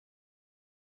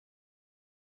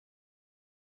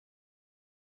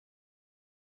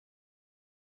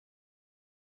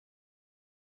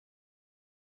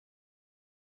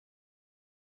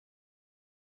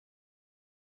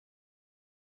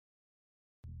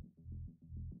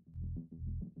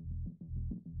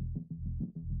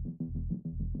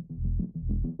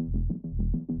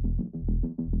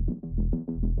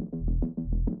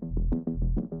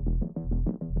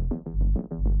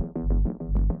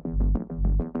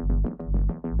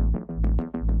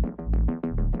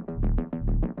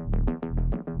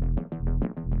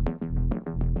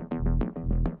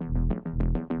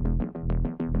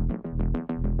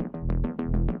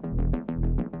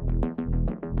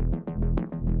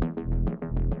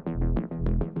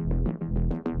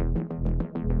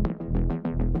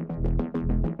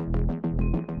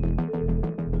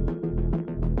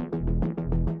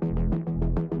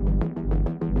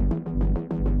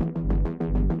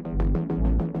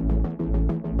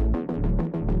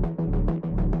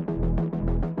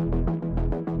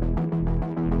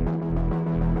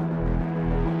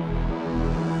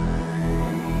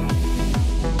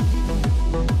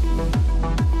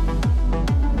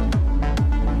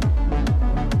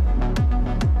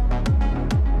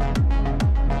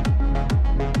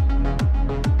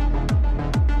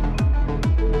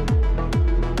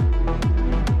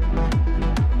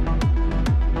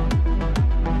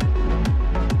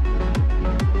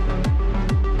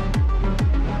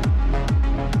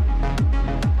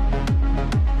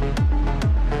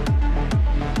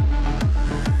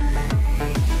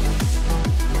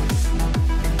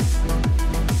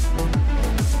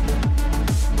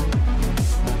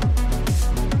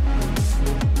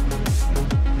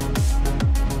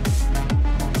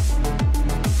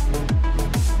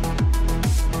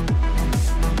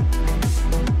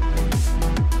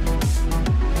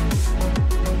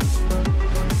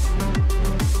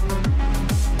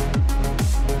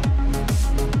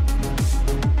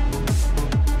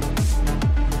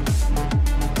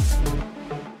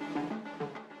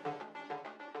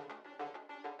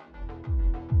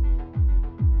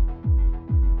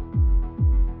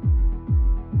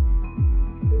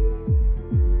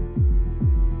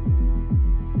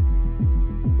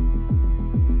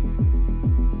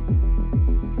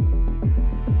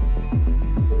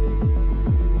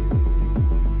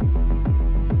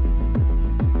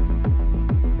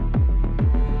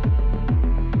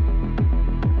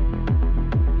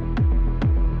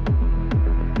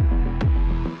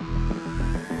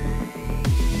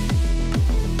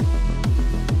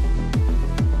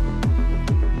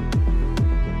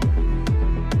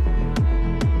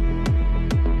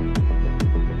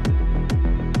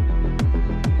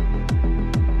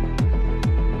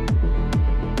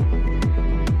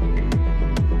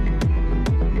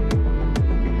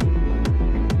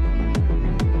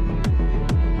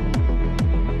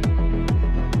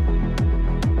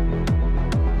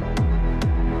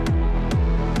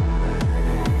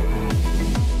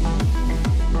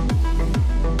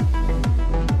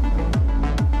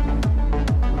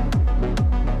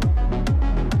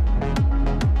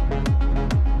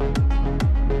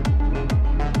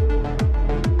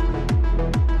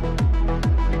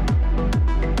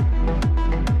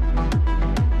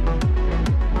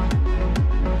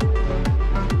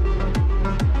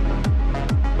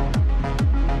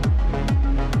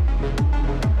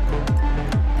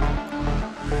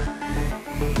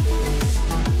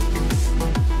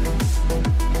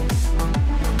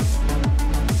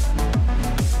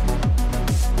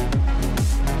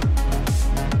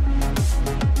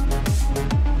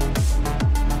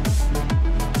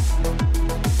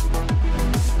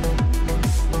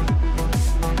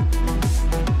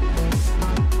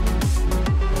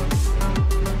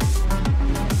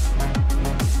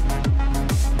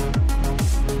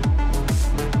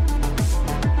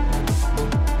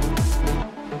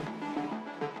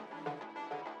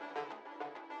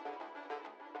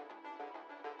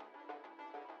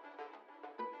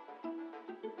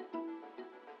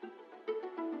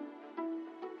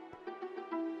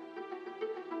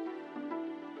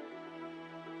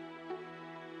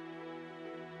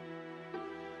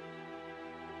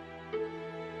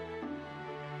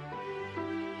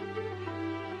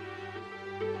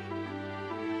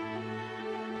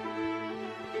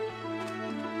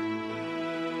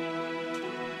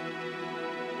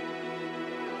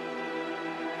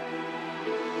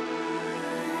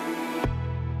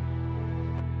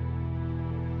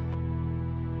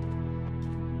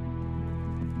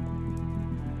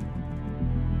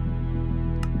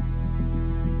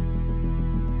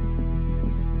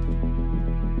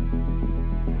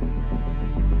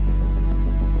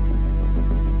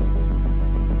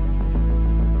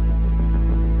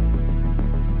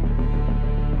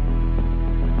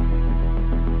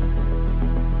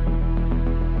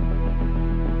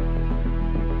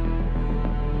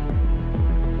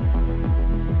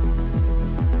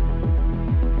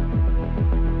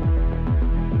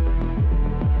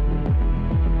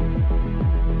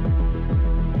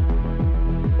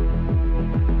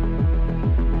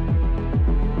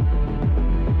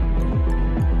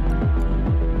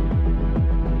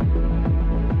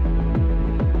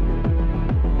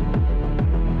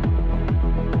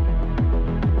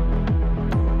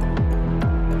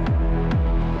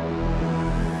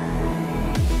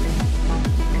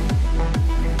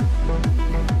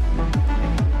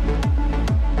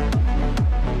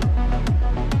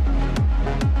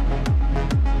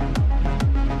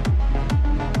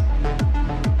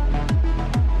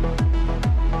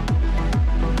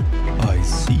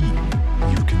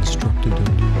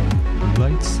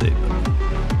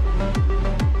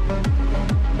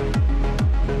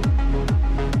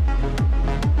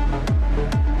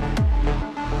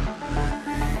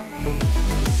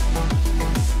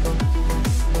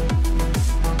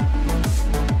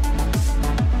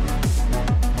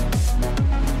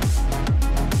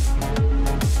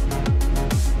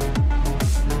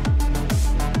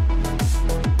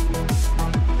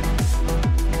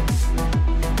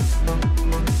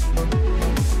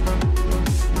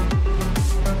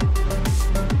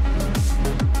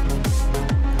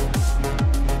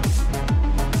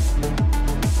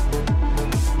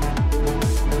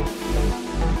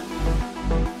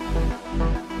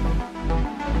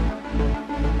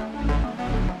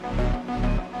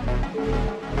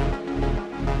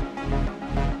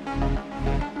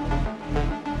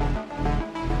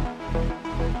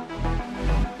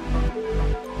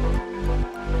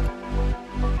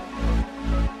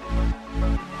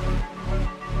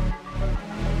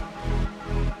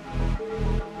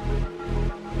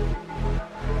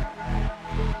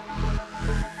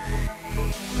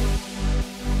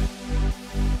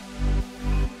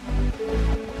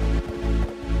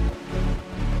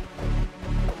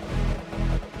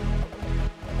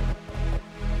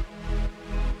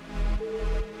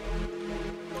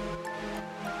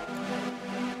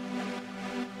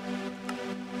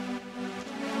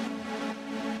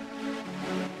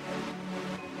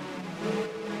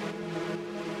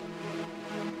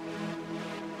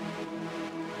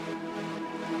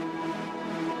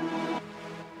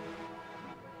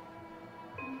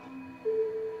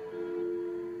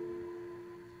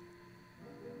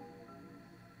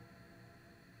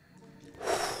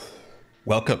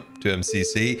Welcome to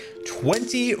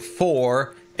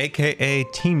MCC24, aka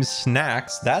Team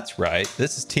Snacks. That's right,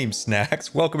 this is Team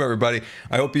Snacks. Welcome everybody.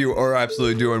 I hope you are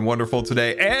absolutely doing wonderful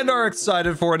today and are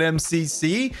excited for an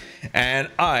MCC.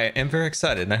 And I am very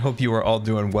excited, and I hope you are all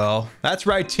doing well. That's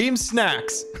right, Team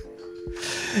Snacks.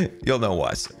 You'll know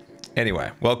why soon. Anyway,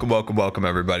 welcome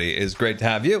everybody. It is great to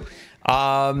have you.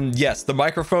 Yes, the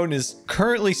microphone is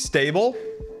currently stable.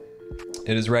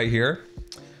 It is right here.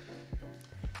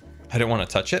 I didn't want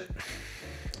to touch it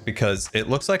because it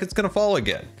looks like it's gonna fall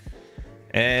again,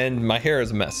 and my hair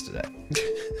is a mess today.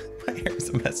 My hair is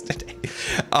a mess today.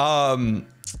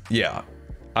 Yeah,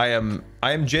 I am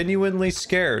genuinely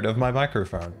scared of my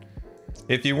microphone.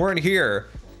 If you weren't here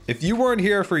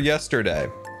for yesterday,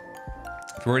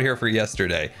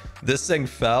 this thing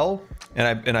fell,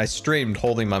 and I streamed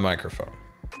holding my microphone.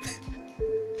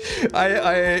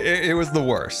 It was the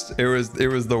worst. It was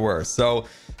the worst. So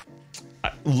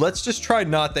let's just try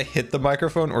not to hit the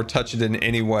microphone or touch it in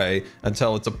any way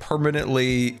until it's a permanent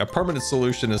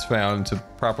solution is found to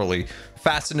properly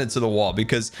fasten it to the wall,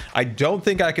 because I don't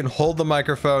think I can hold the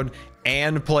microphone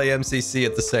and play MCC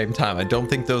at the same time. I don't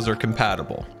think those are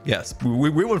compatible. Yes, we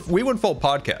went full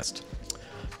podcast.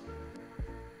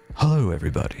 Hello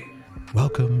everybody,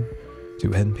 welcome to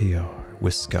NPR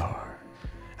with Scar,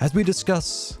 as we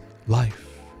discuss life,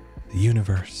 the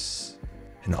universe,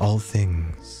 and all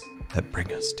things that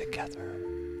bring us together.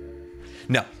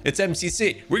 No, it's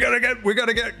MCC. We gotta get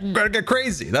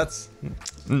crazy. That's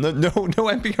no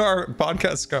NPR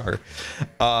podcast Scar.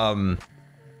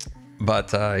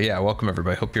 Yeah, welcome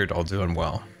everybody. Hope you're all doing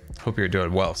well.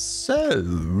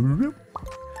 So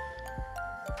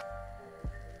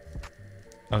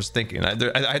I was thinking,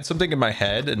 I had something in my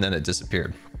head and then it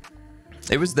disappeared.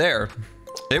 It was there.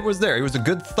 It was a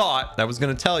good thought that I was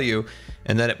going to tell you,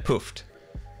 and then it poofed.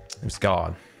 It was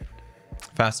gone.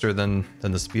 Faster than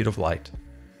the speed of light.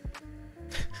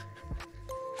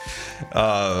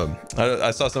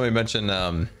 I saw somebody mention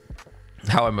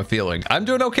how I'm feeling. I'm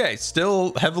doing okay.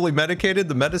 Still heavily medicated.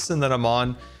 The medicine that I'm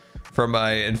on for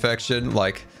my infection,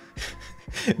 like,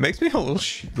 it makes me a little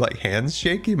like hands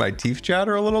shaky. My teeth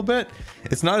chatter a little bit.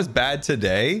 It's not as bad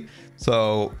today,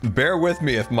 so bear with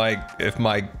me if my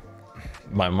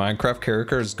Minecraft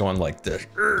character is going like this.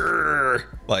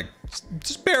 Like,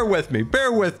 just bear with me.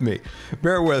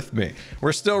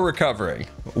 We're still recovering.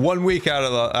 1 week out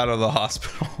of the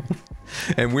hospital,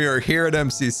 and we are here at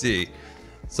MCC.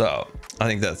 So I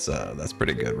think that's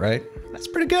pretty good, right? That's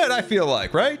pretty good. I feel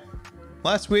like, right?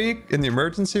 Last week in the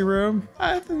emergency room,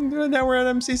 I think now we're at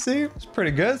MCC. It's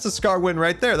pretty good. It's a Scar win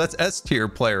right there. That's S tier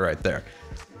player right there.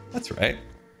 That's right.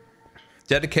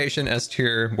 Dedication, S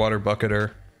tier, water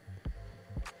bucketer.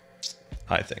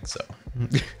 I think so.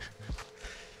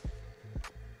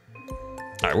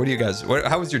 All right, what do you guys?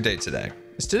 How was your day today?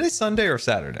 Is today Sunday or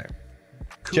Saturday?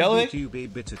 Cool. Jelly?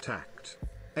 QB bit attacked.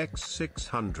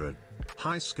 X600.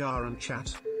 Hi Scar and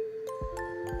chat.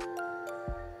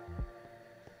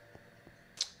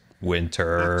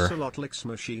 Winter. Axolotls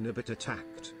machine a bit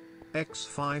attacked.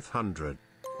 X500.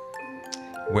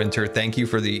 Winter, thank you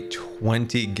for the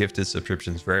 20 gifted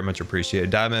subscriptions. Very much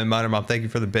appreciated. Diamond, Minor Mom, thank you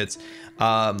for the bits.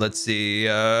 Let's see.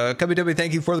 Cubby W,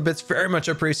 thank you for the bits. Very much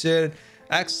appreciated.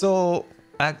 Axolotl,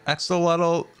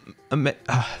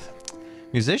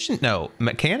 musician? No.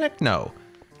 Mechanic? No.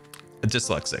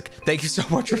 Dyslexic. Thank you so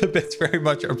much for the bits. Very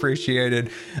much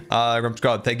appreciated.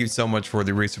 God, thank you so much for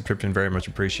the resubscription. Very much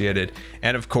appreciated.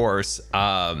 And of course,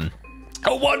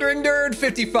 a wandering nerd,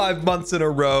 55 months in a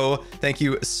row. Thank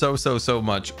you so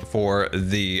much for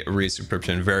the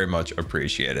resubscription. Very much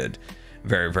appreciated.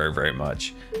 Very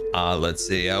much. Let's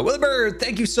see. Wilbur,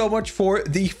 thank you so much for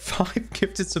the 5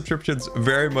 gifted subscriptions.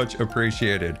 Very much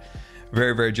appreciated.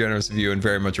 Very generous of you, and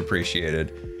very much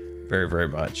appreciated. Very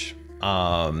much.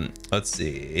 Let's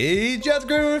see. Jet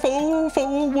Groove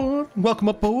 441. Welcome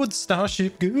aboard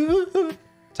Starship. Good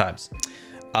times.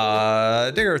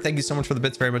 Digger, thank you so much for the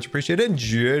bits. Very much appreciated. And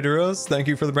Jadros, thank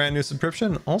you for the brand new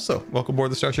subscription. Also, welcome aboard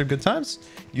the Starship. Good times.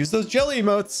 Use those jelly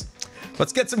emotes.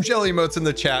 Let's get some jelly emotes in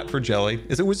the chat for Jelly.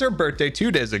 It was her birthday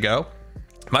 2 days ago.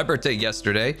 My birthday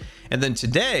yesterday. And then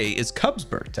today is Cub's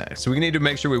birthday. So we need to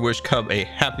make sure we wish Cub a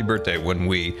happy birthday when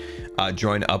we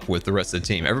join up with the rest of the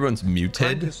team. Everyone's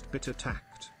muted. Bit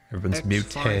attacked. Everyone's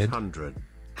muted. X500.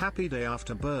 Happy day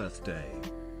after birthday.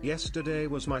 Yesterday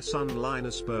was my son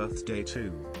Linus' birthday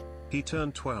too. He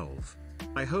turned 12.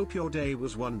 I hope your day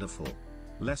was wonderful.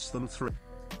 Less than 3.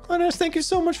 Linus, thank you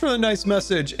so much for the nice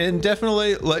message, and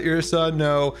definitely let your son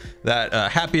know that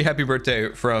happy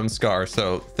birthday from Scar.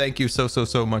 So thank you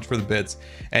so much for the bits,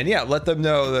 and yeah, let them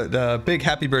know that big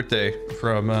happy birthday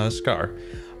from Scar.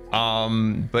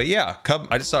 But yeah, Cub,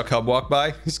 I just saw Cub walk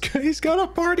by. He's got a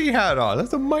party hat on.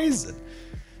 That's amazing.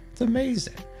 It's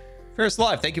amazing. Ferris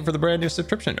Live, thank you for the brand new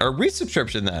subscription, or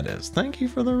resubscription that is. Thank you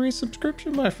for the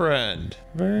resubscription, my friend,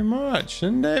 very much.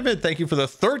 And David, thank you for the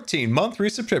 13-month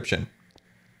resubscription.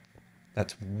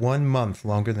 That's 1 month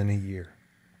longer than a year.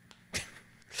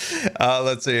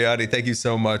 Let's see, Adi, thank you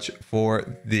so much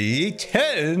for the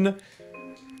 10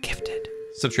 gifted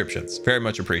subscriptions. Very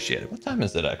much appreciated. What time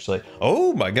is it actually?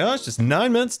 Oh my gosh, just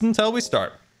 9 minutes until we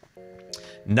start.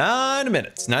 9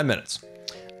 minutes, 9 minutes.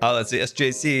 Let's see,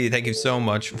 SJC, thank you so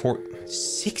much for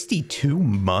 62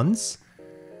 months.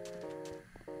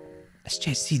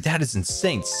 SJC, that is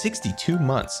insane. 62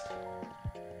 months.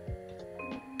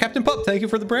 Captain Pup, thank you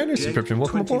for the brand new subscription.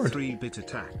 Welcome aboard. 23-bit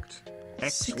attacked.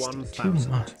 62 X1000.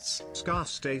 months. Scar,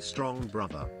 stay strong,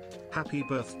 brother. Happy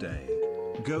birthday.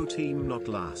 Go team, not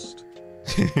last.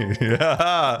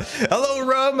 Yeah. Hello,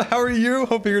 Rum. How are you?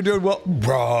 Hope you're doing well.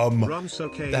 Rum. Rum's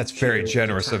okay. That's very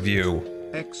generous of you.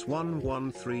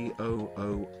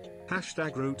 X11300.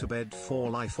 Hashtag root to bed for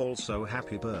life. Also,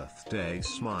 happy birthday,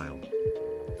 smile.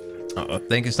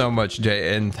 Thank you so much,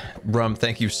 Jay. And Rum,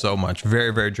 thank you so much.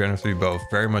 Very, very generous of you both.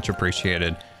 Very much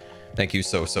appreciated. Thank you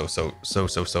so much. Let's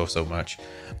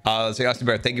see, Austin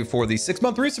Bear, thank you for the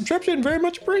 6-month resubscription. Very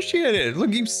much appreciated.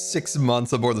 Look, you 6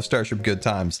 months aboard the Starship Good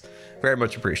Times. Very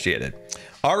much appreciated.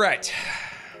 All right.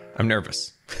 I'm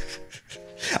nervous.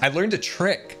 I learned a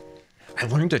trick. I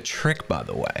learned a trick, by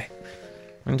the way. I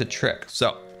learned a trick.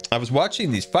 So I was watching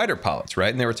these fighter pilots,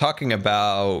 right? And they were talking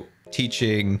about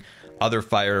teaching other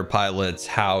fighter pilots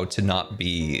how to not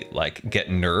be like get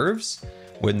nerves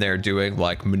when they're doing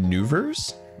like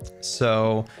maneuvers.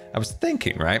 So I was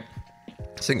thinking, right?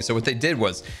 So what they did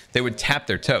was they would tap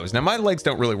their toes. Now my legs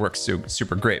don't really work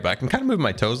super great, but I can kind of move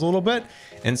my toes a little bit.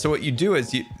 And so what you do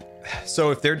is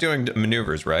so if they're doing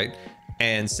maneuvers, right?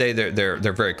 And say they're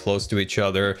very close to each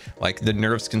other, like the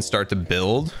nerves can start to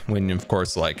build when, of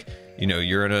course, like, you know,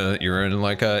 you're in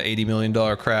like a $80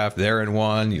 million craft, they're in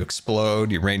one, you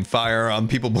explode, you rain fire on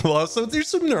people below. So there's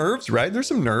some nerves, right? There's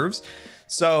some nerves.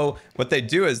 So what they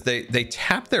do is they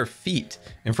tap their feet,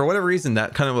 and for whatever reason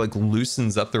that kind of like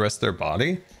loosens up the rest of their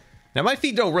body. Now my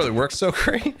feet don't really work so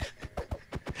great,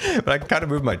 but I can kind of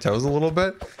move my toes a little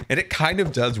bit, and it kind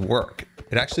of does work.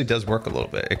 It actually does work a little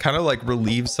bit. It kind of like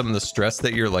relieves some of the stress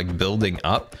that you're like building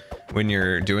up when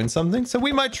you're doing something. So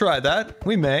we might try that.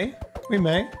 We may.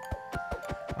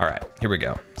 All right, here we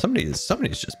go. Somebody's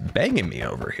just banging me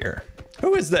over here.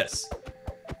 Who is this?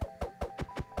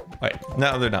 Wait,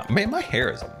 no, they're not. Man, my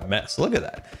hair is a mess. Look at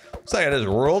that. Looks like I just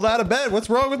rolled out of bed. What's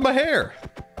wrong with my hair?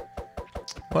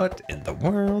 What in the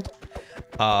world?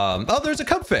 Oh, there's a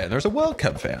Cub fan. There's a World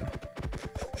Cub fan.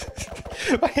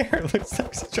 My hair looks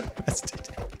like such a mess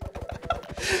today.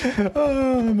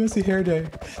 Oh, messy hair day.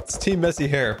 It's Team Messy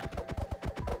Hair.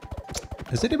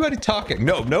 Is anybody talking?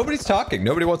 No, nobody's talking.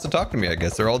 Nobody wants to talk to me, I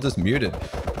guess. They're all just muted.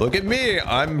 Look at me.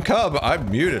 I'm Cub. I'm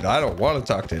muted. I don't want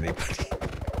to talk to anybody.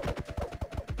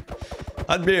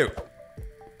 Unmute.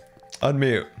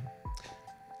 Unmute.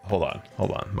 Hold on.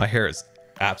 My hair is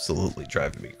absolutely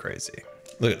driving me crazy.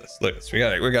 Look at this. Look at this. We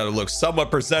gotta look somewhat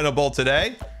presentable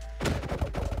today.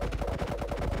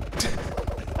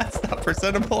 That's not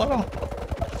presentable at all.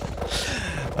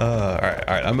 All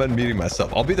right. I'm unmuting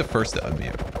myself. I'll be the first to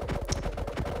unmute.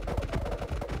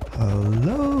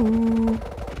 Hello.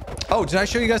 Oh, did I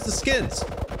show you guys the skins?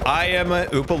 I am a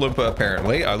Oompa Loompa,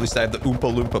 apparently. Or at least I have the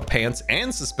Oompa Loompa pants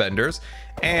and suspenders.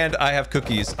 And I have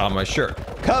cookies on my shirt.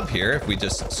 Cub here, if we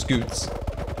just scoots.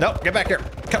 No, get back here.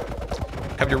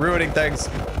 Cub, you're ruining things.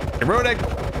 You're ruining.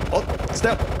 Oh,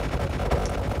 step.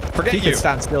 Forget If you could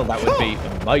stand still, that would be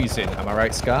amazing. Am I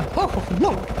right, Scar? Oh,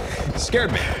 no. You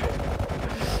scared me.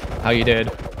 How you did?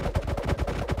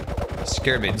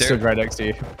 Scared me. I'm stood right next to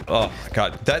you. Oh, my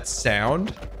God. That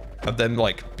sound of them,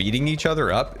 like, beating each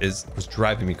other up was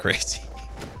driving me crazy.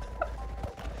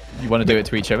 You want to do it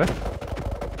to each other?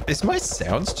 Is my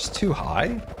sounds just too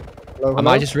high? Hello, Am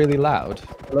I just really loud?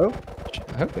 Hello?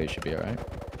 Hopefully it should be alright.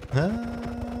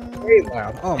 Very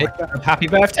loud. Oh my god. Happy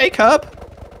birthday, Cub!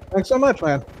 Thanks so much,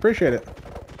 man. Appreciate it.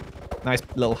 Nice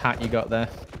little hat you got there.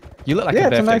 You look like Yeah,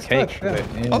 a it's a birthday nice cake. touch, yeah.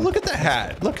 But, Oh, look at that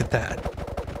hat. Look at that.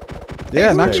 Yeah,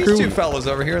 hey, knock these screw. two fellas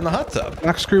over here in the hot tub.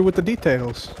 Knock screw with the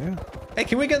details. Yeah. Hey,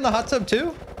 can we get in the hot tub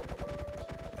too?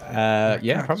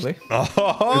 yeah, probably.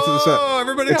 Oh,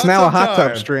 everybody! It's now a hot time.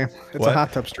 tub stream. It's What? a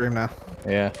hot tub stream now.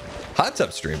 Yeah. Hot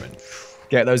tub streaming.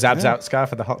 Get those abs Yeah. out, Scar,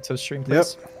 for the hot tub stream,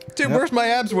 please. Yep. Dude, where's my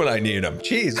abs when I need them?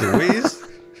 Jeez Louise.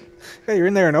 Hey, you're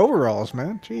in there in overalls,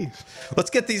 man. Jeez. Let's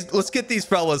get these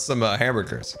fellas some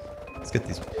hamburgers. Let's get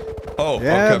these. Oh,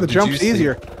 Yeah, okay. the Did you jump's see-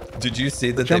 easier. Did you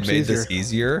see that they jump's made this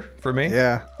easier for me?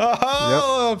 Yeah.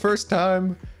 Oh, first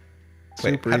time.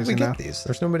 Wait, Super how did we easy get now. these?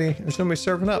 There's nobody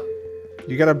serving up.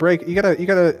 You gotta break. You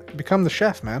gotta become the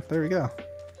chef, man. There we go.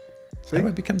 See? How do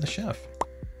I become the chef?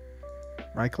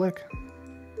 Right click.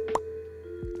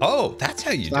 Oh, that's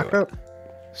how you Stock do it. up.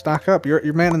 Stock up.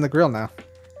 You're man in the grill now.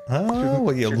 Oh,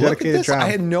 well, you your look at dedicated this. I job.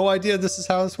 had no idea this is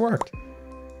how this worked.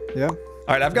 Yep. All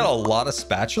right, I've got a lot of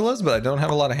spatulas, but I don't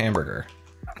have a lot of hamburger.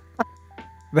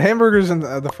 The hamburgers and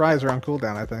the fries are on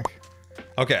cooldown, I think.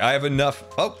 Okay, I have enough.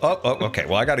 Oh, okay.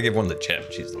 Well, I got to give one to Jim.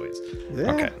 Jeez Louise.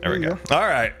 Yeah, Okay, there we you go. All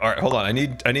right, hold on. I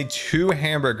need 2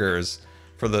 hamburgers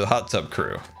for the hot tub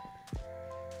crew.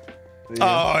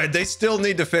 Oh, they still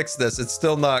need to fix this. It's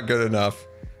still not good enough.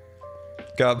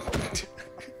 God.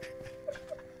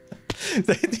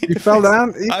 You fell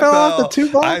down. You fell off the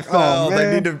 2 blocks. I fell. Oh,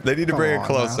 man. They need to bring it Come on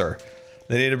closer.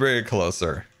 They need to bring it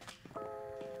closer.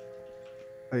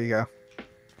 There you go.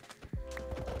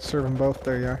 Serve them both.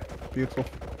 There you are. Beautiful.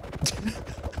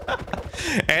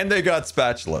 And they got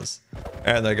spatulas.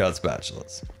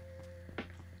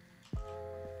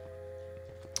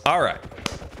 All right.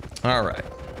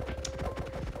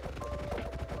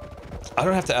 I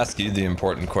don't have to ask you the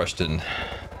important question,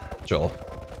 Joel.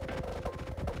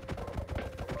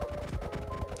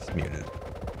 It's muted.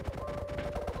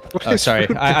 Oh, sorry.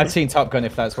 I've seen Top Gun.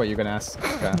 If that's what you're gonna ask.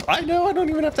 Okay. I know. I don't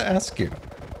even have to ask you.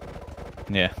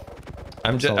 Yeah.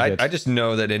 I just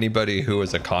know that anybody who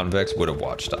is a convex would have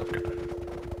watched Top Gun.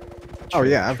 Oh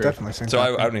yeah, I've definitely seen. So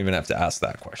that. I don't even have to ask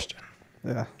that question.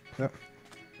 Yeah. Yep.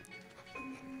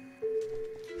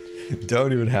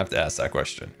 Don't even have to ask that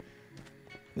question.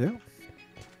 Yeah.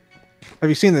 Have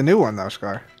you seen the new one though,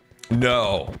 Scar?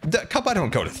 No. Cup, I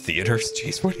don't go to theaters.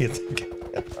 Jeez, what do you think?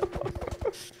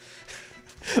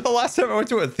 The last time I went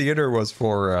to a theater was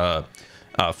for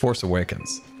Force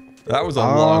Awakens. That was a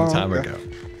long time ago.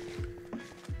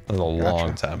 That was a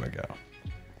long time ago.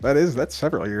 That's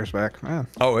several years back, man.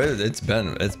 Oh, it's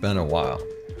been a while.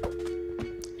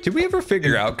 Did we ever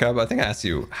figure out, Cub? I think I asked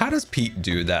you. How does Pete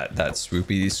do that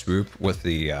swoopy swoop with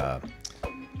the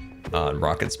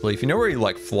rocket spleef? You know where he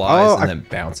like flies and then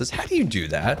bounces? How do you do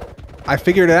that? I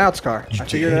figured it out, Scar. I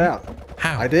figured it out.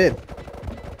 How? I did.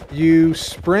 You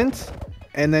sprint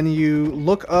and then you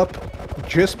look up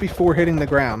just before hitting the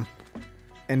ground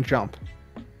and jump.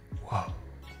 Whoa.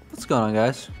 What's going on,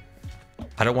 guys?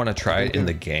 I don't want to try it in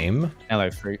the game.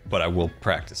 Hello, Fruit. But I will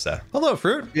practice that. Hello,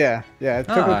 Fruit. Yeah. It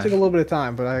took a little bit of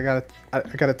time, but I got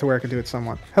it to where I could do it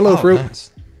somewhat. Hello, Oh, Fruit.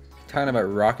 nice. Talking about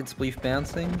rocket spleef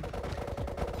bouncing.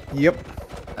 Yep.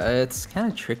 It's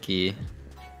kind of tricky,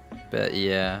 but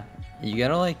yeah, you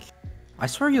gotta like. I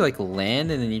swear you like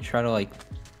land and then you try to like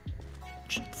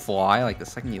fly like the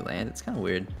second you land. It's kind of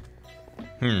weird.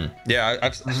 Yeah,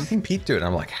 I've seen Pete do it. And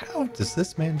I'm like, how does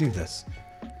this man do this?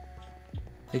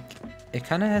 It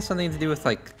kind of has something to do with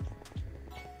like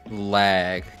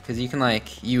lag, because you can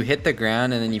like you hit the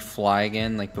ground and then you fly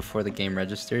again like before the game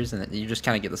registers, and you just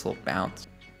kind of get this little bounce.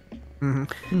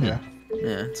 Yeah.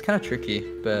 Yeah, it's kind of tricky,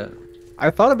 but I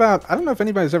thought about. I don't know if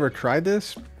anybody's ever tried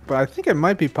this, but I think it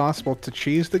might be possible to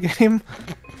cheese the game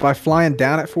by flying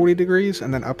down at 40 degrees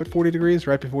and then up at 40 degrees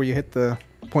right before you hit the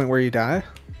point where you die.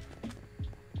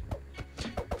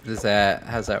 how's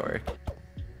that work?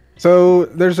 So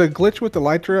there's a glitch with the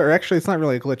Lytra, or actually it's not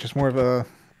really a glitch, it's more of a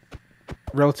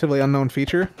relatively unknown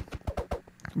feature.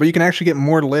 But you can actually get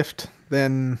more lift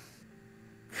than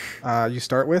you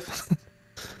start with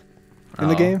in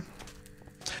the game.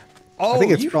 Oh, I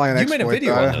think it's probably an you made a exploit,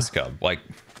 video though. on this, Cub, like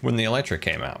when the Elytra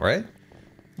came out, right?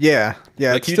 Yeah,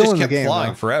 Like it's you still just in the kept game.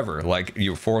 flying Though. forever, like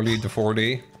you 4D to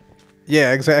 4D.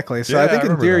 Yeah, exactly. So Yeah, I I think in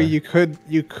remember theory that.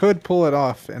 you could pull it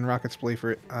off in Rocket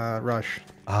Spleef Rush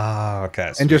Ah,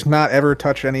 okay. and just not ever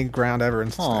touch any ground ever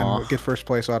and Aw. get first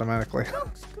place automatically.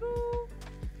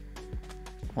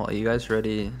 Well, are you guys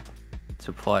ready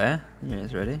to play? You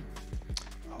guys ready?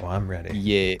 Oh, I'm ready.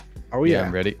 Yeah. Oh yeah,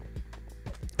 I'm ready.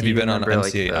 Have you been on remember,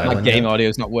 like, MCA the- My Island? game yet?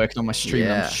 audio's not working on my stream.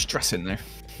 Yeah. I'm stressing there.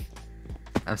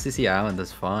 MCC Island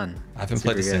is fun. I haven't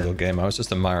played a Super single good. game. I was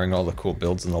just admiring all the cool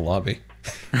builds in the lobby.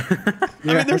 Yeah, I mean,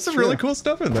 there's that's some true. really cool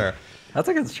stuff in there. That's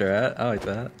a good strat. I like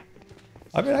that.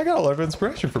 I mean, I got a lot of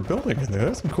inspiration for building in there.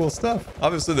 There's some cool stuff.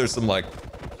 Obviously, there's some like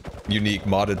unique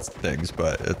modded things,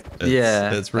 but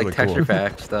it's really like texture cool.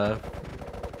 pack stuff.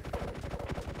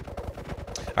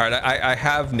 All right, I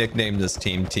have nicknamed this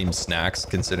team Team Snacks,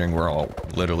 considering we're all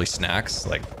literally snacks.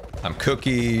 Like, I'm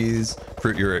cookies.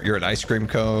 Fruit, you're an ice cream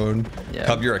cone. Yeah,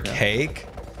 Cub, you're a yeah. cake.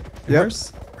 Yep.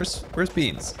 Where's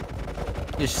Beans?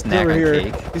 You just He's snack over on here.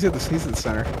 cake. He's at the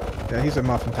center. Yeah, he's a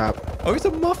muffin top. Oh, he's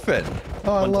a muffin.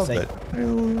 Oh, I Fun to love say. it. A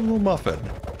little muffin.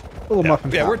 Little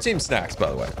muffin Yeah, top. we're Team Snacks, by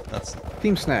the way. That's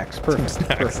Team Snacks. Perfect.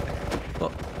 Snacks. Perfect.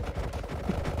 Well,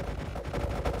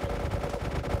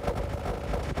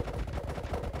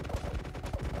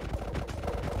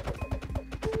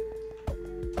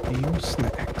 Team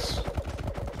Snacks. Do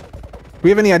we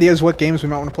have any ideas what games we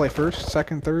might want to play first,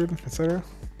 second, third, etc.?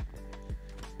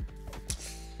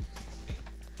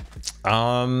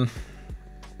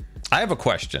 I have a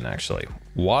question actually.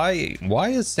 Why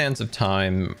is Sands of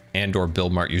Time and/or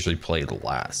Build Mart usually played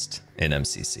last in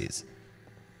MCCs?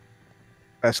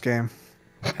 Best game.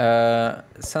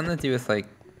 something to do with like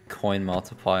coin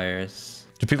multipliers.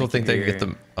 Do people Like think if they can get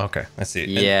you're- them? Okay, I see.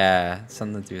 Yeah,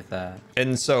 something to do with that.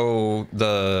 And so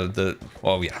the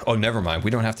oh yeah, oh never mind.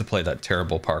 We don't have to play that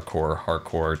terrible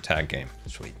hardcore tag game.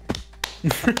 Sweet.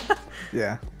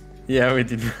 Yeah. Yeah, we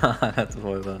did not have to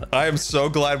play that. I am so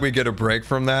glad we get a break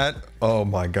from that. Oh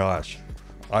my gosh.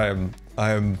 I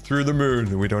am through the moon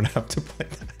that we don't have to play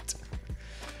that.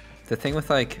 The thing with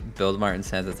like Build Mart and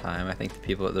Sands of Time, I think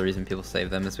the reason people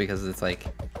save them is because it's like,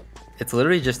 it's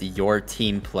literally just your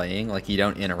team playing. Like you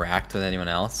don't interact with anyone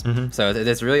else. So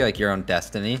it's really like your own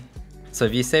destiny. So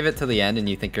if you save it to the end and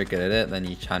you think you're good at it, then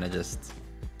you kind of just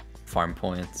farm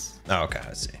points. Oh, okay,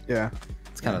 I see. Yeah.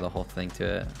 It's kind of the whole thing to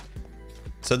it.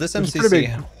 So this There's a pretty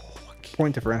MCC big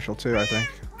point differential too, I think.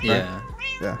 Right? Yeah.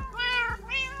 Yeah.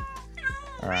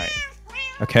 All right.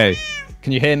 Okay.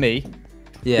 Can you hear me?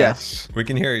 Yeah. Yes. we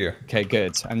can hear you. Okay,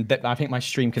 good. And I think my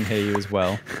stream can hear you as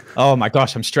well. Oh my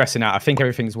gosh, I'm stressing out. I think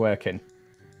everything's working.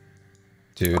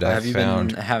 Dude, I Have you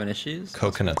found been having issues?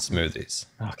 coconut smoothies.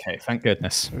 Okay, thank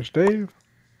goodness. There's Dave.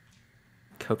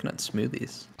 Coconut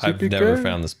smoothies. I've CPK. never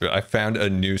found this, but I found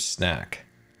a new snack.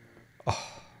 Oh.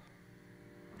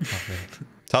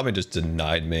 Tommy just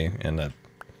denied me, and I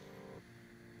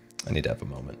need to have a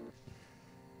moment.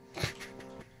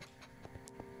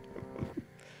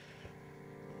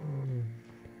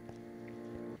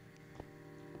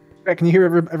 Hey, can you hear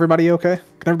everybody okay?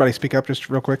 Can everybody speak up just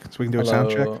real quick so we can do a sound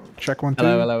check? Hello. Check 1, 2.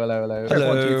 Hello. Check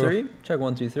 1, 2, Hello. 3. Check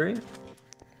 1, 2, 3.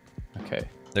 Okay.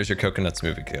 There's your coconut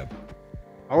smoothie cube.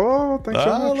 Oh, thanks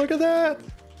so Oh, much. look at that!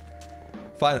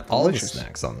 Find all Delicious. the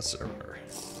snacks on the server.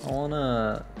 I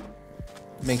wanna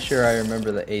make sure I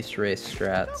remember the Ace Race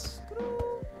strats.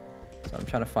 So I'm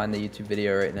trying to find the YouTube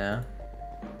video right now.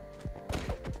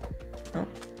 Oh,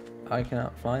 I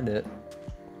cannot find it.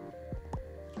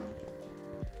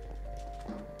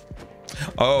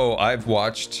 Oh, I've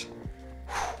watched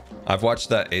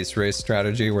that Ace Race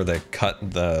strategy where they cut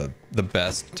the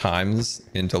best times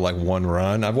into like one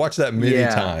run. I've watched that many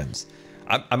Yeah. times.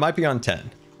 I might be on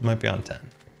 10. Might be on 10.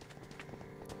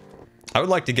 I would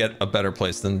like to get a better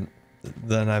place than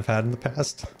I've had in the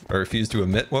past. I refuse to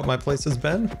admit what my place has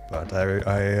been, but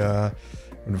I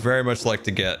would very much like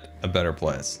to get a better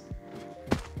place.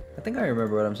 I think I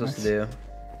remember what I'm supposed to do.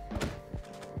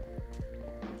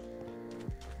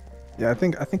 Yeah, I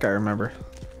think I remember.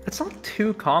 It's not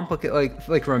too complicated.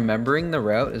 Like remembering the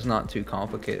route is not too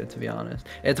complicated, to be honest.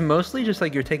 It's mostly just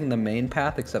like you're taking the main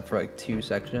path except for like 2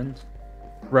 sections.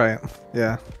 Right.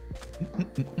 Yeah.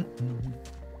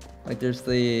 Like there's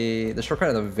the shortcut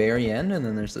at the very end, and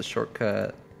then there's the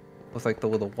shortcut with like the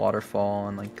little waterfall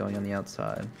and like going on the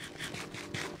outside.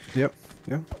 Yep.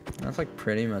 Yep. That's like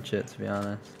pretty much it, to be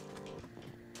honest.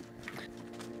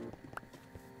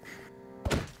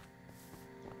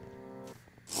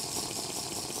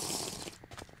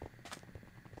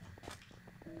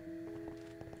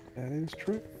 That is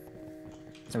true.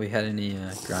 Have we had any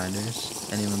grinders?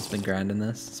 Anyone's been grinding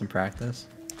this? Some practice?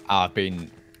 I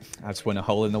just won a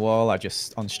hole in the wall.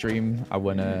 On stream, I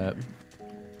won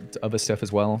other stuff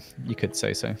as well. You could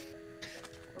say so.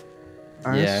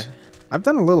 Nice. Yeah. I've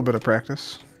done a little bit of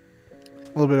practice.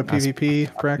 A little bit of That's-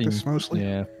 PvP practice mostly.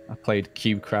 Yeah, I played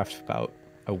CubeCraft for about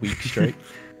a week straight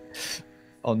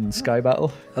on Sky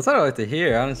Battle. That's what I like to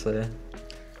hear, honestly.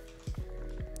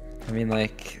 I mean,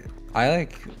 like, I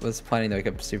was planning to wake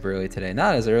up super early today.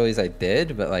 Not as early as I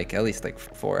did, but like at least like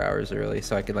 4 hours early,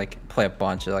 so I could like play a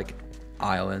bunch of like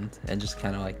Island and just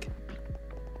kind of like.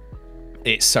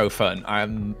 It's so fun.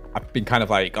 I've been kind of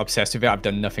like obsessed with it. I've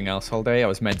done nothing else all day. I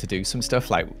was meant to do some stuff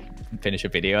like finish a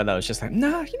video, and I was just like,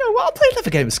 nah, you know what? I'll play another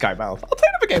game of Sky Battle. I'll play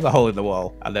another game of Hole in the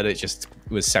Wall. And then it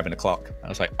was 7 o'clock. I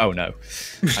was like, oh no,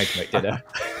 I can make dinner.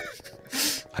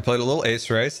 I played a little Ace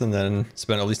Race and then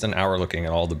spent at least an hour looking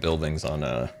at all the buildings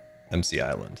on MC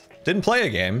Island. Didn't play a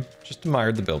game, just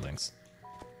admired the buildings.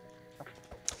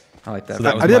 I like that. So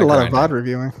that was I did my a lot of grinding. VOD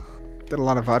reviewing. Did a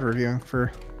lot of VOD reviewing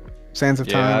for Sands of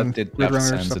Yeah, I Time, did Grid that for Runner,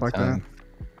 Sands stuff of like Time.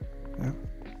 that. Yeah.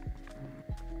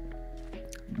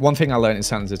 One thing I learned in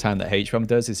Sands of Time that H-Rom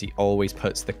does is he always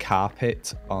puts the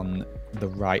carpet on the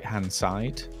right-hand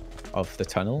side. of the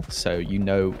tunnel, so you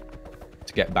know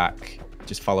to get back.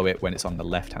 Just follow it when it's on the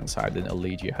left-hand side, and it'll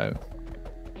lead you home.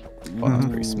 Well, that's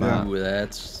pretty smart. Ooh,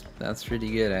 that's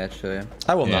pretty good, actually.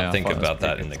 I will Yeah, not I think thought about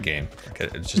that that was in the game. Okay,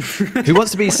 it's just Who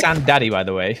wants to be Sand Daddy, by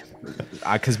the way?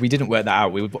 Because we didn't work that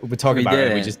out. We were talking about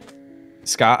it. We just.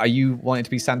 Scott, are you wanting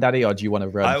to be Sand Daddy, or do you want to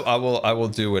run? I will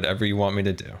do whatever you want me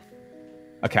to do.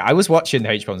 Okay, I was watching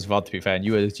H-Bone's VOD, to be fair, and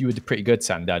you were pretty good,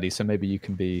 Sand Daddy, so maybe you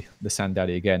can be the Sand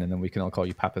Daddy again, and then we can all call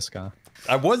you Papa Scar.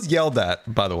 I was yelled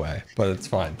at, by the way, but it's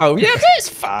fine. Oh, yeah, it's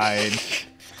fine.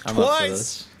 I'm up for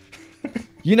this.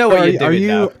 You know what you're doing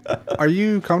now. Are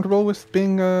you comfortable with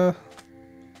being a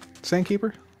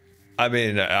Sandkeeper? I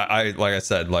mean, I like I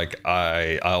said, like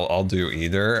I'll do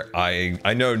either.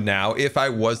 I know now if I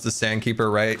was the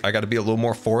Sandkeeper, right, I got to be a little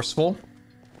more forceful,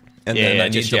 and then I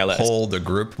need to pull the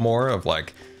group more of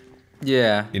like,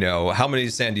 yeah, you know, how many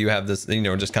sand do you have? This, you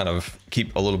know, just kind of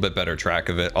keep a little bit better track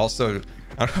of it. Also,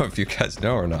 I don't know if you guys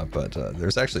know or not, but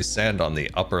there's actually sand on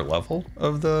the upper level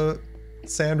of the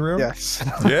sand room. Yes.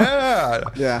 Yeah.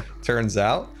 Yeah. Turns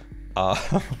out. I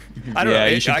don't know.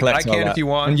 You should collect I can if you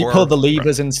want. And you pull the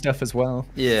levers and stuff as well.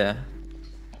 Yeah.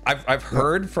 I've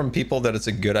heard from people that it's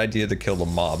a good idea to kill the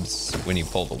mobs when you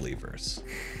pull the levers.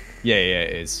 Yeah,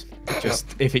 it is.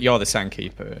 Just if you're the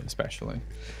Sandkeeper, especially.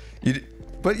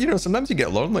 But you know, sometimes you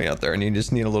get lonely out there, and you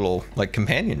just need a little like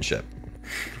companionship.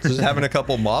 So just having a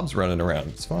couple mobs running around,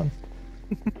 it's fun.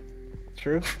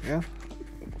 True. Yeah.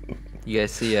 You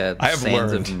guys see I have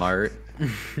Sands learned. of Mart?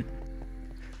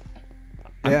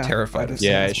 I'm terrified of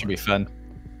Yeah, Sands it should be fun.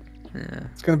 Yeah.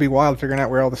 It's gonna be wild figuring out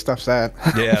where all the stuff's at.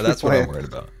 Yeah, that's what I'm worried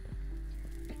about.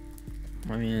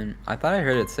 I mean, I thought I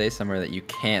heard it say somewhere that you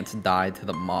can't die to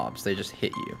the mobs; they just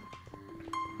hit you.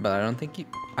 But I don't think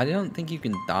you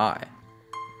can die,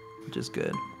 which is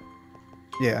good.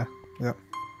 Yeah. Yep.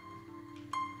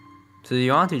 So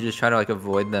you want to just try to like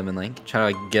avoid them and like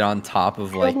try to like get on top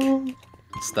of like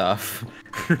stuff.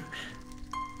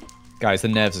 Guys, the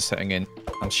nerves are setting in.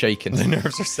 I'm shaking. The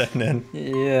nerves are setting in.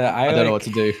 Yeah, I don't know what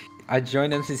to do. I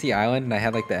joined MCC Island and I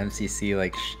had like the MCC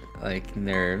like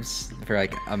nerves for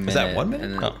like a minute. Is that 1 minute?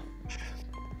 And then, Oh.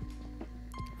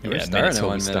 We're Yeah, starting minutes at will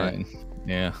 1 be minute. starting.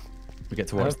 Yeah, we get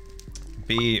to watch.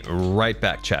 Be right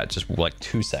back, chat. Just like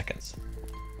 2 seconds.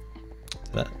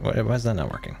 Why is that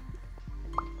not working?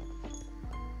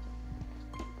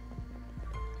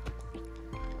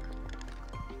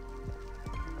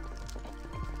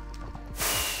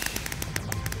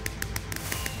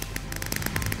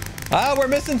 Ah, we're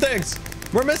missing things.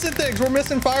 We're missing things. We're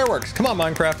missing fireworks. Come on,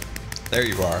 Minecraft. There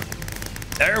you are.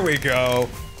 There we go.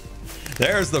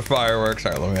 There's the fireworks.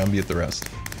 All right, let me unmute the rest.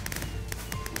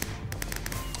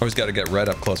 Always got to get right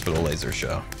up close for the laser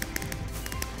show.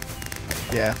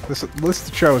 Yeah. This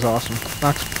show is awesome.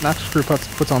 Nox Crew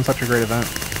puts on such a great event.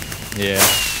 Yeah.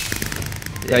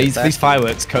 These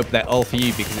fireworks, Cope, they're all for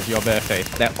you because it's your birthday.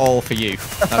 They're all for you.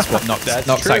 That's what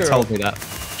Noxac told me that.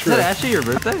 Is that actually your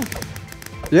birthday?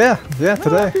 Yeah. Yeah.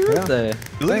 Today. Happy Yeah. birthday. Look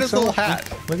at Thanks this so little much,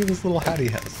 hat. Look at this little hat he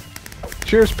has.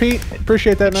 Cheers, Pete.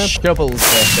 Appreciate that, man. Shovel's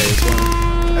birthday as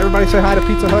well. Everybody say hi to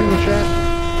Pizza Hut in the chat.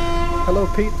 Hello,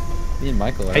 Pete. Me and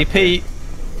Michael. are Hey, up there. Pete.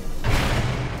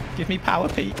 Give me power,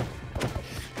 Pete.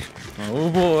 Oh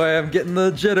boy, I'm getting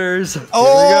the jitters.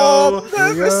 Oh, Here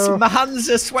we nervous. go. My hands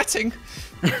are sweating.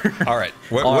 All right.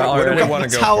 Where Alright, do we I've want to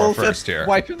go Towel for first here?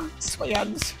 Wiping sweaty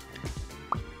hands.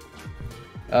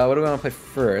 What do we want to play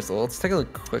first? Well, let's take a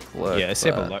quick look. Yeah, let's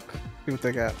have a but- look. See what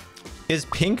they got. Is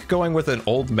Pink going with an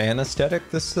old man aesthetic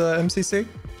this MCC?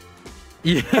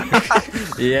 Yeah.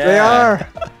 Yeah. They are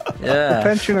Yeah.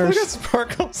 pensioners. Look at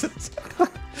sparkles.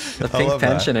 The I pink love that.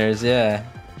 pensioners, yeah.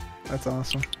 That's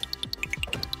awesome.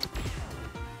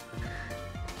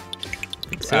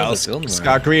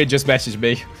 Scott Greer just messaged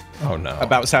me Oh no.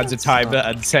 about Sands of Time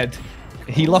and said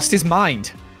he lost his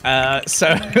mind.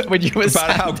 So when you were About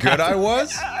how good I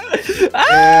was?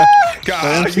 Yeah.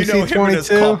 God, you know him and his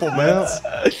MCC22.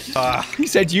 compliments. he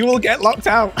said you will get locked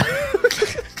out.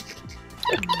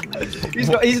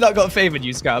 he's not got fame in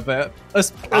you, Scott, but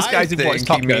us guys who watch think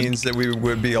Top he Gun. means that we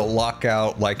would be a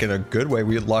lockout, like in a good way.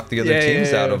 We would lock the other Yeah,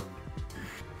 teams yeah, out yeah. of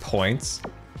points.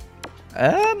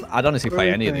 I'd honestly What do play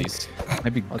you any of think? these.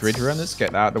 Maybe grid runners,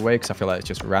 get that out of the way because I feel like it's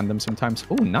just random sometimes.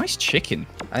 Oh, nice chicken.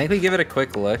 I think we give it a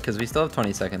quick look because we still have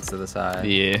 20 seconds to decide.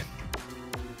 Yeah.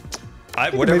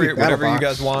 Whatever maybe Battle you Box.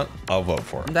 guys want, I'll vote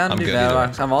for it. I'm down to do good Battle either way.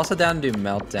 Box. I'm also down to do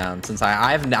Meltdown since I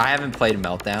haven't played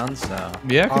Meltdown, so.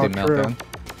 Yeah, I could do Oh, true. Meltdown.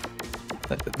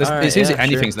 Alright, It's easy, yeah,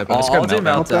 anything's sure. there, but let's go I'll do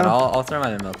Meltdown. Meltdown. Meltdown? I'll throw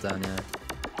mine in Meltdown, yeah.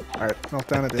 All right,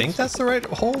 Meltdown it I think is. that's the right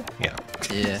hole. Yeah.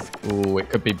 Yeah. Ooh, it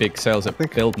could be big sales at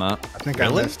think- Build Mart. I think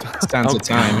Really? I missed. Sands of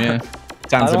Time, yeah. I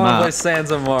Sands of don't want to play Mart.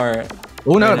 Sands of Mart.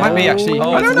 Oh no, it might be actually.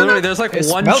 Oh, it's literally there's like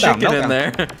It's one meltdown, chicken in meltdown.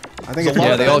 there. I think it's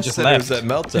Yeah, they all just left. left. At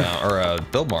Meltdown or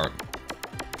Build Mart.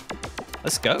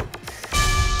 Let's go.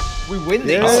 We win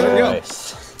Yeah. these. There we go.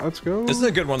 Let's go. This is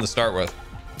a good one to start with.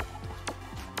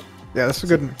 Yeah, this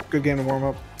is a good game to warm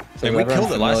up. So And we everyone's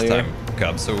killed it last familiar. time,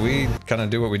 Cub. So we kind of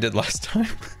do what we did last time.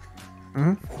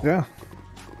 Yeah.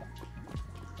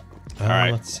 All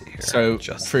right. Let's see here. So,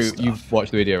 Just Fruit, stuff. you've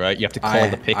watched the video, right? You have to call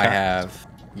the pickaxe. I have.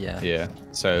 Yeah. Yeah.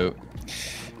 So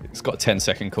it's got a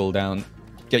 10-second cooldown.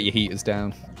 Get your heaters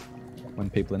down when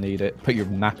people need it. Put your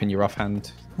map in your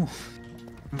offhand.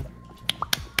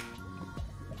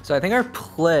 So I think our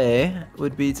play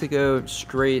would be to go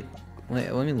straight. Wait,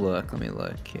 let me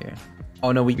look here.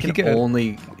 Oh no, we can could go-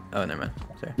 only. Oh, never mind.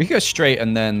 Sorry. We can go straight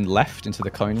and then left into the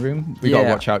coin room. We gotta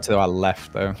Yeah. watch out to our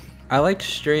left though. I like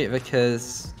straight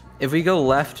because if we go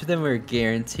left, then we're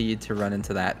guaranteed to run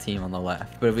into that team on the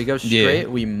left. But if we go straight,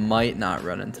 we might not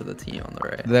run into the team on the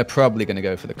right. They're probably gonna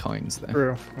go for the coins though.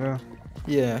 True. Yeah.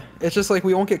 Yeah, it's just like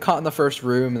we won't get caught in the first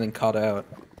room and then caught out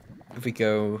if we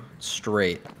go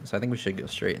straight. So I think we should go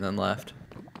straight and then left.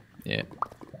 Yeah.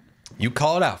 You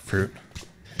call it out, Fruit.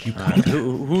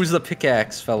 Who's the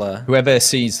pickaxe fella? Whoever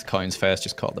sees the coins first,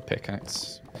 just call the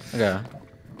pickaxe. Okay.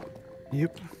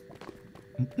 Yep.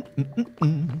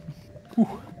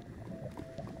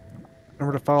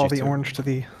 Remember to follow the G2. orange to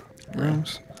the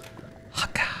rooms.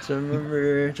 So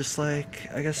remember, just like,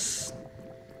 I guess,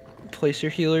 place your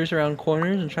healers around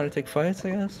corners and try to take fights,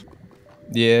 I guess?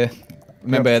 Yeah.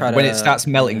 Remember, Try when it to- starts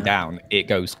melting yeah. down, it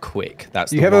goes quick.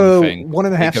 That's You the have one a thing.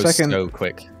 1.5 it goes second- so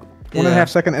quick. 1.5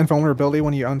 second invulnerability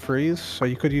when you unfreeze, so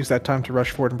you could use that time to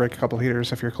rush forward and break a couple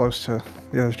heaters if you're close to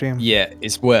the other team. Yeah,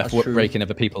 it's worth That's true. breaking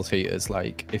other people's heaters.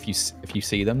 Like if you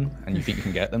see them and you think you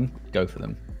can get them, go for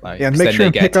them. Like Yeah, and 'cause make then sure they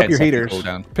and get a pick up your 10-second heaters.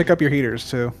 cooldown. Pick up your heaters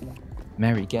too.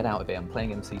 Mary, get out of it. I'm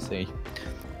playing MCC.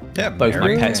 Yeah, Both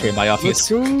Mary. my pets are in my office.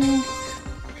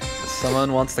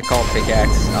 Someone wants to call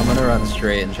pickaxe. I'm gonna run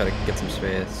straight and try to get some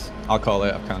space. I'll call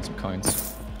it. I've counted some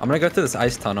coins. I'm gonna go through this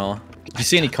ice tunnel. If you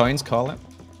see any coins, call it.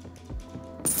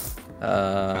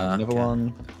 Another Okay.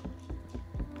 one.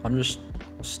 I'm just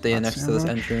staying Not next too to this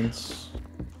much. entrance.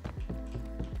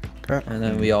 Okay. And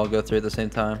then we all go through at the same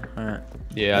time. Alright.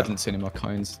 Yeah, I didn't see any more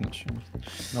coins. Not sure.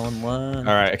 No one won.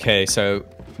 All right. Okay. So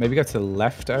maybe go to the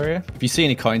left area. If you see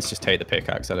any coins, just take the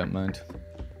pickaxe. I don't mind.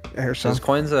 Yeah, here's some. There's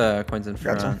coins in Got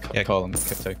some. front. Yeah, call them.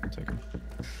 Take them.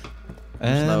 I'm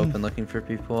just open looking for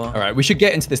people. All right. We should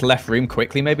get into this left room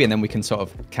quickly, maybe, and then we can sort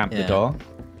of camp the Yeah. door.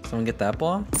 Someone get that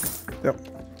block? Yep.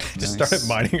 Just Nice. started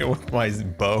mining it with my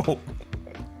bow. All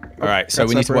right, so got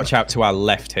we need to separated. watch out to our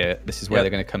left here. This is where Yep. they're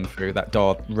going to come through. That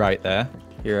door right there.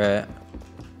 You're right.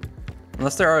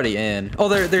 Unless they're already in. Oh,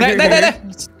 they're There, here, there, here. there.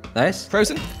 Nice.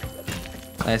 Frozen.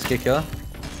 Nice, good kill.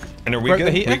 And are we Broke the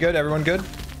good? heater? We good? Everyone good?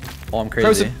 Oh, I'm crazy.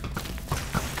 Frozen.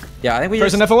 Yeah, I think we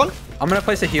Frozen just... another one. I'm gonna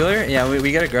place a healer. Yeah,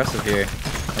 we get aggressive here.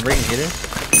 I'm breaking heaters.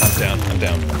 I'm down. I'm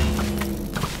down.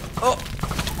 Oh,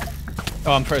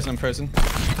 I'm frozen.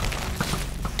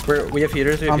 We have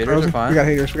heaters. We have I'm heaters. frozen. We're fine. We got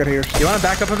heaters. We got heaters. Do you want to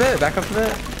back up a bit? Back up a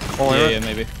bit. Oh, Yeah,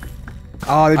 maybe.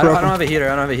 Oh, they I broke don't them. have a heater. I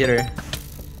don't have a heater.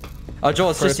 Oh,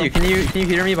 Joel, it's just you. Can you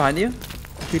heater me behind you?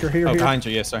 Heater, Oh, heater. behind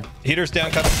you. Yeah, sorry. Heater's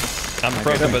down, cut. I'm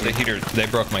frozen, but the heater, they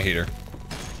broke my heater.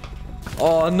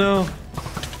 Oh no.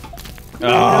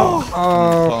 Oh,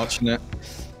 Oh, unfortunate.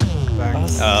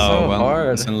 thanks. Oh, So well,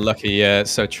 hard. it's unlucky. Yeah,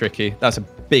 it's so tricky. That's a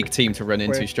big team to run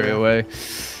into Wait, straight yeah. away.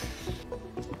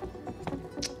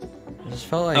 I just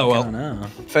felt like Oh, well. I don't know.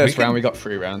 First can- round, we got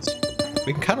 3 rounds.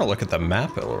 We can kind of look at the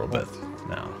map a little bit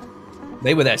now.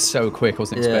 They were there so quick. I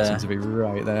wasn't expecting Yeah. to be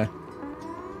right there.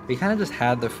 We kind of just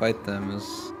had to fight them. It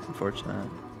was unfortunate.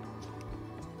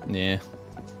 Yeah.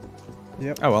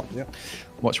 Yep. Oh well. Yep.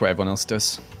 Watch what everyone else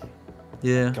does.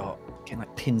 Yeah. God, getting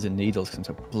like pins and needles because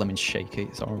I'm so blooming shaky.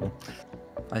 It's horrible.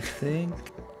 I think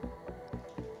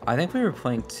we were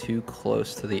playing too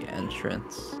close to the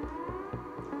entrance.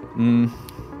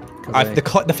 'Cause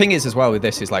The thing is as well with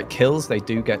this is like kills. They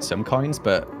do get some coins,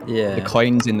 but Yeah. the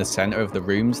coins in the center of the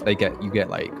rooms, you get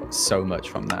like so much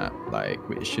from that. Like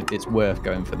it's worth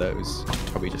going for those.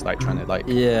 Probably just like trying to like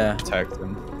Yeah. protect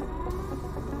them.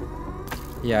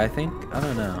 Yeah, I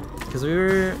don't know, because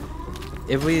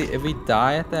if we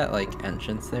die at that like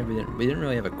entrance there, we didn't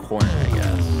really have a corner, I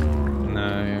guess.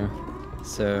 No. Yeah.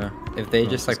 So if they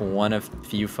just like won a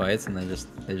few fights and they just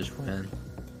win.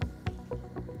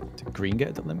 Did Green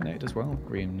get eliminated as well?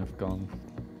 Green have gone.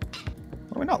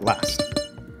 Well, we're not last.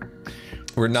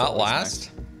 We're not last?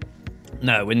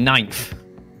 No, we're 9th.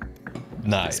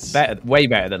 Nice. Better, way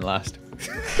better than last.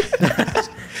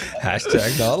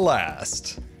 Hashtag not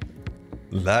last.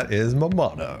 That is my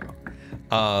motto.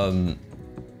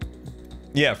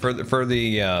 Yeah, for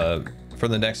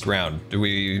the next round, do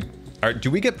we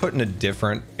get put in a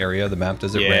different area of the map?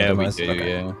 Does it randomize? We do, Okay.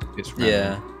 yeah. It's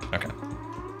random. Yeah. Okay.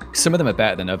 Some of them are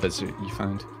better than others, you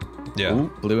find. Yeah.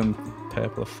 Ooh, blue and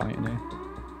purple are fighting here.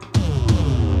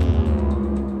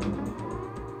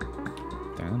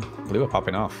 Damn, blue are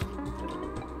popping off.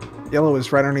 Yellow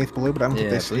is right underneath blue, but I don't think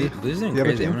Yeah, they see. Blue's doing the other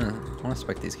crazy. I team. wanna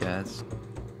spec these guys.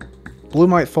 Blue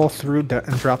might fall through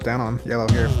and drop down on yellow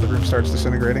here if the room starts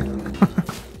disintegrating.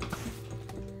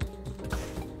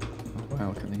 Wow,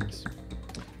 look at these.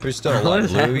 There's still a lot of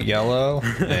blue, yellow,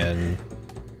 and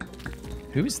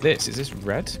Who is this? Is this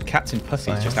red? Captain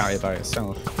Puffy's just out here by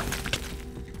herself.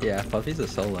 Yeah, Puffy's a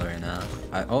solo right now.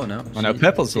 Oh no. Oh no, she-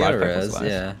 purple's she alive. got Purple's res, alive.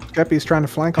 Yeah. Skeppy's trying to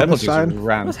flank on Purple this just side.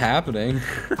 ran. What's happening?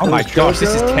 Oh my There's gosh,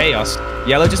 this is Jojo. chaos.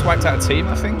 Yellow just wiped out a team,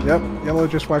 I think. Yep, yellow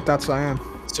just wiped out cyan.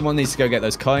 Someone needs to go get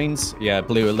those coins. Yeah,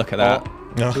 blue, look at that.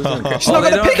 no. She's Oh, not got they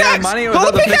the don't have pickaxe! money Call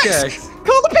without the the pickaxe! pickaxe.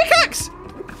 Call the pickaxe!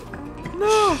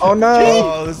 Oh no!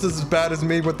 Oh, this is as bad as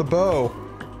me with the bow.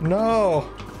 No.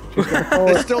 They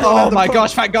still don't Oh have the my bow.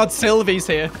 gosh, thank God Sylvie's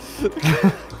here.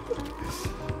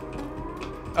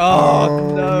 Oh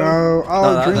no. no!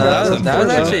 Oh, No, Dream that was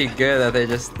unfortunate. actually good that they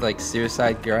just like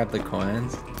suicide grabbed the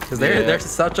coins because they're Yeah.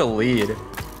 such a lead.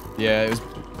 Yeah, it was.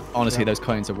 Honestly, those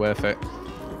coins are worth it.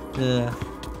 Yeah.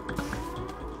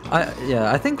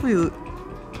 I think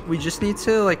we just need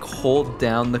to like hold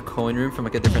down the coin room from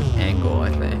like a different angle.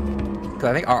 I think because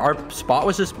I think our spot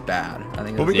was just bad. I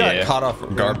think. But we got Yeah. caught off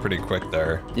guard pretty quick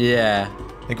there. Yeah.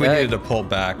 I think we needed to pull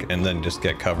back and then just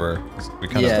get cover. We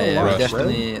kind Yeah, of yeah, rushed.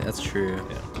 definitely. That's true.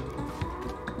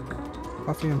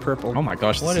 Puffy and purple. Oh my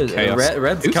gosh, this What is is chaos.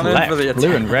 red's Who's coming left? for the Blue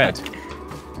attack. and red.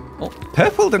 Oh.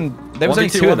 Purple, then there was only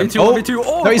 1v2, two of them. 1v2, Oh, 1v2.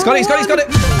 Oh, no, he's got it, he's got it, he's got it.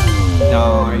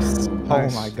 Nice.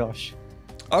 Nice. Oh my gosh.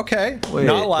 Okay, Wait,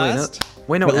 not wait, last.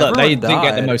 Wait, no. But look, they everyone didn't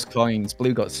get the died. most coins.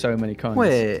 Blue got so many coins.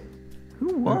 Wait.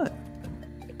 Who what?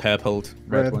 Purpled,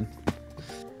 red Red. one.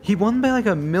 He won by like a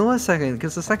millisecond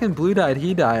because the second blue died,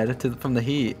 he died from the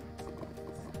heat.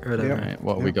 Or whatever. Yep. Right,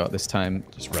 what have we got this time?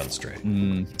 Just run straight.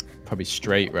 Probably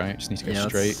straight, right? Just need to go Yeah,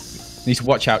 straight. let's- Need to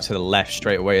watch out to the left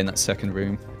straight away in that second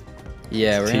room.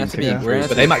 Yeah, we're gonna have to be. Team We're gonna have but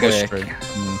to they be might go quick. straight.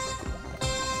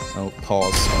 Oh,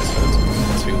 pause.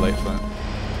 Oh, it's too late for that.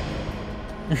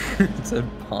 It's a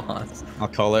pause. I'll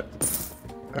call it.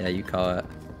 Yeah, you call it.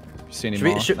 See any Should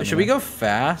we, more? should we go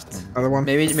fast? Other one.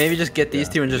 Maybe just get these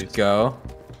two and just please. go.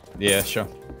 Yeah, sure.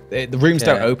 The rooms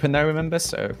don't Okay. open though, remember?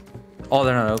 So, Oh,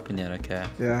 they're not open yet. Okay.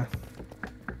 Yeah.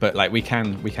 but like we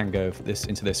can go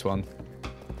into this one.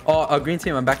 Oh, green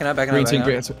team. I'm backing up. Backing Green up. team,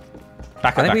 backing green. up.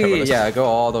 Back I up, think back up. we with yeah us. go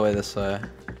all the way this way.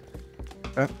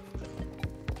 Okay.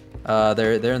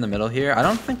 They're in the middle here. I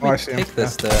don't think we Oh, I see 'em. take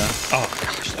this though. Oh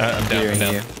gosh, I'm down. I'm Hearing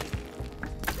down. you.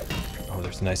 Oh,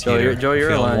 there's a nice Joe, heater. you're I'm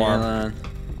feeling alone. You're warm. alone.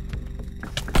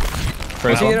 First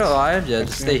Once you one. get alive, yeah,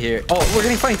 just stay here. Oh, we're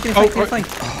getting flanked. Getting flanked. Getting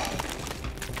flanked.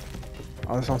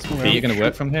 Oh, this one's Are you gonna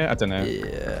work from here? I don't know. Yeah.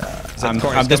 Is that the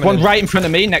corner? He's There's coming one in. right in front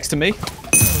of me, next to me.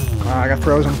 I got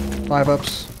frozen. 5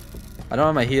 ups. I don't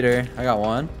have my heater. I got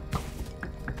one.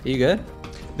 Are you good?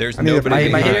 There's I need a- nobody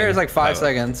My behind. heater is like 5 Oh.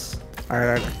 seconds. All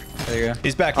right. There you go.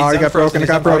 He's back. Oh, He's he got broken, unfrozen, it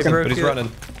got he's unfrozen, broken. But he's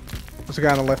running. There's a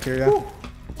guy on the left here. Yeah.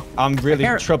 I'm really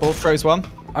in trouble. Throws one.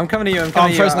 I'm coming to you. I'm Oh,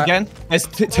 coming I'm to frozen you. again. There's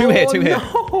two here, two here.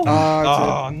 No.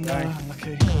 Oh no,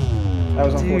 lucky. That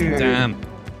was unfortunate. Damn.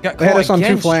 Got They had caught us on two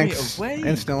again flanks straight away,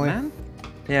 instantly. man.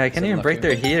 Yeah, I can't So even break lucky.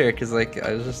 their heater because like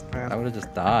I Yeah. would have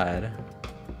just died.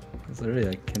 It's literally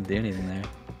like can't do anything there.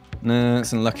 No,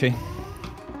 it's unlucky.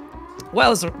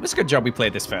 Well, it's a good job we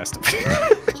played this first.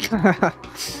 Yeah.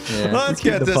 Let's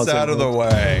Keep get the this puzzle out of the going.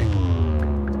 way.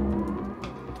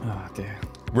 Oh dear.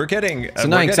 We're getting. It's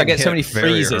annoying because I get so many hit very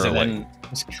freezes and early. then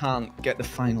just can't get the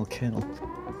final kill.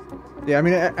 Yeah, I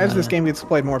mean, as this game gets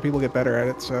played more, people get better at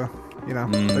it. So, you know,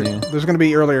 yeah. there's going to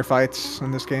be earlier fights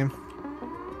in this game.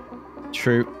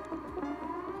 True.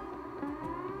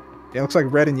 Yeah, it looks like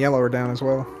red and yellow are down as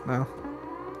well now.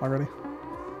 Already.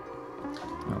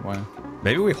 Oh wow.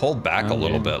 Maybe we hold back a Oh,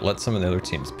 little yeah. bit. Let some of the other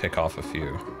teams pick off a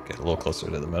few. Get a little closer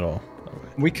to the middle.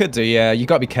 We could do, yeah. You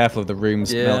got to be careful of the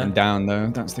rooms Yeah. melting down, though.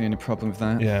 That's the only problem with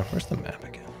that. Yeah. Where's the map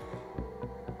again?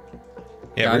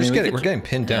 Yeah, Yeah, I we're mean, we we're could- getting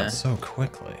pinned down yeah. so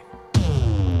quickly.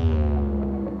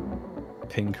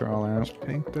 Pink are all out.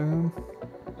 Pink down.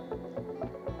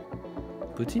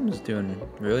 Blue team's doing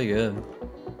really good.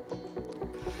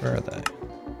 Where are they?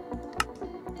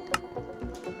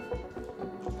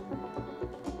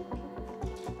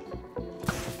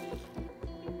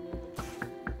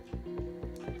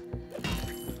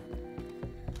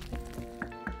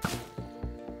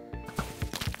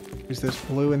 Is this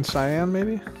blue and cyan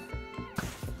maybe?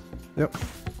 Yep.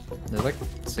 There's like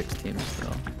 6 teams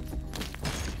still.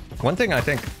 One thing I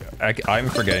think I'm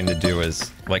forgetting to do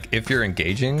is, like, if you're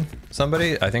engaging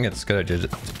somebody, I think it's good to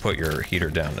put your heater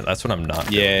down. That's what I'm not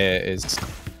doing. Yeah, it is.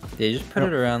 Yeah, you just put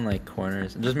it around like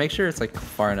corners and just make sure it's like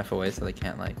far enough away so they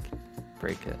can't like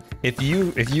break it. If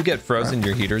you get frozen,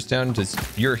 your heater's down,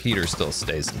 your heater still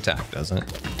stays intact, doesn't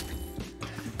it?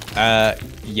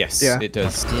 Yes, Yeah. it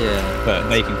does. Yeah. But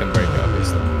they can come break it,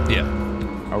 obviously. Yeah.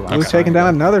 Oh, right. Blue's taking down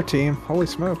another team. Holy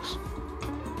smokes.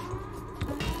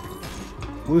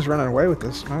 Blue's running away with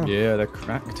this. Oh. Yeah, they're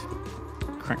cracked.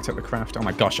 Cracked at the craft. Oh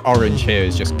my gosh, orange here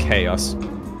is just chaos.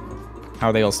 How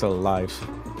are they all still alive?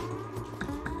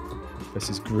 This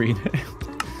is green.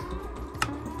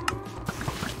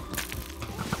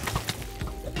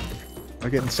 They're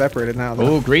getting separated now.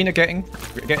 though. Oh, green are getting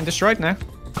destroyed now.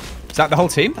 Is that the whole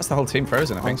team? That's the whole team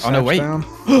frozen, I think. All Oh no, wait. down.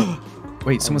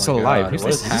 Wait, someone's Oh still my alive. God, Who's what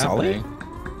this? is Is this Ollie? happening?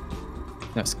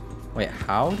 No, it's- Wait,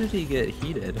 how did he get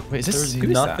heated? Wait, is this- There's who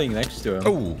is that? nothing next to him.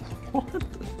 Oh,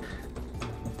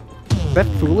 Is that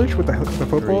foolish with the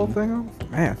football Green. thing on?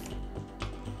 Man.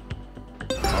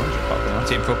 orange are popping out.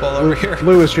 team football over here.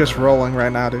 Blue is just rolling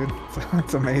right now, dude.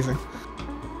 It's amazing.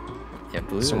 Yeah,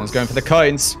 blue. Someone's is- going for the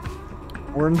coins.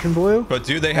 Orange and blue. But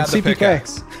do they And have the CPK.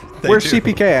 pickaxe? They Where's do.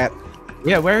 CPK at?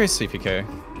 Yeah, where is CPK?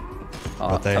 Oh,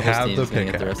 But they Pebbles have team's the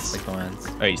gonna get the rest pickaxe. of the coins.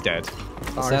 Oh, he's dead.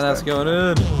 Oh, Sand that's he's going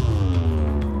in.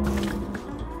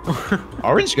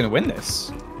 Orange is going to win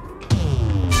this.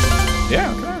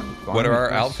 Yeah, okay. What are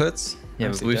our Nice. outfits? Yeah,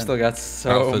 but Nicely we've done. still got Our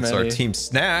so outfits many. are team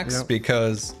snacks Yep.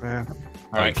 because Man. All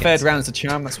right, you can't third see round's the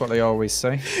charm. That's what they always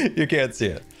say. you can't see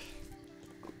it.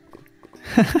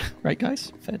 Right,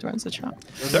 guys? Third round's the charm.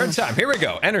 Third time. Here we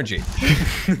go. Energy.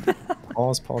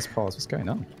 Pause. What's going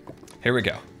on? Here we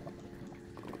go.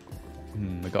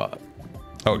 We got.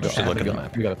 Oh, just should look at the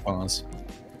map. We got a pause.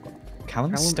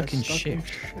 Callum's Callum stuck is in stuck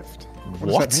shift.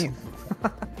 What does that mean?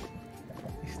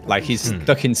 Like he's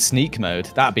stuck in sneak mode.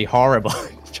 That'd be horrible.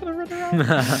 Trying to run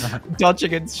around,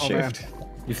 dodging in Oh, man. shift.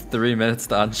 You have 3 minutes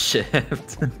to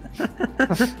unshift.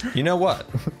 You know what?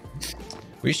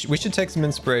 We should take some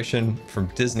inspiration from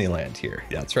Disneyland here.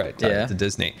 Yeah, that's right. Yeah. To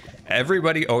Disney.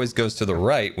 Everybody always goes to the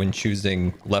right when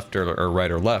choosing left or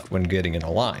right or left when getting in a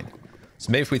line.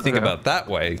 So maybe if we think about it that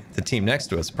way, the team next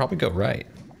to us would probably go right.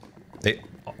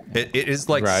 It is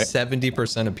like Right.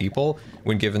 70% of people,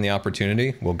 when given the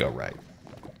opportunity, will go right.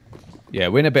 Yeah,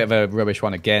 we're in a bit of a rubbish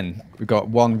one again. We've got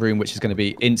one room which is going to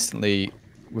be instantly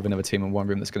with another team, and one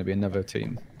room that's going to be another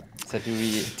team. So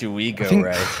do we go think-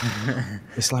 right?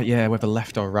 It's like, yeah, whether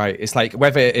left or right. It's like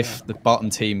whether if the bottom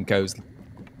team goes.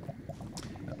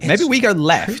 Maybe we go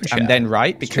left true, and chat. then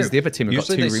right because True. the other team have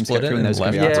Usually got they 2 rooms to split go it through, and in those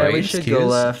are going to be left Yeah, our and we right right. should keys. go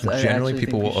left. I Generally, actually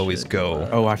people think will we always should go.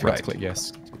 left. Oh, I forgot to right. click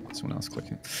yes. Someone else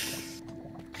clicking.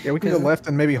 Yeah, we can go left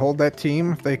and maybe hold that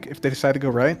team if they decide to go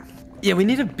right. Yeah, we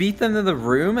need to beat them to the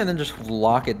room and then just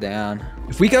lock it down.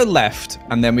 If we go left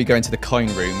and then we go into the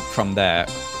coin room from there,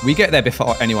 we get there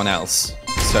before anyone else.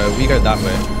 So we go that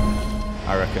way,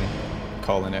 I reckon.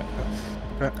 Calling it.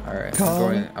 All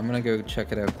right, I'm gonna go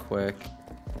check it out quick.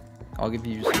 I'll give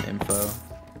you some info.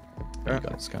 You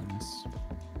got scans.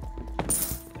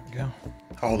 There we go.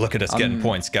 Oh, look at us getting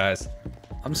points, guys.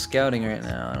 I'm scouting right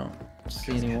now. I don't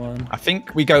see anyone. I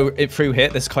think we go it through here.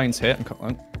 This coin's here.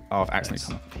 Oh, I've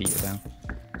accidentally come Peter down.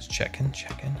 Just checking.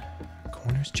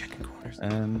 Corners, checking corners.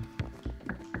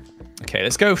 Okay,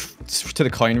 let's go to the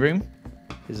coin room.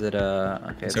 Is it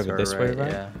okay? It's let's over go this way,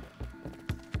 right? Yeah.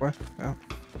 What? Oh.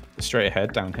 Straight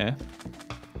ahead down here.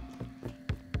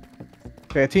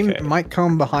 Okay, a team Okay. might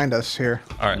come behind us here.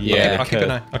 All right. Yeah, I'll keep okay.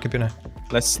 an eye. I'll keep an eye.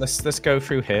 Let's go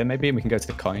through here maybe, and we can go to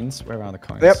the coins. Where are the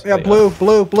coins? Yep, yeah, They blue's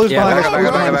Yeah, behind back us. up, Blue's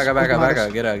back behind up, us, back up, back blue's up, back behind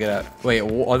up. Get out, get out. Wait,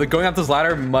 are they going up this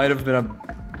ladder? Might have been a. us.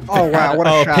 Oh wow, what a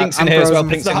Oh, shot! Pink's in I'm here as well, frozen.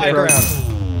 Pink's in I'm here.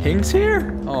 frozen. Pink's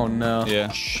here? Oh no.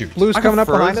 Yeah. Shoot. Blue's I coming got up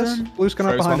behind us. frozen. Blue's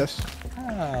coming up Froze behind one.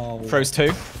 us. Ow. Froze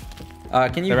 2.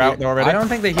 Can you? They're out already? I don't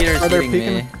think the heater's Oh, they're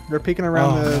hitting me. peeking. They're peeking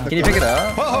around Oh, the. no. the Can you pick it corner.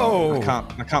 up? Whoa!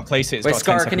 I can't place it. It's Wait, got a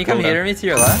Scar, 10 can you second come cooldown. heater me to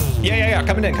your left? Yeah.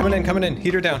 Coming in.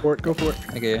 Heater down. For it, go for it.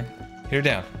 Okay. Heater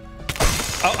down.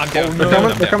 Oh, I'm down. They're I'm coming.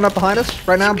 down. They're coming up behind us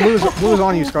right now. Blue's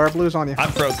on you, Scar. Blue's on you.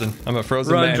 I'm frozen. I'm a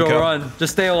frozen Run, man. Joe, cub. run.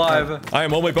 Just stay alive. I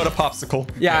am only but a popsicle.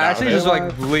 Yeah, Get out actually of just there.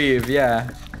 like leave, yeah.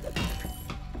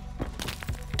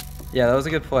 Yeah, that was a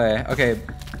good play. Okay.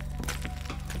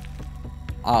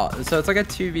 Oh, so it's like a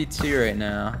 2v2 right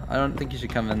now. I don't think you should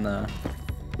come in though.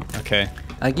 Okay.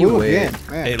 I think you Blue wait. again.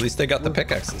 Man, Hey, at least they got the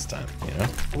pickaxe this time, you know?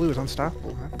 Blue is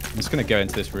unstoppable, man. I'm just gonna go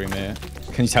into this room here.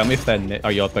 Can you tell me if they're? Oh,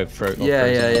 you're both frozen.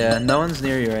 Yeah. No one's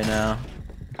near you right now.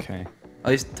 Okay. At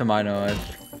least to my knowledge.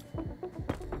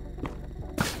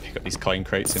 Pick up these coin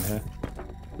crates in here.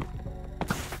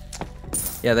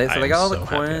 Yeah, they got all the so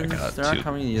happy I coins. got They're not 2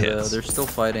 coming to you though. hits. They're still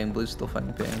fighting. Blue's still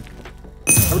fighting pink.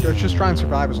 I would just try and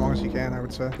survive as long as you can, I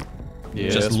would say. Yeah,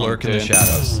 Just that's what lurk I'm in the doing.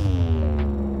 shadows.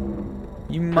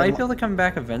 You might be able to come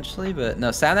back eventually, but no.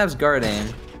 Satnav's guarding.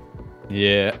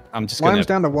 Yeah, I'm just gonna Lime's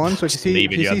down to 1, so if you see,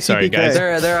 leave it, if you yeah, see sorry, CPK,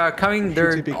 guys. They're coming.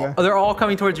 TPK. They're all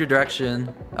coming towards your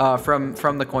direction.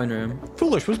 From the coin room.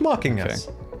 Foolish was mocking us.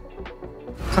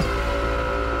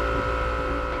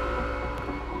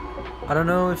 I don't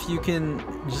know if you can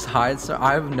just hide. So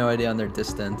I have no idea on their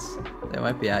distance. They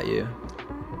might be at you.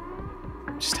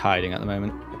 just hiding at the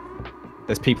moment.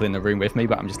 There's people in the room with me,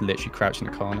 but I'm just literally crouching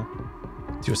in the corner.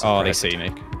 Oh, they see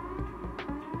me.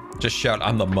 Just shout,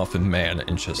 "I'm the Muffin Man,"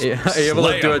 and just. Yeah, are you able to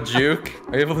slay do a 'em. juke?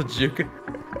 Are you able to juke?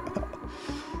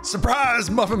 Surprise,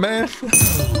 Muffin Man!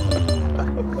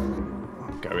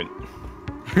 Going.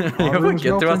 You able to room's get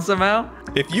to melting. us somehow?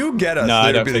 If you get us, No, I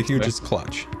it'd don't be the think so. hugest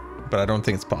clutch. But I don't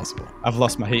think it's possible. I've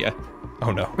lost my heater.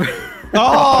 Oh no.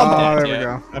 Oh, there we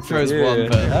go. I froze Yeah, one,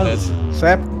 but that was-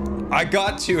 Sap, I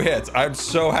got 2 hits. I'm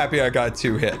so happy I got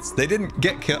 2 hits. They didn't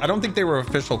get killed. I don't think they were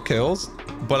official kills,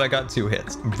 but I got 2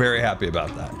 hits. I'm very happy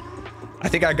about that. I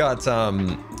think I got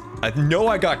I know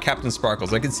I got Captain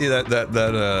Sparkles. I can see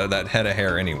that head of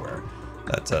hair anywhere.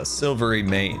 That silvery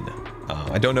mane.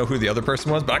 I don't know who the other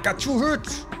person was, but I got 2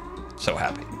 hits. So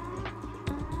happy.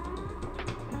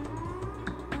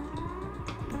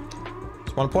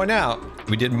 Just want to point out,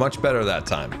 we did much better that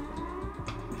time.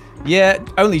 Yeah,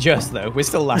 only just though. We're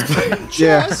still last place.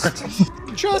 yeah.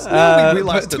 Just no, we but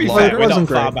lasted to be longer. fair, we're not wasn't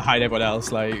far great. behind everyone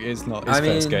else. Like, it's not his I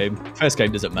first mean- game. First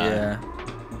game doesn't matter. Yeah.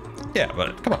 Yeah,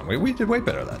 but come on, we did way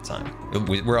better that time.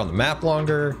 We're on the map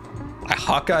longer. I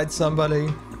Hawkeyed somebody.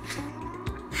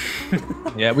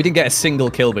 Yeah, we didn't get a single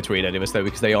kill between any of us though,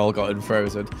 because they all got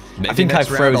unfrozen. Maybe I think I next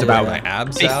round froze I'll about let my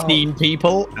abs 15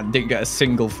 people and didn't get a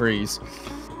single freeze.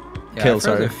 Yeah, Kill, I froze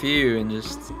sorry. a few and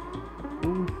just.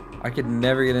 I could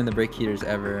never get in the break heaters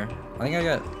ever. I think I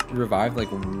got revived like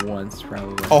once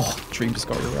probably. Oh, Dream just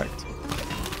got wrecked.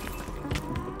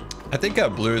 I think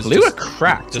Blue is Blue just, are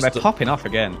cracked. just They're popping off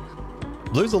again.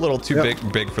 Blue's a little too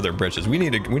Yep. big for their britches. We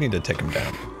need to take him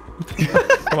down.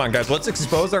 Come on, guys, let's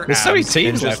expose our There's abs so many and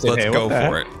teams just left in let's here, go what the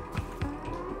for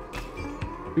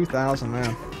it. 2,000,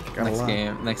 man. Got a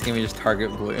lot. Next game we just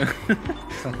target blue.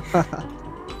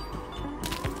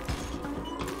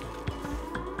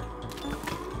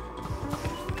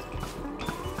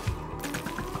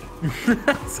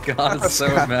 Scott is so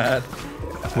mad.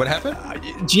 What happened?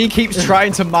 G keeps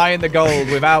trying to mine the gold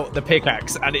without the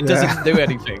pickaxe, and it doesn't Yeah. do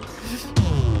anything.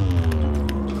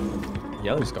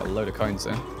 Yellow's got a load of coins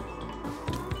there.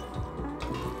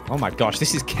 Oh my gosh,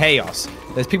 this is chaos.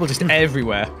 There's people just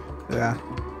everywhere. Yeah.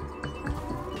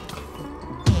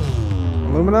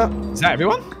 Illumina? Is that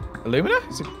everyone? Illumina?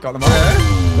 Has it got them all?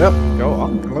 Yep. Go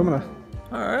on. Illumina.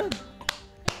 Alright.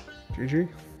 GG.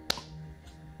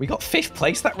 We got 5th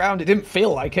place that round. It didn't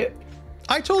feel like it.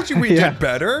 I told you we Yeah. did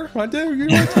better. I told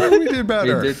you we did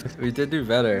better. We did do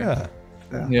better.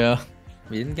 Yeah. Yeah.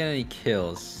 We didn't get any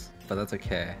kills, but that's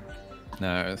okay.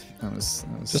 No, that was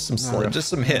Just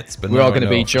some hits, but we're no, all going to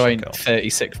no be official joint kill.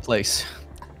 36th place.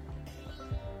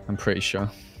 I'm pretty sure.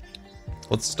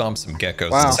 Let's stomp some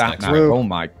geckos Wow. this Sat next nav. round. Blue. Oh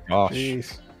my gosh.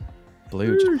 Jeez.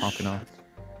 Blue just popping off.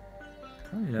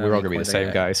 Yeah, We're all going to be the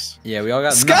same guys. Yeah, we all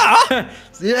got Scar!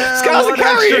 Yeah, Scar's one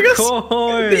carrying extra us!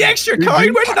 coin! The extra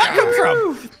coin, where did that come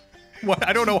from? What?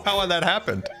 I don't know how that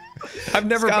happened. I've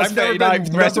never Scar's been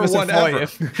 39th, the rest of number us are one ever.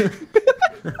 40th.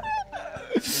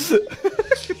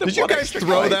 Did you guys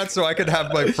throw that so I could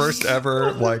have my first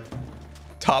ever like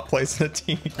top place in a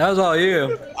team? That was all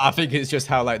you. I think it's just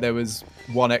how like there was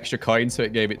one extra coin, so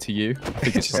it gave it to you. I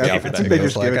think it's just Yeah, I gave it think to they you.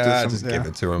 just give it to some- just yeah. give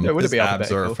it to him. Yeah, it would His be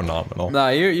abs are alphabetical. phenomenal. Nah,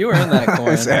 you earned that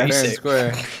coin. fair and Sick.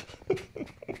 square.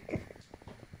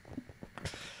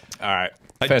 All right.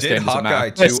 I First did game doesn't Hawkeye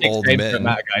matter. two First 6 old games men. don't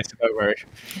matter, guys, so don't worry.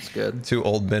 That's good. 2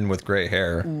 old men with gray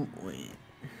hair. Wait.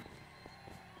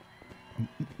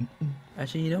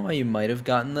 Actually, you know why you might have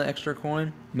gotten the extra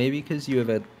coin? Maybe because you have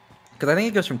a... Because I think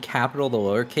it goes from capital to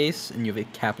lowercase, and you have a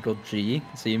capital G,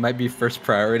 so you might be first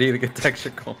priority to get the extra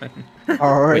coin.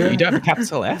 Oh, Wait, yeah. you don't have a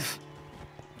capital F?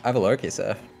 I have a lowercase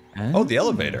f. Oh, the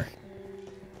elevator.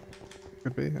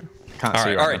 Could be, yeah. Can't All see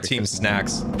right, right now Team because-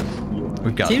 Snacks.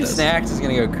 We've got Team this. Snacks is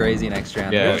going to go crazy next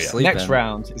round. Yeah, We're sleeping. next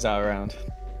round is our round.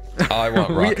 I want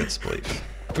We- rocket spleef.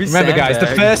 We Remember, guys, the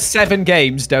sandbagged. first 7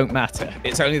 games don't matter.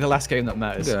 It's only the last game that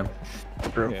matters. Okay.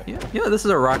 True. Yeah. Yeah, this is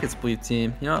a rocket spleef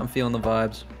team. You know what? I'm feeling the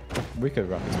vibes. We could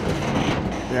run this.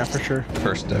 Yeah, for sure.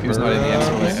 First ever. Who's not in the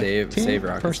MCC? Save, save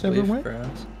rocket First ever spleef, win.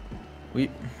 perhaps.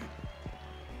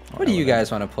 What do you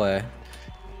guys want to play?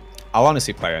 I'll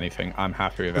honestly play anything. I'm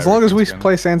happy with As long as we everything, to be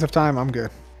play Sands of Time, I'm good.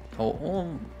 Oh,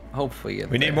 well, hopefully get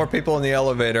We need there. more people in the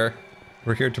elevator.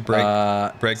 We're here to break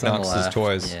It's on the Nox's left.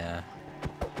 toys. Yeah.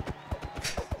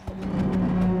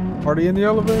 Party in the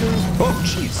elevator. Oh,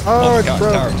 jeez. Oh, my it's God,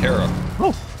 broke. Tower of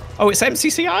Terror. Oh, it's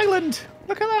MCC Island.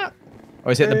 Look at that.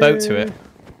 Or is it the boat to it?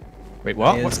 Wait,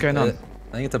 what? What's going on?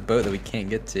 I think it's a boat that we can't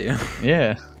get to.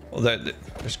 Yeah. Well,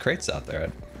 there's crates out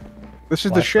there. This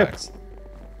is the ship. Flashbacks.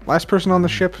 Last person on the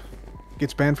ship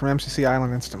gets banned from MCC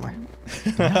Island instantly.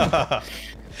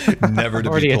 Never to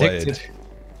Already be played. addicted.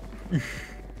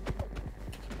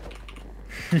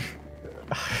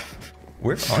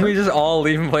 Where Can we are just all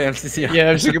leave and play MCC?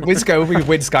 Yeah, let's go. We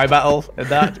win Sky Battle and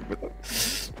that.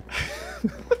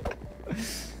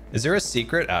 Is there a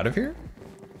secret out of here?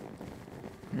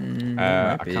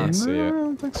 I can't see No, I it.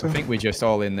 don't think so. I think we're just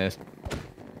all in the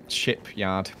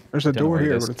shipyard. There's a Don't know door where it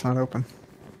here, is. but it's not open.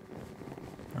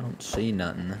 I don't see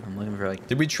nothing. I'm looking for like.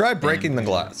 Did we try breaking the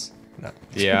glass? No.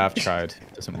 Yeah, I've tried.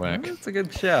 Doesn't work. That's a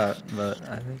good shout, but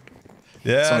I think.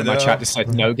 Yeah, Someone in my no. chat just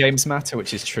said no games matter,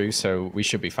 which is true, so we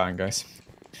should be fine, guys.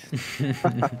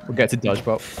 We'll get to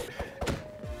Dodgebot.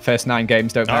 First 9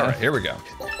 games don't All matter. right, here we go.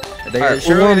 They Alright,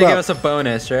 surely we're they warmed give up. us a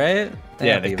bonus, right?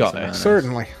 Yeah, have to they've give us got a it. bonus.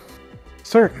 Certainly.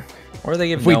 Certain. Or they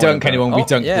give. If we no one a dunk anyone, we bonus.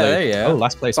 dunk Yeah, blue. there you go. Oh,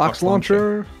 last place. Fox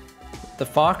launcher. The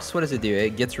fox, what does it do?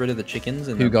 It gets rid of the chickens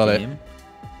and Who got it?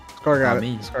 Scar got Not it.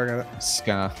 me. Scar got it.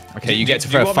 Scar. Okay, you Do- get to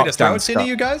do you throw a want me to fox throw down. it into Scott.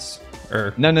 you guys?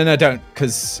 Or No, don't,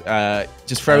 because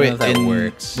just throw I it don't know if that in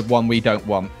works. the one we don't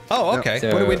want. oh, okay.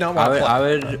 So what do we not want?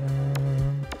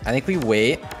 I think we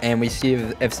wait and we see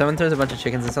if someone throws a bunch of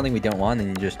chickens in something we don't want, then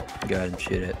you just go ahead and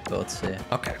shoot it. But let's see.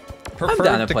 Okay. I'm Prefer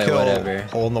down to play kill whatever.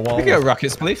 hole in the wall. We go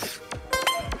rocket spleef.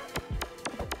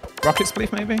 Rocket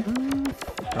spleef, maybe?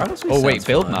 Honestly, Oh wait, sounds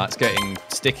build fun. mart's getting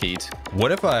stickied.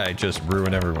 What if I just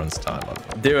ruin everyone's time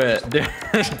up there? Do it. Do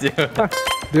it.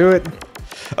 Do it.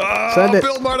 Oh, Send it.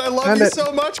 Bill Mart, I love Send you it.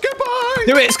 so much. Goodbye.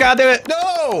 Do it, Scar, do it!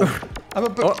 No. I'm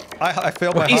a. I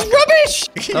failed my. He's hunt. rubbish!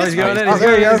 Oh, he's going in. Oh, He's there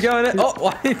going he in. He's goes. going in. Oh,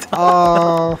 why?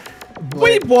 Oh.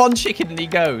 We need one chicken and he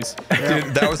goes.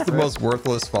 Dude, that was the most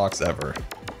worthless fox ever.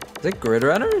 Is it grid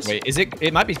runners? Wait, is it?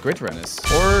 It might be grid runners.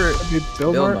 Or Build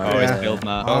Build Mart? Mart. Oh, it's Yeah. build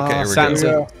mart. Okay, we're Sands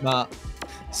good. of Mart.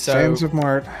 So, Sands of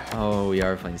Mart. oh, we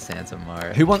are playing Sands of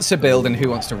Mart. who wants to build and who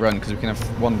wants to run? Because we can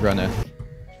have one runner.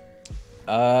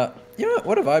 You know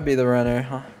what if I be the runner?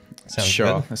 Huh? Sounds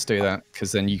Sure, good. let's do that.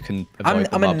 Because then you can avoid I'm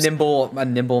the a mobs.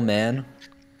 nimble man.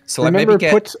 So like Remember, maybe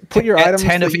get put your get items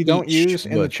 10 that of you don't each use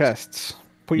in the wood. chests.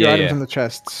 Put your Yeah, items yeah. in the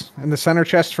chests. In the center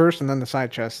chest first, and then the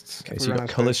side chests. Okay, if so we you run got out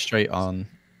of colors space. straight on.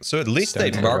 So at least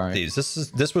they Stone marked right. these.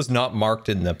 This was not marked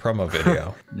in the promo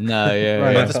video. No, yeah,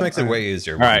 Right. yeah. But this makes it way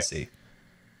easier. We All can right. see.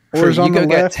 True, Ores you on go the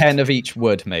get left. 10 of each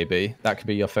wood, maybe. That could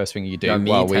be your first thing you do. You want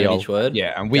me, while 10 we of all, each wood?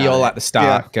 Yeah, and we Got all it. at the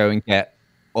start Yeah. go and get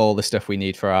all the stuff we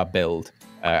need for our build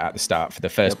at the start. For the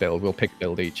first build, we'll pick a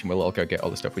build each and we'll all go get all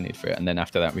the stuff we need for it. And then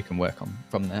after that, we can work on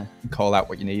from there and call out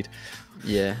what you need.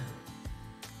 Yeah.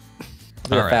 All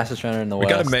The right. fastest runner in the We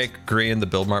West. got to make Green, the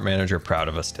Build Mart manager, proud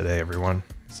of us today, everyone.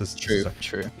 This is True,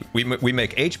 true. We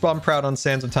make H-Bomb proud on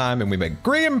Sands of Time, and we make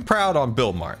Green proud on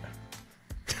Build Mart.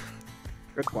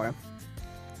 Good plan.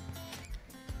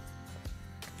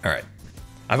 All right.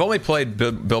 I've only played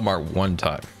Build Mart one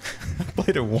time. I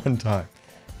played it one time.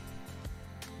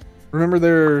 Remember,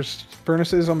 there's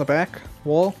furnaces on the back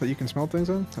wall that you can smelt things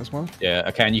in as well. Yeah,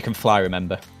 okay, and you can fly,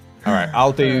 remember. All right,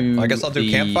 I'll do. I guess I'll do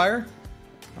the- campfire.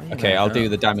 Okay, I'll do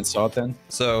the diamond sword then.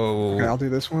 So Okay, I'll do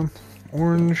this one.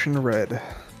 Orange and red.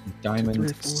 Diamond, 2,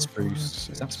 3, 4, spruce.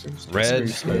 5, Is that 6, spruce? red,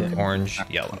 Spruce, yeah. orange,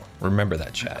 yellow. Remember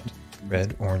that, chat.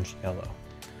 Red, orange, yellow.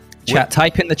 Chat,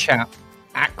 type in the chat.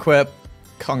 Aqua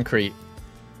concrete.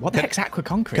 What the heck's aqua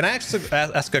concrete? Can I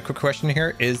ask a quick question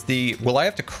here? Will I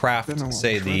have to craft, Then I'll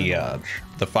say, try to watch.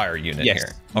 the fire unit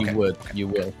Yes, here? you would. You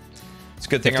will. It's a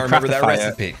good thing You I have to remember that craft the fire.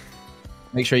 recipe.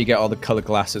 Make sure you get all the color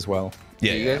glass as well.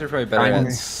 Yeah, You yeah. guys are probably better at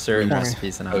Diamonds. certain Diamond.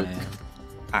 recipes than I Oak. am.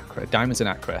 Aqua, diamonds and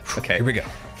aqua. Okay. Here we go.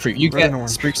 Fruit. You Red get and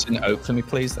orange. spruce and oak for me,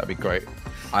 please. That'd be great.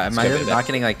 Am Let's go I with not it.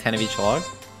 getting like 10 of each log?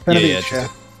 10 of Yeah, each, yeah, yeah.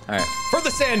 All right. For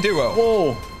the sand duo.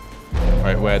 Whoa.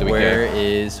 Right, where do we Where go?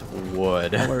 is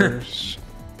wood? Colors.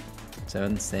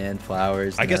 Stone, sand,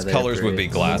 flowers. I guess nether, colors would be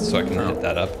bricks. glass, so I can hit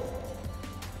that up.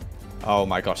 Oh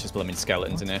my gosh, there's blooming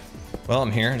skeletons in here. Well,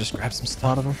 I'm here. Just grab some A stuff.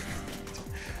 lot of them.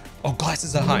 Oh, glass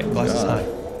is a high. Glass is high.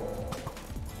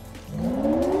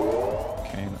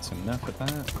 Okay, that's enough of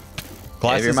that.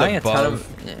 Glass If you're is buying a ton above.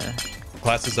 of, yeah.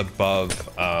 Glass is above.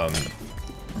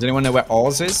 Does anyone know where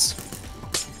Oz is?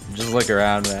 Just look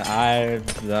around, man. I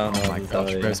don't know. Oh my what to tell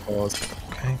gosh, you. where's Oz?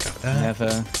 Okay, got that. Never.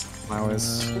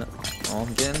 Flowers.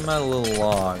 I'm getting my little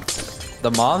logs.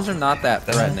 The mobs are not that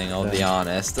threatening, I'll be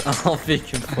honest. I'll be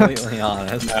completely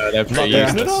honest. No, they're pretty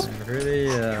Yeah. useless. Really,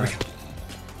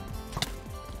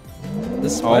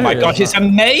 This Oh my spider gosh, is it's a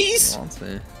maze! not-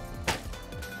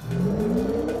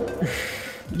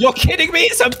 You're kidding me?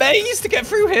 It's a maze to get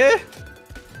through here?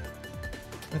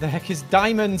 Where the heck is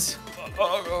diamonds?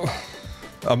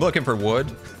 I'm looking for wood.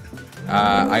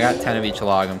 I got 10 of each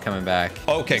log. I'm coming back.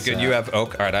 Okay, good. You have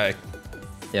oak. All right, I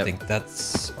Yep. think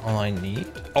that's all I need.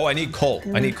 Oh, I need coal.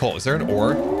 I need coal. Is there an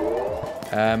ore?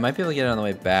 Might be able to get it on the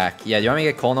way back. Yeah, do you want me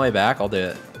to get coal on the way back? I'll do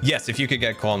it. Yes, if you could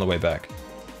get coal on the way back.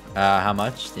 How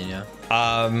much? Do you know?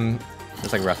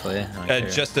 Just like roughly. I don't care.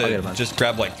 I'll get a bunch. Just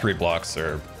grab like 3 blocks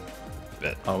or a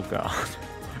bit. Oh god.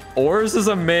 Ores is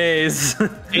a maze.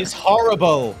 It's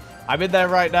horrible. I'm in there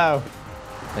right now.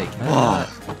 Wait, can I not?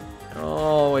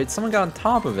 Oh wait, someone got on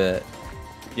top of it.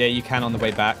 Yeah, you can on the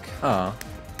way back. Oh.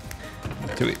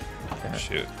 Do we?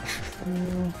 Shoot.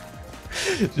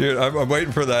 Dude, I'm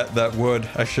waiting for that wood.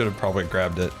 I should have probably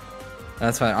grabbed it.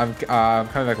 That's fine. I'm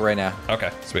coming back right now.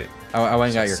 Okay, sweet. I went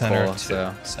and got your Center coal, two,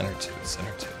 so center two.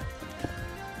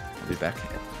 I'll be back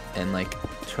in like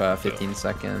 15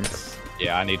 seconds.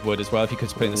 Yeah, I need wood as well. If you could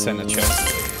put it in the center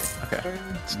chest. Okay.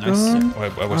 Nice.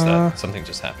 Wait, what was that? Something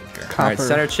just happened here. All right, Copper.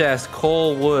 center chest,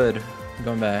 coal, wood. I'm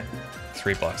going back.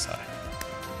 3 blocks high.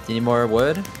 Do you need more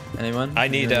wood? Anyone? I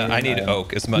need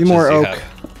oak as much Need as more you oak. have.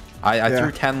 I Yeah.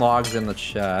 threw 10 logs in the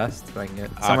chest. If I can get.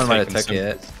 I've Someone might have taken took some.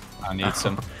 it. I need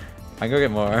some. I can go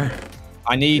get more.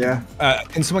 I need. Yeah.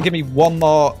 Can someone give me 2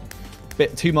 more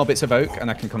bits of oak,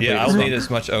 and I can complete. Yeah, I'll this need one? as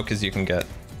much oak as you can get.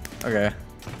 Okay.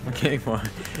 I'm getting more.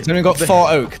 Has anyone got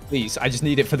 4 oak, please? I just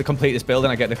need it for the complete this build,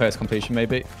 and I get the first completion,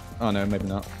 maybe. Oh no, maybe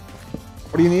not.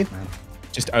 What do you need?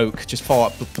 Just oak, just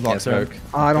 4 blocks sir. of oak.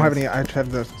 I don't have any. I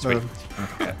have the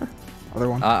other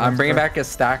one. I'm bringing back a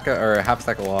stack or a half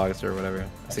stack of logs or whatever.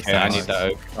 16 Okay, I need logs. that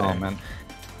oak. Oh man.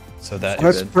 So that Oh,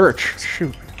 that's is birch.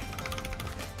 Shoot.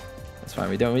 That's fine.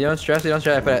 We don't stress. We don't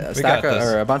stress. I put a We stack got of, this.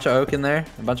 or a bunch of oak in there.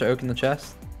 A bunch of oak in the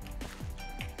chest.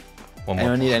 one more.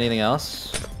 Anyone need anything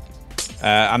else?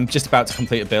 I'm just about to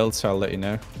complete a build, so I'll let you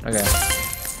know. Okay.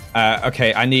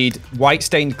 Okay, I need white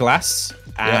stained glass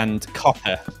and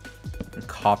copper,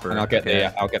 Copper. and I'll get okay.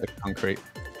 the concrete.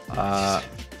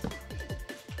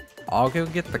 I'll go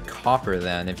get the copper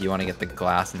then. If you want to get the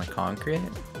glass and the concrete.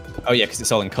 Oh yeah, because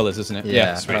it's all in colors, isn't it?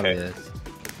 Yeah, sweet. probably Okay. is.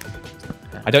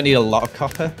 I don't need a lot of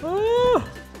copper.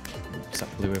 Is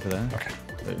that blue over there? Okay.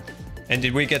 Blue. And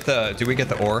did we get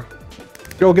the ore?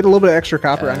 Joe, get a little bit of extra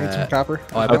copper. I need some copper.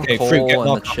 Oh, I put Okay, coal fruit, get in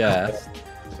more the copper. chest.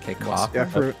 Okay, copper. Yeah,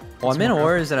 fruit. Well, I'm in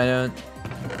ores and I don't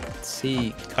see.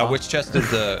 Which chest is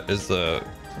the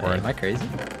ore? Am I crazy?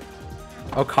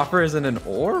 Oh, copper isn't an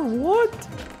ore? What?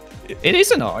 It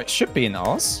is an ore. It should be an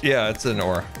Oz. Yeah, it's an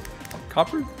ore.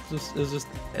 Copper is just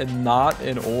not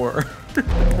an ore.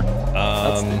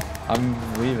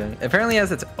 I'm leaving. Apparently, it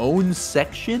has its own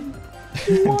section.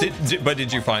 But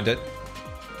did you find it?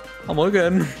 I'm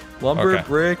looking. Lumber, Okay.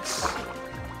 bricks,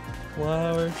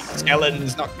 flowers.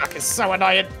 Skeletons knocked back is so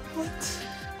annoying.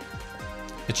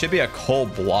 It should be a coal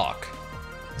block.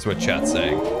 Is what chat's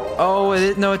saying.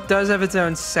 Oh, no, it does have its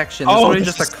own section. Oh, It's only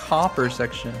this just a copper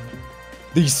section.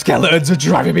 These skeletons are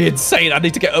driving me insane. I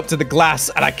need to get up to the glass,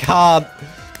 and I can't.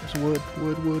 There's wood.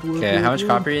 Okay, how much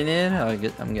copper you need?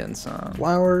 I'm getting some.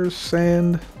 Flowers,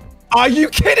 sand, Are you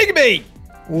kidding me?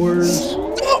 ores,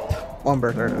 Stop.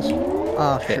 lumber. There it is.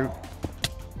 Ah, Okay. shoot.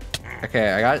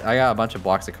 Okay, I got a bunch of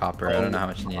blocks of copper. I don't know how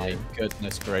much you My need.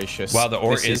 goodness gracious. Wow, the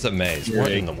ore This is a maze.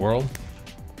 What in the world?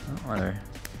 Whatever.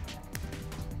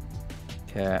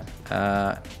 Okay,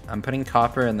 I'm putting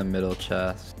copper in the middle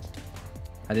chest.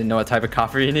 I didn't know what type of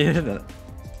copper you needed.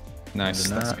 Nice,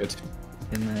 Did that's not. good.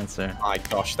 Didn't answer. My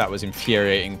gosh, that was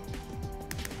infuriating.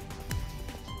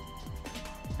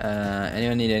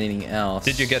 Anyone need anything else?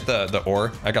 Did you get the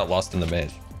ore? I got lost in the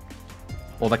maze.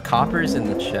 Well, the copper's in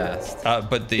the chest.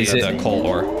 But the Is it- coal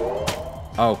ore.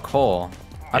 Oh, coal.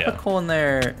 I Yeah. put coal in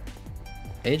there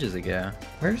ages ago.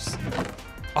 Where's?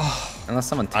 Unless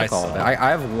someone I took all of it. saw I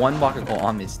have 1 block of coal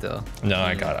on me still. No,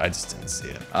 I got it. I just didn't see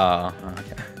it. Oh,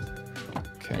 okay.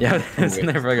 Okay. Yeah, it's in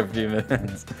there for like a few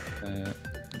minutes.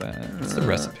 What's the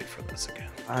recipe for this again?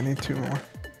 I need 2 more.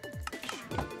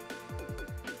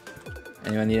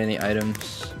 Anyone need any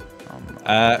items?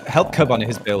 Help Cub on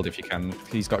his build if you can.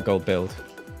 He's got gold build.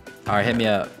 All right, hit me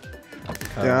up.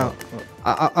 Yeah,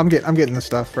 I'm getting the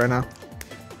stuff right now.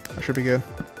 I should be good.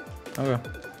 Okay.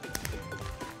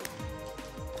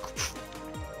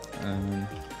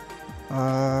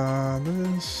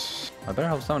 This. I better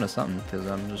help someone with something because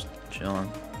I'm just chilling.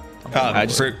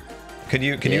 Fruit, can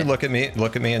you look at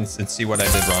me and see what I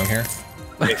did wrong here?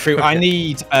 Okay, Fruit, I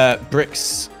need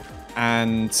bricks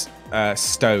and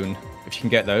stone. If you can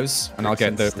get those, and I'll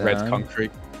get the red stone.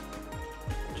 concrete.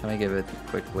 Trying to give it a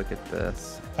quick look at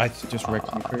this. Just red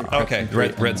concrete. Okay,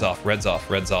 red's off. Red's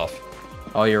off.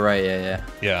 Oh, you're right. Yeah,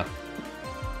 Yeah.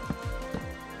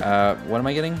 yeah. What am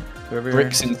I getting? Whoever.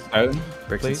 Bricks and stone.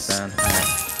 Bricks please. and stone.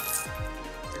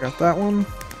 Alright. Got that one.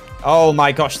 Oh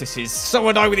my gosh, this is so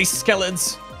annoying with these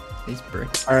skeletons. These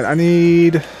bricks. All right, I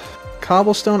need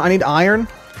cobblestone. I need iron.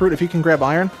 Fruit, if you can grab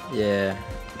iron. Yeah.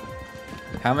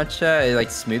 How much? Like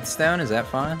smooth stone? Is that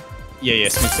fine? Yeah,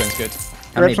 smooth stone's good.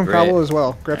 How Grab many some cobble as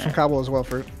well. Grab some cobble as well,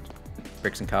 Fruit.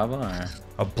 bricks and cobble, or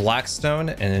A blackstone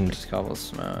and just cobble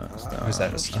stone? who's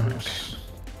that? A stone?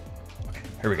 Okay,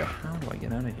 here we go. How do I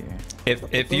get out of here?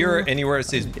 If you're anywhere it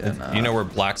says, Yeah, you know where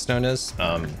blackstone is,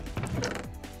 grab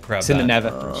It's in the that.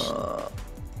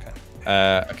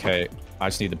 nether. Okay, I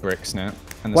just need the bricks now.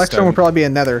 And the Blackstone would stone. probably be a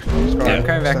nether. I'm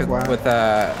coming back Wow. with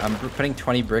I'm putting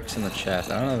 20 bricks in the chest.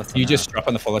 I don't know if that's You enough. just drop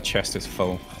on the full chest is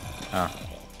full. Oh.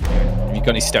 Have you got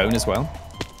any stone as well?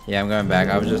 Yeah, I'm going back.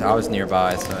 I was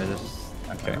nearby, so I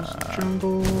just. Okay.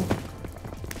 Jungle.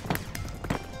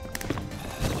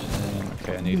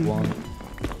 Okay, I need one.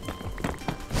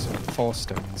 So 4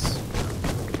 stones.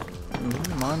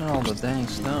 I'm mining all the dang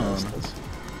stone.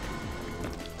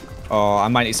 Oh, I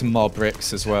might need some more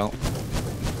bricks as well.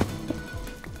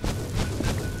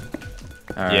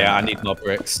 Yeah, I need more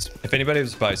bricks. If anybody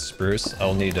was by spruce,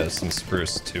 I'll need some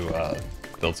spruce to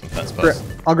build some fence posts.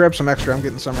 I'll grab some extra. I'm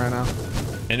getting some right now.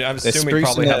 And I'm There's assuming we spruce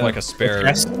probably in have the- like a spare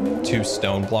chest. 2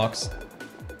 stone blocks.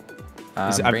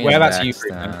 Whereabouts are you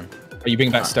bringing them? Are you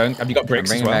bringing back stone? Have you got I'm bricks as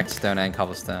bringing well? back stone and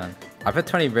cobblestone. I put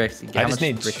 20 bricks. I just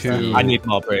need 2. I need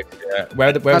more bricks. Yeah.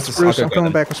 Where's That's the spruce. I'll I'm go get coming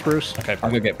them. back with spruce. Okay. I'll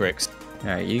go get bricks.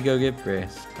 Alright, you go get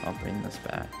bricks. I'll bring this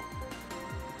back.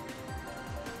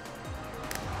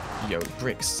 Yo,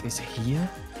 bricks is here.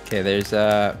 Okay, there's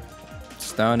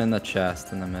stone in the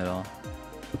chest in the middle.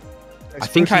 I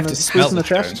think I have to smelt spruce in the the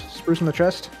chest. stone. Spruce in the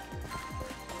chest.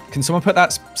 Can someone put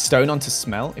that stone onto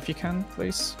smelt if you can,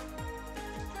 please?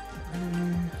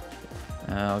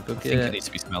 I'll go I think it get. needs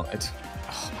to be smelted.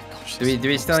 Oh my gosh. Do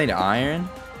we still need iron?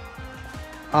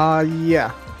 Yeah.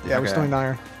 Yeah, we Okay. still need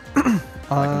iron.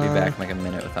 I can be back in like a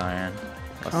minute with iron.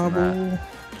 Less than that.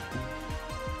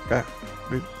 Cobble. Okay.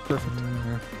 Perfect.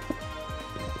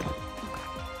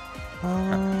 Do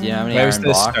you know how many Where's iron the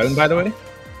blocks? stone, by the way?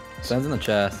 Stone's in the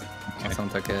chest. Okay.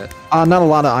 Someone took it. Not a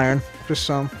lot of iron. Just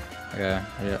some. Okay,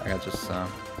 I got just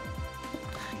some.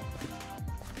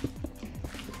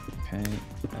 Okay.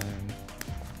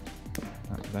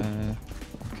 That there.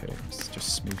 Okay, it's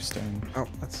just smooth stone. Oh,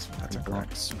 that's Two a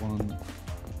blocks. 1.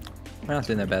 We're not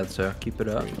doing that bad, so keep it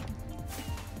up.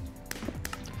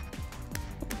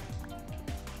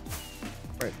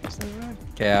 Wait, is that right?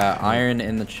 Okay, iron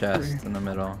in the chest in the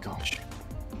middle. Gosh.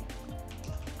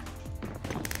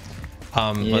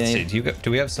 Let's see.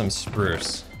 Do we have some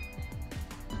spruce?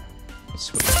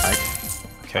 Sweet. I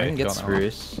Okay. can get got that.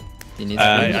 spruce. Do you need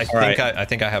I spruce? think I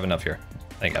think I have enough here.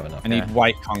 I think I have enough. I need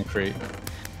white concrete.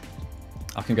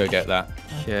 I can go get that.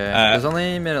 Okay, there's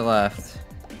only a minute left.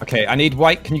 Okay, I need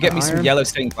white. Can you get me some Iron? yellow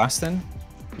stained glass then?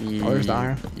 Oh, there's the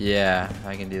iron. Yeah,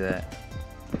 I can do that.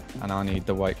 And I need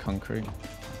the white concrete.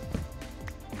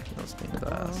 Yellow stained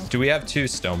glass. Do we have 2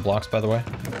 stone blocks, by the way?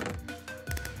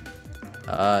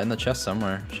 In the chest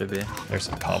somewhere, should be. There's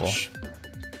some cobble.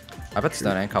 I put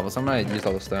stone and cobble, so I'm gonna use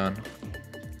all the stone.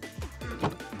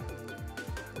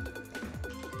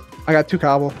 I got 2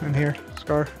 cobble in here.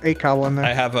 Scar. 8 cobble in there.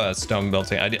 I have a stone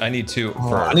building. I need 2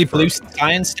 for. I need for- blue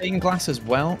iron stained glass as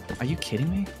well. Are you kidding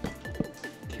me?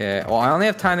 Okay, well, I only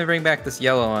have time to bring back this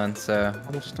yellow one, so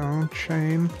Cobblestone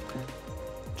chain.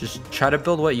 just try to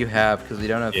build what you have, because we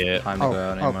don't have Yeah. time to Oh, go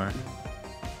out oh. anymore.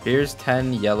 Here's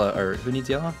 10 yellow, or who needs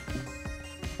yellow?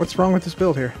 What's wrong with this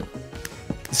build here?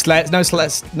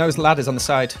 No ladders on the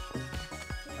side.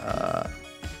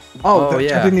 Oh,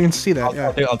 yeah. I didn't even see that. Yeah,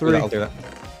 I'll do three. that. I'll do that.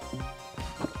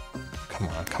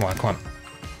 Come on.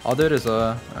 I'll do it as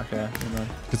okay. never mind.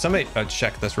 Could somebody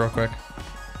check this real quick?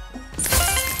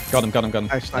 Got him.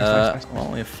 Nice. Well,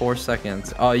 only have 4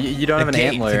 seconds. Oh, you don't have an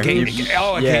gate, antler. the gate, You- the gate.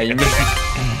 Oh, a yeah, gate. you missed.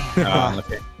 Oh,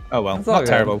 okay. Oh well, It's all not good.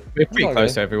 terrible. We're pretty all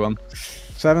close good. to everyone.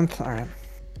 7th. All right.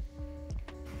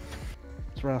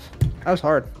 It's rough. That was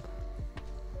hard.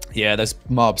 Yeah, there's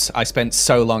mobs. I spent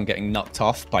so long getting knocked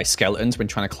off by skeletons when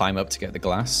trying to climb up to get the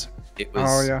glass. It was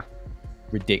Oh yeah.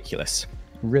 ridiculous.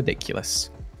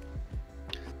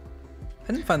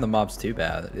 I didn't find the mobs too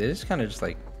bad. It is kind of just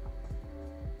like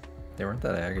they weren't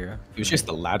that aggro. It was just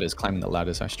the ladders, climbing the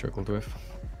ladders I struggled with.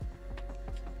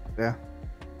 Yeah.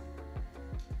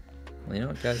 Well, you know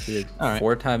what, guys? You did All right.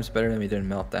 4 times better than we did in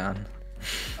Meltdown.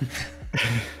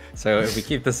 So if we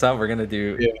keep this up, we're gonna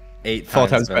do 8 4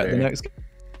 times times better better. the next game.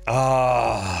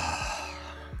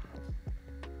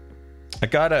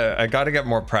 I gotta get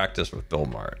more practice with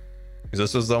Build Mart, because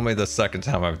this was only the second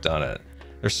time I've done it.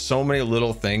 There's so many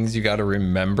little things you got to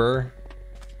remember.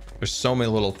 There's so many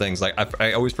little things. Like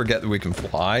I always forget that we can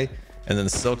fly, and then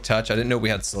the silk touch. I didn't know we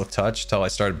had silk touch till I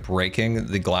started breaking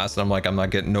the glass, and I'm like, I'm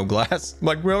not getting no glass. I'm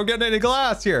like, we don't get any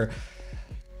glass here.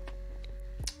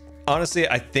 Honestly,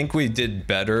 I think we did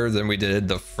better than we did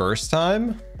the first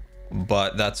time,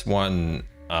 but that's one.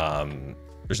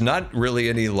 There's not really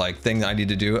any like thing I need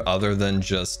to do other than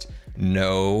just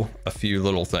know a few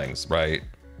little things, right?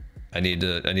 I need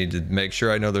to make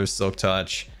sure I know there's silk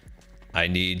touch. I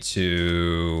need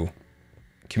to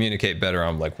communicate better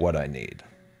on like what I need.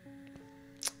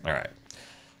 All right.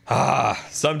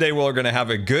 Someday we're gonna have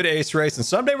a good ace race, and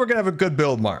someday we're gonna have a good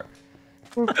Build Mart.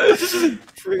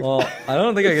 Well, I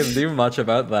don't think I can do much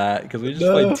about that because we just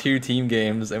played 2 team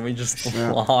games and we just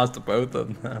lost both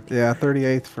of them. Yeah,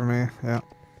 38th for me. Yeah.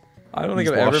 I don't think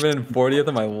I've ever been 40th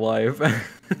in my life.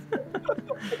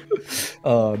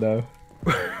 Oh no.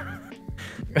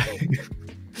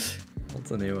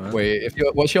 What's a new one? Wait,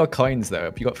 what's your coins though?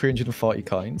 Have you got 340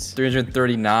 coins?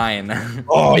 339.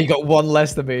 Oh, you got 1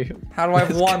 less than me. How do I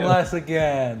have 1 less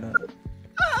again?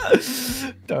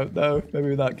 Don't know.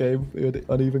 Maybe in that game we had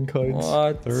uneven coins.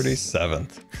 What?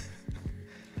 37th.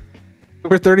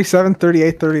 We're 37th,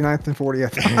 38th, 39th, and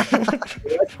 40th.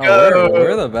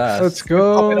 We're the best. Let's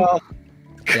go.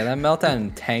 Yeah, that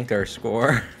meltdown tanked our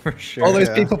score for sure. All those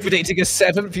people predicting a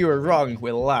 7th, you were wrong.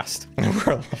 We're last.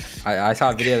 I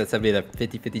saw a video that said we had a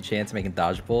 50-50 chance of making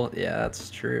dodgeable. Yeah, that's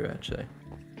true actually.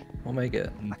 We'll make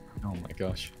it. Oh my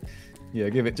gosh. Yeah,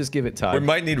 just give it time. We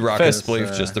might need Rocket First,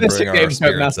 Spleef just to first bring our games don't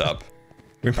spirits matter. up.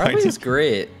 We might Probably need- is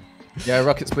great. Yeah,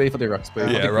 Rocket Spleef. I'll do Rocket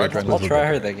Spleef. Yeah, Rocket I'll Spleef. try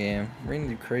her that game. We're gonna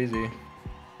do crazy.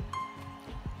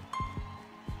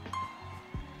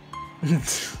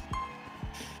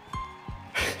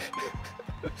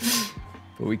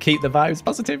 But we keep the vibes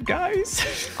positive,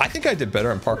 guys. I think I did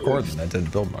better in parkour than I did in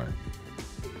Build Mart.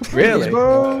 Really?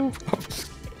 Whoa.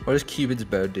 What does Cupid's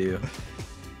bow do?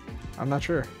 I'm not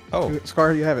sure. Oh.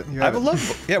 Scar, you have it. You I have have a it.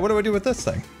 love. Yeah, what do I do with this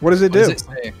thing? What does it What do? does it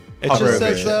say? It Hover just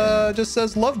over says it. just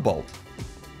says love bolt.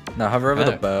 No, hover over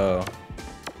the Oh.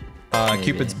 bow. Maybe.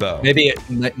 Cupid's bow. Maybe it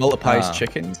multiplies Ah.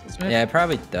 chickens. Isn't it? Yeah, it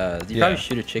probably does. You Yeah. probably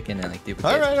shoot a chicken and like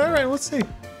duplicate. All right. Let's see.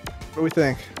 What do we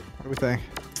think? What do we think?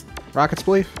 Rocket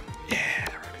Spleef?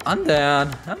 I'm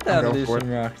down. I'm down to going do for some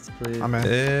rockets, please. I'm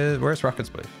in. Where's Rocket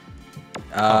Spleef?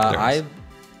 there it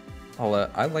is.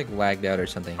 I like lagged out or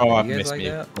something. Oh, Did I've you guys missed like me.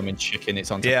 that? I mean, chicken. It's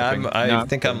on top Yeah, of I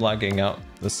think I'm lagging out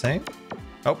the same.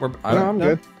 Oh, we're. No, I'm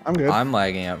good. I'm good. I'm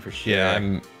lagging out for sure. Yeah,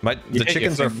 You the hit your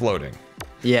chickens are thing. floating.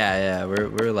 Yeah,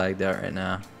 we're lagged out right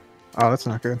now. Oh, that's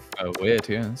not good. Oh, weird.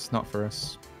 Yeah, it's not for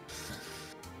us.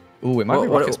 Ooh, it might be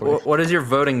Rocket Spleef. What is your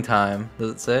voting time?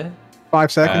 Does it say?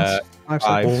 5 seconds. 5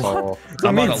 seconds. Four. I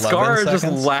I'm mean, on 11 Scar just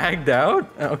seconds. lagged out.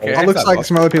 Okay. It looks like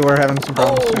some other people are having some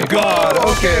problems. Oh God!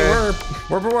 Okay,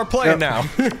 we're playing now.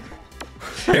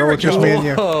 Here we Just go. me and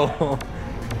you. Whoa.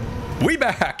 We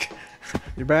back.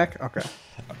 You're back? Okay.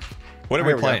 What are Here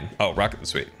we we go. playing? Oh, Rocket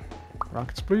Sweet.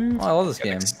 Rocket Spleef. Oh, I love this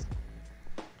game.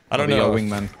 I don't I'll be know. your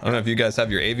wingman. I don't know if you guys have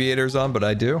your aviators on, but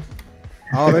I do.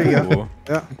 Oh, there you go. Ooh.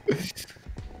 Yeah.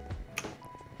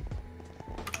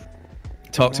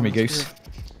 Talk to me, Goose.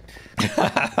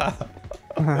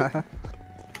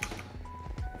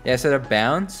 Yeah, so to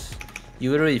bounce,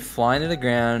 you literally fly into the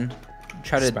ground,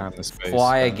 try to Spam the space.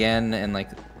 fly again, and like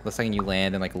the second you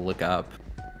land and like look up,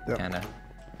 Yep. kind of.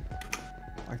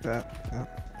 Like that. Yeah.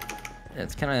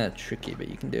 It's kind of tricky, but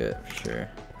you can do it for sure.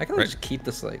 I can Right. just keep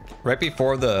this like. Right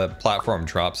before the platform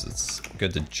drops, it's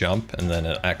good to jump and then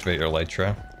activate your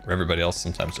elytra. Where everybody else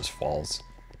sometimes just falls.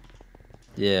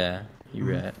 Yeah, you're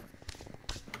right.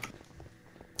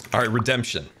 All right,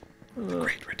 redemption.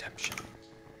 Great redemption.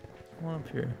 Come on up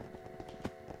here.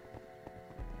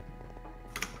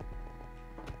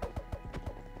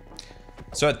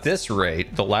 So at this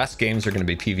rate, the last games are going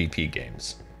to be PvP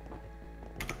games.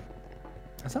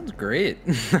 That sounds great.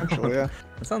 Actually, yeah.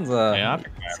 That sounds Yeah, I'd be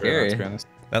glad for that, scary. to be honest.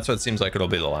 That's what it seems like it'll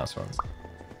be the last ones.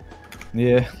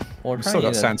 Yeah. Well, We've still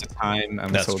got Santa Time, and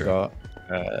we've That's still true.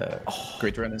 got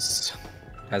Grid Runners.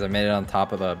 Guys, I made it on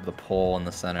top of the pole in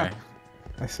the center.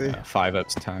 I see. 5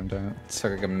 ups timed out. It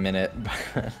took like a minute.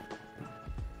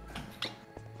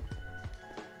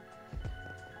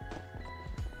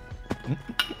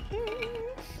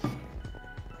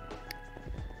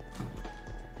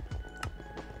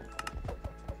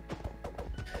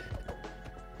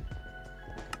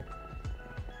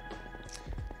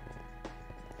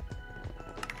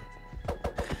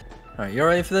 All right, you all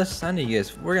ready for this? I need you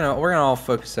guys. We're gonna all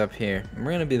focus up here. And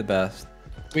we're gonna be the best.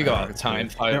 We got time.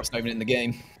 Fire's not even in the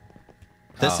game.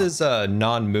 This is a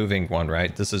non-moving one,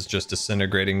 right? This is just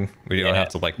disintegrating. We don't have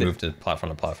to like move to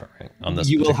platform, right? On this,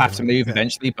 you will have to move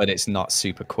eventually, but it's not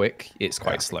super quick. It's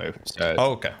quite slow. So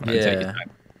okay. Take your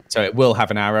time. So it will have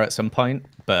an arrow at some point,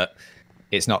 but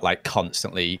it's not like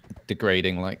constantly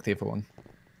degrading like the other one.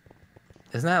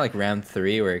 Isn't that like round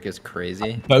 3 where it gets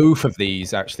crazy? Both of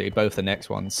these actually, both the next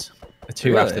ones. The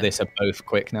two Really? after this are both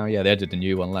quick now. Yeah, they added a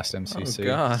new one last MCC. Oh,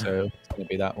 God. So it's gonna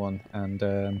be that one and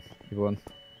the other one.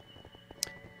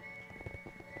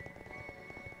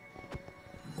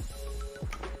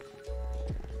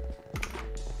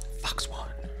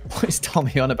 What is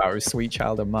Tommy on about with Sweet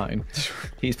Child of Mine?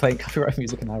 He's playing copyright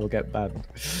music and I will get banned.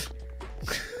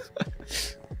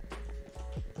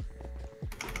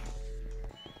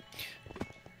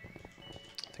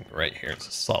 I think right here it's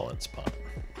a solid spot.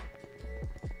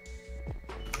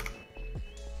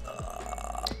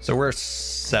 So we're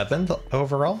 7th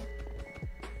overall?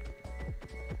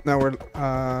 No, we're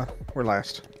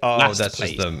last. Oh, Last that's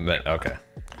place. just the... Okay.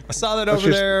 I saw that That's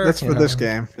over there. That's for this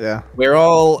game. Yeah. We're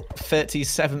all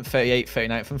 37th, 38th,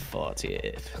 39th, and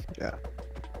 40th. Yeah.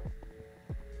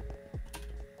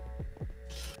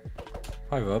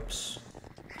 5 ups.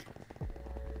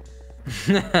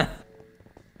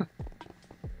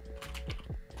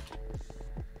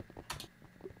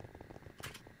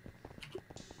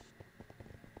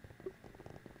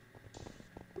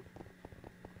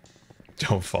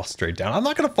 Don't fall straight down. I'm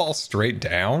not going to fall straight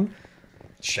down.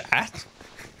 Chat.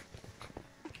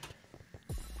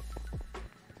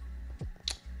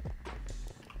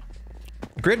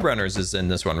 Grid Runners is in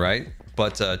this one, right?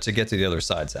 But to get to the other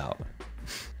side's out.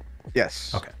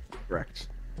 Yes. Okay. Correct.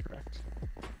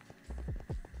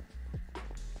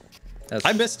 That's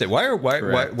I missed it.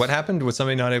 What happened? Was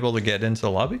somebody not able to get into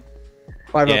the lobby?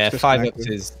 5 Yeah, ups 5 ups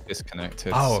disconnected. is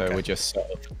disconnected. Oh, So okay. we're just sort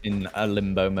of in a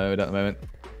limbo mode at the moment.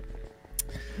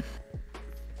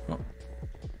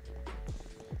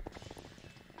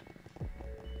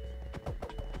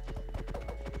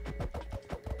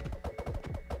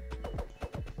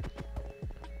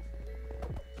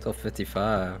 Till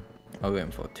 55. I'm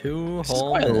waiting for 2 This is whole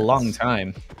quite a minutes. long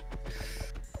time.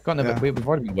 Got another, Yeah. We've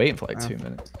already been waiting for like Yeah. 2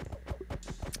 minutes.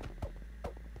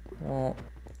 Well,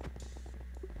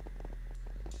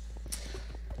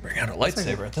 Bring out a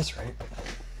lightsaber at this rate.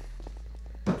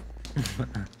 I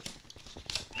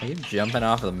keep jumping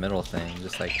off of the middle thing,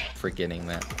 just like forgetting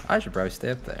that. I should probably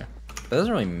stay up there. But it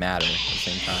doesn't really matter at the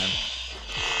same time.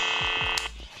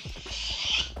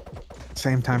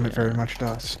 Same time it very much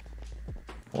does.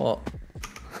 Well,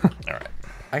 All right.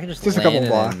 I can just Just a land couple and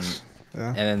blocks.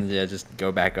 then, Yeah. and then yeah, just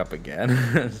go back up again.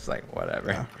 It's like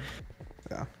whatever. Yeah.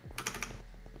 Yeah.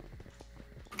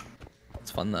 It's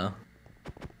fun though.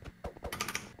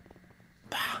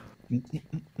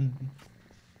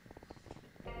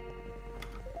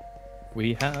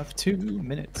 We have 2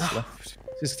 minutes left.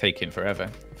 This is taking forever.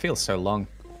 It feels so long.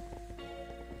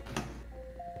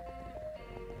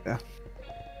 Yeah.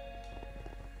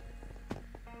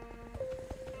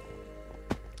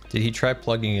 Did he try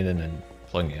plugging it in and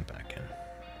plugging it back in?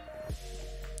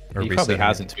 Or He probably resetting it?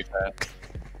 hasn't, to be fair.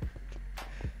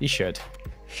 He should.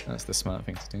 That's the smart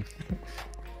thing to do.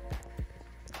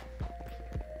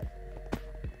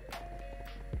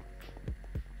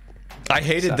 I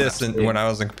hated this Absolutely. when I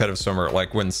was in competitive swimmer.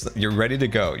 Like when you're ready to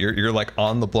go, you're like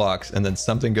on the blocks, and then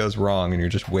something goes wrong, and you're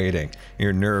just waiting.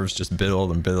 Your nerves just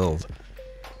build and build.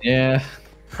 Yeah.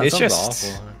 That It's sounds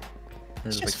just, awful.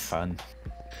 it's just fun.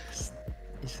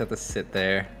 You just have to sit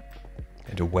there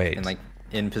And to wait. and like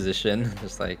in position,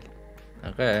 just like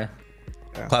okay.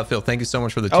 Cloudfield, thank you so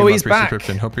much for the 2 Oh, month he's back.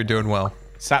 subscription. Hope you're doing well.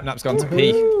 Sapnap's gone to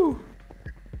pee.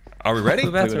 Are we ready?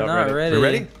 The bets We are were not not ready. We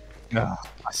ready? Oh,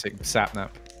 classic Sapnap.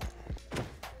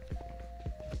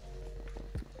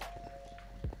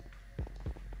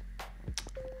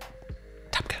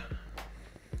 Top Gun.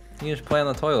 You can just play on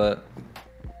the toilet.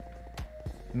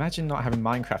 Imagine not having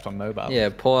Minecraft on mobile. Yeah,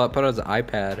 put it as an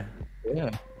iPad. Yeah.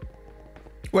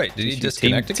 Wait, did he Use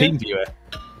disconnect team again? viewer.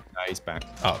 No, he's back.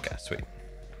 Oh, okay, sweet.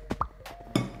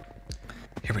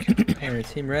 Here we go. Hey, your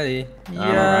team ready?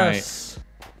 right. Yes.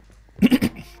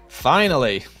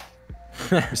 Finally.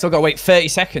 We still got to wait 30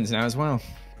 seconds now as well.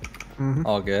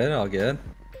 All good. All good.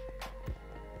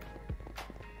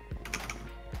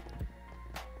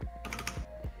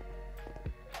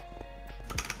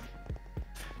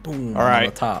 Boom. All right. On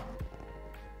the top.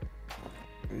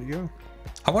 There you go.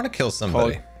 I want to kill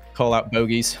somebody. Call out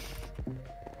bogeys.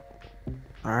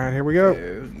 All right, here we go.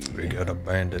 We got a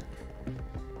bandit.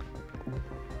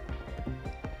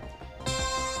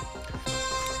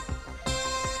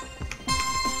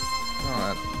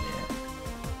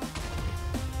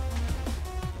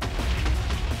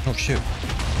 Oh, shoot.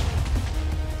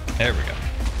 There we go.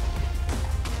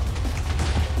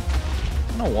 I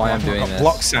don't know why I'm doing Got this.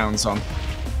 block sounds on.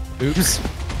 Oops.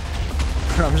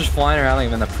 I'm just flying around like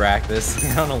I'm in the practice.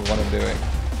 I don't know what I'm doing.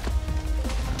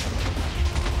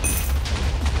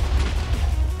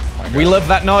 Oh my We God. love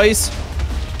that noise.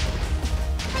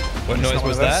 What noise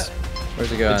was that?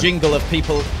 Where's it The going? jingle of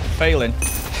people failing. I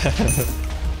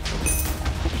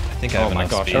think I have Oh my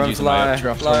enough gosh, speed. I'm Don't using my fly,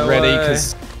 updraft fly already away.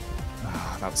 because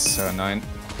that was so annoying.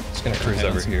 Just gonna cruise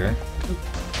over here.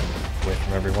 Away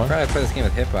from everyone. Try to play this game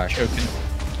with hitboxes. Choking.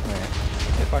 Wait,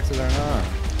 hitboxes are on.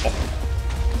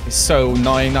 It's so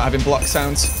annoying not having block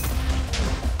sounds.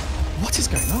 What is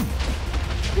going on?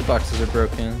 Hitboxes are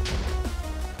broken.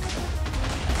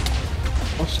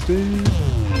 Busted.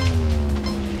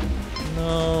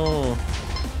 No.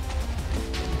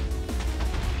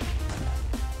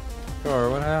 Sure,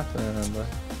 what happened?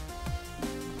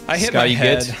 I hit Sky, my you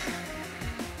head. good?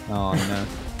 Oh no.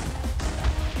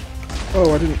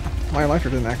 Oh, I didn't. My elytra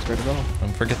didn't activate at all.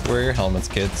 Don't forget to wear your helmets,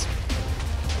 kids.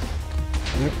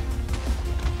 Yep.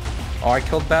 Oh, I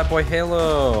killed Bad Boy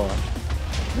Halo.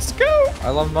 Let's go. I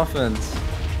love muffins.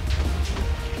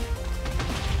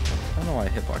 I don't know why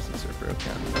hitboxes are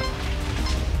broken.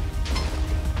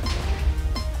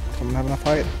 Someone having a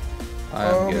fight.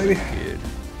 I'm Oh, good. maybe. Good.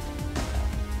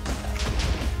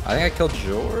 I think I killed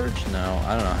George. No,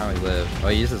 I don't know how he lived. Oh,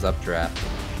 he uses updraft.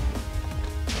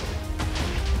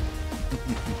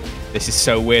 This is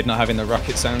so weird not having the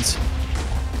rocket sounds.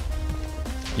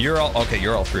 You're all okay.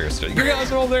 You're all three are still. You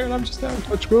guys are all there, and I'm just out.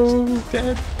 Let's go.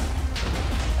 Dead.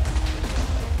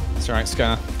 It's alright,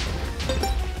 Scar.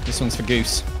 This one's for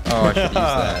Goose. Oh, I should use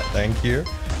that. Thank you.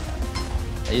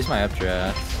 I use my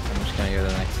updraft. I'm just gonna go to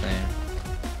the next thing.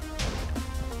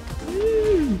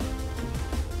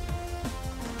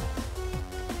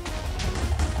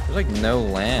 There's like no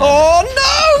land.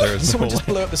 Oh no! There's Someone no just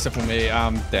blew up the stuff on me.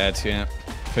 I'm dead, yeah.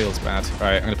 Feels bad.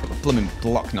 Alright, I'm gonna put the blooming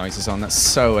block noises on. That's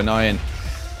so annoying.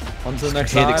 On to the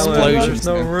next Hear the island. explosions There's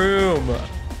no now. room.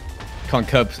 Come on,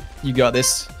 Cub. You got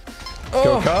this.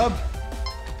 Go Cub.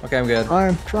 Okay, I'm good.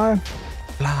 Trying.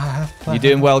 You're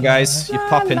doing well, guys. You're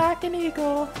popping.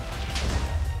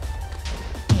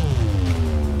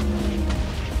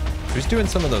 Who's doing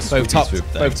some of those Both swoopy top, swoop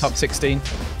both things? top 16.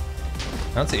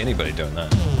 I don't see anybody doing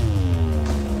that.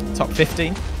 Top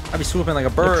 15. I'd be swooping like a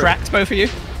You're bird. cracked, both of you.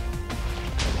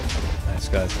 Nice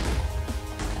guys.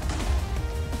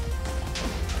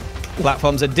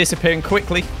 Platforms are disappearing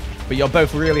quickly, but you're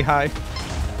both really high.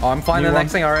 Oh, I'm flying You the won.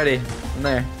 next thing already. I'm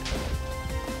there.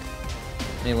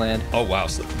 Any land. Oh wow.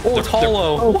 So Oh, it's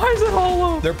hollow. Why is it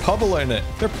hollow? They're pummeling it.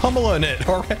 They're pummeling it.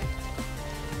 All right.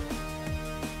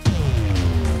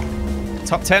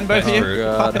 Top 10, both of you.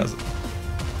 God. Popping.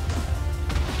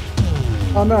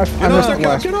 Oh no, I missed there, the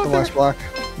last, get out the last block.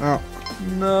 No.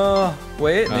 No.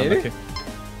 Wait, Oh, maybe? lucky.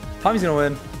 Tommy's gonna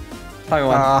win. Tommy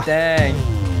won. Ah. Dang.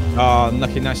 Oh,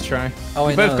 lucky, nice try. Oh, You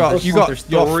wait, both no, got. there's- You got. there's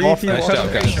Your three fourth people. Nice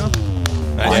job, guys.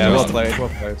 Nice Yeah, well job. played. Well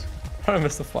played. I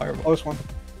missed the fireball. Close one.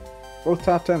 Both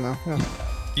top 10 though. Yeah.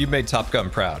 You made Top Gun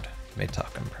proud. Made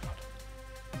Top Gun proud.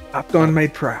 Top Gun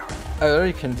made proud. I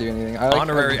literally couldn't do anything. I like,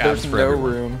 Honorary there's abs for no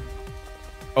everyone. room.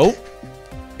 Oh,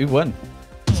 who won?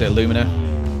 Is it Lumina?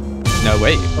 No,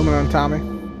 wait. Coming on Tommy.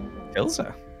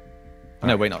 Filzer.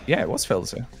 No, wait, not. Yeah, it was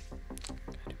Filzer.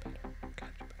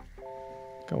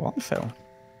 Go on, Phil.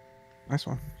 Nice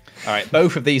one. All right,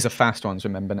 both of these are fast ones.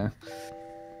 Remember now.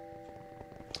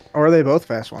 Or are they both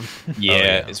fast ones? Yeah,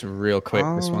 yeah. it's real quick.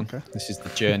 This Oh, one. okay. This is the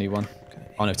journey one.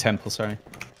 Oh no, temple. Sorry.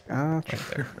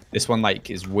 Gotcha. This one like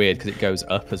is weird because it goes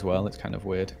up as well. It's kind of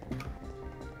weird.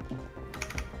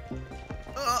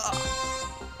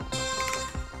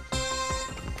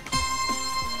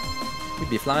 We'd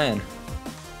be flying.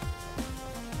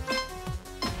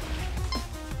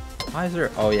 Why is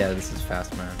there? Oh yeah, this is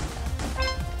fast, man.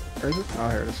 Where is it? Oh,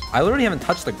 here it is. I literally haven't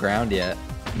touched the ground yet.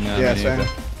 No, Yeah, me same.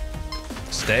 neither.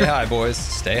 Stay high, boys.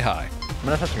 Stay high. I'm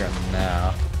gonna touch the ground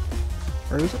now.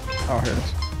 Where is it? Oh, here it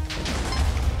is.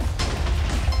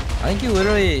 I think you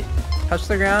literally touch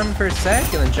the ground for a sec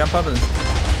and then jump up and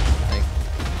like.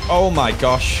 Oh my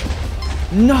gosh.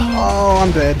 No. Oh,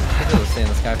 I'm dead. I think I'll stay in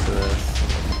the sky for this.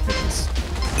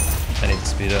 I need to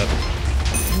speed up.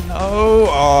 No.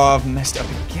 Oh, I've messed up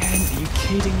again. Are you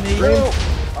kidding me?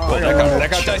 Oh,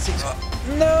 that got dicey.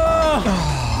 No!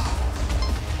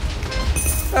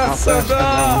 That's so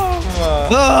dumb!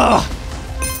 Ah!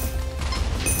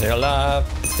 Stay alive.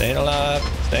 Staying alive.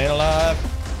 Staying alive.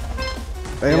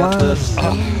 Stay Yeah, alive. this-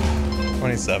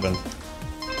 27.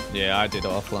 Yeah, I did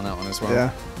awful on that one as well.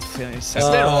 Yeah. I stayed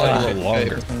alive a little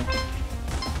longer.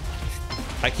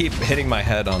 I keep hitting my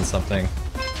head on something.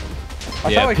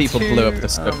 Yeah, like people blew up the I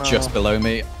stuff don't just know. below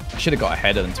me. I should have got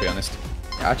ahead of them, to be honest.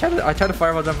 I tried to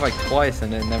fireball jump like twice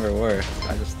and it never worked.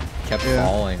 I just kept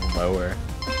falling lower.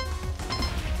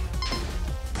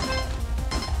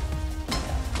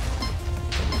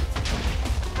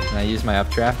 And I used my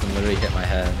updraft and literally hit my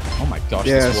head. Oh my gosh,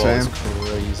 Yeah, this wall is same.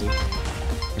 crazy.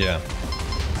 Yeah.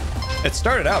 It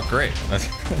started out great. It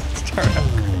started out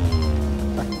great.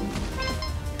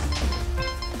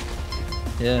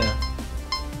 Yeah.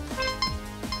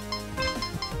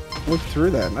 Looked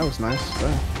through that. That was nice.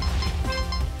 Yeah.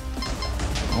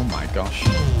 Oh my gosh.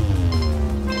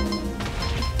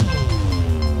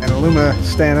 And Illuma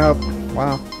staying up.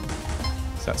 Wow.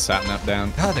 Is that Satnap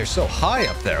down? God, they're so high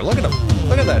up there. Look at them.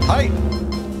 Look at that height.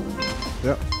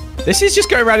 Yep. This is just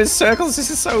going around in circles. This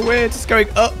is so weird. It's going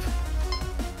up.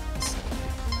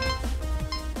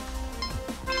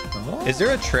 Is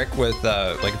there a trick with,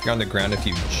 like, if you're on the ground, if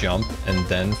you jump and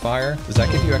then fire, does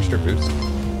that give you extra boost?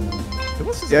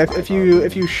 Yeah, if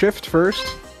you shift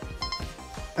first,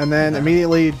 and then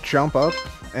immediately jump up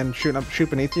and shoot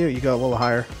beneath you, you go a little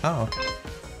higher. Oh, okay.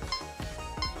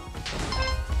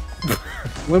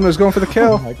 Luma's going for the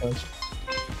kill. Oh my gosh.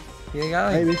 You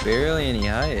got like Maybe. barely any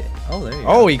height. Oh, there you go.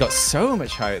 Oh, he got so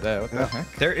much height there. What the Yeah.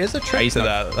 heck? There is a trick He's to not-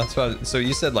 that. That's what. So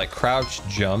you said like crouch,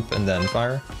 jump, and then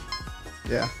fire.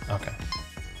 Yeah. Okay.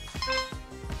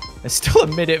 There's still a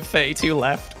minute 32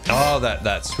 left. Oh,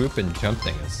 that swoop and jump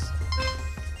thing is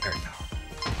very powerful.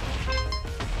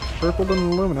 Purple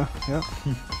than Illumina. Yeah.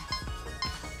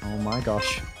 Oh my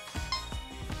gosh.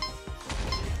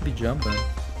 Be jumping.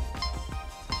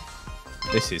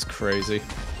 This is crazy.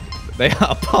 They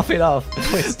are popping off.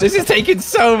 This is taking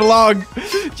so long.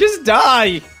 Just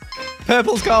die.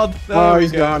 Purple's gone. There Oh, we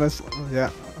he's go. gone. Yeah.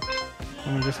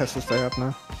 Illuma just has to stay up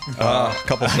now. A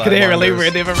couple. I could hear a Luma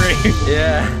in the other room.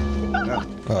 Yeah.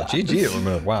 Oh, GG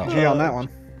Illuma. Wow. G on that one.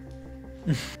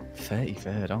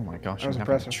 33rd. Oh my gosh. That was I'm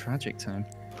having a impressive. tragic time.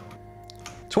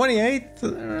 28th.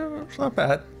 It's not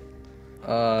bad.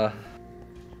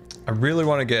 I really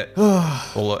want to get.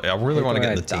 Well, I really want to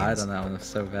get the died teams. on that one. It was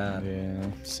so bad. Yeah,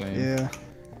 same. Yeah.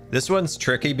 This one's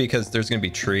tricky because there's gonna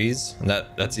be trees, and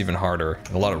that's even harder.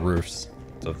 A lot of roofs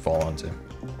to fall onto.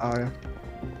 Oh yeah.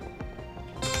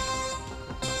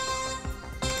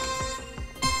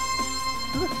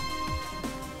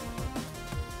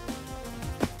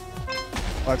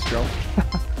 Let's go.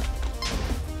 That's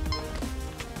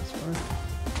fine.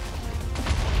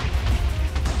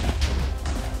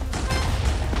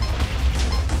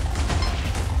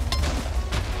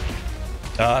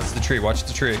 Ah, it's the tree. Watch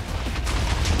the tree.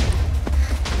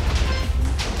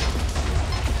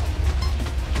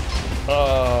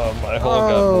 Oh, my hole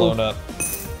got Oh. blown up.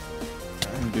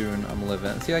 I'm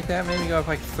living. See, like that made me go up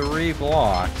like 3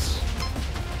 blocks.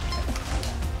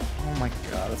 Oh my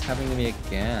god, it's happening to me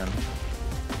again.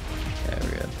 Okay,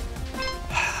 we're good.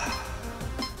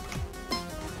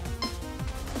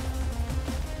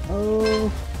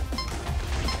 Oh.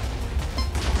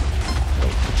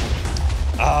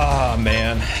 Ah,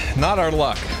 man. Not our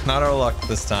luck. Not our luck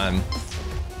this time.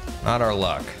 Not our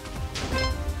luck.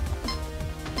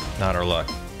 Not our luck.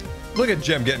 Look at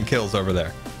Jim getting kills over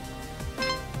there.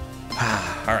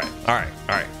 All right. All right.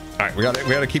 All right. All right. We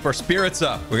gotta keep our spirits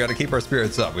up. We gotta keep our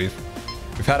spirits up. We've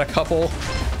had a couple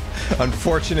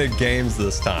unfortunate games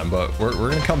this time, but we're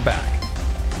gonna come back.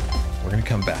 We're gonna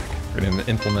come back. We're gonna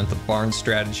implement the barn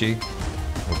strategy.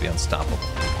 We'll be unstoppable.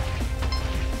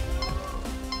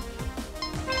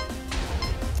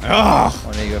 Oh,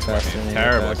 I need to go faster. I need to go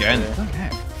terrible faster. again.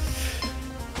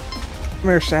 Come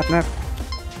here, Sapnap.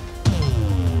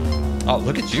 Oh,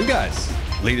 look at you guys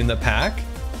leading the pack.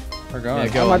 We're going.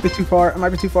 Yeah, go. I might be too far. I might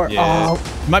be too far. Yeah.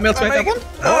 Oh, Might be able to make that one.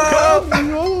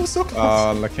 Oh, so close.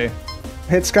 Oh, lucky.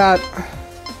 hit Scott.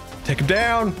 Take him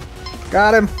down.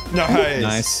 Got him.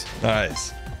 Nice. Nice.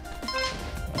 Nice.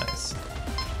 Nice.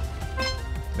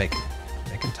 Make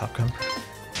him top gun.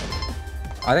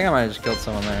 I think I might have just killed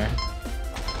someone there.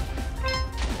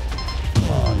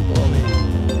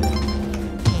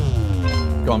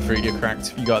 Go on, Fruit. You're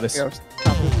cracked. You got this. Yeah, I was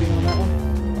top 15 on that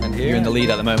one. And here. You're in the lead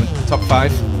at the moment. Top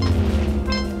 5.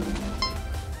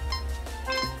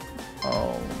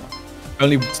 Oh.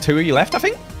 Only 2 of you left, I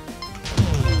think.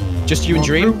 Just you and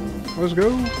Dream. Let's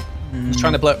go. He's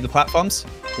trying to blow up the platforms.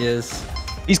 He is.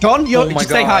 He's gone. You're, Oh my just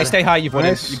stay high. God. Stay high. You've won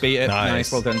Nice. it. You beat it. Nice.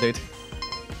 Nice. Well done, dude.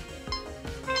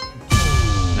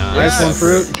 Nice Nice. one,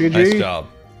 Fruit. GG. Nice job.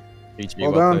 GG,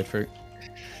 Well well done. played, Fruit.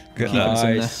 Good. Keep us in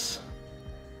there. Nice.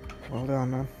 Well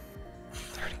done, man.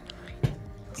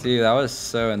 See, that was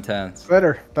so intense.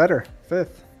 Better. 5th.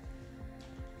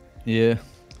 Yeah.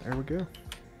 There we go.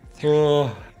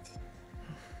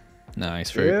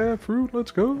 Nice, Fruit. Yeah, Fruit.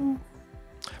 Let's go.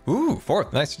 Ooh,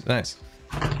 fourth. Nice, nice.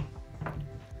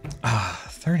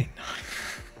 39.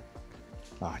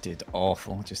 Oh, I did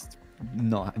awful. Just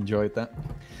not enjoyed that.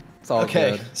 It's all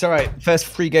Okay, good. it's all right. First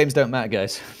 3 games don't matter,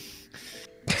 guys.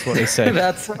 That's what they say.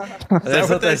 That's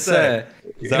what they say.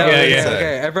 Is that No, what they it's say?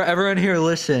 okay. Everyone here,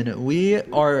 listen. We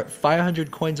are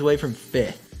 500 coins away from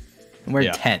 5th, and we're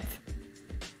Yeah. 10th.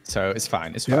 So it's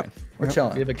fine. It's Yep. fine. We're We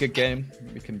chilling. have a good game.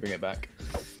 We can bring it back.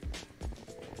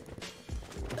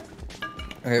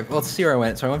 Okay, let's see where I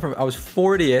went. So I was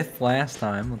 40th last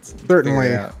time. Let's Certainly.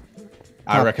 figure it out.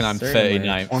 I reckon I'm certainly.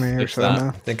 39th. 20 or if so that. now.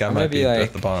 I think I I'm might gonna be be at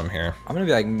like- the bottom here. I'm gonna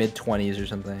be like mid-20s or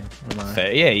something. What am I?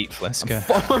 38th. Let's go.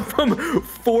 I'm from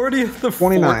 40th to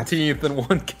 29th. 14th in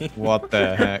one game. What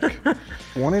the heck?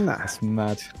 29. That's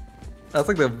mad. That's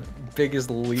like the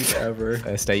biggest leap ever.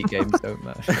 First 8 games don't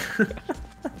matter.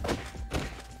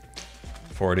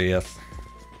 40th.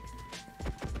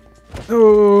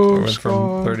 Oh, I went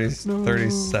from Scott, 30, no.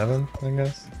 37, I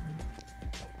guess.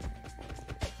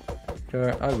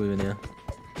 Sure, I believe in you.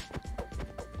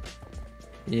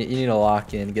 You need to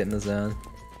lock in, get in the zone.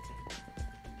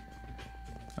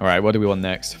 All right, what do we want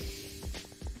next?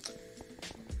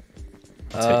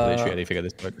 I'll take literally Uh, any figure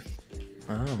this book.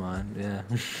 I don't mind,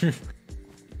 yeah.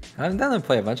 I'm down to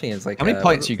play a bunch of games. Like, How many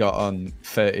points you got on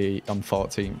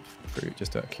 14 through?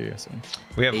 Just out of curiosity.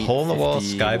 We have Hole in the Wall,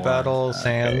 Sky 851. Battle,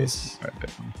 Sands, Right, but-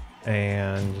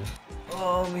 and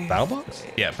Oh, Battle Box?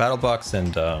 Yeah, Battle Box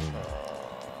and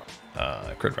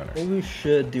Crit Runner. maybe we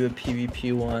should do a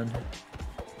PvP one.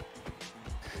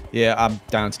 Yeah, I'm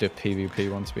down to do a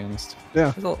PvP one, to be honest.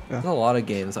 Yeah. There's a lot of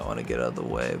games I want to get out of the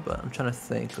way, but I'm trying to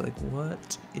think, like,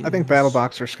 what I think is- Battle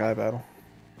Box or Sky Battle.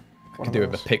 I can do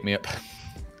it with a pick me up.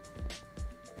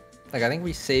 Like, I think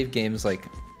we save games like,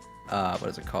 what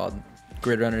is it called?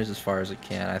 Grid Runners as far as we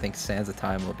can. I think Sands of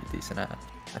Time will be decent at,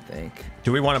 I think.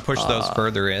 Do we want to push those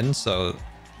further in? So,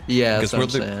 Yeah, because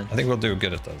that's what we'll I'm do, saying. I think we'll do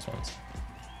good at those ones.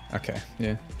 Okay,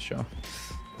 yeah, sure.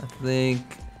 I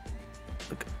think,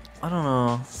 like, I don't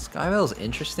know. Sky Battle's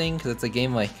interesting because it's a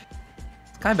game like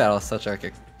Sky Battle is such like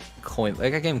a coin.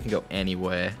 Like a game can go any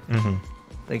way. Mm-hmm.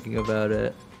 Thinking about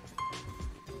it.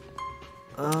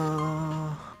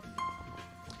 I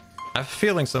have a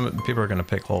feeling some people are going to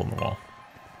pick Hole in the Wall.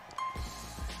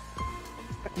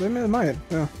 They might,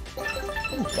 yeah.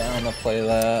 I'm down to play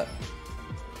that.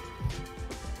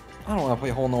 I don't want to play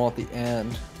Hole in the Wall at the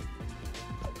end.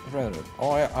 I'd rather.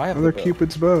 Oh, I have Another the bow.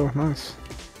 Cupid's bow. Nice.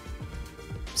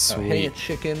 Hitting a Sweet.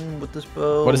 chicken with this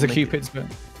bow. What is the make Cupid's bow?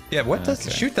 Yeah, what does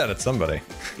Okay. shoot that at somebody?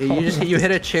 You just you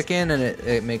hit a chicken and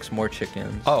it makes more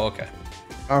chickens. Oh, okay.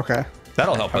 Okay.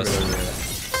 That'll help us.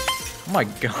 Oh my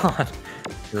god!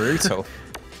 Brutal.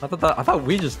 I thought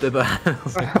we just did that. I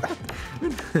was like, I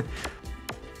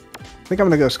think I'm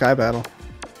gonna go Sky Battle.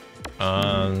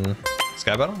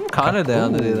 Sky Battle? kind of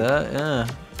down to do that. Yeah.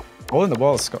 Hole in the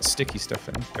Wall's got sticky stuff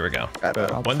in. Here we go. Sky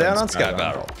Battle. One down on Sky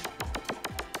Battle.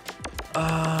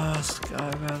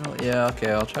 Sky Battle. Yeah.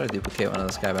 Okay, I'll try to duplicate one of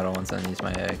the Sky Battle ones and use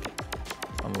my egg.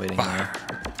 I'm waiting there.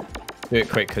 Do it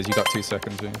quick because you got 2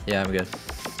 seconds. In. Yeah, I'm good.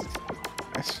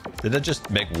 Nice. Did it just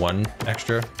make one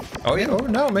extra? Oh, yeah. Oh,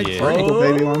 no, make Yeah. 3. Little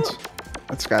baby ones.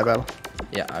 That's Sky Battle.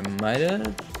 Yeah, I might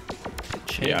have.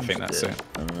 Yeah, I think that's it.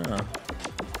 I don't know.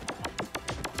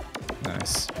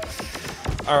 Nice.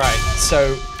 All right,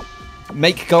 so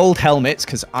make gold helmets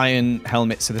because iron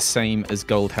helmets are the same as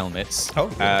gold helmets.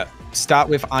 Oh, yeah. Start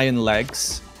with iron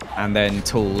legs and then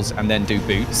tools and then do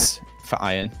boots for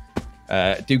iron.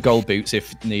 Do gold boots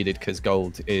if needed because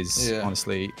gold is Yeah.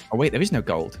 honestly... Oh, wait, there is no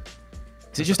gold.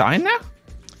 Is it just iron now?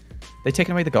 They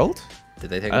taken away the gold? Did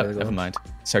they take away the Never gold? mind.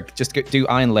 So just do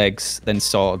iron legs, then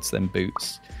swords, then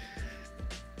boots.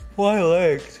 Why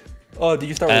legs? Oh, did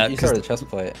you start with, you 'cause started with the chest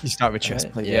plate? You start with chest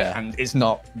Right, plate, yeah. And it's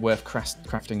not worth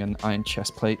crafting an iron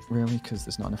chest plate, really, because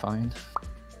there's not enough iron.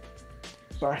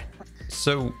 Sorry.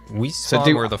 So we saw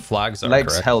do where the flags are,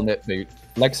 Legs, correct? helmet, boot.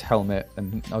 Legs, helmet,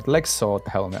 and legs, sword,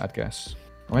 helmet, I'd guess.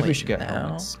 Or maybe we Wait, should get now?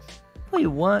 helmets. Wait,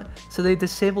 what? So they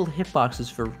disabled hitboxes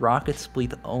for rocket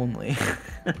spleet only.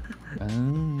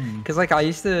 Oh. Cause like I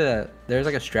used to, there's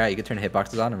like a strat you could turn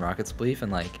hitboxes on in rocket spleef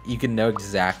and like you can know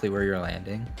exactly where you're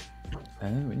landing Oh,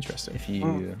 interesting. if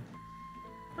you.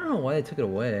 I don't know why they took it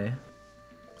away.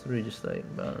 It's really just like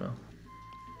I don't know.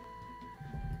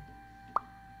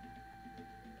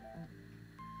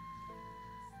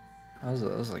 I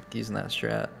was like using that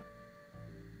strat.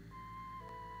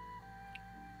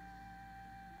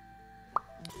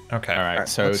 Okay. All right, Alright,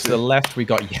 so to let's the see. left we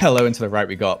got yellow, and to the right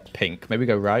we got pink. Maybe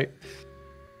go right.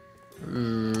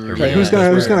 Okay, who's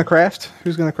gonna craft?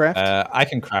 Who's gonna craft? I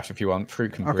can craft if you want.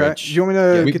 Fruit can Okay. bridge. Do you want me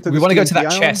to we get to we the want to go to TNT that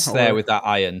island, chest there or- with that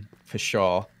iron for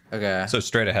sure. Okay. So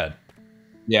straight ahead.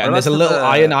 Yeah, What and there's a about little the-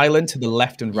 iron island to the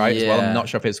left and right as well. I'm Yeah. not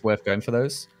sure if it's worth going for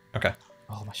those. Okay.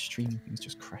 Oh, my stream thing's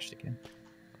just crashed again.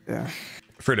 Yeah.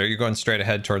 Fruit, are you going straight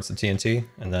ahead towards the TNT?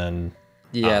 And then,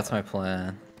 Yeah, that's my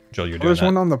plan. Joel, you're Oh, doing there's that?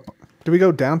 one on the. Do we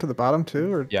go down to the bottom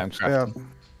too, or Yeah, I'm stay up? crafting.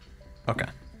 Okay.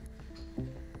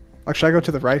 Like, should I go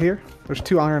to the right here? There's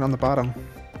 2 iron on the bottom.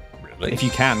 Really? If you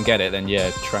can get it, then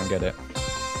yeah, try and get it.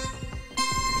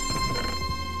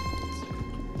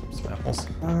 Some apples.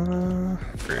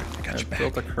 Fruit, I got I you back.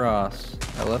 built a cross.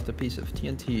 I left a piece of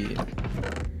TNT.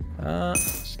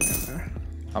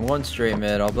 I'm going straight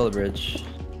mid. I'll build a bridge.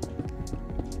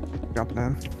 Jumping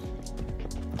in.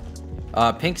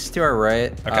 Pink's to our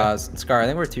right. Okay. Scar, I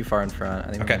think we're too far in front.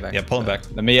 I think Okay, we're going yeah, pull him back.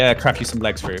 Let me craft you some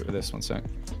legs fruit with this one sec.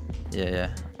 Yeah.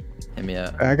 Hit me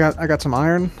up. I got some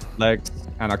iron. Legs,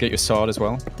 and I'll get your sword as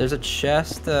well. There's a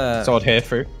chest. Sword here,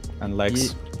 fruit, and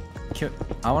legs.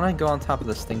 I want to go on top of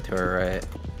this thing to our right.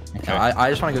 Okay. No, I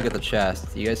just want to go get the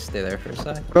chest. You guys stay there for a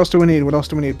sec. What else do we need? What else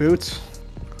do we need? Boots.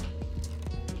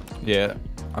 Yeah.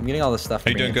 I'm getting all this stuff. Are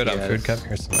you doing bringing good it on to you food, guys. Kev?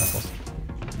 Here's some apples.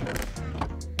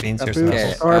 Beans, Got here's some boots. Okay,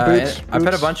 apples. Alright, boots, I put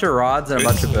a boots. bunch of rods and a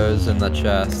bunch of bows in the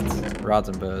chest. Rods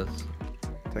and bows.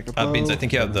 Take a bow. Beans, I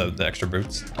think you have the extra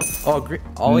boots. Oh,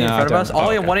 Ollie in No, I front of don't. us.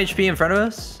 Ollie Oh, at okay. 1 HP in front of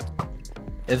us.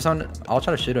 If someone, I'll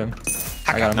try to shoot him.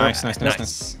 I got him. Nice.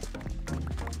 Nice.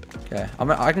 Okay,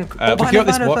 I can. we can go up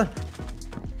this behind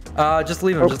him. Just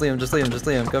leave him. Just leave him. Just leave him. Just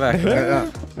leave him. Go back. Yeah.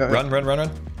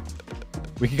 Run.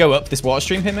 We could go up this water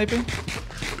stream here, maybe.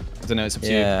 I don't know. It's up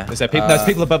to Yeah, you. There's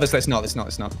people above us. Let's not.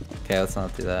 Okay, let's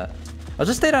not do that. I'll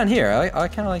just stay down here. I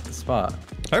kind of like the spot.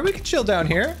 Alright, we can chill down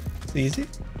here. It's easy.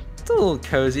 It's a little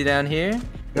cozy down here.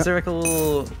 Is there like a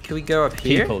little? Can we go up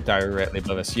here? People directly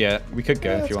above us. Yeah, we could go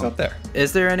Yeah, if let's you go want. up there.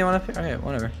 Is there anyone up here? Okay,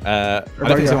 whatever. I don't think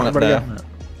there's anyone up Everybody there. go.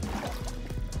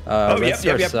 Oh, Red's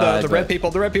yep. to our side, The red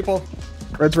people.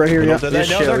 Red's right here. Yeah. No, We they're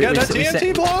should- getting a we TNT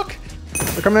said- block.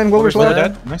 They're coming in. Wilbur's Wilbur's low.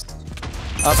 dead. Dead. Nice.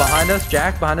 Behind us,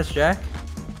 Jack. Behind us, Jack.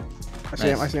 I see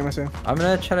him. Nice. I see him. I'm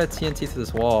gonna try to TNT through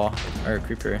this wall or a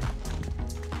creeper.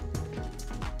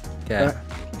 Okay. Yeah.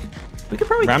 We could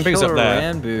probably Rambu's kill up a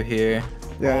there. Rambu here.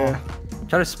 Yeah.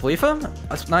 Try to spleef him?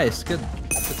 That's nice. Good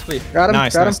spleef. Got him.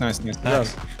 Nice. got Nice. him.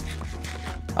 Nice.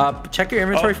 Check your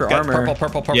inventory for got armor.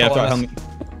 Purple Yeah, I've got on us. helmet.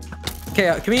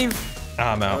 Okay, can we?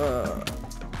 I'm out.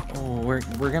 Oh, we're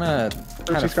gonna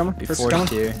kind he's coming. of be First he's forced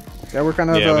coming. here. Yeah, we're kind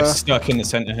of Yeah, we're stuck in the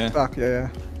center here. stuck. Yeah.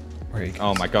 Where are you?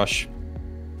 Oh my gosh.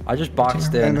 I just boxed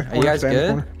Stay in. the Are you corner, guys stay in the good?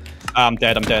 corner. I'm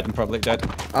dead. I'm probably dead.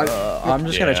 I'm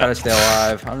just gonna Yeah. try to stay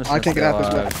alive. I'm just. I Gonna can't stay get out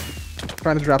this alive. way.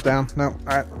 Trying to drop down. No. All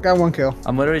right. Got 1 kill.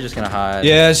 I'm literally just gonna hide.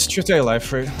 Yeah, it's true. Stay alive,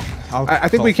 fruit. I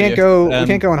think we can't go. We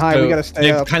can't go in high. We gotta stay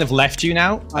they've up. kind of left you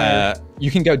now. Higher.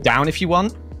 You can go down if you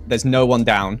want. There's no one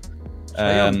down.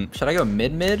 Should I go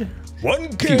mid? One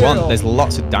If kill. you want, there's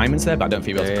lots of diamonds there, but I don't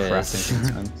think you'll be able to There craft is.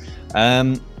 anything.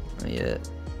 in Yeah.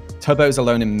 Turbo's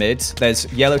alone in mid.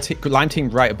 There's lime team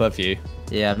right above you,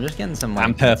 Yeah, I'm just getting some. Like,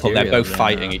 and purple. They're materials both right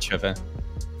fighting now. each other.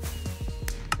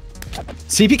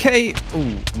 CPK.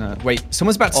 Ooh, no. Wait,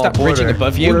 someone's about to start bridging border.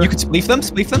 above you. Border. You could spleef them.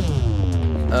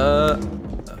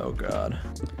 Oh god.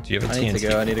 Do you have a I need TNT? to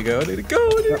go. I need to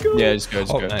go. Yeah, just go.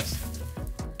 Oh, nice.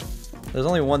 There's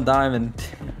only 1 diamond.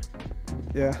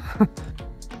 Yeah.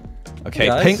 Okay,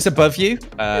 guys. pink's above you.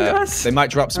 guys. They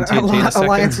might drop some TNT in a second.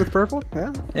 Alliance with purple.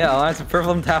 Yeah. Yeah, Alliance of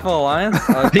Purple and Taffel Alliance.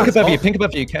 Pink above you. Pink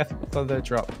above you. Careful for the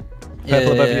drop.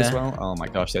 Purple above you as Yeah. well. Oh my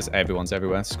gosh, everyone's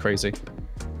everywhere. It's crazy.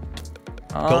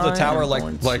 Build a tower like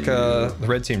going the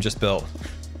red team just built.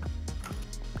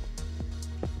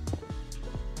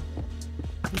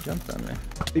 He jumped on me.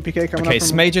 DPK coming Okay, up. from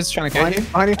Smage's trying to get you.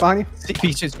 Behind you.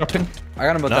 CP's dropping. I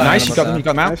got him both. Nice, you got them. You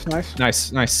got them out.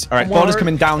 Nice. Nice. All right, Come on. border's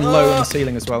coming down low on the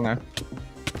ceiling as well now.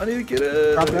 I need to get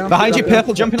it. Drop down. Behind you, drop down.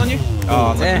 purple jumping on you.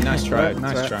 Oh, Eh. nice try. That's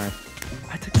Nice right. try.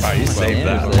 I took Wow, you so much saved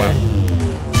that. damage Wow.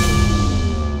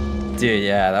 there. Dude,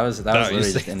 yeah, that was you literally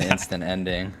saved just an that. instant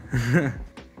ending.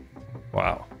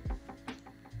 Wow.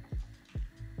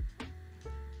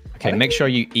 Okay, make sure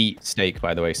you eat steak,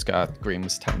 by the way. Scar Green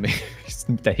was telling me.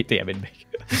 They DM'd me.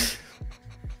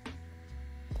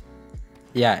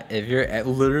 Yeah, if you're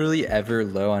literally ever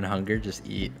low on hunger, just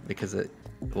eat because it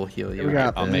will heal you. We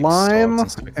got I'll make lime swords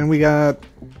and stuff. and we got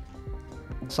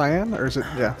cyan, or is it?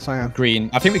 Yeah, cyan. Green.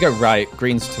 I think we go right.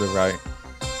 Green's to the right.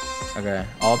 Okay,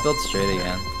 I'll build straight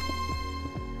again.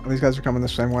 Oh, these guys are coming the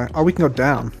same way. Oh, we can go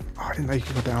down. Oh, I didn't know you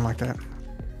could go down like that.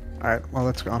 All right, well,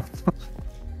 that's gone.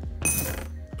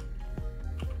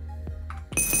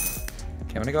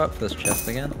 Okay, I'm gonna go up for this chest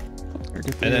again. Here,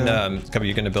 get the, And then, Cubby,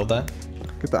 you gonna build that?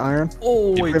 get the iron.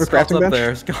 Oh, we wait, have a Scott's crafting up bench?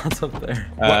 there. Scott's up there.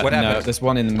 What No, happened? there's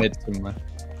one in the mid somewhere.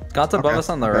 God's above Okay, us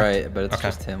on the okay. right, but it's Okay.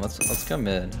 just him. Let's go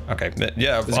mid. Okay,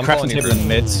 yeah, There's I'm a crafting following you. table in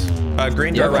mids.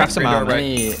 Green Yeah, door right, craft some green door armor.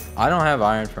 right. I don't have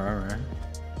iron for armor.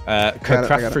 I got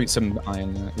Craft it. fruit some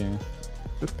iron. Yeah.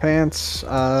 Just pants.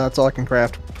 That's all I can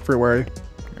craft. Fruit wary.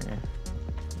 Okay.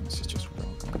 This is just raw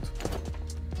gold.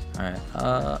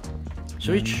 Alright,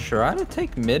 should we try to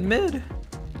take mid?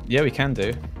 Yeah, we can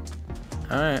do.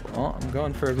 Alright, well, I'm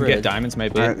going for a We can grid. get diamonds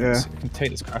maybe. Alright, yeah. So we can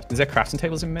take this craft. Is there crafting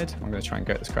tables in mid? I'm gonna try and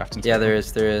get this crafting. Yeah, table.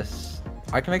 there is.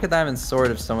 I can make a diamond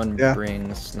sword if someone Yeah.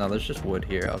 brings. No, there's just wood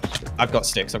here. I'll just. I've got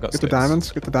sticks. I've got Get the sticks.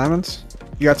 diamonds. Get the diamonds.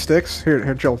 You got sticks?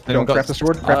 Here, Joel. Anyone got- Craft the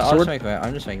sword. I'll, Craft the I'll just sword. make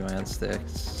I'm just making my own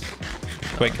sticks.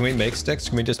 Wait, can we make sticks?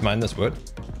 Can we just mine this wood?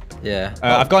 Yeah.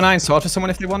 I've got an iron sword for someone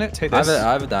if they want it. Take I this.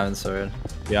 have a diamond sword.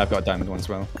 Yeah, I've got a diamond one as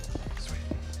well.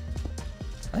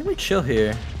 I think we chill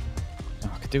here.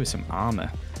 Oh, I could do with some armor.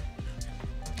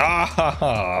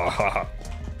 Ah,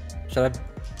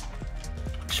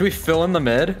 Should we fill in the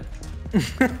mid?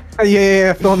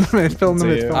 Yeah. Fill in the mid. Fill in the So,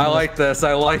 mid. yeah. fill in I the mid. like this.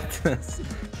 I like this.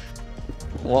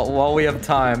 While we have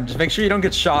time, just make sure you don't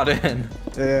get shot in.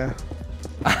 Yeah.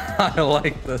 I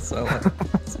like this. I like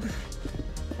this.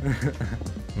 I'm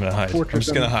gonna hide. I'm Fortress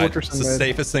just gonna and- hide. fortress It's and the mid.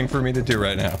 safest thing for me to do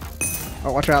right now.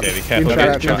 Oh, watch out. Okay, be careful. Being shot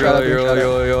at, being shot at, being shot at.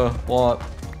 Yo. What?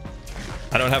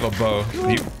 I don't have a bow.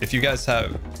 If you guys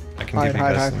have, I can give you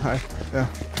Hide, guys. hide. Yeah.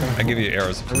 I give you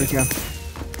arrows. There we go.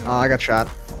 Oh, I got shot.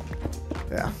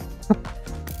 Yeah.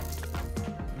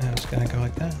 I'm just gonna go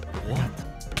like that.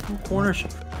 Corner.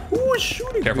 Who is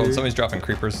shooting? Careful, me? somebody's dropping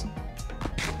creepers.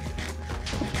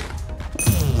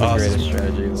 The Oh, greatest this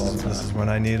strategy of all this is time. when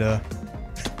I need a.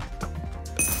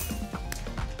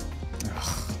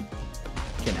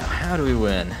 Okay, now how do we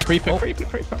win? Creeper.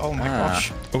 Oh my Ah.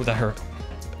 gosh. Oh, that hurt.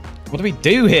 What do we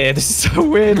do here? This is so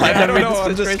weird. Like, I don't I'm in know. this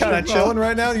I'm just situation kind of as well. chilling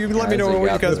right now. You let me Guys, know we what you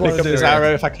got guys this. want Pick to up do. this here.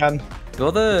 arrow if I can.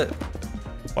 Build a.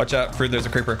 Watch out, Fruit. There's a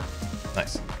creeper.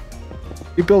 Nice.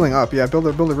 Keep building up. Yeah. Build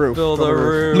a roof. Build a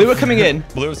roof. Blue are coming in.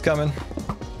 Blue's coming.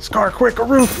 Scar, quick, a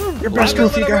roof. Your best I'm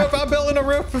roof building you a got. roof. I'm building a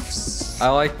roof. I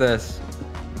like this.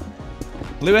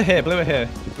 Blue are here. Blue are here.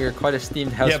 We are quite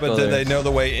esteemed house Yeah, but do builders. they know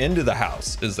the way into the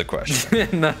house? Is the question.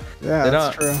 No, Yeah, they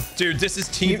that's don't. true. Dude, this is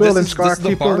team. Keep building, This is Scar, the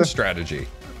keep barn building. strategy.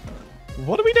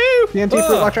 What do we do? TNT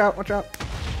fruit, watch out, watch out.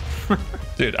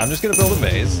 Dude, I'm just gonna build a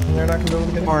maze. And they're not gonna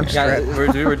build a Orange Guys, strat.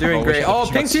 we're doing Oh, we great. should- Oh,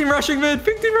 should- pink team rushing mid.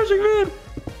 Pink team rushing mid.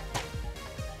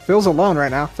 Phil's alone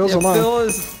right now. Phil's Yeah, alone. Phil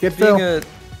is Get being Phil. a.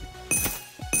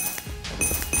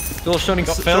 Phil showing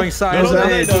Phil? showing No, signs. no, down,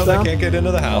 they Hey, know they down. can't get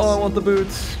into the oh, I house. want the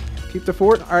boots. Keep the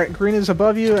fort. All right, green is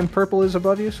above you and purple is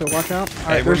above you, so watch out. All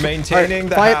right, we're there's- maintaining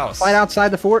the fight, house. Fight outside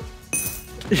the fort.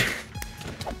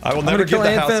 I will I'm never gonna give kill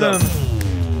the house up.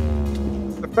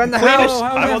 Venom. Defend the Clean it. house. How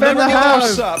I will Defend never the give the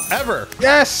house. house up ever.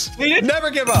 Yes.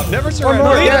 Never give up. Never One surrender.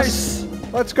 more. Yes.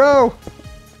 Yes. Let's go.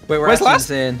 Wait, we're Where's actually last?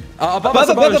 insane. Above Above, us,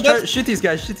 above us. above, Try- Shoot these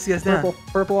guys. Shoot these guys down. Purple.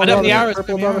 Purple I above know us. the arrows.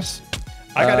 Purple the above arrows. us.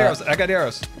 I got arrows. I got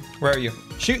arrows. Where are you?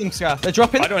 Shoot them, Scar. They're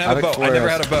dropping. I don't I have a have bow. I never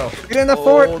arrows. had a bow. Get in the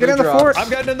fort. Get in the drops. fort. I'm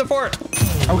getting in the fort.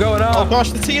 I'm going Oh up.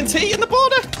 gosh, the TNT in the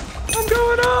border. I'm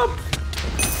going up.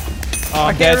 Oh,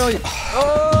 I'm Can't dead. really.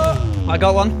 Oh I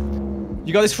got one.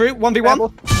 You got this fruit? 1v1?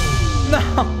 Apple.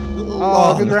 no.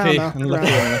 Oh, good round. Unlucky. though. Good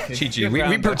Unlucky, round. unlucky. GG. We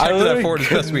I protected that literally fort as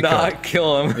could best we not could.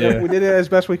 kill him. Yeah. We did it as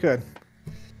best we could.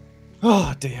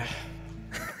 Oh dear.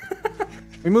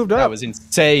 We moved That up. was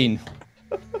insane.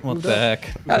 What the heck?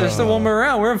 Yeah, there's still one more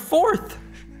round. We're in fourth.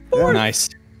 Yeah. Nice.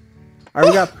 All right,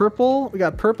 we got purple. We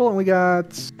got purple, and we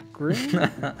got green.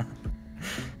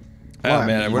 Oh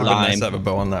man, it would have been nice Lime. to have a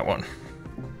bow on that one.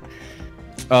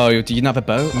 Oh, you didn't have a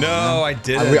bow? No, I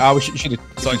didn't. I wish you should have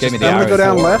So I gave me just- the I'm gonna arrows. go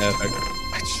down Oh, left. perfect.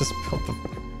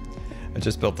 I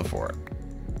just built the fort.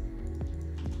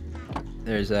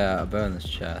 There's a bow in this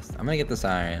chest. I'm gonna get this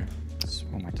iron.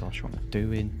 Oh my gosh, what am I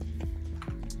doing?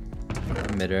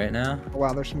 I'm mid right now. Oh,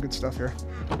 wow, there's some good stuff here.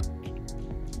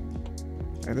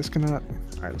 Hey, this cannot.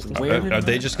 All right, this is Where did Are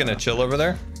they my- just gonna chill over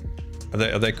there?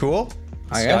 Are they cool?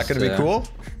 I Is guess Scott gonna be so. cool?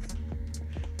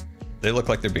 They look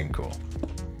like they're being cool.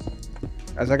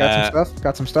 Guys, I got some stuff.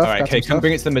 Got some stuff. Alright, got okay, some come stuff.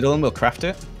 bring it to the middle and we'll craft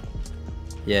it.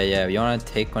 Yeah. You wanna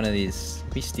take one of these?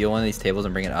 Can we steal one of these tables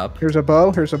and bring it up? Here's a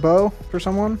bow. Here's a bow for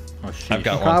someone. Oh shit. I've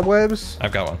got one. Cobwebs.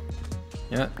 I've got one.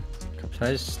 Yeah.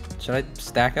 Should I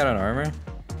stack out on armor? Should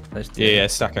I just do Yeah, it?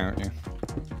 stack out, yeah.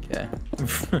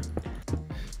 Okay.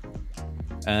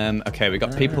 Okay, we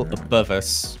got people above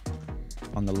us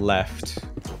on the left.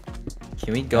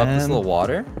 Can we go up this little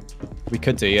water? We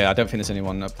could do, yeah. I don't think there's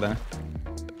anyone up there.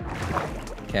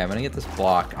 Okay, I'm gonna get this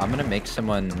block. I'm gonna make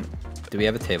someone. Do we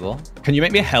have a table? Can you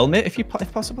make me a helmet if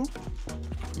possible?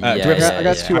 Do we have I got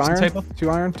yeah. two Crafting iron. table? Two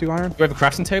iron. Two iron. Do we have a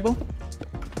crafting table?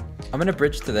 I'm gonna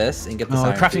bridge to this and get this. Oh, the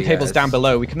iron for crafting you table's guys. down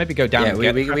below. We can maybe go down. Yeah, and we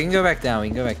get can go back down. We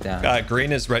can go back down.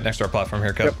 Green is right next to our platform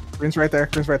here, Cup. Yep. Green's right there.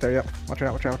 Green's right there. Yep. Watch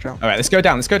out. Watch out. Watch out. All right, let's go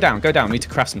down. Let's go down. Go down. We need to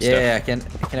craft some stuff. Yeah, can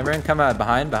everyone come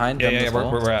behind? Yeah,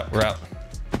 we're out.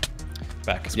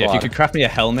 Back. Yeah, if you could craft me a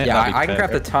helmet. Yeah, that'd be I can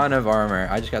craft a perfect. ton of armor.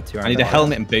 I just got 2 armor. I need a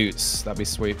helmet and boots. That'd be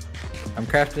sweet. I'm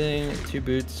crafting 2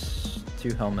 boots,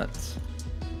 2 helmets.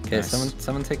 Okay, Nice.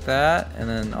 someone take that, and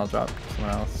then I'll drop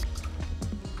somewhere else.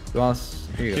 Who else?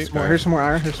 Here you go. Scar. Here's some more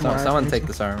iron. Here's some more iron. Someone take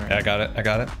this armor. Yeah, I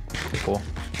got it. Cool.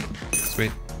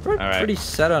 Sweet. We're All right. pretty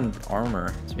set on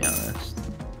armor, to be honest.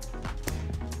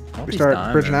 All We these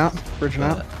start bridging out. diamonds, Bridging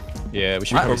out. Yeah, we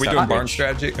should. Are probably we start doing barn bridge.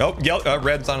 strategy? Oh,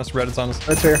 red's on us. Red's on us.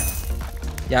 That's here.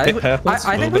 Yeah, Bit purples,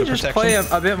 I a think little we bit of just play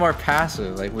a bit more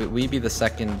passive. Like we be the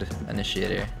second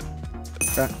initiator.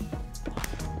 Okay.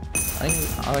 I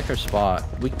think I like our spot.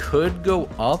 We could go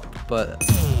up, but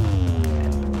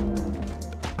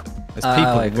There's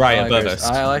people right above us.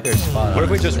 I like our spot. What if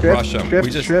we just honestly. rush them? Shift.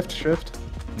 We just Shift.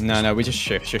 No, we just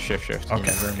shift.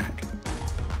 Okay.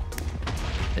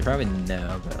 They probably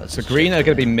know. But let's So just green shift are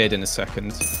gonna be it. mid in a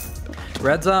second.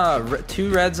 Red's 2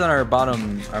 reds on our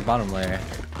bottom layer.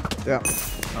 Yeah.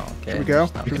 Oh, okay. Here we go.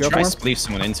 Just not- We Should we can go try for to him? spleef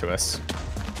someone into us.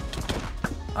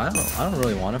 I don't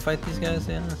really want to fight these guys, to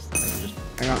be honest. I think just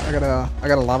Hang on. I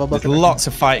got a lava There's bucket. lots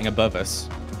of fighting above us.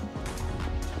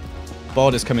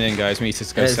 Borders coming in, guys. We need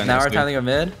to go Is send now this our time to dude. go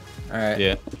mid? Alright.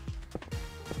 Yeah.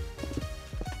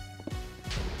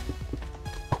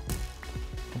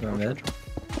 Go mid.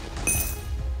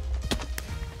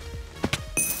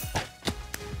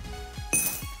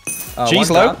 G's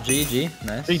one low. top, G.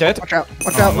 Nice. Are you dead? Watch out.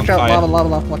 Watch Oh, out. I'm Watch on out. fire.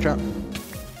 Lava. Watch out.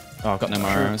 Oh, I've got no more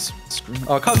arrows. Screw it.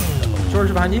 Oh, come.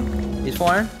 George behind you. He's full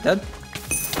iron. Dead.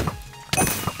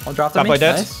 I'll drop them. That boy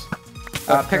dead. Nice.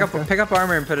 Pick up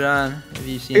armor and put it on if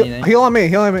you see Heal, anything. heal on me.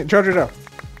 Jojo.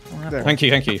 There. Thank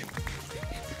you.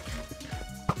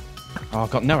 Oh,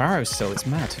 I've got no arrows still. It's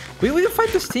mad. We can fight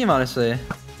this team, honestly.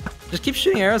 Just keep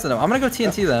shooting arrows at them. I'm gonna go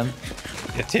TNT them.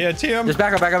 Yeah, TNT Just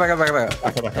back up.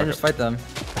 And just fight them.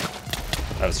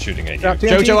 I was shooting at you. Drop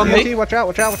TNT, Jojo on me. TNT. Watch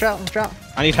out.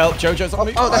 I need help. Jojo's on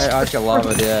me. Oh, that's I just got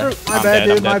lava, yeah. My I'm bad, dead,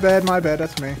 dude. I'm My bad.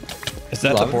 That's me. Is that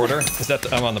the Love. border?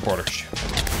 I'm on the border.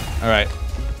 All right.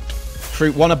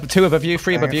 Fruit 2 above you,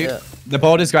 3 above you. Yeah. The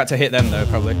border's got to hit them though,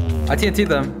 probably. I TNT'd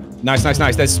them. Nice.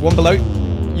 There's one below.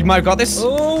 You might have got this.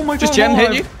 Oh my Just god. gem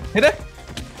hit you. Hit it.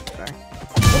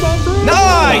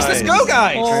 Nice. Let's go,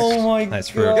 guys. Oh my Nice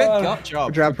fruit. god. Good job.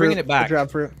 Good job, Bringing Fruit. it back. Good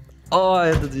job, Fruit. Oh, I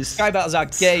had to do. Sky Battle's our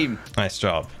game. Nice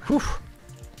job.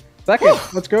 Second.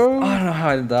 Let's go. I don't know how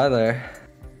I didn't die there.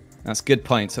 That's good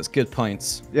points.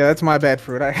 Yeah, that's my bad,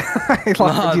 Fruit. I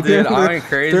Nah, you dude, during I the- went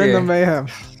crazy. During the mayhem.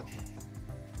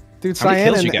 Dude, How many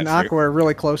Cyan kills you and get, Fruit? Aqua are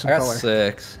really close in I got color.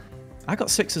 6. I got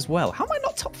 6 as well. How am I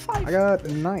not top 5? I got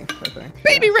 9th, I think.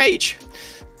 Baby rage.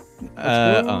 go.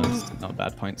 Oh, it's not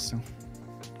bad points still.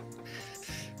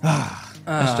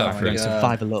 Nice job, my Fruit. God.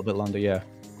 Survive a little bit longer, yeah.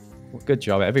 Well, good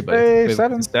job, everybody. Hey, We're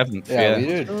 7th. 7th, Yeah, yeah. we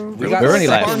did. We're got We're only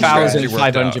like Barn strategy worked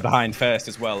 1,500 out. behind first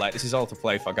as well. Like, this is all to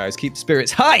play for, guys. Keep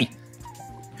spirits high.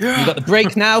 Yeah. We got the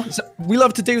break now. So we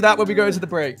love to do that when we go into the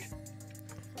break.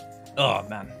 Oh,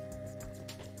 man.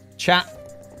 Chat,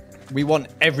 we want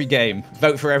every game.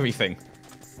 Vote for everything.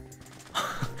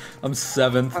 I'm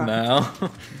 7th now.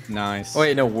 Nice.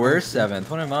 Wait, no, we're 7th.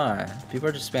 What am I? People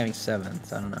are just spamming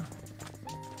 7th. I don't know.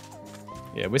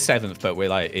 Yeah, we're 7th, but we're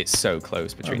like, it's so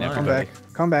close between Oh, nice. everybody.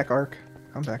 Come back, Ark.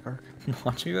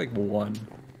 Watch me like 1.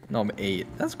 No, I'm 8.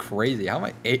 That's crazy. How am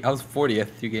I 8? I was 40th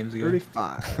 2 games ago.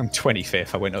 35. I'm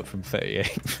 25th. I went up from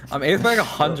 38. I'm 8th by like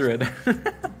 100.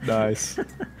 Nice.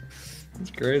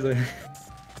 That's crazy.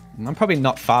 I'm probably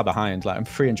not far behind. Like, I'm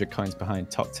 300 coins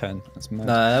behind top 10. That's mad.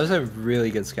 Nah, that was a really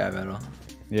good sky battle.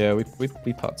 Yeah, we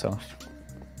popped off.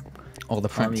 All the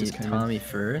practice came in. Tommy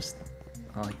first.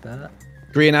 I like that.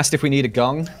 Green asked if we need a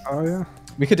gong. Oh, yeah.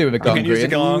 We could do with a We gong, can use a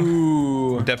Green. gong.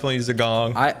 Ooh. Definitely use a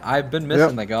gong. I've been missing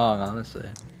Yep. the gong, honestly.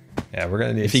 Yeah, we're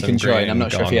gonna need If he some can join. green I'm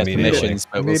not sure if he gong has immediately. permissions,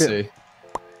 but we'll Need it. see.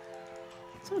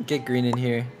 Someone get green in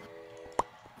here.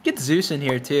 Get Zeus in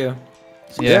here too.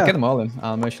 Yeah, Yeah. get them all in.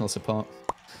 Our emotional support.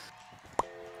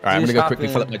 Alright, I'm Zeus, gonna go hop quickly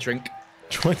in. fill up my drink.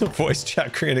 Join the voice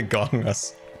chat, create a gong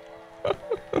us.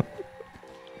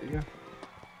 Yeah.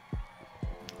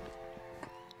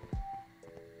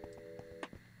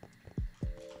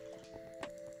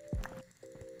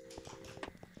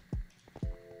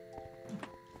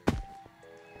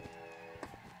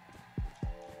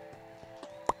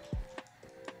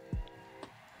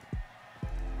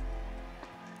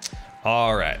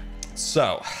 All right.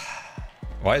 So,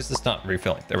 why is this not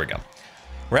refilling? There we go.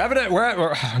 We're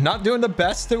not doing the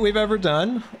best that we've ever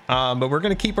done, but we're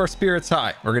gonna keep our spirits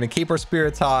high.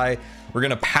 We're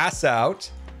gonna pass out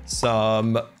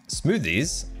some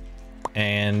smoothies,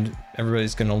 and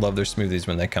everybody's gonna love their smoothies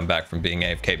when they come back from being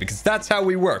AFK, because that's how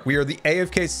we work. We are the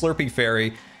AFK Slurpee Fairy,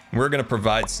 and we're gonna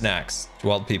provide snacks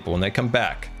to all the people when they come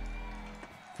back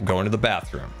from going to the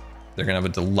bathroom. They're gonna have a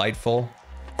delightful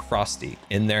Frosty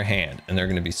in their hand, and they're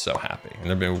gonna be so happy, and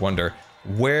they're gonna wonder,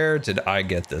 where did I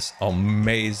get this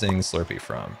amazing Slurpee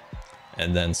from?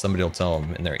 And then somebody will tell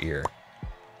them in their ear,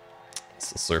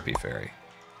 it's the Slurpee Fairy.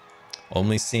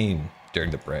 Only seen during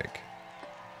the break.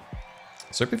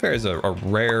 Slurpee Fairy is a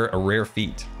rare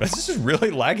feat. This is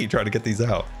really laggy trying to get these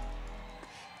out.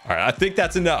 All right, I think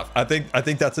that's enough. I think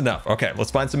that's enough. Okay,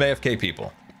 let's find some AFK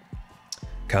people.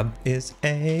 Cub is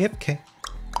AFK.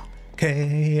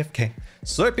 KFK.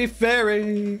 Slurpee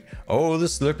Fairy. Oh, the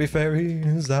Slurpee Fairy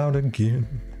is out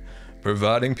again.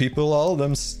 Providing people all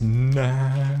them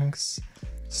snacks.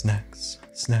 Snacks,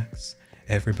 snacks.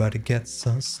 Everybody gets a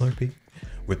Slurpee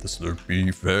with the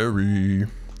Slurpee Fairy.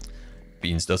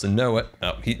 Beans doesn't know it.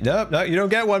 Oh, no, you don't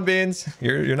get one, Beans.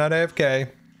 You're not AFK.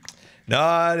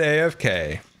 Not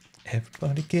AFK.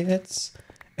 Everybody gets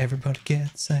a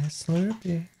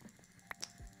Slurpee.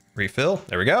 Refill.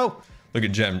 There we go. Look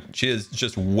at Jem. She is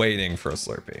just waiting for a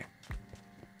Slurpee.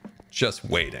 Just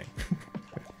waiting.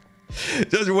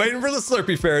 Just waiting for the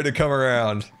Slurpee Fairy to come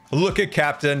around. Look at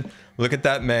Captain. Look at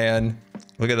that man.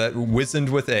 Look at that wizened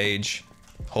with age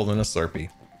holding a Slurpee.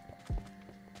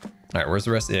 All right, where's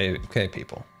the rest of the AFK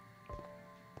people?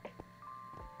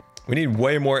 We need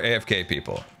way more AFK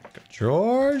people. Good,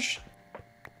 George.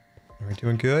 Are we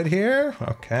doing good here?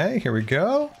 Okay, here we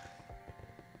go.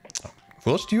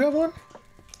 Foolish, do you have one?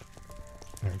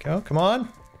 There we go. Come on.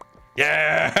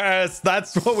 Yes,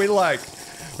 that's what we like.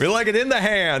 We like it in the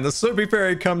hand. The Slurpee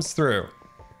Fairy comes through.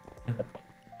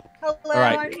 Hello,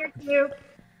 right. I'm here too.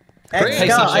 Great. Hey,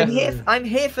 Scott, I'm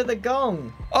here for the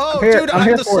gong. Oh, I'm here- dude, I'm I'm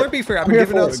here the for it. Slurpee Fairy. I've I'm been here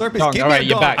giving for out it. Slurpees. Gong. Give All me right, a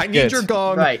you're gong. back. I need Good. your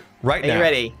gong Right. right Are now. you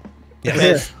ready? Yes.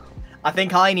 Because I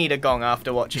think I need a gong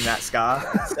after watching that, Scar.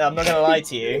 I'm not gonna lie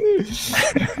to you.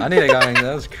 I need a gong.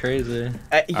 That was crazy.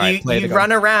 Alright, play the You gong.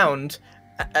 run around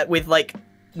with like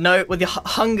with your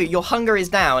hunger. Your hunger is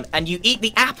down, and you eat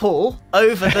the apple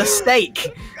over the steak.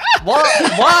 What?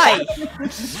 Why?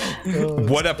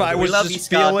 What if I We was love you, just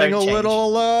Scott, feeling a don't change.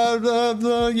 little,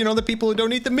 the people who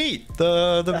don't eat the meat,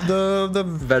 the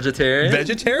Vegetarian?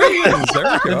 vegetarians?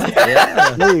 There we go. Yeah.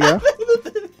 There you go.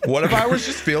 What if I was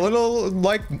just feeling a little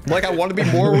like I want to be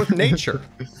more with nature?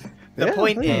 The Yeah,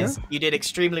 point there you is, you did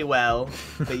extremely well,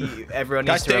 but everyone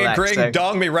Guys, needs to stay relax. agreeing. So...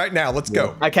 Dong me right now. Let's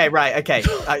go. Okay, right. Okay.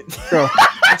 Go.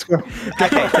 Let's go.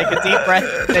 Okay, take a deep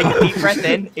breath. Take a deep breath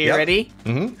in. Are you Yep. ready?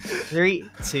 Mm-hmm. 3,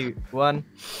 2, 1.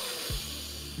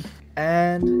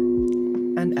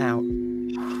 And out.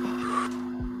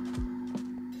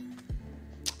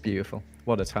 Beautiful.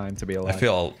 What a time to be alive. I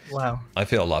feel Wow.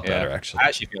 a lot better Yeah. actually. I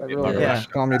actually feel a bit Really more Yeah.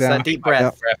 relaxed. Calm me So down. deep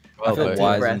breath. I feel Well,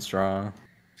 wise breath. and strong.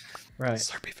 Right.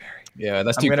 Slurpee Fairy. yeah,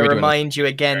 let's I'm do going to grid remind you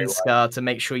Very again, well. Scar, to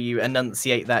make sure you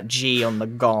enunciate that G on the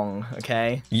gong,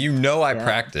 okay? You know I Yeah.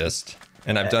 practiced,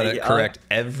 and I've done it yeah, correct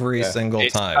every Yeah. single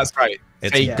It's- time. That's right.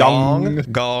 It's Say gong,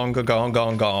 gong, gong,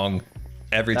 gong, gong,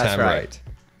 every That's time right.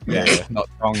 right. Yeah, not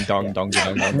dong, dong, dong,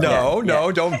 dong, dong. No, Yeah,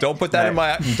 no, don't put that in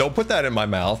my mouth. Don't put that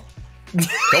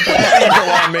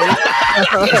evil on me.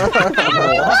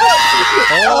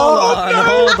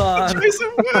 Hold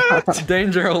on.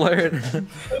 Danger alert.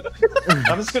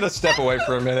 I'm just gonna step away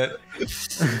for a minute.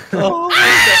 Oh,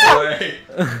 Step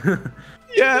away.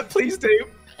 Yeah, please do.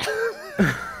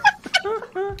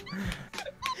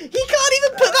 he can't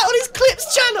even put that on his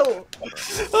clips channel!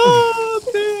 Oh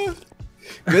dear.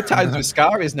 Good Times with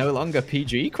Scar is no longer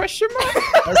PG? Question mark.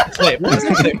 That's the clip. That's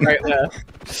the clip right there.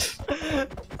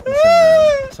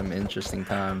 Some interesting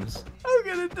times. I'm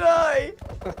gonna die.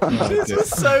 This was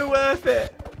so worth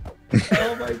it.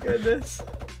 Oh my goodness.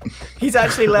 He's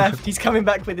actually left. He's coming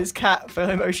back with his cat for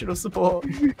emotional support.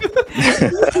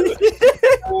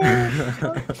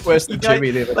 Where's the You guys-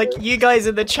 Jimmy the other like day? you guys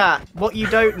in the chat, what you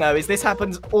don't know is this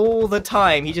happens all the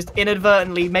time. He just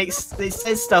inadvertently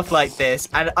says stuff like this,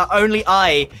 and only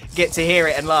I get to hear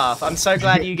it and laugh. I'm so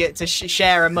glad you get to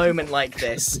share a moment like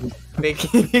this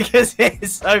because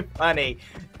it's so funny.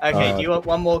 Okay, do you want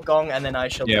one more gong and then I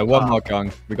shall? Yeah, depart? one more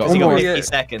gong. We got So you One got more. 50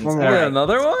 seconds. One All more. Wait, right.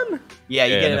 another one? Yeah,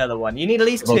 you Yeah, get no. another one. You need at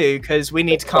least Well, 2 because we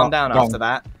need to calm down gong. after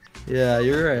that. Yeah,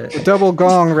 you're The right. double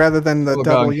gong rather than the Double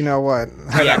double, gong. you know what.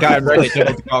 Yeah, guy, I'm ready.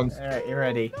 Double the gong. All right, you're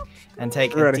ready. And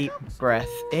take a Ready. deep breath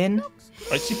in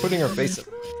I see putting her face up.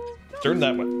 Turn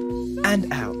that way.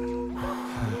 and out.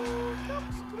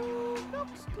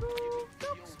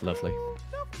 Lovely.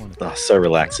 Oh, so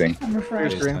relaxing.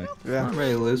 Here's green. Yeah, I'm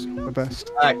ready to lose. the best.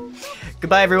 All right.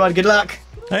 Goodbye, everyone. Good luck.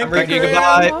 Thank I'm you. you.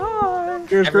 Goodbye.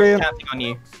 Here's Everyone's green. counting on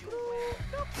you.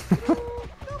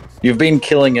 You've been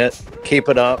killing it. Keep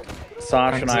it up.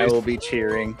 Sasha and I Thanks, will be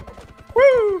cheering.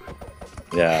 Woo!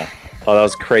 Yeah. Oh, that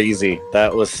was crazy.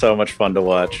 That was so much fun to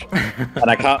watch. And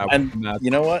I can't. And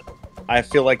you know what? I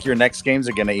feel like your next games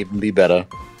are gonna even be better.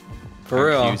 For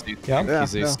real. Thank you, Zeus. Yeah. Thank you, Yeah,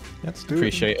 Zeus. That's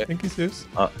Appreciate it. Thank you, Zeus.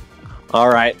 All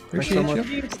right. Appreciate so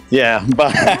you. Yeah.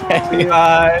 Bye.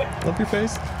 Bye. Love your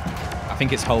face. I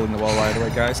think it's hole in the wall right away,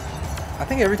 guys. I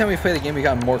think every time we play the game, we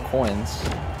got more coins.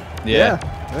 Yeah.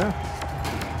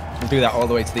 We'll do that all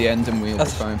the way to the end and we'll be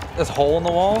fine. That's hole in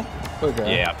the wall?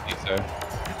 Okay. Yeah, I think so.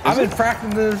 I've been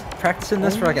practicing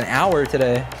this for like an hour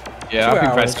today. Yeah, 2 I've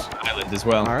been hours. pressed on the island as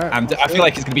well. All right, And I feel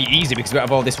like it's going to be easy because we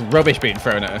have all this rubbish being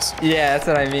thrown at us. Yeah, that's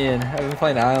what I mean. I've been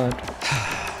playing Island.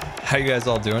 How you guys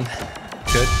all doing?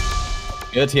 Good.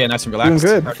 Good, yeah, nice and relaxed.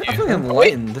 Doing good. How I are feel you?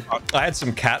 enlightened. I had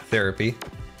some cat therapy.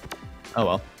 Oh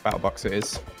well, battle box it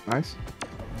is. Nice.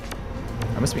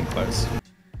 I must have been close.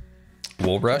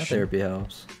 Wool rush. Therapy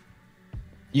helps.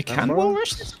 You can Battle wall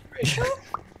box? rush this? Are you sure?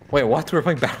 Wait, what? We're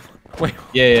playing battle. Wait.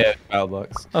 Yeah, battle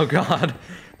box. Oh god.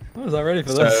 I was not ready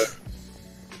for So, this.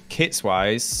 kits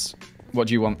wise, what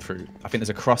do you want through? I think there's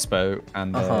a crossbow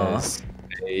and there's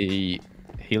a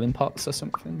healing pots or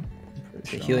something. I'm pretty The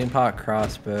sure. healing pot,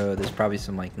 crossbow. There's probably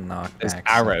some like knockbacks. There's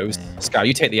arrows. something. Sky,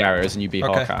 you take the arrows and you be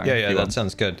Okay. Hawkeye. Yeah, if yeah, you that want.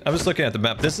 sounds good. I was looking at the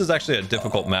map. This is actually a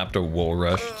difficult map to wool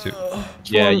rush too.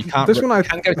 Yeah, Well, you can't. this one I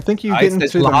can go think you ice. get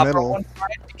There's into the lava middle. on one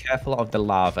side. Be careful of the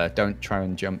lava. Don't try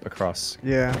and jump across.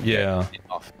 Yeah. Yeah.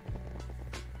 Off.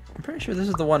 I'm pretty sure this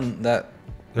is the one that.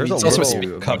 There's a we also little a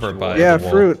did. covered by Yeah, the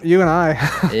wool. fruit. You and I.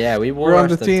 Yeah, we We're on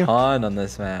rushed the a team. ton on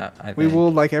this map. I We think.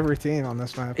 wooled like every team on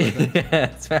this map. I think. Yeah,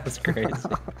 this map's crazy.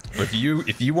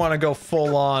 If you want to go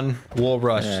full on wool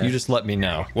rush, Yeah. you just let me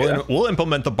know. We'll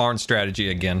implement the barn strategy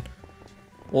again.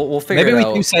 We'll figure Maybe it we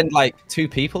out. can send like 2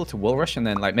 people to wool rush and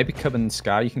then like maybe Cub and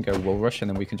Sky, you can go wool rush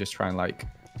and then we can just try and like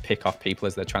pick off people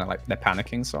as they're trying to like they're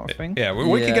panicking sort of thing. Yeah, we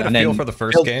can Yeah. get a And feel then for the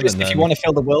first fill- game, just and if then you want to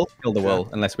fill the wool,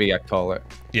 unless we call it.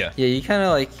 yeah, Yeah, you kind of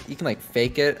like you can like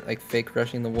fake it, like fake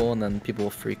rushing the wool, and then people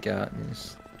will freak out. And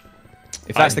just...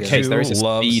 If that's I the case, there is a do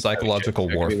love speed psychological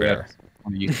potion, so it could be warfare.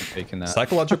 worth you taking that.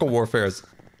 psychological warfare is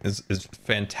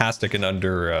fantastic and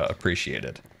under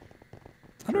appreciated.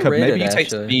 Cub, Underrated, maybe you take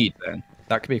actually. speed then.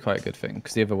 That could be quite a good thing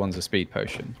because the other one's a speed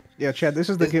potion. Yeah, Chad. This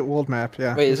is the get wooled map.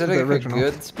 Yeah. Wait, this is it the like a original.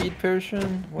 good speed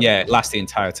potion? What- Yeah, it lasts the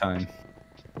entire time.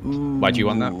 Why do you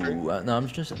want that? Ooh, no, I'm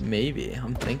just maybe.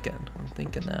 I'm thinking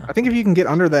now. I think if you can get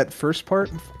under that first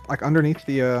part, like underneath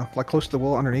the, like close to the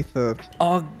wool, underneath the,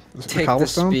 I'll the take the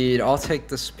cobblestone? speed. I'll take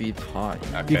the speed pot.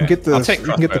 you can get the, I'll take you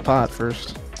can get the crossbow. pot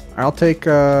first. I'll take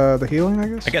the healing, I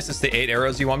guess. I guess it's the 8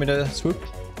 arrows you want me to swoop.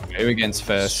 Who against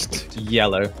first?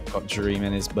 Yellow. Got Dream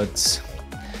in his buds.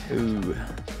 Ooh,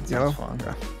 that Yellow. sounds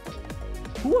fun. Okay.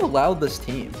 Who allowed this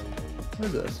team? What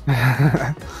is this?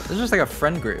 This is just like a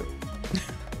friend group.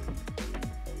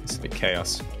 It's a bit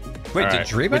chaos. Wait, did Alright,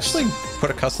 Dream which- actually put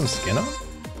a custom skin on?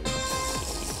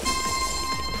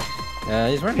 Yeah,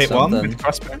 he's wearing Hit one something. with the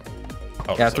crossbow.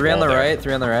 Oh, Yeah, there's a 3 on the wall there. right,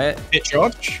 3 on the right. Hit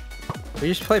George. We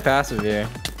just play passive here.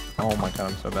 Oh my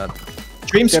god, I'm so bad.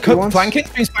 Dream's Get me once. flanking.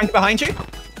 Dream's flanking behind you.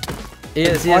 He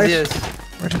is. Where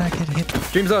did I get hit?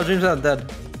 Dream's out,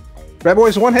 dead. Red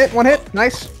boys, one hit,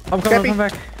 nice. I'm coming, Cappy. come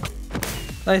back.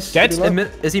 Nice. Dead?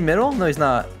 Is he middle? No, he's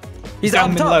not. He's Down up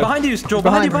mid top, low. behind you, Joel,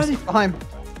 behind you. Behind.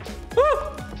 Woo!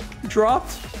 He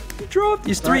dropped.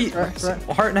 He's 3. Right.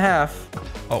 A heart and a half.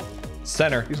 Oh,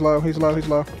 center. He's low. 1 HP.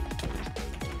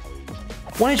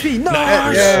 Nice.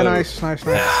 Nice. Yeah, nice. Nice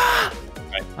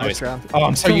Nice. round. Oh,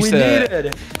 I'm so That's used what we to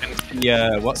needed.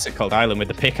 the what's it called? Island with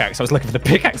the pickaxe. I was looking for the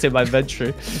pickaxe in my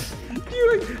inventory.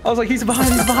 I was like, he's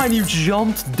behind. You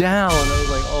jumped down. I was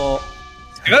like, oh.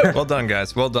 Go. Well done,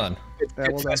 guys. Well done. Yeah, well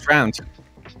done. First round.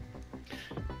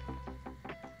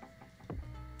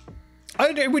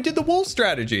 We did the wool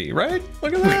strategy, right?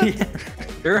 Look at that.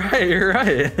 You're right.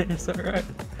 You're so right.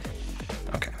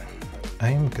 Okay. I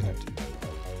am gonna.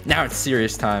 Now it's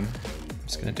serious time. I'm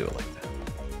just gonna do it like that.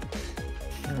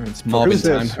 It's mobbing Who's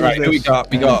this? time. Who's Right, who we this? got?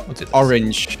 We We'll got do this.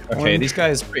 orange. Okay, Orange. these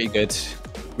guys are pretty good.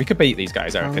 We could beat these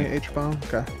guys, I Only reckon. H-bomb.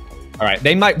 Okay. All right,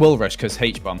 they might will rush because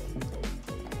H-bomb.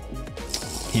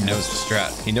 He knows the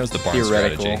strat. He knows the barn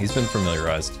Theoretical. strategy. He's been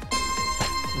familiarized.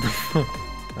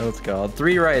 Let's go.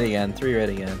 3 right again. Oh, H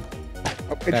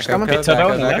Back coming. up, back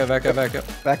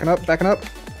up. Backing up.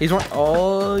 He's 1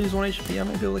 HP. I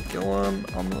might be able to kill him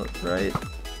on the right.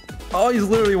 Oh, he's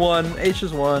literally 1. H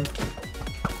is 1.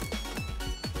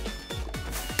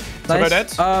 Somebody dead?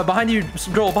 Behind you,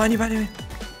 Joel. Behind you.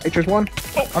 H is 1.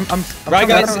 I'm Right, coming,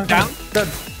 guys, I'm down. Dead.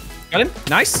 Got him.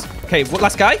 Nice. Okay, what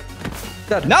last guy?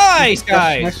 Dead. Nice,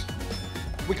 guys. Nice.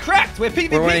 We cracked. We're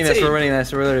PvP We're winning this. team. We're winning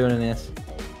this. We're literally winning this.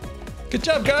 Good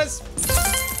job, guys.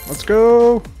 Let's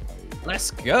go.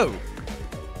 Let's go.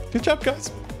 Good job,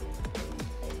 guys.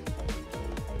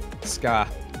 Scar.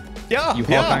 Yeah. You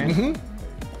yeah. Hawkeye? mhm.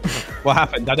 What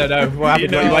happened? I don't know. What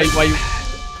happened? You know, Why-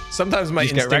 Sometimes my You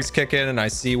just get instincts kick in and I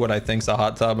see what I think's a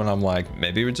hot tub and I'm like,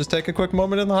 maybe we just take a quick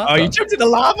moment in the hot Oh, tub. you jumped in the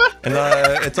lava? And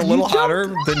it's a little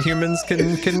hotter than humans can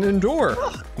endure.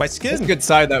 My skin. It's a good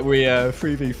sign that we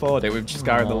 3v4'd it with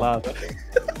Scar in the lava.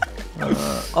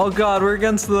 Oh god, we're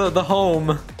against the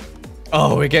home.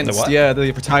 Oh, against The what? yeah, the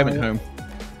retirement home.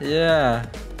 Yeah.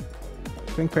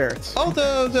 Pink parrots. Oh,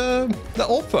 the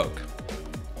old folk.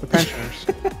 The pensioners.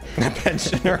 The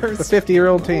pensioners. The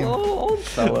 50-year-old team. Old The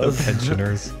fellas.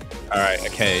 pensioners. All right,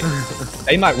 okay.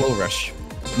 They might will rush.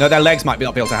 No, their legs might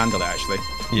not be able to handle it actually.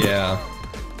 Yeah.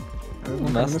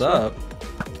 Messed up.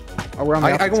 Oh, we're on the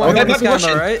I opposite can side. walk they on might this be guy on the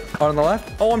rushing. right. Oh, on the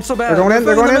left. Oh, I'm so bad. They're going in,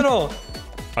 they're Right going in. the middle.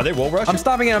 Are they wool rushing? I'm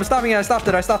stopping it. I'm stopping it. I stopped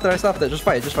it. I stopped it. I stopped it. Just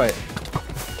fight. Just fight.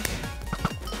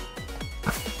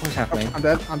 What's happening? I'm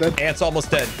dead. I'm dead. Ant's almost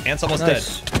dead. Ant's almost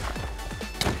Nice.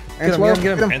 Ants him, low. get him,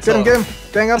 Get him. Ants Get him. low. Get him.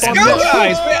 Bang up on Go, him.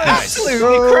 guys! We're Nice. absolutely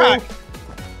Go. cracked. dead.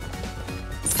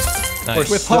 We're Nice.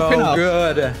 We're popping so up.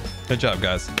 good. Good job,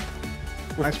 guys.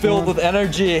 Nice Filled one. with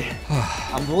energy.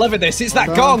 I'm loving this. It's that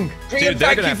Well gong. Dude, Bring they're it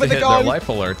back gonna you have for to the hit their gong. life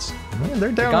alerts. Man,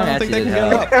 they're down. gong I don't think they actually can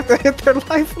did get They up. have to hit their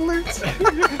life alerts.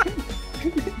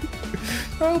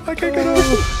 Oh, I can't get up.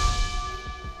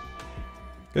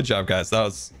 Good job, guys. That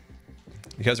was.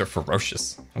 You guys are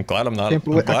ferocious. I'm glad I'm not. I I'm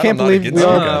glad can't I'm not believe against we you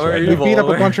are. guys we're right We now. evil. beat up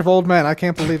a bunch of old men. I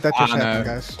can't believe that just I happened,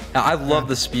 know. guys. I love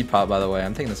the speed pop, by the way.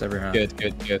 I'm taking this every round. Good,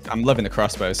 good, good. I'm loving the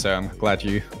crossbow, so I'm glad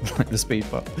you like the speed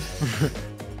pop.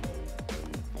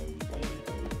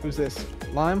 Who's this?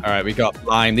 Lime? All right, we got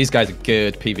Lime. These guys are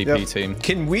good PvP Yep. team.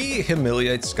 Can we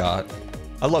humiliate Scott?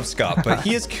 I love Scott, but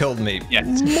he has killed me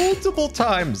Yes. multiple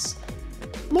times.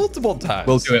 Multiple times.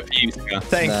 We'll do it for you, Scar.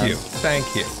 Thank Nah. you.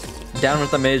 Thank you. Down with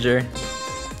the major.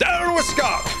 Down with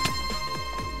Scott.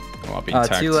 Oh, I'll be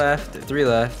tagged. 2 left. 3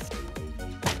 left.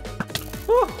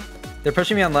 Woo. They're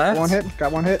pushing me on left. One hit.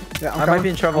 Got one hit. Yeah, I'm I coming. might be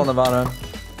in trouble on the bottom.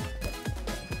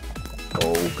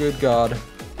 Oh, good God.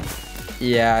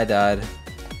 Yeah, I died.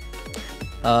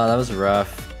 That was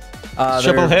rough.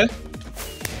 Shovel they're- here.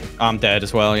 I'm dead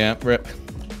as well, yeah. Rip.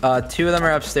 2 of them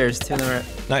are upstairs. 2 of them are...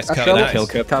 Nice Got cut. shovel. Nice. Kill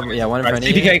cup. Cover, yeah, one in Right, front of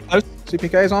you. CPK close.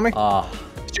 CPK is on me. Ah,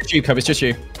 It's just you, Cub. It's just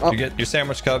you. Did you get your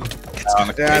sandwich, Cub?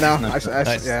 Yeah, I know. Nice.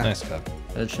 Nice, yeah. nice Cub.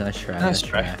 that's a nice try. Nice Nice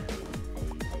try. try.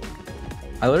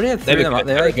 I literally had 3 They of them. look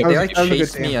They good. like, That they was like a good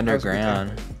chased team. me That was a good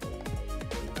underground.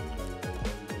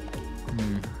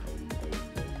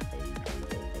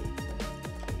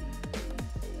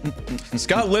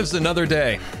 Scott lives another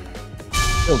day.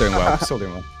 Still doing well. Still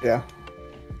doing well. Yeah.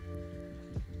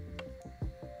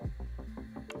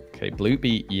 Okay, blue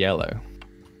beat yellow.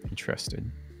 Interested.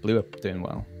 Blue are doing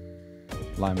well.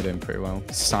 Lime are doing pretty well.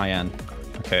 Cyan.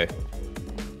 Okay.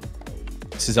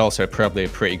 This is also probably a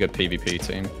pretty good PvP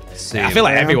team. Yeah, I feel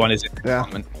like Yeah. everyone is in the Yeah.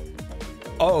 department.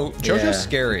 Oh, JoJo's Yeah,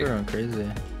 scary. People are going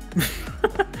crazy.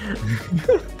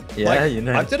 Yeah, Like, you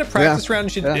know. I did a practice Yeah. round.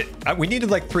 And she, Yeah. we needed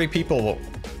like 3 people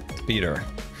to beat her.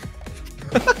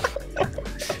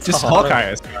 Just Oh, Hawkeye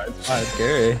is. That's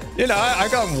scary. You know, I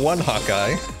got 1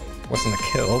 Hawkeye. Wasn't a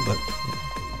kill, but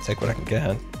I'll take what I can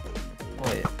get.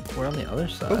 Wait, we're on the other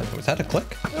side. Oh, was that a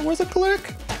click? That was a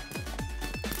click.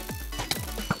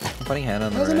 I'm putting hand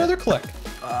on That the was right. another click.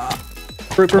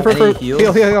 Fruit. Any heals?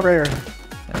 Heal, right here.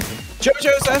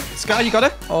 JoJo's there. Sky, you got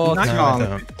it? Oh, nice. No, I one.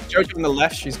 don't. JoJo on the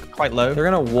left, she's quite low. They're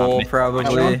gonna wool missed.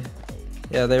 probably.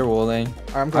 Yeah, they're wooling.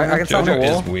 I'm going. I can stop the JoJo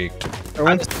wall. is weak.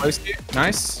 And it's close to you.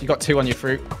 Nice. You got 2 on your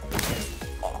fruit.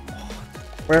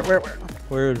 Where?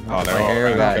 Weird. Oh, they're My all hair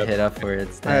right. got Good. hit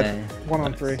upwards. I had Dang. 1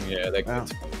 on 3. Yeah, they're Yeah.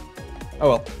 good. Oh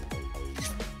well.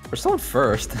 We're still in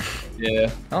first. Yeah.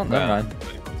 Oh, never mind.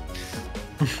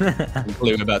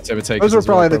 Blue about to overtake. Those us are as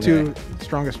well, probably the 2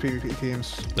 strongest PvP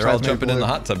teams. They're all besides jumping in the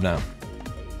Blue. hot tub now.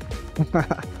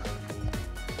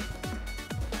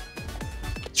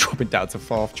 Dropping down to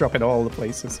 4th, dropping all the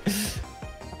places.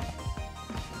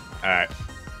 Alright.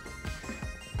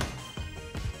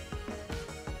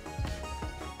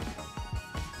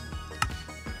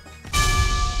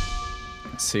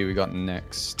 Let's see what we got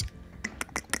next.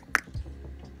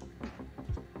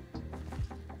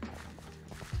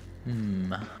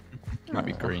 Might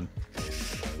be green. I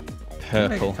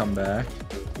Purple. can come back.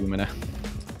 Lumina.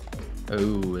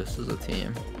 Oh, this is a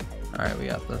team. All right, we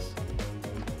got this.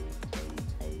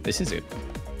 This is it.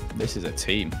 This is a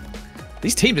team.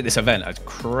 These teams at this event are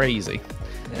crazy.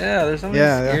 Yeah, there's so many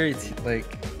Yeah, scary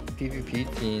like PvP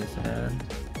teams, man.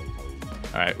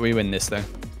 All right, we win this though.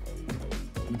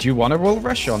 Do you want a wall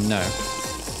rush or no?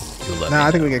 No,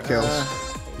 I think we get kills.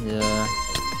 Yeah.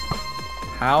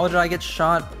 How did I get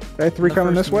shot? Okay, 3 in the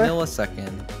coming first this way.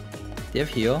 Millisecond. Do you have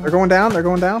heal? They're going down. They're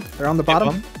going down. They're on the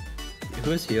bottom.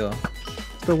 Who is heal?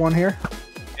 Still one here.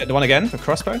 Get the one again, the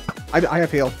crossbow. I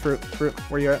have heal. Fruit.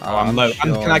 Where you at? Oh, I'm low.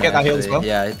 Can I get that heal as well?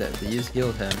 Yeah, use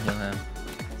heal him. Heal him.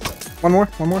 One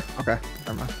more. Okay.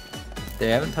 Never mind. They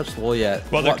haven't touched the wall yet.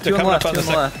 Well, they're two on the coming left. up on Two the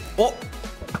on the left. Oh!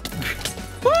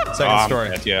 Second story.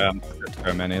 Yeah,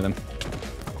 so many of them.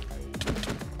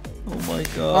 Oh my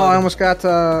god. Oh, I almost got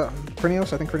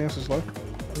Krinios. I think Krinios is low.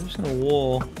 They're just in a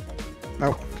wall.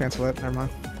 No, cancel it. Never mind.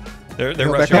 They're Go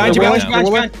rushing back Behind up. you, right behind you,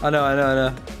 now. behind you. I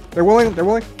know. They're willing. They're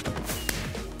willing.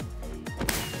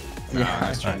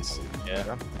 Yeah. Nice.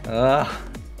 Yeah.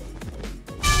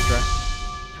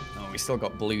 Oh, we still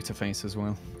got blue to face as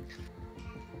well.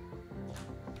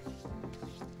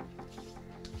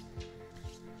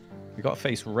 We got to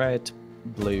face red,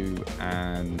 blue,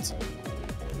 and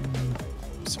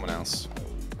someone else.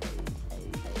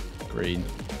 Green.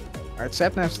 All right,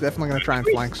 Sapnap's definitely gonna try and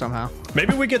flank somehow.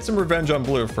 Maybe we get some revenge on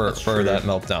blue for true. that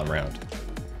meltdown round.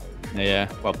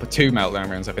 Yeah, well, for 2 meltdown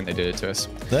rounds, I think they did it to us.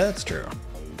 That's true.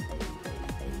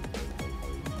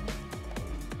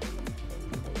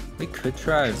 We could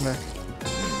try. Yeah.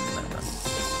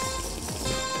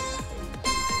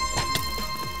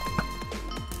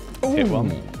 Hit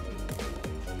one.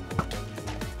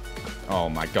 Oh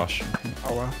my gosh.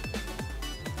 Oh wow.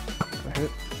 I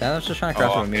hit. Sam's just trying to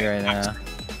crash with me right now.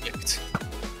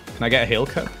 Can I get a heal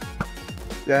cup?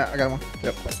 Yeah, I got one.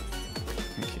 Yep.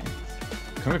 Thank you.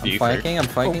 Come with I'm you,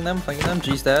 flanking them.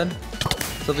 G's dead.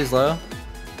 Sylvie's low.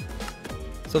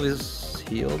 Sylvie's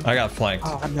healed. I got flanked.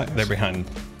 Oh, I'm not- They're behind.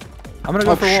 I'm gonna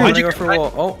go for wall. I'm gonna go for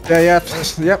wall. Oh, Yeah.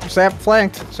 Yep. Sap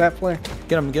flanked.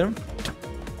 get him.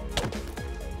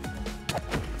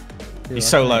 He's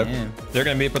so low. They're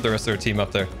gonna meet with the rest of their team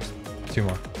up there. 2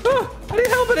 more. Oh, I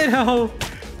didn't help.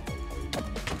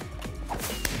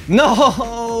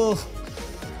 No!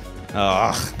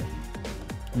 Ah,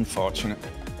 unfortunate.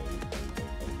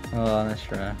 Oh, nice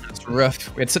try. That's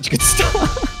rough. We had such a good start.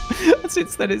 That's it.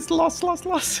 Then it's lost.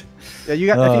 Yeah, you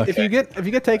got. Oh, if you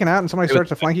get taken out and somebody starts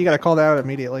to flank, you gotta call that out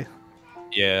immediately.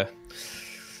 Yeah.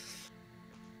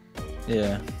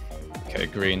 Yeah. Okay,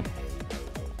 green.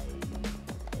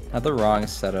 Had the wrong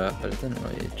setup, but it didn't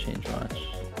really change much.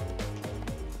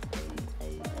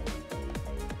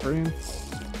 Green.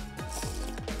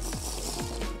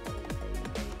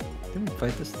 Didn't we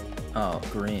fight this? Oh,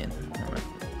 green. Never mind.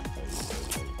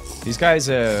 These guys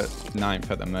are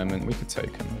 9th at the moment. We could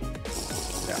take them.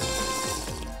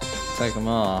 Take them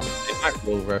all. They might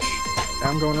will rush. Yeah,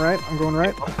 I'm going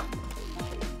right.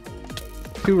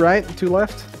 2 right, 2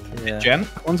 left. Yeah. Gem?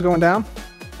 One's going down.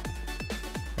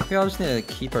 I think I'll just need to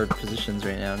keep our positions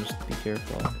right now. Just be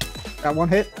careful. Got 1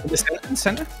 hit. In the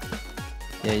center?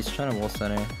 Yeah, he's trying to wall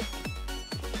center.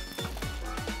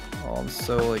 Oh, I'm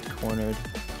so like cornered.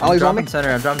 Ollie's on me.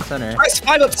 I'm dropping center. Nice,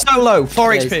 5 up so low.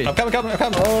 4 Yeah, HP. I'm coming.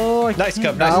 Oh, Nice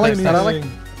cup. Ollie, Nice. Ollie.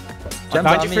 Jump Behind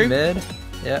on you, me Fruit. mid.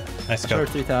 Yeah. Nice Short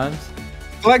cup. 3 times.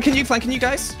 Flanking you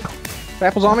guys.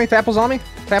 Tapple's on me. Tapple's I'm 1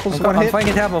 hit.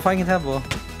 flanking table.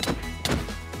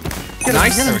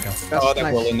 Nice. There we go. That's Oh, they're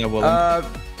nice. willing. They're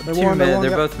won, they mid. won, They're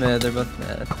yep. both mid. They're both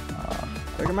mid.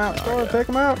 Take him out. Score, take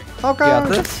him out. Okay. You got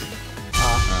this?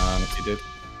 If you did.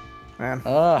 Man.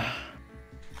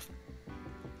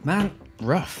 Man,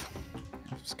 rough.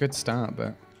 It's a good start,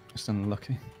 but just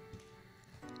unlucky.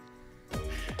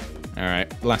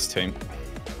 Alright, last team.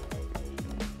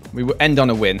 We will end on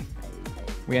a win.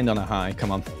 We end on a high, come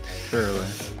on. Surely.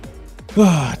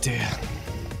 Oh dear.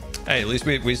 Hey, at least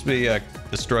we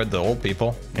destroyed the old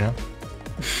people, you know?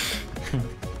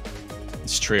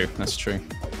 It's true, that's true.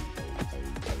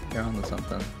 You're on to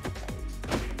something.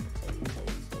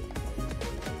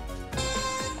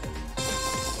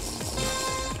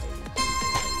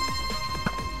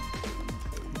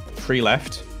 Three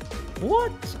left.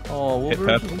 What? Oh, Hit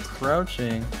Wolverine's purple.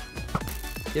 crouching.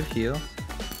 Give heal.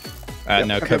 No,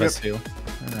 Yep, covers yep. heal.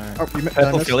 Alright. Oh, you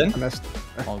Purple missed. fill in. I missed.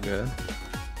 All good.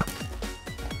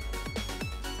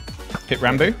 Hit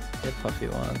Rambo. Hit Puffy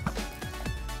one.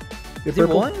 Get Is he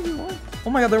purple. one? Is he one? Oh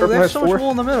my god, they Purple have has so much 4.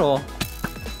 wool in the middle.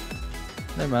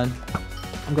 Never mind.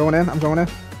 I'm going in. I'm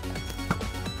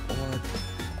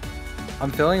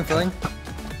filling.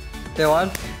 Stay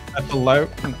alive. Below.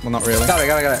 Well, not really. Got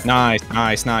it. Nice.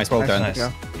 Well done. Nice.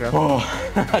 Good job.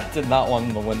 Oh, I did not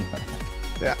want to win.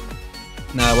 Yeah.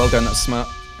 No, well done. That's smart.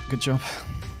 Good job.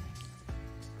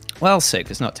 Well, 6.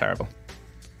 It's not terrible.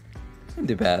 Didn't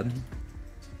do bad.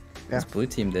 This blue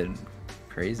team did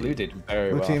crazy. Blue did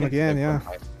very well. Blue team again, yeah.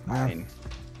 Nine.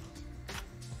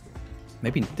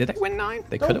 Maybe did they win 9?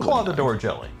 They could Don't have claw won the 9. door,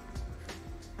 Jelly.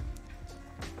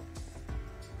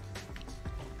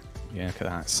 Yeah, look at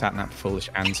that. Satnap, Foolish,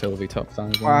 and Sylvie top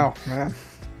 5. Wow, man.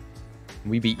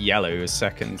 We beat Yellow as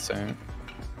second, so.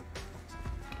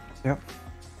 Yep.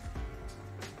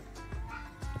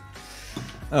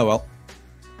 Oh well.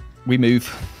 We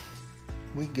move.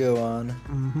 We go on.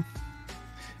 Mm-hmm.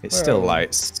 It's still like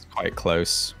it's quite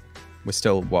close. We're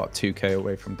still what 2k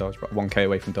away from dodgeball, 1k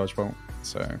away from dodgeball.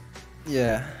 So.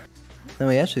 Yeah. No,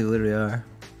 we actually literally are.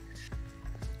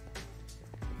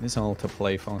 It's all to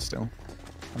play for still.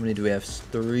 How many do we have?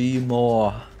 3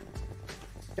 more.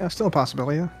 Yeah, still a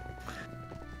possibility. Yeah.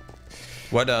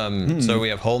 What so we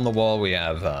have Hole in the Wall, we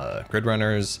have Grid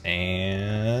Runners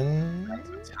and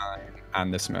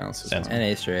And this mouse as well. And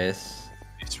Ace Race.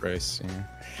 Ace Race, yeah.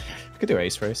 We could do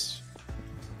Ace Race.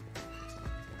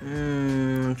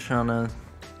 I'm trying to.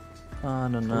 I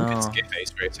don't know. We can skip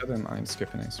Ace Race. I don't mind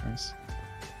skipping Ace Race.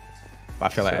 But I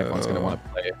feel like everyone's going to want to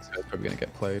play it, so it's probably going to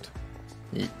get played.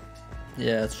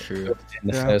 Yeah, that's true. In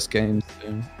the first games,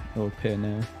 it'll appear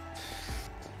now.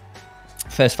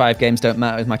 First 5 games don't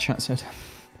matter, as my chat said.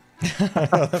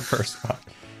 the first one.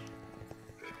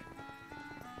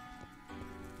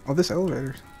 Oh, this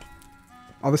elevator.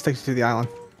 Oh, this takes you to the island.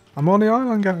 I'm on the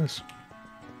island, guys.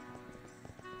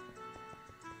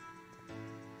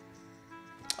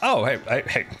 Oh,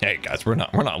 hey, guys, we're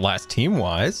not last team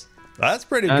wise. That's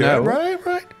pretty I good, know. right?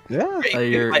 Yeah.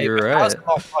 You're right. 1,000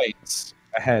 more points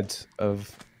ahead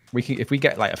of we can if we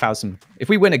get like 1,000. If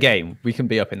we win a game, we can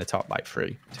be up in the top like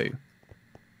 3, 2.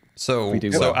 So We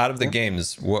do so well. out of the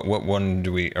games, what one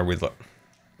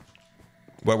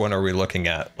what one are we looking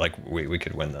at? Like we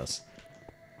could win this.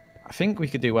 I think we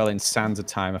could do well in Sands of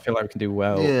Time. I feel like we can do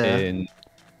well in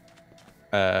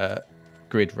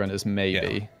Grid Runners,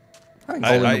 maybe. I think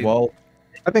Hole in the Wall.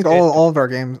 I think all of our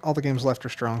games, all the games left are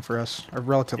strong for us. Are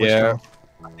relatively Yeah. strong.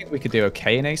 I think we could do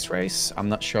okay in Ace Race. I'm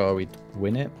not sure we'd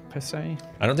win it per se.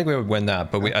 I don't think we would win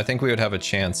that, but I think we would have a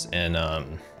chance in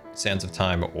Sands of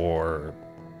Time or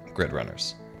Grid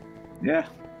Runners. Yeah.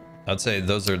 I'd say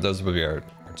those would be our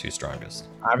 2 strongest.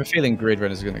 I have a feeling Grid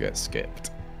Runners is going to get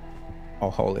skipped.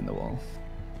 Or Hole in the Wall.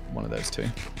 One of those 2.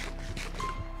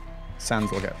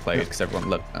 Sands will get played because everyone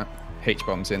loved that.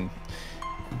 H-Bomb's in.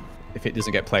 If it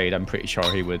doesn't get played, I'm pretty sure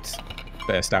he would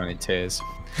burst down in tears.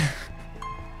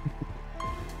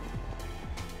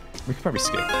 We could probably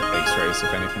skip Ace Race,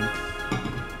 if anything.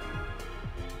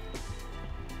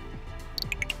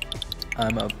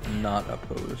 I'm not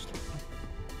opposed.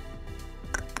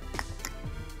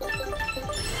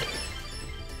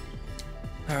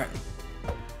 Alright.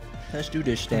 Let's do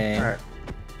this thing. All right.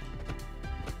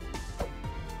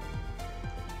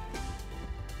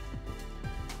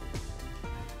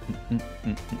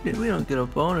 Dude, we don't get a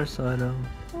bonus item.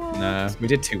 Nah, we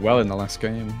did too well in the last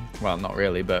game. Well, not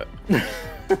really, but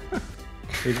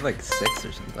We did like 6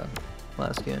 or something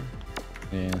last game.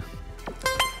 yeah.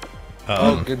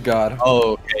 Oh, good God.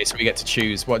 Oh, okay, so we get to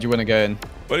choose. What do you want to go in?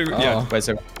 What do we, yeah. Where's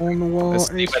it? On the Wall, Let's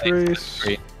see Ace where they Race.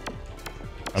 agree.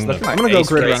 I'm looking gonna I'm gonna go Ace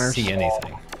Grid Race. Runners. see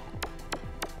anything.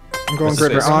 I'm going What's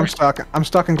Grid this? Runners. Oh, I'm stuck. I'm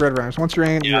stuck in Grid Runners. Once you're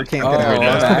in, you can't Oh, get I'm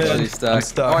out. actually stuck. I'm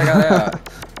stuck. Oh, I got out.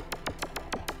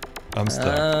 I'm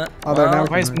stuck. Oh, there, now we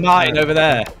Where's can- Martin over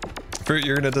there? Fruit,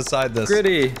 you're gonna decide this.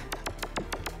 Gritty.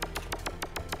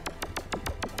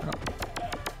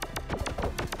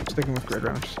 Sticking with Grid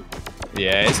Runners.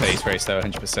 Yeah, it's Ace Race though,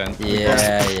 100%.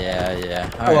 Yeah.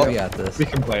 Alright, Well, we got this. We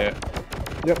can play it.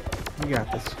 Yep, you got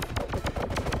this.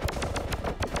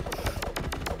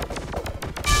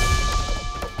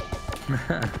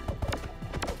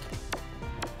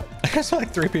 There's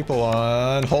like 3 people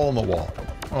on Hole in the Wall.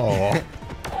 Oh,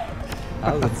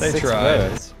 I was at They 6 tried.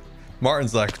 votes.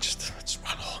 Martin's like just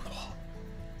one hole in the wall.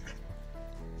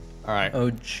 All right.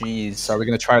 Oh, jeez. So we're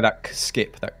gonna try that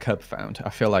skip that Cub found. I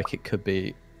feel like it could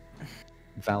be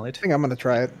valid. I think I'm gonna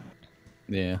try it.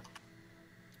 Yeah.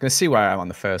 Gonna see where I am on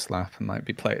the first lap and might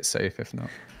be play it safe if not.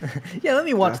 Yeah, let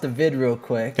me watch the vid real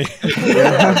quick.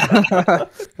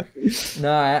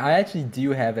 No, I actually do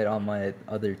have it on my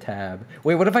other tab.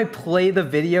 Wait, what if I play the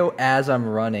video as I'm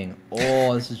running?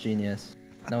 Oh, this is genius.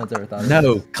 No one's ever thought of this.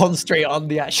 No, concentrate on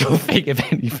the actual thing if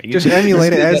anything. Just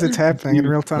emulate it as it's happening in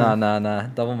real time. Nah.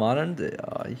 Double monitor?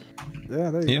 Oh, Yeah,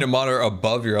 there You need you go. a monitor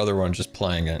above your other one, just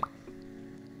playing it.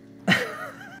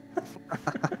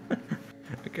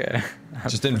 okay.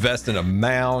 Just invest in a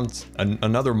mount,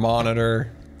 another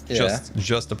monitor, Yeah.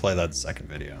 just to play that second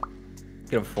video.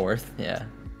 Get a 4th, yeah.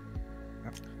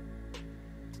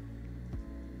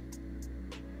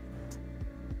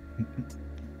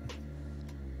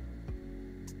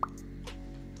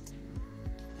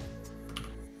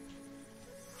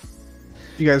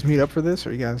 You guys meet up for this,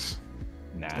 or you guys?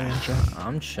 Nah.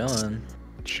 I'm chilling.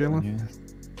 Chilling. Yeah.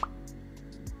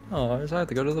 Oh, I just have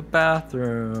to go to the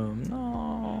bathroom.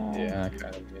 No. Yeah, I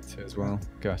kind of need to as well.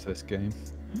 Go after this game.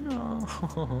 No.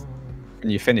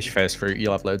 When you finish first fruit,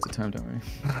 you'll have loads of time, don't worry.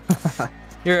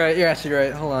 You're right. You're actually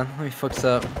right. Hold on. Let me fix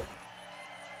up.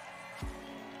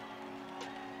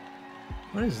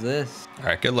 What is this? All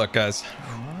right, good luck, guys.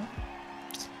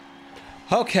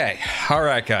 Okay, all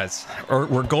right, guys.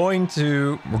 We're going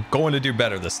to do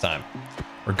better this time.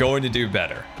 We're going to do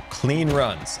better. Clean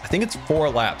runs. I think it's 4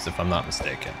 laps, if I'm not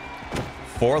mistaken.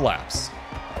 4 laps.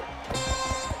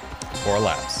 4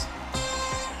 laps.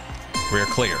 We are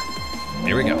clear.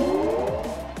 Here we go.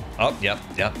 Oh, yep.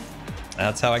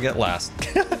 That's how I get last.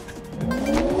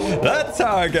 That's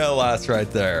how I get last right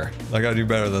there. I gotta do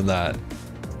better than that.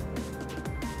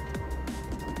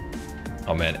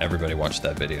 Oh man, everybody watched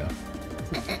that video.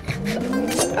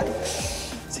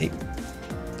 See,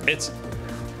 it's...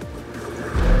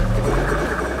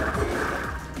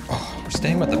 Oh, we're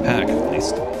staying with the pack at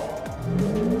least.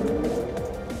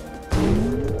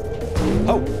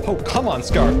 Oh, come on,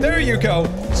 Scarf. There you go.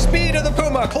 Speed of the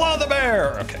Puma, claw the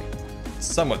bear. Okay,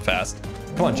 somewhat fast.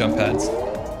 Come on, jump pads.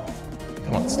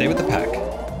 Come on, stay with the pack.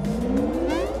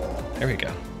 There we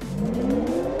go.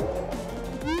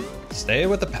 Stay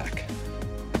with the pack.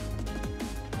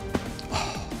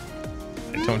 Oh,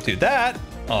 don't do that.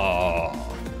 Oh.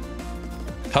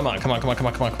 Come on.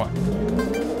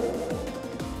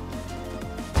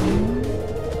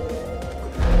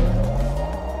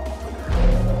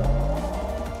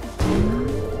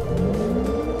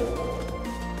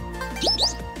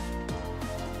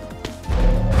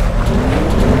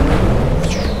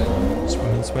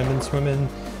 Swimming.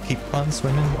 Keep on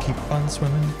swimming.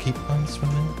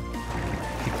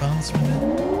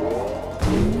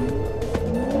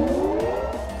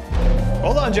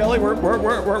 Hold on, Jelly. We're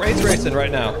race racing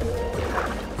right now.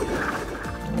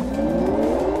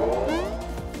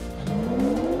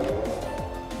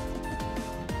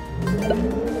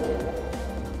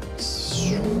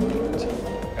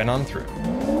 And on through.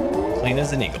 Clean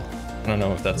as an eagle. I don't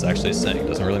know if that's actually a saying. It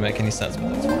doesn't really make any sense,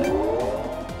 but that's fine.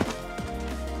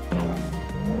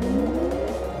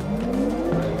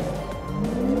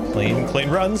 Clean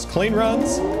runs. Clean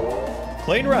runs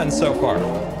so far.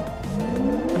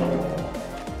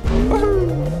 Woohoo!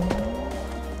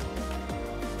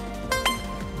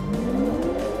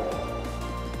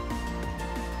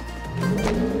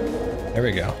 There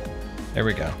we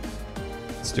go.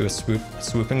 Let's do a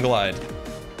swoop and glide.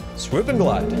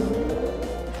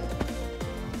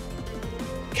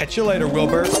 Catch you later,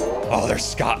 Wilbur. Oh, there's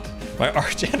Scott, my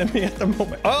arch enemy at the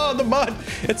moment. Oh, the mud,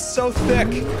 it's so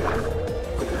thick.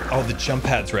 Oh, the jump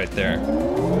pad's right there.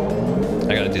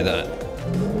 I gotta do that.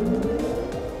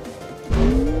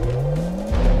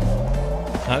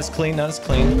 Not as clean.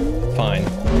 Fine.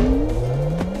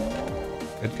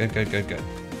 Good. Keep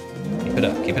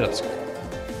it up.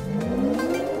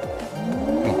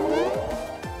 Come on.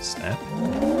 Snap.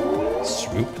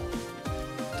 Swoop.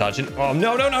 Dodging. Oh,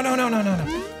 no.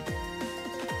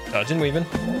 Dodging, weaving.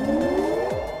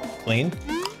 Clean.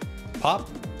 Pop.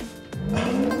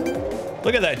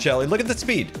 Look at that, Jelly. Look at the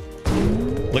speed.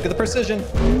 Look at the precision.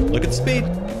 Look at the speed.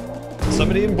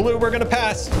 Somebody in blue, we're gonna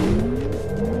pass.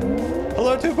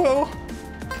 Hello, Tupo.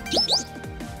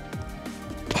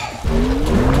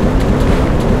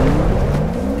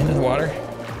 Into the water.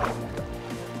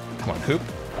 Come on, hoop.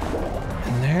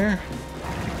 In there.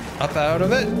 Up out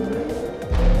of it.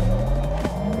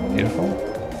 Beautiful.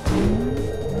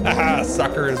 Aha,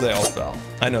 suckers, they all fell.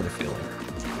 I know the feeling.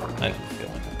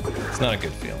 It's not a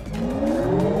good feeling.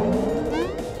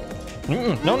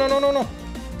 No.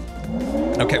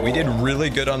 Okay, we did really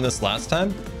good on this last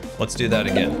time. Let's do that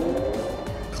again.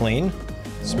 Clean.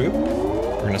 Swoop.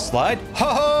 We're gonna slide.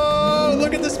 Oh,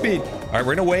 look at the speed. All right,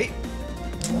 we're gonna wait.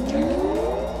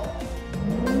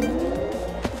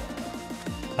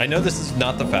 I know this is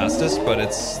not the fastest, but I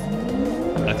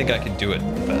think I can do it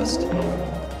the best.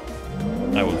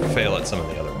 I will fail at some of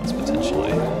the other ones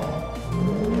potentially.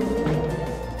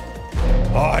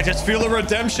 Oh, I just feel a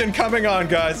redemption coming on,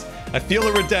 guys. I feel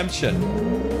a redemption.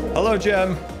 Hello,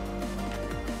 Gem.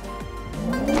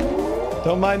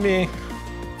 Don't mind me.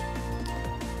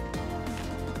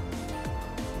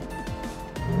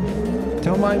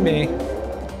 Don't mind me.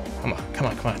 Come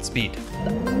on, speed.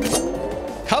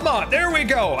 Come on, there we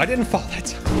go. I didn't fall that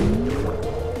time.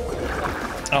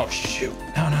 Oh, shoot.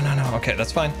 No. Okay,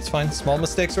 that's fine. It's fine. Small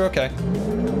mistakes are okay.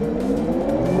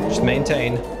 Just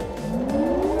maintain.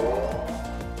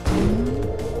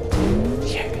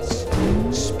 Yes.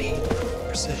 Speed,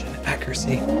 precision,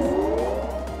 accuracy.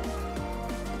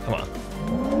 Come on.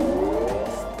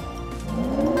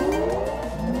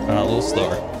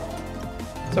 little slower.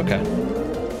 It's okay.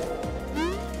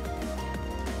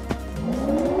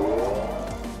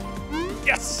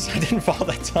 Yes! I didn't fall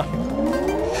that time.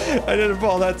 I didn't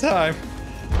fall that time.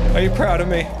 Are you proud of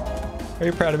me? Are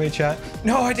you proud of me, chat?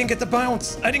 No, I didn't get the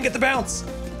bounce. I didn't get the bounce.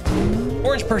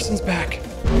 Orange person's back.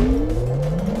 I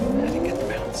didn't get the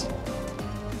bounce.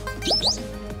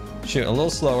 Shoot, a little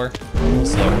slower. A little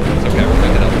slower. It's okay, we'll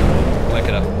make it up. We'll make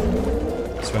it up.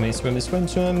 Swimmy, swimmy, swim,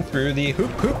 swim through the hoop,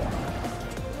 hoop.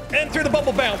 And through the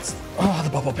bubble bounce. Oh, the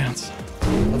bubble bounce.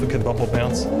 Love a good bubble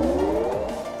bounce.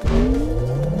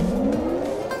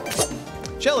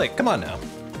 Shelly, come on now.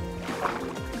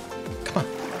 Come on.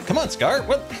 Come on, Scar.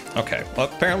 What? Okay, well,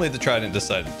 apparently the Trident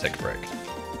decided to take a break.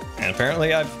 And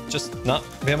apparently I've just not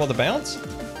been able to bounce.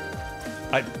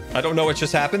 I don't know what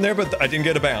just happened there, but I didn't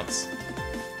get a bounce.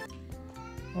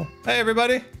 Oh, hey,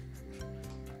 everybody.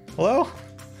 Hello?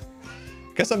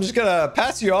 Guess I'm just gonna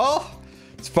pass you all.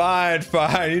 It's fine,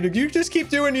 fine. You just keep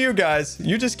doing you, guys.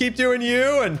 You just keep doing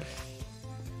you, and...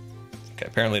 Okay,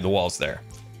 apparently the wall's there.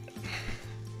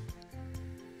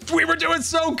 We were doing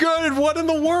so good! What in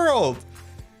the world?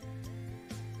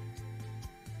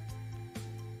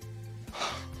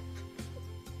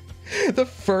 The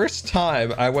first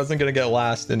time I wasn't gonna get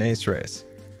last in Ace Race.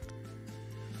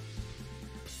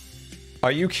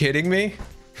 Are you kidding me?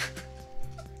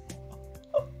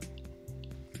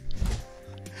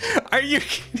 Are you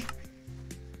kidding?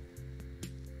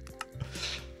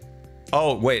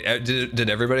 Oh, wait, did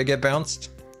everybody get bounced?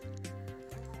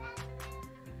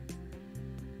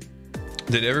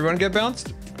 Did everyone get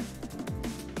bounced?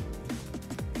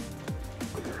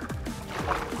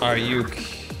 Are you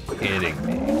kidding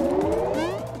me?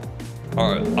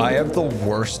 Alright, I have the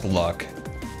worst luck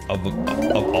of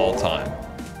all time.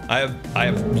 I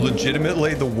have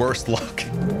legitimately the worst luck.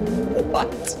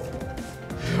 What?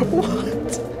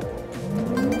 What?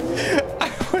 I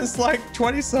was like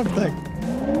 20 something.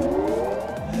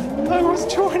 I was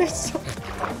 20 something.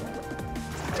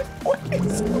 20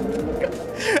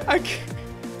 something. I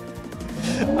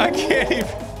can't even.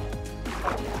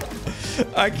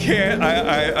 I can't.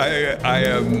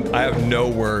 I have no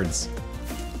words.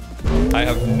 I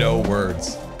have no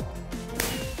words.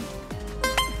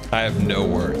 I have no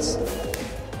words.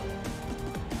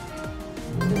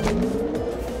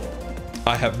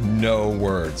 I have no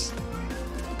words.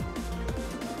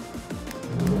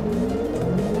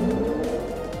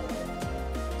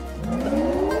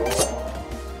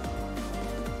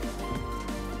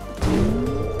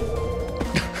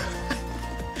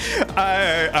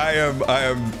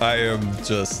 I am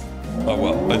just, oh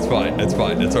well, it's fine, it's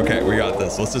fine, it's okay, we got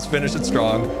this. Let's just finish it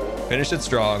strong, finish it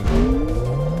strong,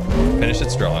 finish it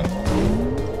strong,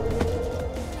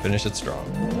 finish it strong,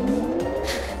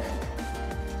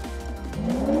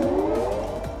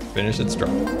 finish it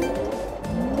strong.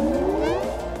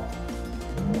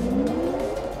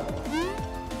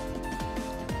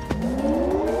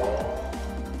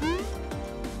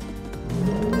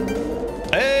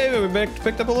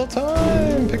 Picked up a little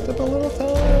time. Picked up a little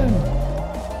time.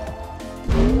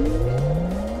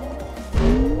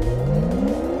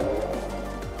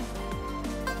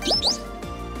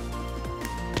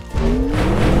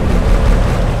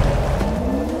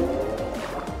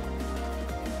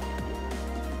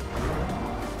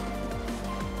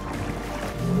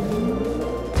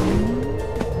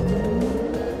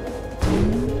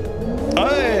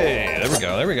 Hey, there we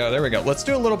go. There we go. There we go. Let's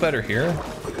do a little better here.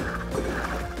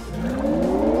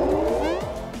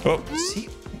 Oh, see,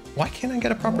 why can't I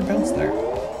get a proper bounce there?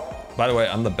 By the way,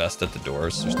 I'm the best at the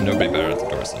doors. There's nobody better at the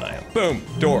doors than I am. Boom,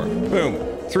 door,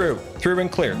 boom, through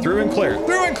and clear, through and clear,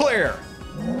 through and clear.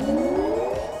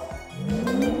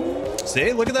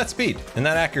 See, look at that speed and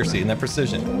that accuracy and that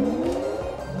precision.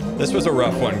 This was a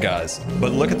rough one, guys,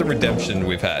 but look at the redemption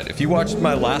we've had. If you watched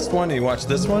my last one and you watched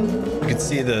this one, you can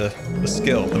see the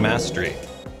skill, the mastery,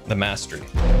 the mastery.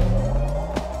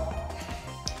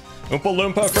 Oompa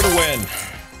Loompa for the win.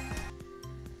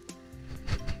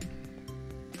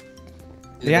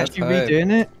 They actually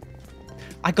redoing it?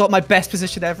 I got my best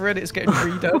position ever and it's getting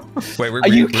redone. Wait, we're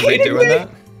redoing that?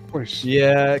 Of course.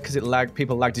 Yeah, because it lagged.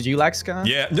 People lagged. Did you lag, Scar?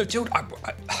 Yeah, no, dude.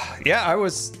 Yeah, I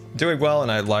was doing well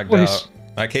and I lagged out.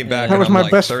 I came back That and was I'm my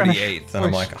like best 38th, and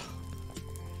I'm like, oh.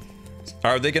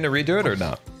 Are they going to redo it or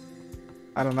not?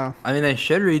 I don't know. I mean, they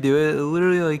should redo it.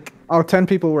 Literally, like, Oh, 10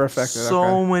 people were affected.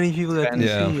 so many people got to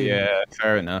Yeah. see it. Yeah,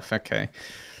 fair enough. Okay.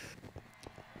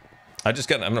 I'm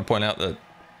going to point out that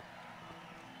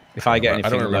If I get anything I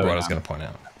don't remember what I was lower going to point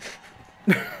out.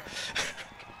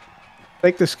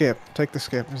 Take the skip. Take the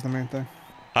skip is the main thing.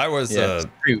 I was Yeah,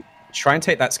 try and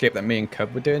take that skip that me and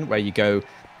Cub were doing, where you go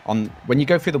on when you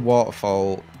go through the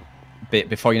waterfall bit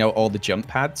before you know all the jump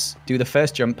pads. Do the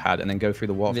first jump pad and then go through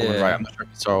the waterfall on the right. I'm not sure if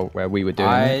you saw where we were doing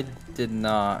I did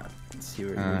not see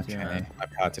what you were doing.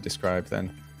 Okay, hard to describe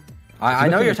then. I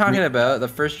know what you're talking about, the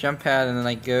first jump pad, and then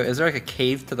I go. Is there like a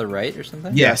cave to the right or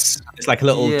something? Yes, it's like a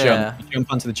little jump. You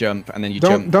jump onto the jump, and then you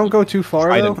jump. Don't go too far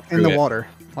though in the water.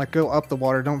 Like go up the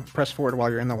water. Don't press forward while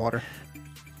you're in the water.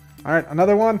 All right,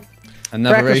 another one.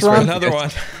 Another race run. Another one.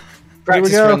 Here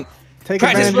we go. Take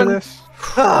advantage of this.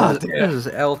 Oh, there's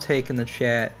L take in the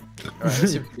chat. All right,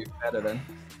 let's see if we can do better then.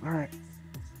 All right,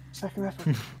 second effort.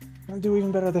 I'm gonna do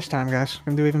even better this time, guys.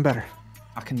 I'm gonna do even better.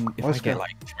 If I get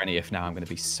like 20th now, I'm gonna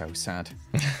be so sad.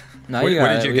 No, you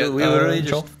got it. We literally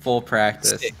just full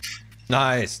practice.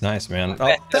 Nice, man.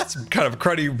 Oh, that's kind of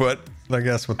cruddy, but I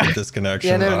guess with the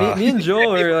disconnection. Yeah, no, me and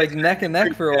Joel were like neck and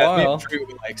neck for a while. We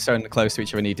were like so close to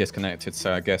each other and he disconnected,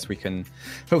 so I guess we can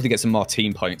hopefully get some more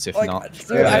team points if not.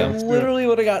 Dude, I literally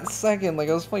would have got second. Like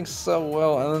I was playing so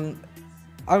well, and then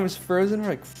I was frozen for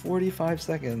like 45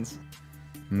 seconds.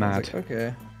 Mad. Like,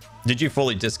 okay. Did you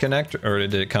fully disconnect, or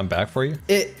did it come back for you?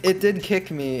 It did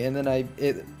kick me, and then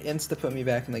it insta put me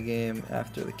back in the game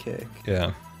after the kick.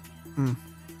 Yeah.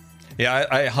 Yeah,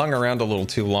 I hung around a little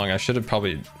too long. I should have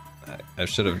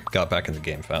got back in the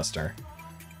game faster.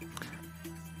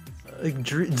 Like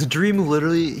the Dream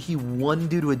literally, he won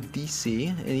due to a DC,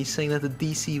 and he's saying that the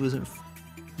DC wasn't.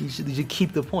 You should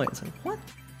keep the points. Like what?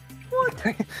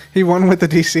 What? He won with the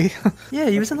DC. Yeah,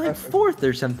 he was in like 4th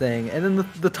or something, and then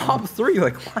the top 3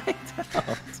 like blanked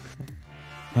out.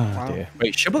 Oh dear.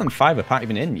 Wait, Shibble and Fiverr aren't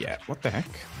even in yet. What the heck?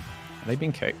 Are they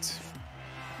being kicked?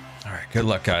 All right, good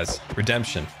luck, guys.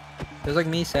 Redemption. It was like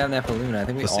me, Sam, and Appaluna. I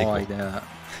think we all like that.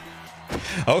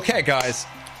 Okay, guys.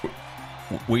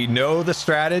 We know the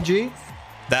strategy.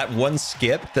 That one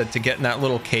skip to get in that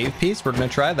little cave piece. We're gonna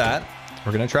try that.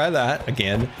 We're gonna try that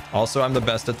again. Also, I'm the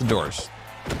best at the doors.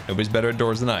 Nobody's better at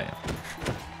doors than I am.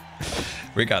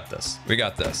 We got this. We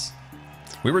got this.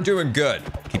 We were doing good.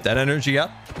 Keep that energy up.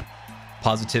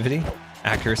 Positivity,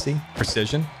 accuracy,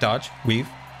 precision, dodge, weave.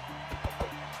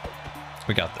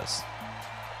 We got this.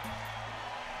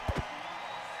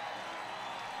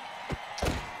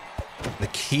 The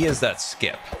key is that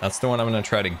skip. That's the one I'm going to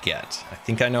try to get. I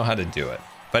think I know how to do it.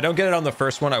 If I don't get it on the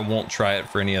first one, I won't try it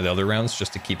for any of the other rounds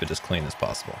just to keep it as clean as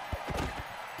possible.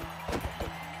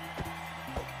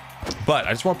 But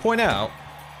I just want to point out,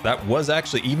 that was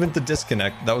actually, even the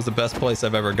disconnect, that was the best place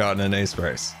I've ever gotten an ace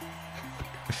race.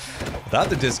 Without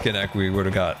the disconnect, we would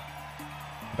have got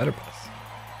a better place.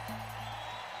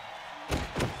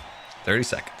 30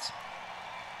 seconds.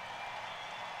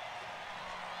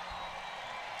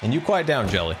 And you quiet down,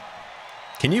 Jelly.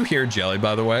 Can you hear Jelly,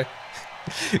 by the way?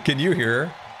 Can you hear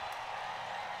her?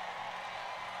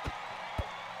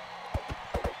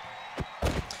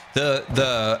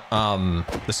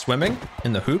 The swimming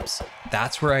in the hoops,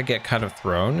 that's where I get kind of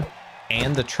thrown,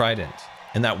 and the trident.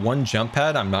 And that one jump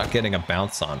pad, I'm not getting a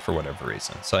bounce on for whatever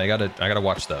reason. So I gotta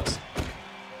watch those.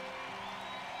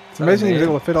 It's amazing you were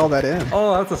able to fit all that in.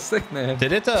 Oh, that's a sick man.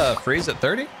 Did it freeze at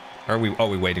 30? Or are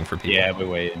we waiting for people? Yeah, we're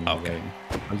waiting. Okay.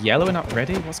 Oh, yellow and not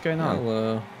ready? What's going on?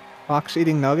 Hello. Fox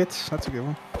eating nuggets. That's a good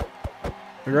one.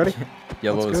 You ready?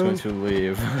 Yellow is going to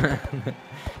leave.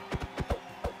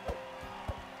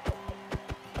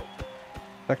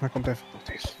 Technical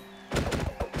difficulties.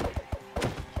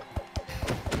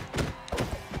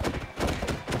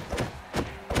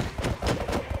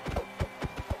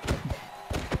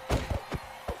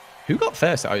 Who got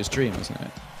first? Oh, it was Dream, wasn't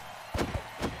it?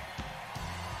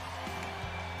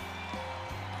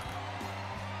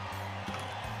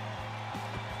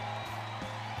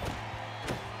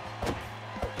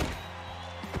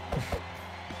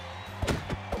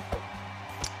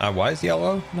 Why is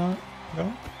yellow not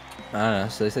going? I don't know.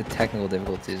 So they said technical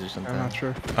difficulties or something. I'm not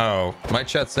sure. Oh, my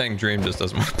chat's saying Dream just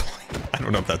doesn't want to play. I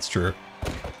don't know if that's true.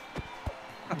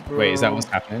 Wait, is that what's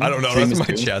happening? I don't know. Dream That's is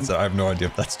my doing chat, so I have no idea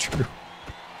if that's true.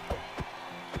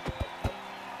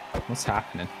 What's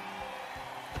happening?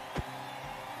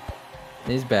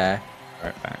 He's back.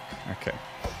 Right back. Okay.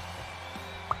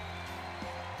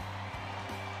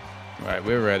 Right,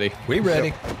 we're ready. We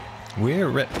ready. We're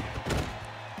ready.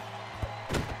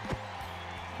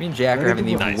 Me and Jack are having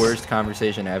the Nice. worst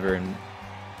conversation ever. And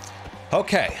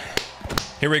Okay.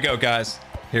 Here we go, guys.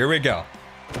 Here we go.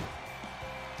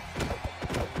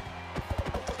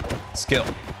 Skill,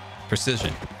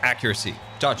 precision, accuracy,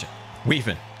 dodging,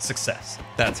 weaving, success.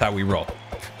 That's how we roll.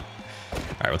 All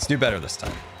right, let's do better this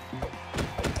time.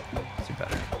 Let's do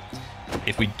better.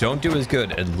 If we don't do as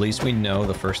good, at least we know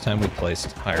the first time we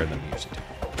placed higher than we usually do.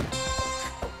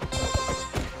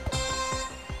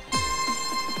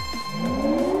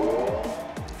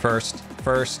 First,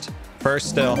 First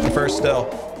still. First still.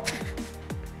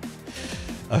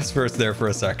 I was first there for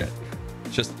a second.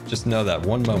 Just know that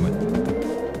one moment.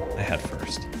 I had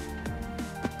first.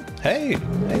 Hey,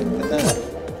 look at that.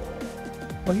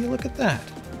 Will you look at that?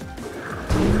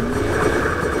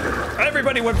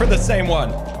 Everybody went for the same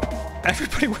one.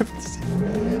 Everybody went for the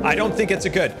same. I don't think it's a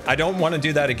good. I don't want to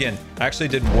do that again. I actually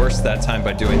did worse that time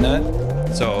by doing that.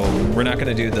 So we're not going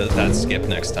to do that skip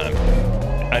next time.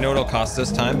 I know it'll cost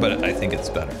us time, but I think it's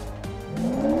better.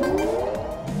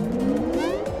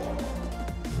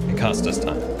 It cost us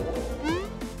time.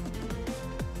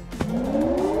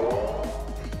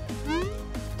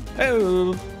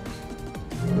 Oh.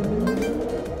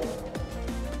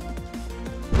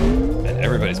 And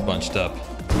everybody's bunched up.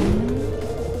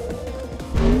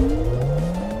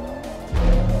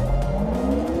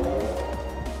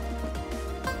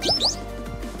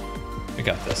 We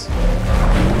got this.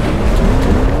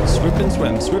 Swoop and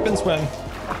swim, swoop and swim.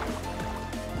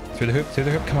 Through the hoop, through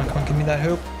the hoop. Come on, come on, give me that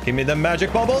hoop. Give me the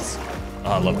magic bubbles.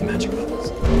 Oh, I love the magic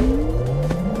bubbles.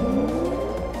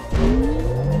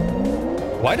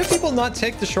 Why do people not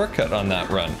take the shortcut on that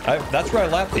run? That's where I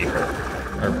lap people.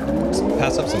 Or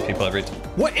pass up some people every time.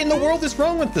 What in the world is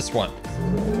wrong with this one?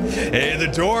 Hey, the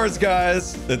doors,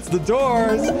 guys. It's the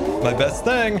doors. My best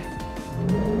thing.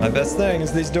 My best thing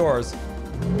is these doors.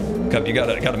 Cup, you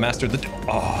gotta master the door.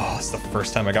 Oh, it's the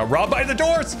first time I got robbed by the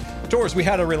doors. Doors, we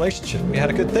had a relationship. We had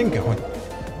a good thing going.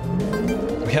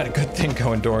 We had a good thing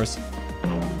going, doors.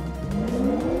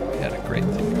 We had a great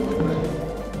thing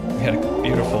going. We had a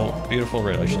beautiful, beautiful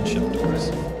relationship, doors.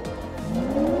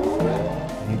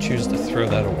 And you choose to throw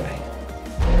that away.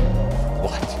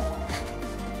 What?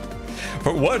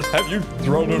 For what have you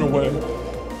thrown it away?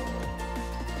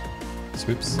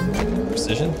 Swoops.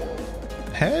 Precision.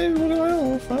 Hey, what do I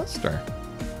know? Faster.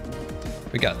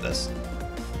 We got this.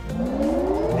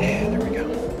 Yeah, there we go.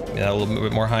 Yeah, a little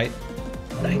bit more height.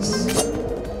 Nice.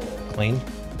 Clean.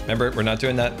 Remember, we're not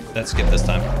doing that skip this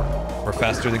time. We're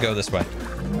faster to go this way.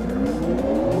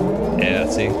 Yeah,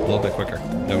 see, a little bit quicker.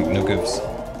 No goofs.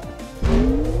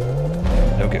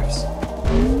 No goofs.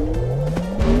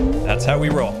 That's how we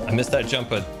roll. I missed that jump,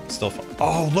 but still fun.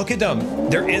 Oh, look at them.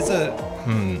 There is a...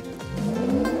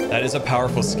 That is a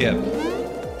powerful skip.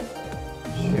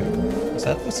 Shoot. Is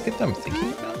that the skip that I'm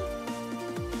thinking about?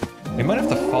 We might have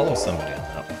to follow somebody on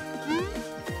that one.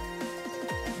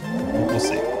 We'll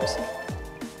see. We'll see.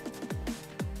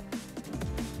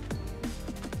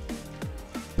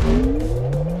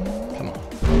 Come on.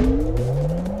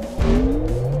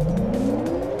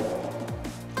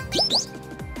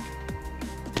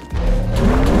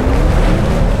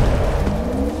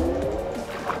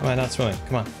 Am I not swimming?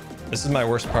 Come on. This is my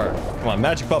worst part. Come on,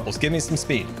 magic bubbles. Give me some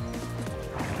speed.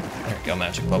 There you go,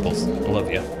 magic bubbles. I love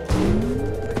you.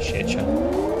 Appreciate you.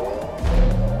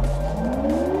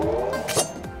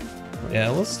 Yeah, a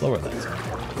little slower that time.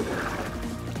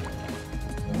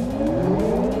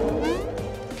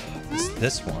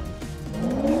 This one,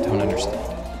 I don't understand.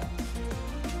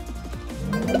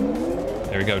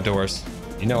 There we go, doors.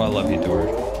 You know I love you, door.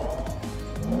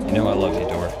 You know I love you,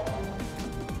 door.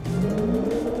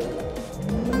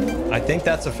 I think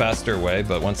that's a faster way,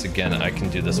 but once again, I can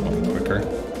do this one quicker.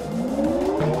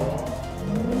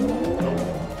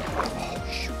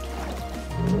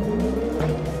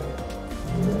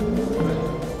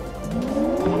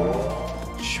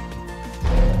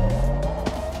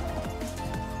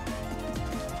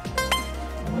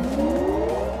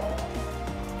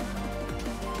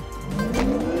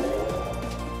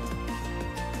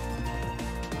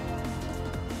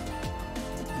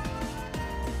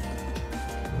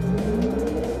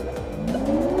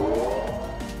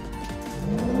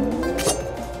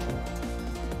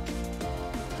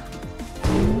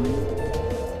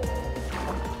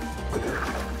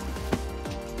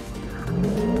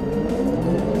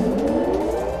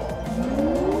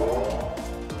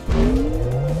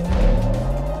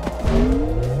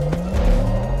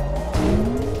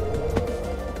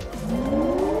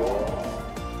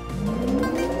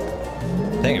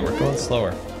 Dang it, we're going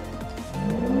slower.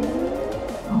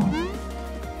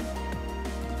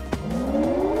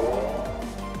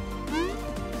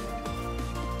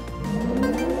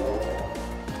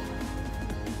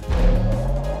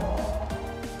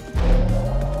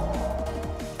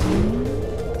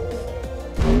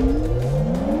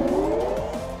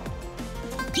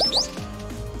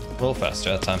 A little faster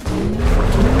that time.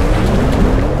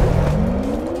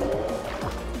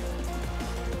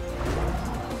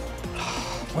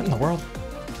 What in the world?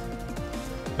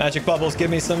 Magic bubbles, give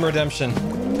me some redemption.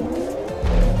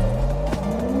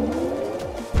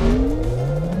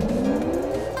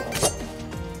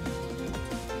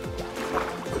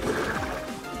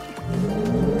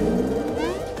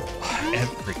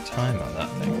 time on that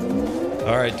thing.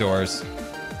 All right, Doors.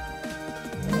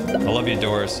 I love you,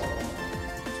 Doors.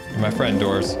 You're my friend,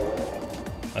 Doors.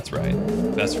 That's right.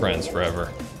 Best friends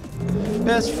forever.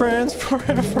 Best friends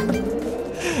forever.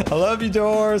 I love you,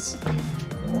 Doors.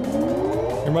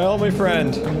 You're my only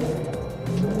friend.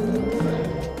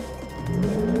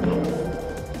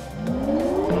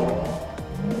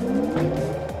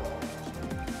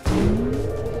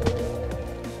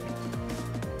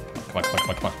 Come on, come on, come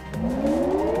on, come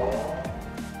on.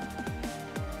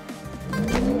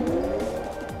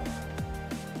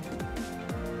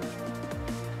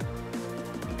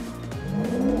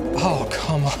 Oh,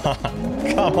 come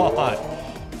on. Come on.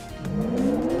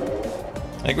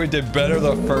 I think we did better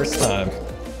the first time.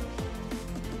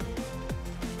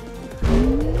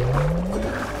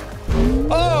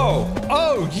 Oh!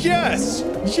 Oh, yes!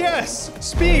 Yes!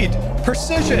 Speed!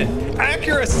 Precision!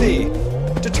 Accuracy!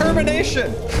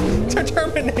 Determination!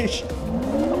 Determination!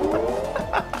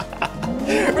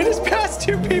 We just passed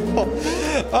 2 people!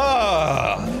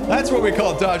 Ah! That's what we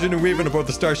call dodging and weaving aboard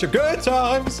the starship. Good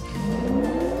times!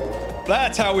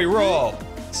 That's how we roll!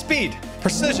 Speed!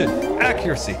 Precision!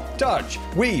 Accuracy! Dodge!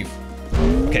 Weave!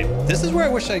 Okay, this is where I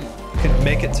wish I could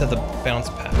make it to the bounce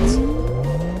pads.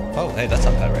 Oh, hey, that's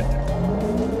not bad right there.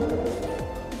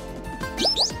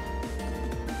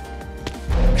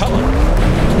 Come on!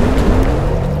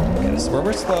 Okay, this is where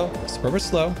we're slow. This is where we're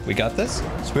slow. We got this.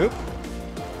 Swoop.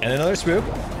 And another swoop.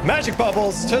 Magic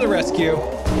bubbles to the rescue.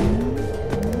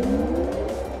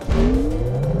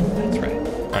 That's right.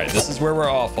 All right, this is where we're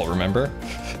awful, remember?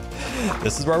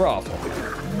 This is where we're awful.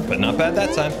 But not bad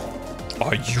that time.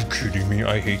 Are you kidding me?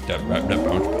 I hate that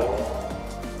bounce pad.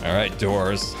 All right,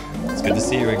 Doors. It's good to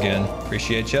see you again.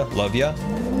 Appreciate you. Love ya.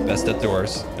 Best at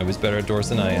Doors. Nobody's better at Doors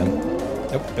than I am.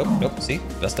 Nope, nope, nope. See?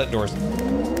 Best at Doors.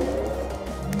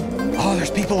 Oh,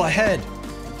 there's people ahead.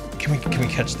 Can we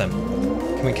catch them?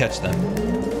 Can we catch them?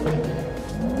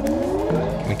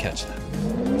 Can we catch them?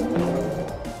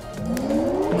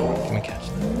 Can we catch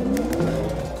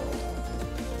them?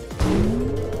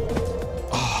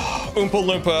 Oh, Oompa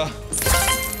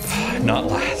Loompa. Not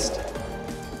last.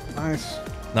 Nice.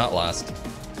 Not last.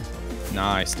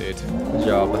 Nice, dude. Good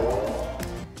job.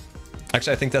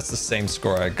 Actually, I think that's the same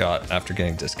score I got after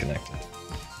getting disconnected.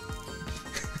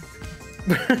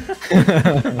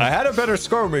 I had a better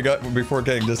score when we got before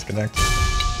getting disconnected.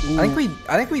 I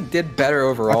think we did better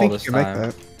overall I think this you can time.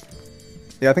 make that.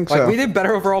 Yeah, I think Like so. we did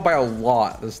better overall by a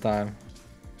lot this time.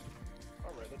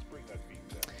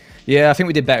 Yeah, I think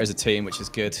we did better as a team, which is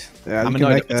good. Yeah, I'm you can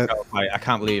annoyed make at that. myself. I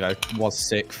can't believe I was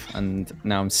 6th and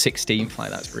now I'm 16th. Like,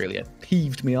 that's really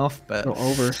peeved me off, but Go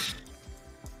over.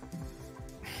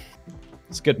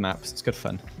 it's good maps. It's good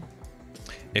fun.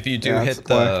 If you do Yeah, that's hit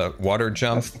the the water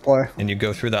jump That's the play. and you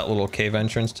go through that little cave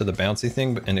entrance to the bouncy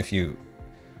thing, and if you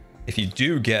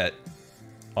do get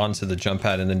onto the jump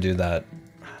pad and then do that,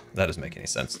 that doesn't make any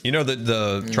sense. You know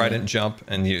the trident jump,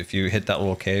 and if you hit that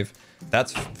little cave,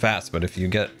 that's fast. But if you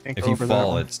Can't if go you over that fall,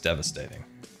 one. it's devastating.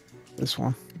 This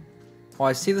one. Oh,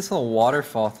 I see this little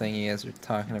waterfall thing you guys are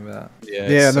talking about. Yeah,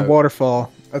 Yeah, it's the so-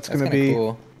 waterfall. That's That's gonna kind of be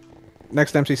cool.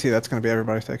 next MCC. That's gonna be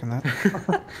everybody taking that.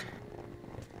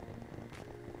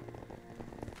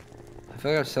 I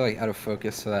feel like I was so like out of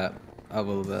focus for that a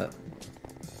little bit.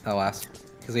 That last,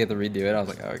 because we had to redo it. I was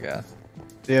like, oh god.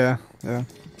 Yeah, yeah.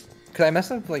 Could I mess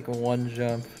up like one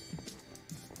jump?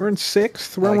 We're in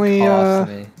 6th. We're That, like, only cost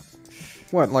me.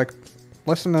 what, like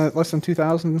less than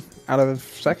 2,000 out of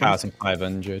 2nd.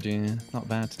 1,500. Yeah, not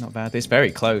bad. Not bad. It's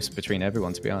very close between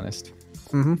everyone, to be honest.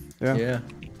 Mm-hmm. Yeah. Yeah.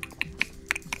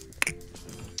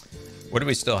 What do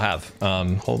we still have?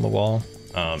 Hole in the wall,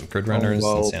 grid runners, and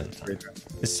Well, Santa Time.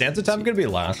 Is Santa Time gonna be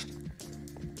last?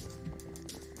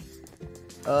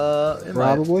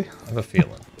 Probably. I have a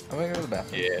feeling. I'm gonna go to the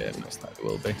bathroom. Yeah, most likely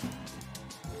will be.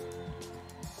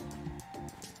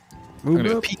 Move I'm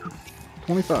gonna up.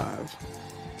 25.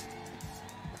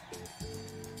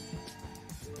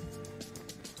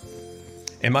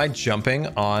 Am I jumping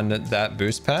on that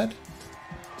boost pad?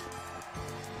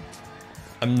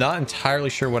 I'm not entirely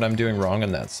sure what I'm doing wrong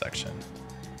in that section.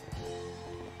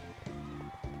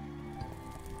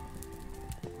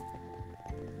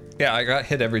 Yeah, I got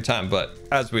hit every time, but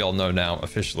as we all know now,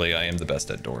 officially, I am the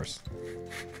best at doors.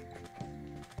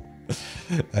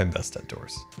 I'm best at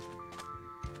doors.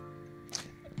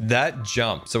 That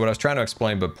jump, so what I was trying to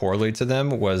explain but poorly to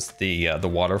them was the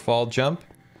waterfall jump.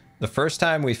 The first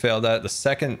time we failed at, the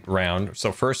second round,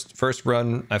 so first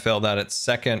run I failed at it,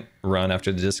 second run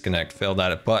after the disconnect failed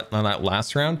at it, but on that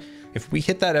last round, if we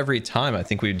hit that every time, I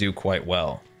think we'd do quite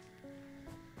well.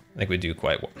 I think we'd do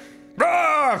quite well.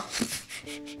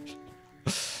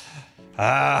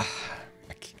 Ah!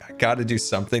 I Gotta do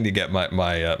something to get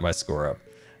my score up.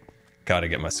 Gotta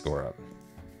get my score up.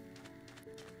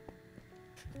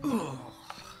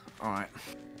 All right.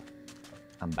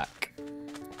 I'm back.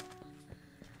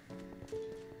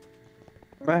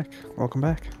 Back. Welcome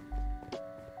back.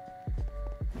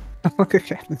 Look at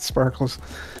Captain Sparkles.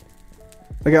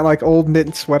 They got like old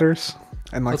knit sweaters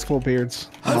and like full beards.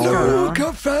 Hello,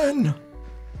 Captain.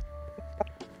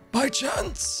 By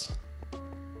chance,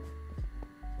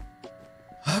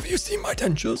 have you seen my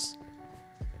dentures?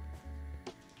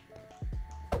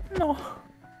 No.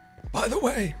 By the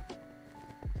way,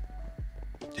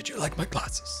 did you like my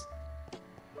glasses?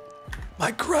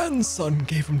 My grandson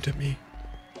gave them to me.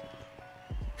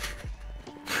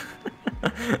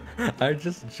 I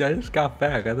just got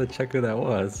back. I had to check who that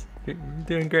was. You're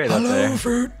doing great out Hello, there.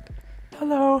 Fruit.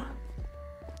 Hello.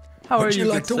 How are Would you, you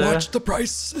like to good sir? watch The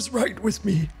Price is Right with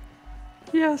me?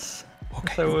 Yes.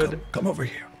 Okay, I you would. come over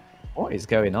here. What is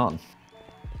going on?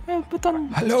 I put on.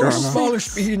 Hello,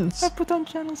 smallish beans. I put on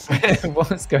channel 6.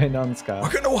 What's going on, Scar?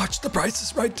 We're gonna watch The Price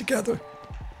is Right together.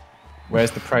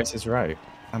 Where's the Price is Right?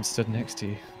 I'm stood next to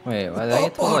you. Wait, why did I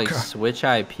get to like Parker. switch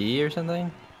IP or something?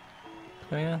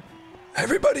 What's going on?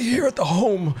 Everybody here at the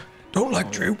home don't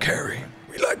like Drew Carey.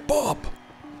 We like Bob.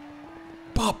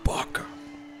 Bob Barker.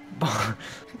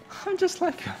 I'm just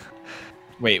like.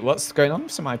 Wait, what's going on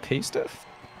with some IP stuff?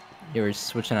 You were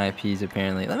switching IPs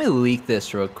apparently. Let me leak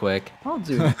this real quick. I'll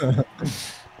do it.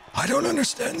 I don't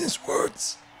understand these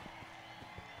words.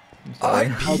 sorry.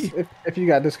 IP. If you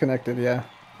got disconnected, yeah,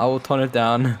 I will tone it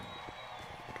down. you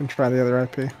can try the other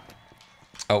IP.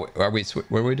 Oh, are we?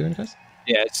 What are we doing, guys?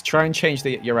 Yeah, it's try and change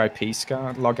your IP,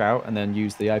 Scar. Log out and then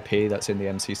use the IP that's in the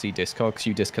MCC Discord because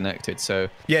you disconnected. So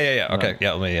Yeah. Okay.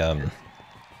 Yeah. Let me.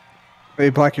 They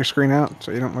black your screen out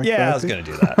so you don't like. Yeah, the I was IP? gonna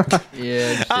do that.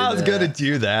 Yeah. just I do was that. gonna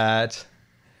do that.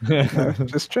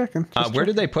 Just checking. Where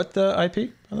did they put the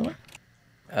IP, by the way?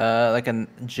 Like a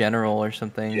general or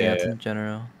something. Yeah, it's Yeah. in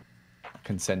general. I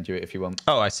can send you it if you want.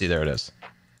 Oh, I see. There it is.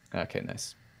 Okay,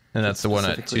 nice. And that's the one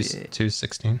at Specifically-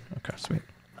 216. Okay, sweet.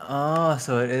 Oh,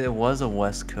 so it was a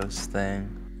West Coast thing,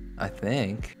 I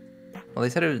think. Well, they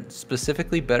said it was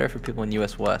specifically better for people in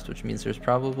US West, which means there's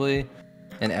probably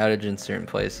an outage in certain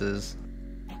places.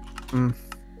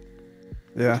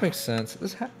 Yeah. Makes sense.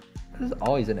 This is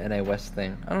always an NA West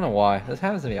thing. I don't know why. This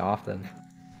happens to me often.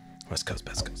 West Coast,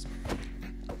 West Coast.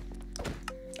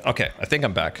 Okay, I think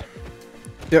I'm back.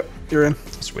 Yep. You're in.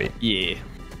 Sweet. Yeah.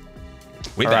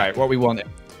 We All back. right, what we wanted.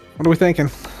 What are we thinking?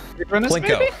 Grid runners,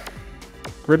 Plinko. maybe?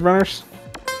 Grid runners?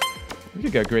 We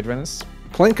could go grid runners.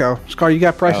 Plinko. Scar, you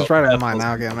got prices Oh, right on purple's mine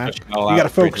now again, man. pushing all You gotta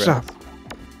out grid focus up. runners.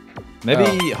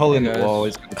 Maybe hole in the guys. wall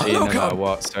is going to be Hello, no matter Cam.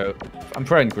 what. So I'm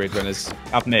throwing grid runners.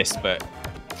 I've missed, but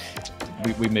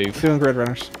we move. Doing grid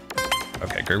runners.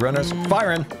 Okay, grid runners.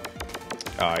 Firing.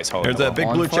 Oh, it's hole in There's the a wall.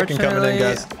 big blue chicken coming in,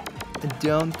 guys. I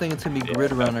don't think it's gonna be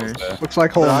grid purple's runners. there. Looks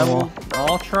like hole in the wall.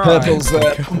 I'll try. Purple's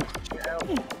there.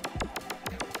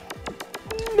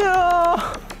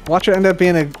 No. Watch it end up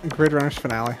being a grid runners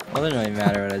finale. Well, it doesn't really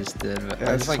matter what I just did, but Yeah,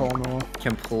 I it's just like hole in the wall.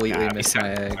 completely missed my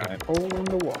egg. Alright. Hole in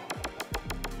the wall.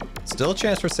 Still a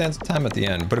chance for Sands of Time at the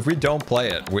end, but if we don't play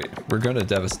it, we're going to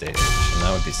devastate it, and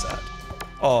that would be sad.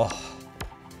 Oh,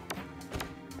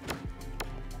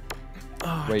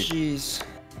 Oh, Wait. jeez.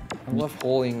 I love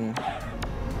holding. I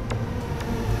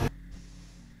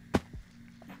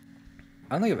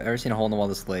don't think I've ever seen a hole in the wall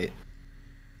this late.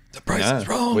 the price Yeah, is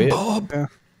wrong, weird. Bob. Yeah.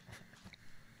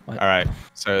 All right.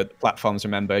 So the platforms,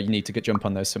 remember, you need to jump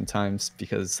on those sometimes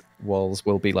because walls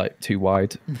will be like too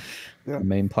wide. Yeah. The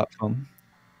main platform.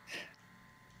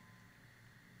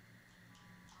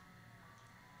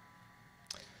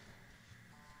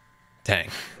 Dang,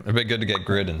 it'd be good to get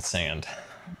grid and sand.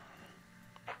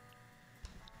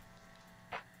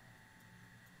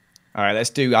 All right, let's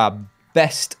do our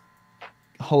best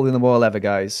hole in the wall ever,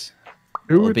 guys.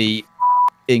 Do It'll it. be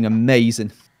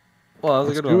amazing. Well, that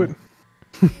was Let's a do good it.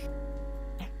 one.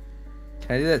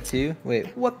 Can I do that too?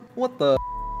 Wait, what the?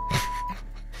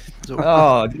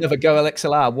 Oh, never go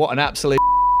LXLR. What an absolute.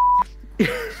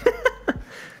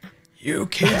 You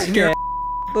kids I get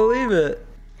can't believe it.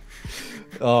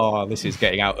 Oh, this is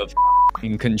getting out of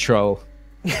in control.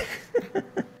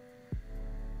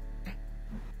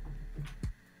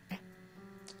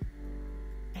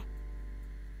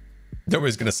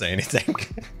 Nobody's gonna say anything.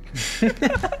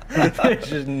 There's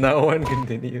just no one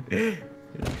continue. You're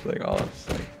just like, oh, it's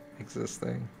like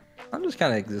existing. I'm just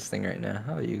kind of existing right now.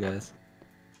 How about you guys?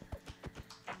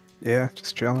 Yeah,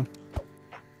 just chilling.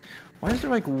 Why is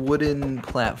there like wooden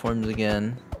platforms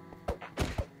again?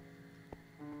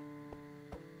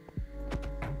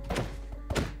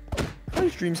 I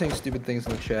stream saying stupid things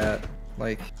in the chat.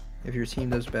 Like, If your team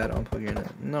does bad, unplug your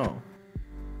net. No.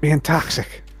 Being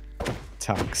toxic.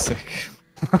 Toxic.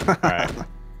 Alright.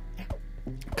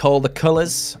 Call the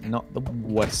colours, not the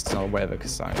west or whatever,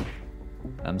 because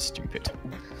I'm stupid.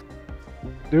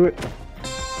 Do it.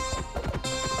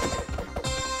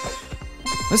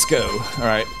 Let's go.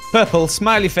 Alright. Purple,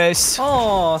 smiley face.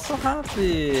 Oh, so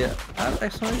happy.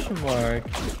 Exclamation mark.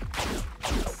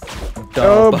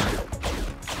 Dub.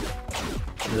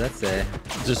 What does that say?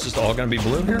 Is this just all gonna be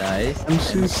blue here? Nice.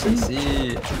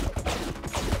 MCC.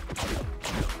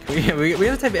 We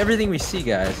gotta type everything we see,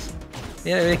 guys.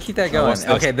 Yeah, we keep that going. what's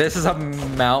this? Okay, this is a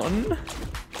mountain.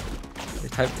 We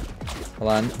type.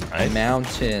 Hold on. Nice.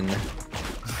 Mountain.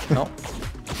 Nope.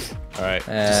 Alright.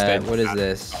 What is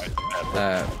this?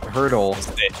 Hurdle.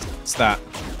 It's that.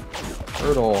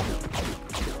 Hurdle.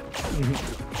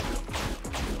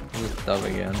 This is dub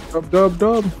again.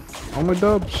 Dub. Only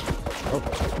dubs.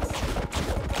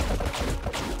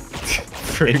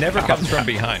 It never comes from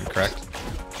behind, correct?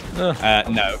 No.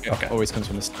 It always comes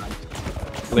from the stand.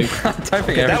 Blue. I'm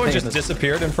typing Okay, that one everything just in this-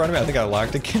 disappeared in front of me. I think I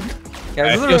logged again. Yeah,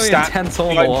 this is a really intense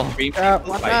hole.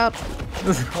 What's up?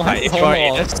 This is Like, if a you're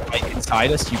hole. in us, like,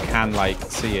 inside us, you can like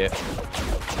see it.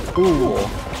 Cool.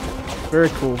 Very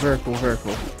cool. Very cool. Very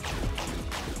cool.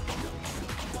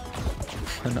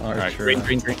 An Alright, archer.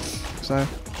 green. So,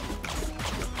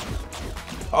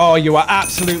 Oh, you are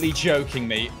absolutely joking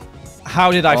me.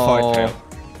 How did I fight fail?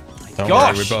 Don't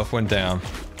Gosh. worry, we both went down.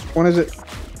 when is it?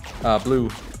 Blue.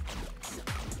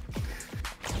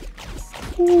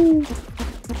 Ooh.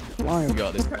 We Lion.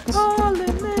 got this. All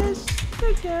in this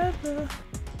together.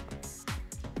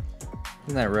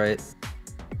 Isn't that right?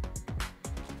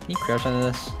 Can you crouch on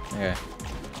this? Okay.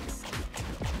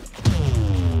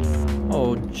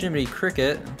 Oh, Jiminy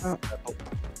Cricket.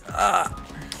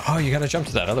 Oh, you gotta jump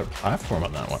to that other platform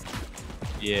on that one.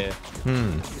 Yeah.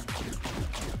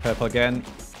 Purple again.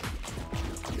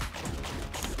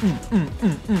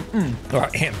 Oh,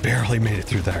 Ant barely made it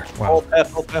through there. Oh, Wow.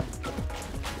 purple.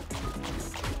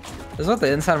 This is what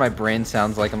the inside of my brain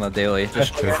sounds like on the daily.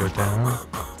 Just Go down.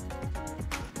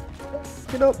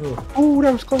 Get up. Ooh,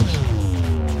 that was close.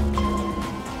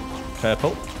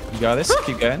 Purple. You got this.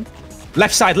 Keep going.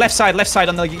 Left side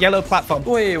on the yellow platform.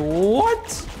 wait,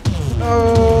 what?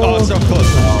 Oh, so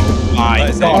close. My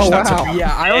Nice. gosh, Oh, that's wow. a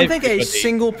Yeah, I don't think a everybody.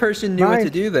 single person knew what to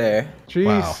Nice. do there. Jeez.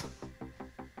 Wow.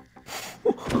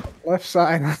 Left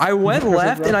side. I went There's a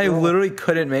left and I rough roll. literally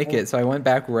couldn't make it, so I went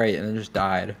back right and then just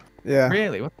died. Yeah.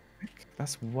 Really? What the heck?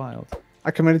 That's wild.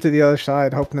 I committed to the other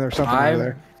side, hoping there was something over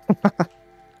there.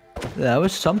 That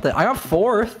was something. I got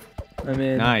fourth. I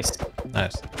mean, Nice.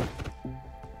 Nice.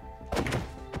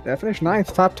 Yeah, I finished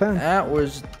 9th, top 10. that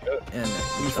was an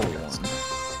evil one.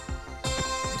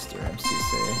 Mr.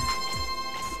 MCC.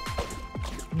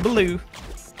 Blue.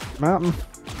 Mountain.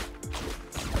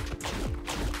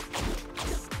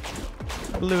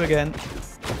 Blue again.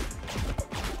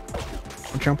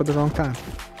 I jump at the wrong time.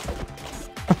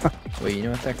 Wait, you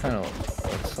know what that kind of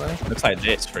looks like? Looks like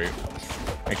this fruit.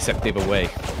 Except the other way.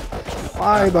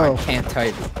 Why though? Can't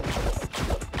type.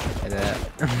 Like that.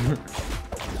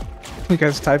 You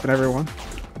guys typing everyone.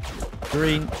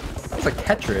 Green. It's like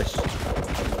Tetris.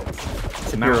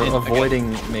 It's a You're mountain.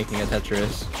 avoiding making a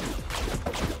Tetris.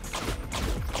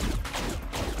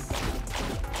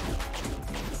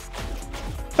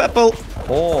 Purple.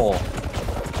 Oh,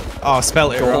 Oh,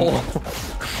 spelled it goal. wrong.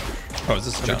 Oh, is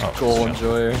this a jump? Oh, Goal it's a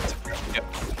jump. enjoyer.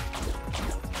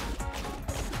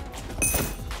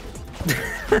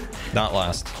 Not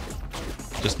last.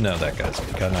 Just know that, guys.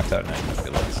 If you got knocked out now, you're gonna be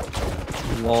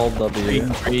last. Lol W.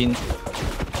 Green.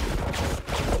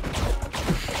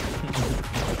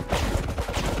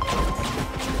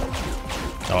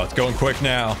 Oh, it's going quick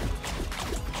now.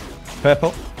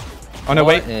 Purple. Oh no,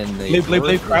 What wait. in the Blue.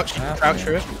 earth is Crouch happening?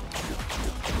 through it.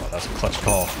 Oh, that's a clutch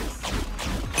call.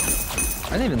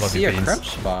 I didn't even Love see you, a Beans. crouch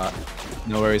spot.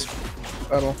 No worries.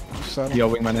 Settle. Settle. Your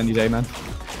wingman any day, man.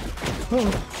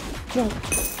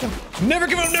 Never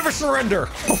give up, never surrender.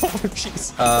 Oh,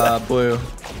 jeez. Blue.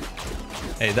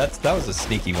 Hey, that was a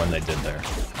sneaky one they did there.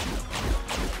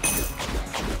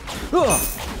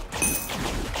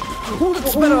 Oh, it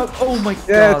sped up. Oh my god.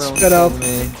 Yeah, it that sped almost up. killed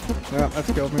me. Yeah,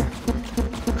 that's killed me.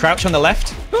 Crouch on the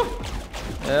left.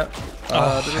 Yep.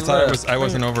 I thought I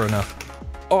wasn't over enough.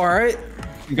 Alright.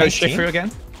 You go 19? shift through again.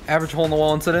 Average hole in the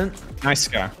wall incident. Nice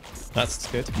scar. That's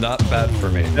good. Not bad for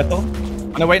me. Purple.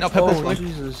 Oh no, wait, not purple. Oh, blue.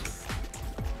 Jesus.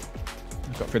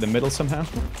 Got through the middle somehow.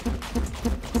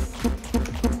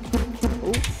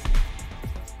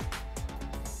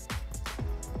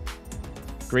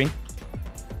 Green.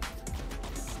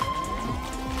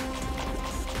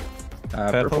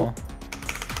 Purple.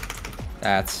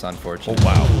 That's unfortunate. Oh,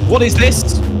 wow. What is this?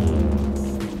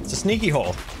 It's a sneaky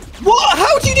hole. What?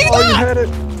 How did you do Oh, you that? had it.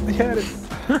 You had it.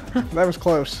 That was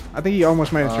close. I think you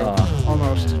almost made it, Joe.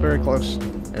 Almost. Very close.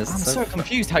 It's I'm so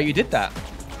confused how you did that.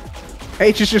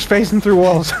 H is just facing through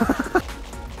walls. No,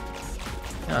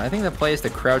 I think the play is to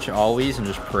crouch always and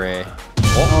just pray.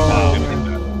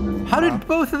 Oh, How did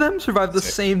both of them survive the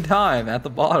same time at the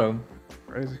bottom?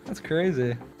 crazy. That's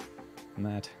crazy.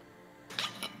 Mad.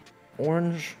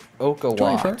 Orange oak a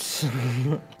lot.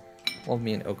 Love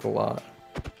me an oak a lot.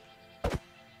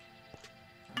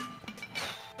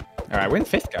 All right, we're in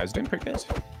 5th, guys. Doing pretty good.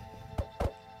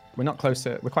 We're not close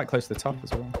to. We're quite close to the top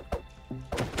as well.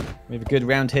 We have a good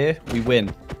round here. We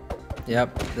win.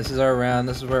 Yep, this is our round.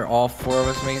 This is where all 4 of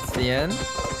us make it to the end.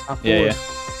 Yeah.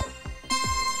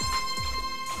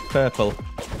 Purple.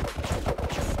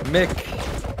 Mick.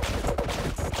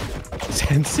 It's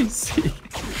MCC.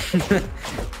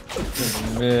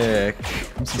 Mick.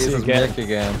 MCC This is again. Mick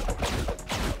again.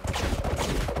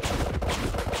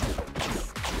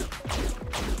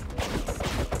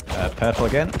 Purple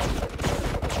again.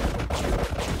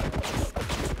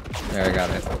 There, I got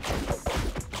it.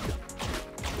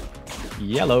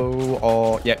 Yellow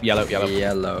or yep, yellow.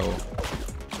 Yellow.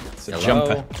 It's a Yellow.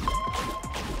 jumper.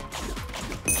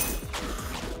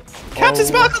 Captain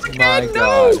Sparkles again! my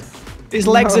No! God. His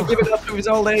legs have given up to his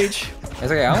old age.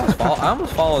 It's okay. I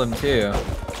almost followed him too.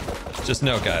 Just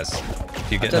know, guys,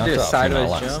 if you I get tried to do a knocked off, you're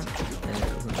not sideways last. jump. And it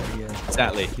wasn't very good.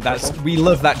 Exactly. We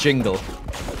love that jingle.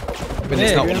 But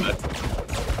it's Yeah, not yeah. one of it.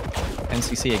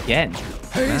 NCC again.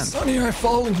 Hey, Man. Sonny, I've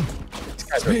fallen. These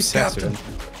guys are me, obsessed with him.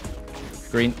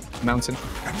 Green mountain.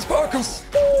 Sparkles.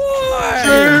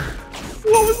 What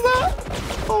was that?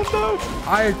 Oh no.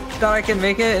 I thought I could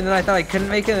make it, and then I thought I couldn't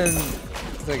make it, and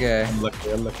it's okay.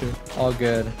 Unlucky. All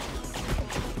good.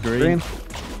 Green.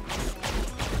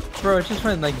 Bro, it just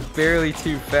went like barely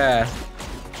too fast.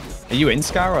 Are you in,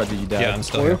 Scar, or did you die? Yeah, I'm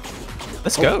still here.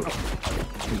 Let's go.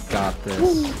 We got this.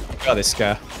 Got this,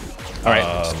 Scar. All right.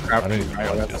 I don't even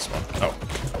know what this one. Oh,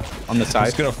 On the I'm side.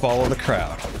 just gonna follow the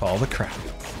crowd. Follow the crowd.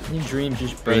 Your dreams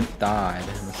just both died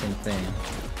in the same thing.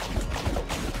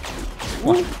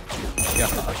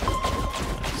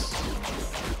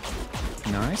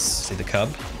 Nice. See the cub?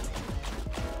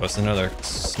 What's another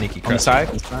sneaky On the crest? side.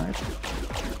 On the side.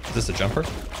 Is this a jumper?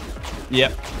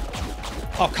 Yep.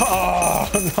 Oh,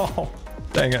 no.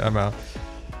 Dang it, I'm out.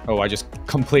 Oh, I just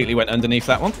completely went underneath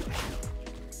that one.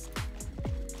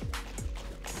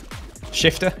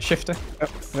 Shifter.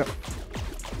 Yep.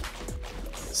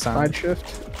 Side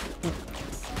shift.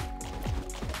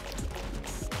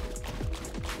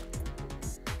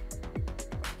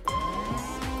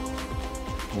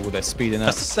 Oh, they're speeding up.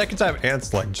 That's the second time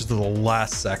Ant's like just to the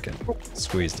last second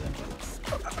squeezed in.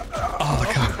 Oh, the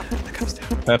cub. The cub's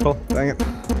down. Purple. Dang it.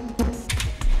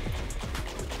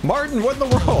 Martin, what in the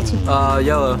world?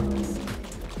 Yellow.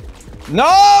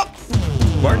 No!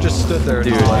 Martin just stood there.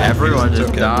 Dude, and like, everyone he just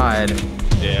took it. died.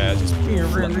 Yeah, just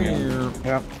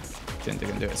Yep. didn't think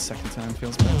I can do it a second time.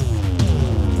 Feels bad.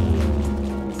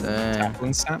 Dang. Tackle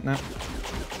and snap now.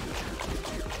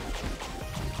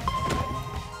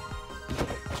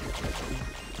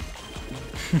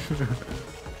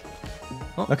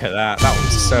 Look at that. That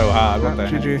was so hard. What the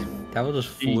heck? GG. That one just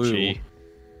flew. GG.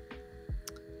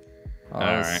 Oh,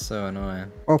 that was Alright. so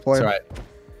annoying. Well It's played. alright.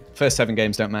 First 7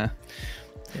 games don't matter.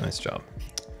 Nice job.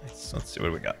 Let's see what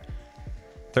do we got.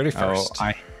 31st.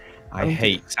 Oh, I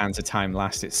hate Sands of Time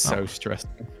last. It's so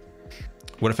stressful.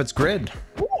 What if it's grid?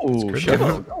 Ooh, good. sure.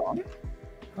 Yeah. Go on.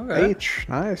 Okay. H.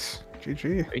 Nice.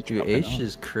 GG. Dude, H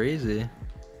is crazy.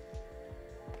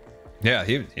 Yeah,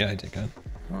 he did good.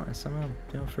 Oh, I somehow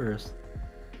down first.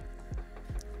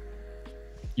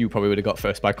 You probably would have got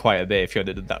first by quite a bit if you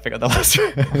had done that thing at the last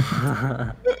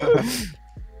round.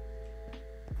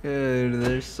 Dude,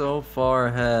 they're so far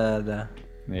ahead.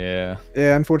 Yeah,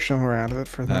 Yeah, unfortunately we're out of it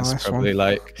for the that's last probably one.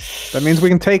 like. That means we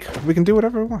can do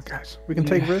whatever we want, guys. We can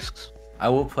take risks. I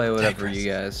will play whatever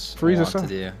you guys Freeze want us to up.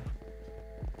 do.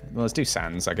 Well, let's do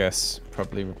Sands, I guess.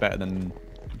 Probably better than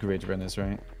Grid Runners,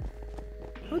 right?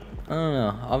 I don't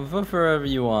know. I'll vote for whatever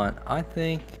you want. I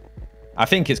think. I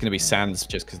think it's going to be Sands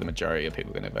just because the majority of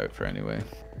people are going to vote for anyway.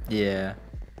 Yeah.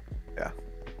 Yeah.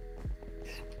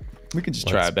 We can just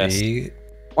try our best.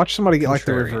 Watch somebody get like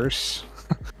the Contrary. reverse,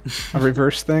 a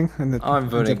reverse thing, and it I'm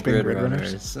ends voting up being Grid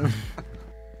Runners.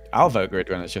 I'll vote Grid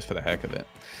Runners just for the heck of it.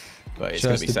 But it's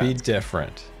going Just to be to be Sands.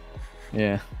 different.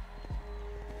 Yeah.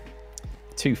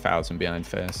 2,000 behind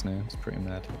first now. It's pretty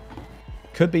mad.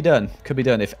 Could be done. Could be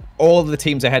done if all the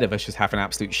teams ahead of us just have an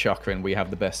absolute shocker and we have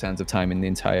the best Sands of Time in the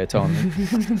entire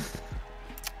tournament.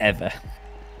 Ever.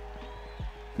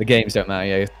 The games don't matter,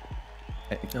 yeah.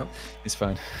 Nope. It's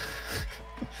fine.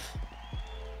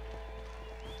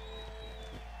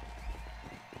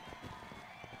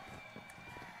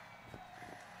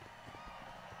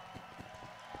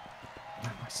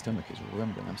 My stomach is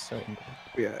rumbling. I'm so hungry.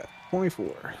 Yeah,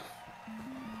 24.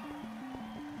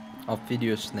 I'll feed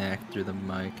you a snack through the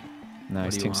mic.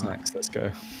 Nice, do you team want? snacks. Let's go.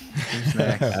 Team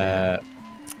snacks.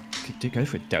 Could go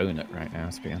for a donut right now,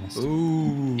 to be honest.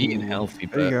 Ooh. Eating healthy,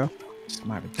 but There you go. just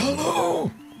might be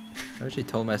Hello. I actually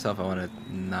told myself I want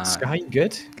to not. Sky, you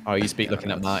good? Oh, you speak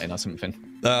looking at Martin or something.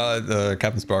 The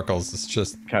Captain Sparkles is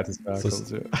just. Captain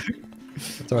Sparkles.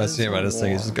 That's what I see about this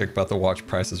thing. He's just about to watch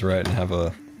Price is Right and have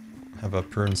a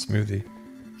prune smoothie.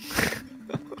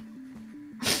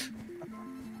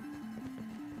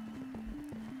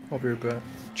 I'll be right back.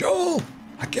 Joel,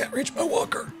 I can't reach my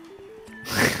walker.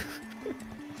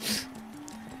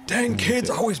 Dang kids,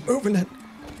 always moving it.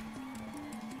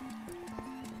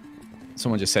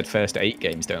 Someone just said first 8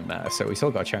 games don't matter, so we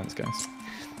still got a chance, guys.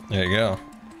 There you go.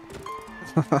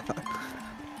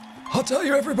 I'll tell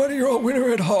you, everybody, you're a winner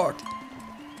at heart.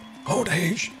 Old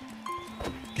age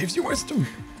gives you wisdom.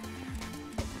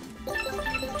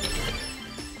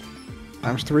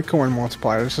 Times 3 coin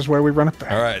multiplier. This is where we run it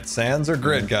back. All right, sands or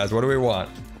grid, guys? What do we want?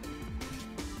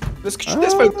 Let's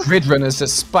vote grid runners to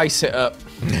spice it up.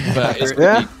 But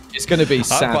it's gonna be I'm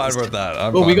sands. fine with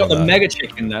that. Well, we got the mega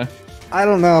chicken though. I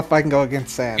don't know if I can go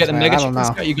against Sans. Get the man. mega I don't chicken. know.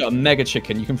 Scott, you got a mega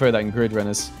chicken. You can throw that in grid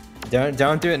runners.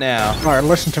 Don't do it now. All right,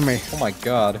 listen to me. Oh my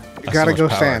god. You gotta go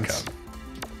Sans.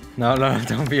 No,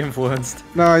 don't be influenced.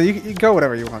 No, you go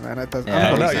whatever you want, man. It doesn't. Yeah, I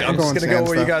don't know. I'm I'm just gonna go Sans,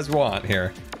 where you though. guys want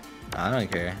here. I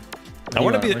don't care. I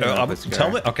want to be. What do you want with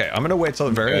Tell me. Scar? Okay, I'm gonna wait till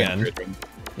the very end.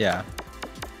 Yeah.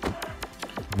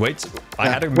 Wait. I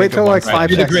had to wait make till, it like, one 5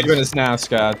 Do the second. grid runners now,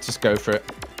 Scar. Just go for it.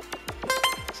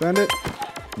 Send it.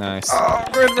 Nice. Oh,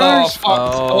 grid runners.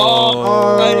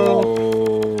 Oh.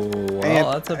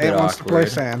 Well, that's a bit Ant wants to play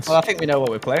awkward. Sans. Well, I think we know what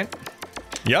we're playing.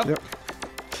 Yep. Yep.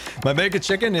 My mega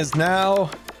chicken is now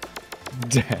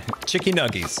chicky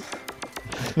nuggies.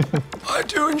 I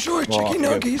do enjoy chicky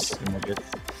nuggies.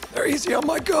 They're easy on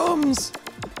my gums.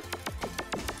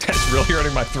 That's really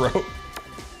hurting my throat.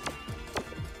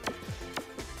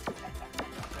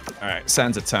 All right,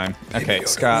 Sans of time. Okay,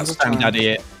 Sands Scar, of stand time. daddy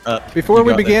it up. Before You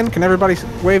we got this. begin, can everybody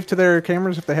wave to their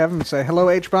cameras if they have them and say hello,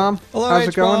 H-Bomb? Hello, How's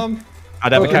it going? H-Bomb.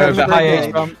 I'd have a Hope you're having camera. a Hi, great day.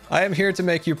 H-Bomb. I am here to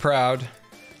make you proud.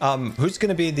 Who's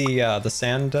gonna be the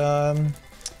sand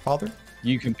father?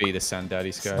 You can be the Sand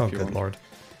Daddy, Scar, Oh, if you good want. lord.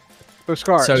 So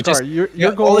Scar, So Scar, just your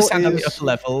get goal all the sand on the is upper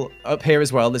level, up here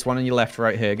as well. There's one on your left,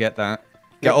 right here. Get that.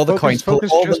 Get all the focus, coins. pull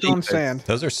Focus all the just on levers. sand.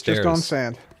 Those are stairs. Just on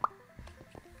sand.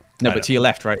 No, I but to your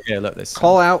left, right here. Look, this.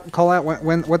 Call out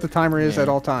when what the timer is at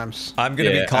all times. I'm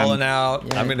gonna Yeah, be calling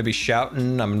out. I'm gonna be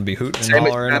shouting. I'm gonna be hooting and Same as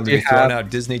hollering. I'm Sandy gonna be throwing had. out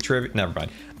Disney trivia. Never mind.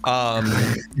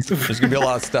 There's gonna be a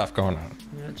lot of stuff going on.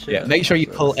 Yeah, make sure you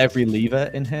pull every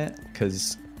lever in here,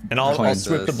 because. And I'll Coins.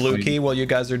 sweep the blue key while you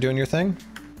guys are doing your thing.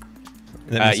 And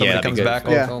then when Yeah, somebody that'd be comes good. back,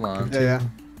 Yeah. Hold on. Yeah.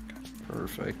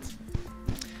 Perfect.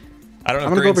 I don't know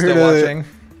I'm if gonna go Green's over still here to- watching.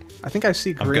 I think I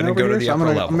see I'm green gonna over go to here, the so I'm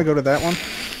upper gonna go to that one.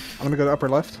 I'm gonna go to upper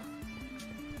left.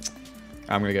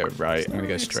 I'm gonna go right. I'm gonna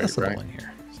go straight Accessible right. in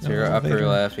here. So you're upper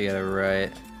left, you got it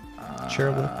right.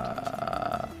 Chair lift.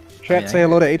 Chat, Yeah, say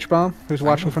hello to H-Bomb, who's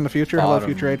watching from the future. Hello, bottom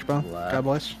future H-Bomb. left. God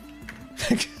bless.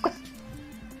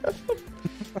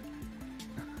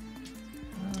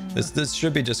 This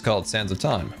should be just called Sands of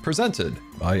Time, presented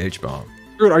by H-Bomb.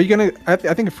 Fruit, are you gonna? I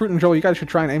think Fruit and Joel, you guys should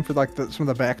try and aim for like some of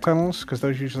the back tunnels because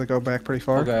those usually go back pretty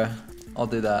far. Okay, I'll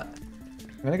do that.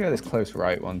 I'm gonna go this close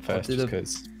right one first, do just the-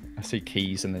 because I see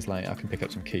keys and there's like I can pick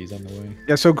up some keys on the way.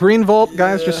 Yeah. So Green Vault,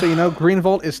 guys, just so you know, Green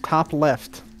Vault is top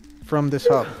left from this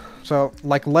hub. So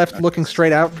like left, looking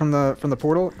straight out from the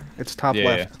portal, it's top Yeah.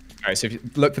 left. All right, so if you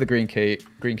look for the green key,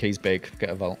 green key's big. Get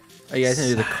a vault. Are you guys gonna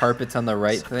do the carpets on the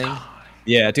right thing?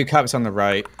 Yeah, do carpets on the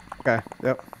right. Okay.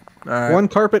 Yep. Alright. One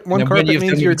carpet then when carpet you've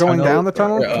means done you're your going tunnel, down the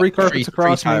tunnel. or, 3 carpets three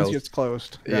across means tiles. it's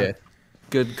closed. Yeah.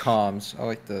 Good comms. I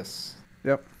like this.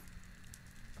 Yep.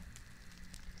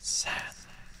 Sands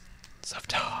of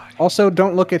Time. Also,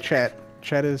 don't look at chat.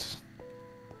 Chat is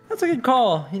That's a good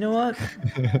call. You know what?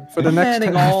 for the I'm next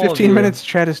banning all of 15 you. minutes.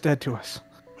 Chat is dead to us.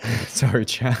 Sorry,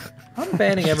 chat. I'm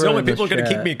banning It's the everyone. only in people this gonna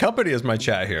keep chat. me company as my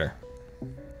chat here.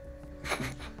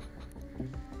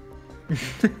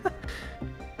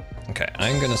 Okay,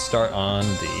 I'm gonna start on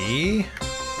the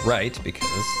right because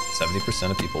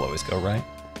 70% of people always go right.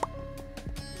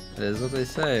 It is what they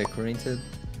say, according to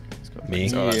Me.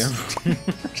 So you.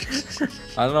 that's-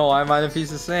 I don't know why I'm on a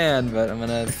piece of sand, but I'm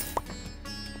gonna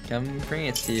come bring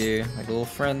it to you, like a little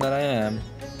friend that I am.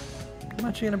 I'm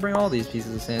actually gonna bring all these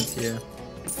pieces of sand to you.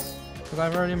 Because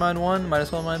I've already mined 1, might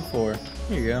as well mine 4.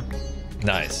 Here you go.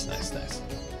 Nice, nice, nice.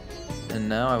 And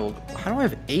now I will... How do I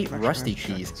have 8 rusty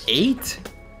keys? 8?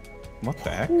 What the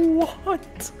heck?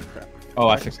 What? Oh,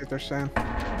 I see think if they're saying.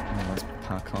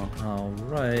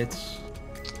 Alright.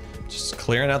 Just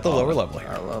clearing out the lower level here.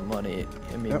 I love money.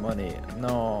 Give me money.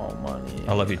 No money.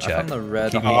 I love you, chat. On the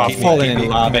red. I'm falling in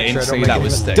lava instantly. That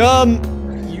was dumb.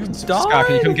 You died. Scar,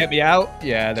 can you come get me out?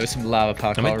 Yeah, there was some lava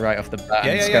parkour right off the bat.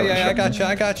 Yeah.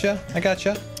 I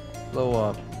gotcha. Blow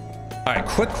up. All right,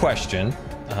 quick question.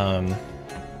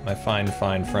 My fine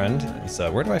friend is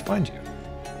where do I find you?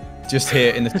 Just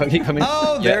here in the keep coming.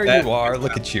 Oh, there you are.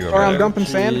 Look at you. I'm dumping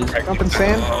sand. Dumping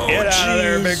sand. Get out of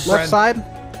there, big friend. Left side.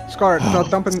 Scar. No,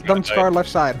 dump Scar left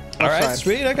side. All right,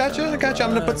 sweet. I got you. I'm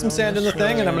gonna put some sand in the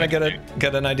thing, and I'm gonna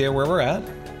get an idea where we're at.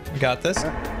 We got this.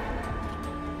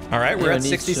 All right, we're at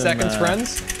 60 seconds,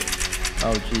 friends.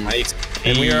 Oh, jeez.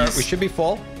 And we should be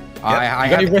full. I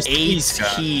have 8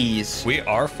 keys. We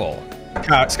are full.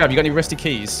 Scab, you got any rusty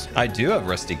keys? I do have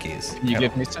rusty keys. Can you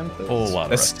give me some? A whole lot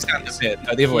of rusty keys.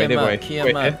 No, the other way.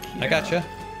 I gotcha.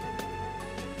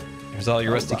 Here's all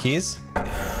your rusty keys.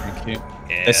 Thank you.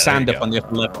 Yeah, there's sand up on the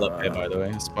upper level up here, by the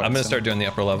way. I'm gonna start doing the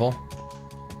upper level.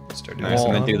 Start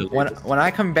doing when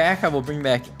I come back, I will bring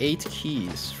back 8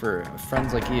 keys for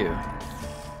friends like you.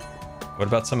 What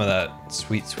about some of that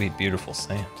sweet, beautiful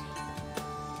sand?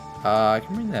 I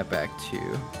can bring that back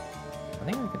too. I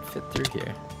think I can fit through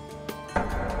here.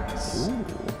 Ooh.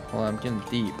 Well, I'm getting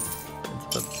deep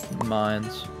into the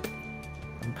mines.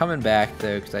 I'm coming back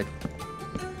though, because I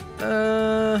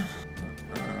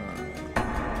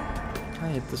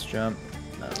hit this jump.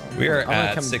 No. We are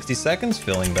at 60 seconds,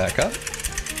 filling back up.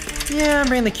 Yeah, I'm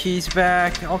bringing the keys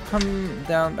back. I'll come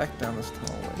back down this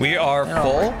tunnel. We are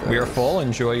full. We are full.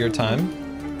 Enjoy your time.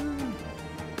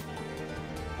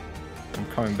 I'm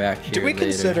coming back here. Do we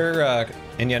consider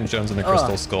Indiana Jones and the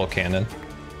Crystal Skull canon?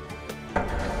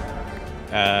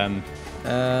 I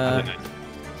don't know.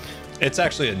 It's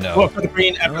actually a no. Well, for the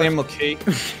green emerald key.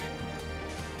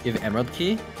 You have emerald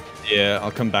key? Yeah,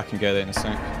 I'll come back and get it in a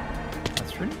sec.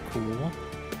 That's really cool.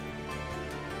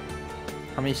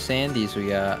 How many sandies we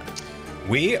got?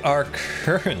 We are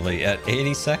currently at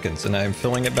 80 seconds, and I'm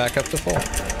filling it back up to full.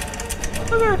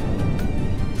 Okay.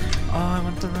 Oh, I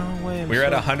went the wrong way. We're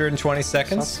at 120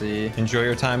 seconds. Enjoy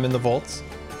your time in the vaults.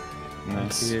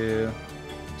 Nice. Thank you.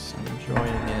 I'm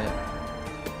enjoying it.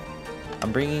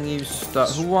 I'm bringing you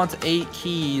stuff. Who wants 8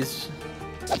 keys?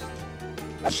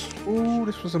 Ooh,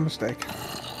 this was a mistake.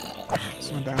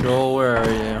 Joel, where are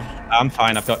you? I'm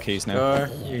fine. I've got keys now.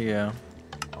 Here you go.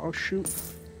 Oh shoot.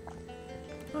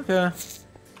 Okay.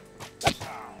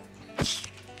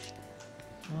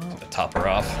 Top her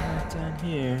off. Down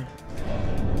here.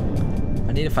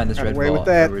 I need to find this red away ball. with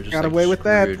that. We're just, Got away with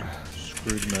that.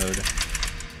 Screwed mode.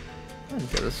 I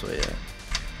didn't go this way yet.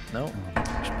 Nope.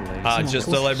 Just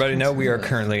to let everybody know, we are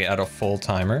currently at a full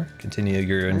timer. Continue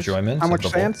your enjoyment. How much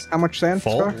sand? How much sand?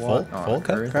 Full.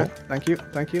 Okay. Thank you.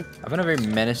 I've been a very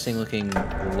menacing looking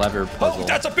lever puzzle. Oh,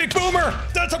 that's a big boomer!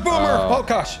 That's a boomer! Oh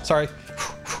gosh, sorry.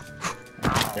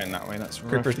 Going that way. That's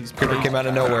Creeper came out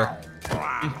of nowhere.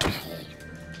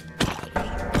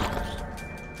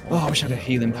 Oh, I wish I had a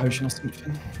healing potion or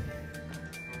something.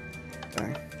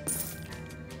 Dang.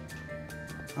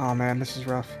 Oh man, this is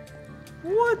rough.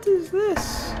 What is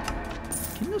this?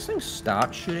 Can this thing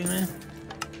stop shooting me?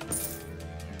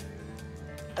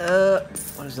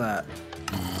 What is that?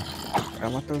 Gotta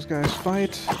let those guys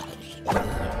fight.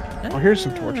 Oh, here's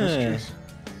some torches. Jeez.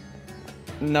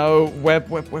 No,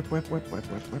 web. All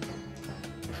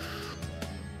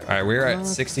right, we're at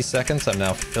 60 seconds. I'm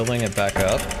now filling it back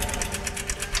up.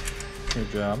 Good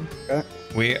job. Okay.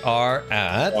 We are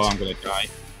at... Oh, I'm gonna die.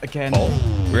 Again. Oh,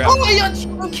 you're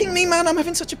joking me, man. I'm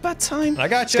having such a bad time. I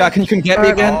got you. Scott, can you come get me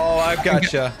again? Oh, I've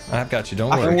got you. I've got you. Don't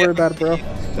worry. Don't worry about it, bro.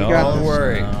 Don't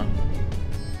worry.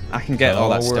 I can get all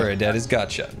that stuff. Don't worry. Daddy's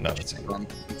got you. No, that's it.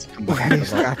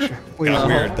 Daddy's got you. Got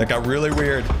weird. That got really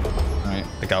weird. Right.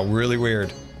 That got really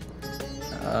weird.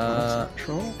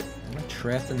 Control? I'm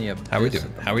trapped in the abyss. How we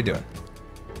doing? How we doing?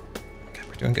 Okay,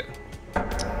 we're doing good.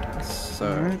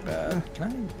 So bad. Can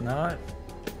I not?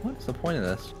 What's the point of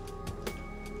this?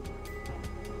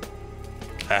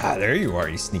 Ah, there you are,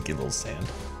 you sneaky little sand.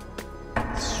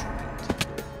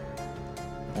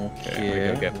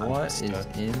 Okay, what is in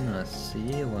the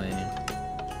ceiling?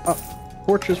 Oh,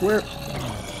 torches where?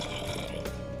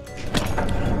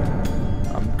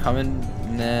 I'm coming.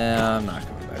 Nah, I'm not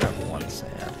coming back. I have 1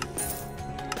 sand.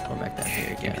 Go back down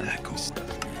here again. Give me that cool stuff.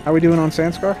 How we doing on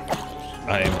sand, Scar?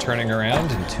 I am turning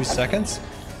around in 2 seconds.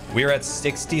 We are at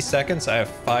 60 seconds. I have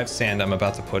 5 sand I'm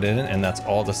about to put in, and that's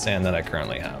all the sand that I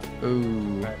currently have.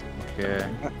 Ooh. Okay.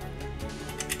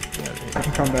 I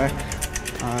can come back.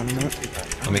 In a minute.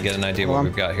 Let me get an idea what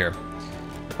we've got here.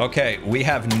 Okay, we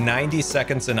have 90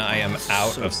 seconds and I am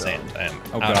out of sand. I am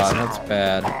Oh out god, of sand. that's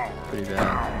bad. Pretty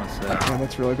bad. What's that? Yeah,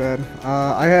 that's really bad.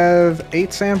 I have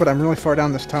 8 sand, but I'm really far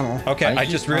down this tunnel. Okay, I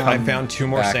found 2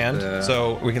 more back sand, to-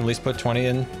 so we can at least put 20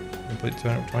 in. Put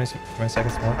 20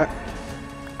 seconds more.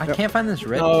 I can't find this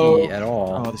red No. key at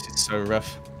all. Oh, this is so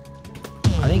rough.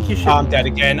 I think you should. I'm dead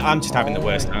again. I'm just having the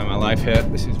worst time of my life here.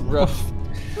 This is rough.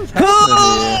 What's happening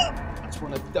here? I just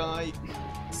want to die.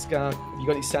 Scar, you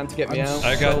got any sand to get me out?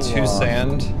 I got so 2 lost.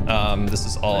 sand. This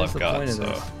is all What's I've the got. point of So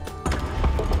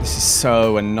this? This is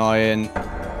so annoying.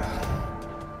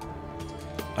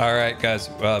 all right, guys.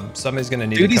 Somebody's gonna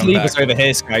need Do to these come levers back. over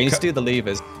here, Scar. You need to do the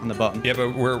levers on the bottom. Yeah, but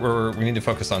we need to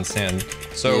focus on sand.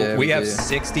 So Yeah, we we have do.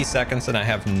 60 seconds and I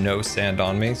have no sand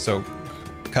on me. So,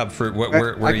 Cub Fruit,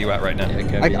 where are you at right now? Yeah,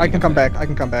 Gabby, I can come back. I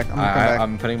can come back. I'm gonna come back.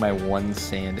 I'm putting my 1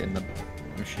 sand in the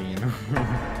machine.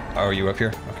 Oh, are you up here?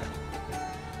 Okay.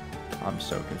 I'm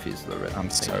so confused with the red. I'm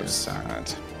thing so is.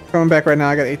 sad. Coming back right now.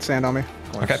 I got 8 sand on me.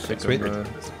 I'm Okay, sick of sweet. red.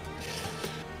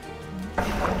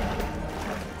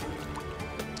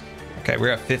 Okay,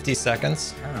 we're at 50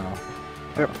 seconds. Oh,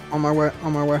 Yep, on my way.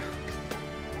 On my way.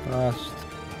 lost.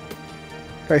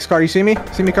 Okay, Scar, you see me?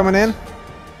 See me coming in?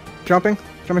 Jumping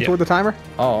Yeah. toward the timer.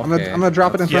 Oh, I'm okay. gonna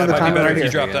drop it in Yeah, front it of the might be timer better right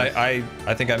if you here. dropped.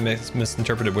 I think I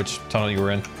misinterpreted which tunnel you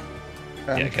were in.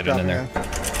 I'm Yeah, just get it in dropping there.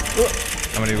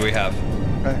 How many do we have?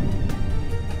 Okay.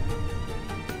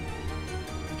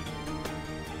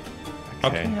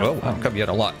 Okay. Oh, wow, Cub, you had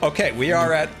a lot. Okay, we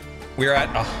are at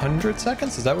 100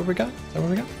 seconds. Is that what we got?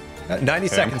 90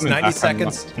 seconds. coming 90 back.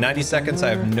 seconds. 90 seconds. I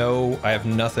have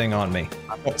nothing on me.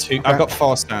 I've got 2. I've got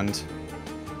 4 sand.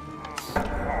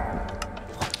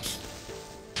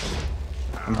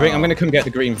 I'm gonna come get the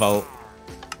green vault.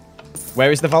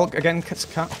 Where is the vault again,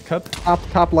 Cub?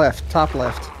 Top left. Top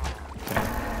left.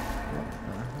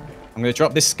 I'm gonna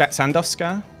drop this sand off,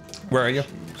 Scar. Where are you?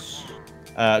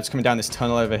 It's coming down this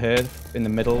tunnel over here in the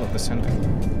middle of the center.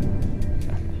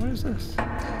 What is this?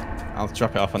 I'll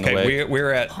drop it off on the Okay, way.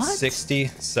 we're at What? 60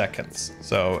 seconds.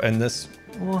 So, and this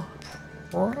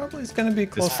probably is going to be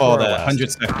close There's to 4 our there. last.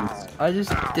 100 seconds. I just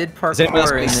did anyone else parkour and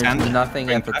putting there's sand? nothing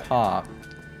at the Bring back. top.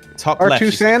 Top Or left. 2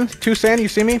 you see- sand. 2 sand. You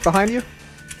see me behind you?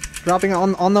 Dropping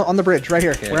on the bridge right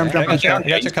here where I'm Okay. I jumping. got you. I down.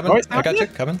 got you coming. Oh, it's I not got you here?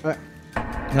 coming.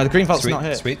 No, the green vault's Sweet, not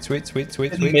here. sweet, sweet, sweet,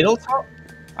 sweet, In the sweet. middle top?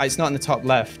 It's not in the top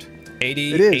left.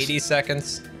 80, It is. 80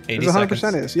 seconds. 80 It's 100%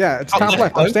 seconds. is. Yeah, it's Top top left,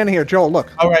 left. I'm though. standing here. Joel,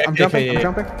 look. Oh, right, I'm okay, jumping. okay, I'm yeah.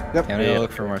 jumping. Yep. Yeah, I'm Yeah. gonna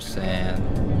look for more sand.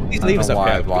 These I don't levers know up why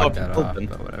I here. blocked Look, that look off, them.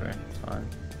 but whatever. It's fine.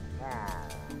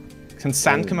 Can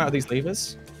sand come out of these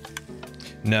levers?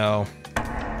 No.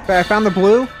 Okay, I found the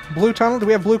blue tunnel. Do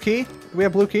we have blue key?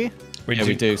 Yeah,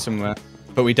 we do somewhere.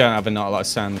 But we don't have not a lot of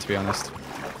sand, to be honest.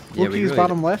 Blue Yeah, we key is really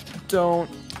bottom left. Don't.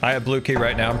 I have blue key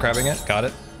right now. I'm grabbing it. Got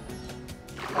it.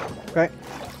 Okay.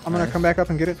 I'm gonna come back up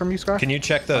and get it from you, Scar. Can you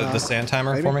check the sand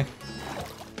timer maybe. for me?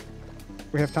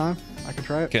 We have time. I can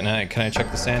try it. Can I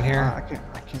check the sand here? I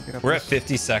can't get up. We're at this.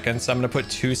 50 seconds. I'm gonna put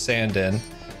 2 sand in.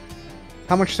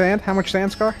 How much sand?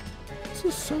 Scar? This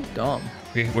is so dumb.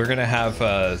 We're gonna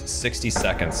have 60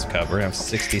 seconds, Cub. We're gonna have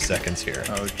 60 seconds here.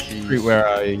 Oh jeez. Fruit, where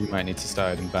are you? You might need to start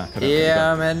heading back. I don't think we Yeah,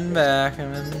 got- I'm heading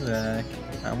back.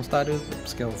 I almost died with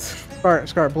skills.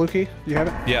 Scar, blue key. Do you have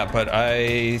it? Yeah, but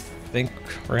I think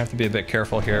we're gonna have to be a bit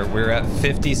careful here. We're at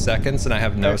 50 seconds and I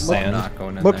have no Okay, look- I'm sand. not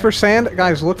going in Look there. for sand,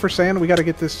 guys. Look for sand. We got to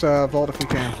get this vault if we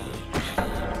can.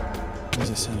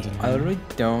 There's a sand in I there. literally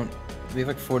don't. We have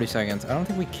like 40 seconds. I don't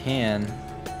think we can.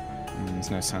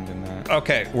 There's no sand in there.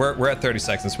 Okay, we're at 30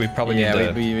 seconds. We probably Yeah, need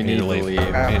to we we need to leave. leave. We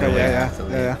Okay, need to leave.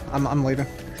 yeah. I'm leaving.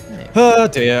 Oh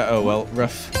dear. Oh well,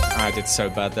 rough. I did so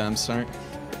bad there. I'm sorry.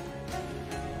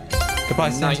 Goodbye,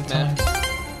 sand. Nightmare.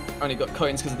 Only got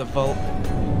coins because of the vault.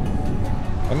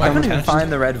 I couldn't even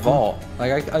find the red vault.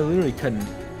 Like I literally couldn't.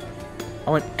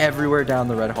 I went everywhere down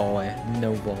the red hallway.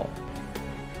 No vault.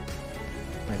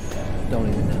 I don't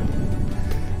even know.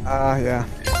 Yeah.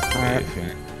 Alright.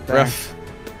 Rough.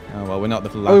 Oh well, we're not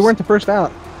the last. Oh, we weren't the first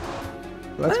out.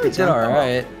 Well, I that's think we good. did sign.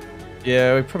 alright.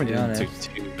 Yeah, we probably Be didn't do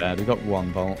honest. too bad. We got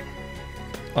 1 vault.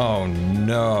 Oh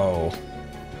no.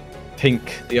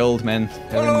 Pink, the old men.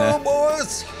 They're in Hello, there.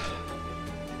 boys.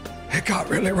 It got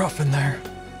really rough in there.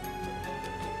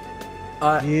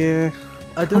 Yeah.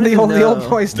 I don't The even old know.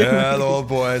 boys did. Yeah, the old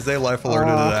boys. They life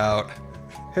alerted it out.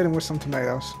 Hit him with some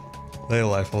tomatoes. They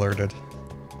life alerted.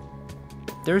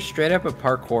 There's straight up a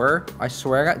parkour. I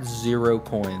swear I got 0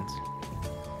 coins.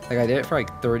 Like I did it for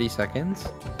like 30 seconds.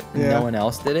 And Yeah. no one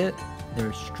else did it. They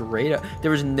were straight up.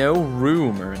 There was no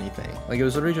room or anything. Like it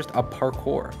was literally just a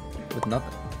parkour with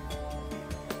nothing.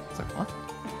 It's like what?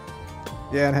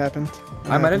 Yeah, it happened.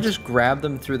 I might have just grabbed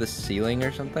them through the ceiling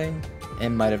or something,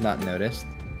 and might have not noticed.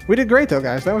 We did great though,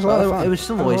 guys. That was a lot of fun. It was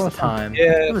still a waste of time.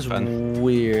 Yeah, it was fun.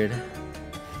 weird.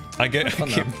 I give them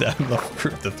the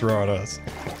fruit to throw at us.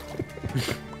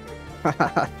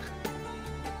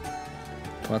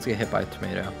 Let's get hit by a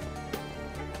tomato.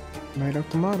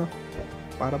 Tomato.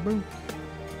 Bada boom.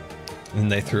 And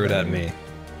they threw it at me.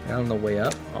 On the way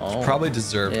up. Oh. Probably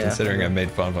deserved, considering I made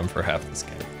fun of them for half this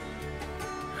game.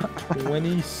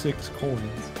 26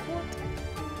 coins.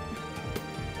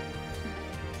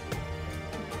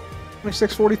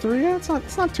 643. Yeah,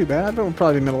 it's not too bad. It would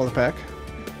probably be middle of the pack.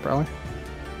 Probably.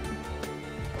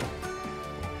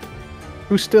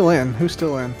 Who's still in?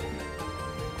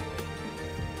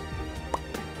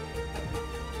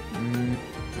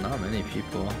 Not many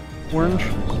people. Orange.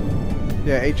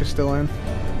 Yeah, H is still in.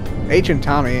 H and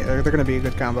Tommy, they're gonna be a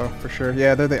good combo for sure.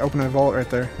 Yeah, they're the opening vault right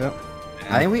there. Yep.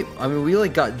 I mean, we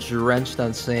like got drenched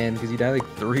on sand because you died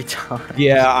like 3 times.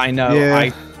 Yeah, I know.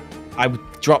 Yeah. I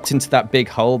dropped into that big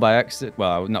hole by accident.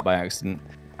 Well, not by accident,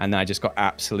 and then I just got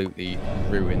absolutely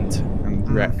ruined and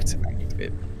wrecked.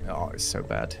 Oh, it's so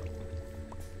bad.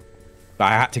 But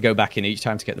I had to go back in each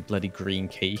time to get the bloody green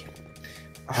key.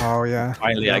 Oh yeah.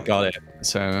 Finally, I got it.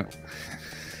 So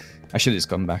I should have just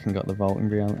gone back and got the vault in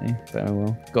reality. But oh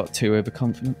well. Got too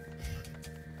overconfident.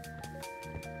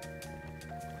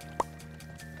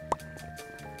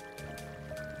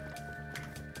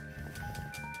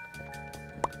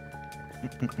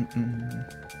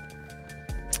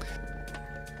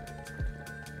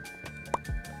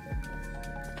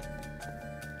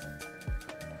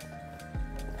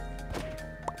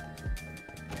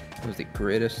 It was the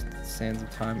greatest Sands of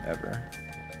Time ever.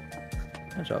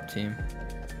 Good job, team.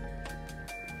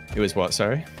 It was what,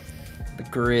 sorry? The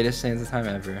greatest Sands of Time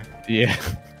ever. Yeah,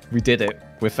 we did it.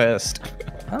 We're first.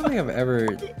 I don't think I've ever...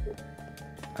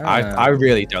 I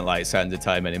really don't like Sands of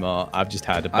Time anymore. I've just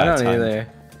had a bad time. I don't either.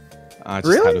 I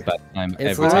just had a bad time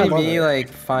It's every time. literally me like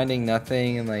finding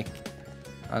nothing and like,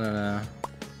 I don't know.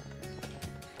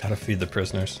 Gotta feed the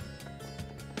prisoners.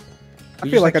 I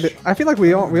feel like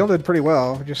we all did pretty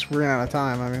well. We just ran out of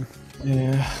time. I mean,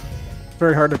 yeah,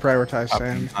 very hard to prioritize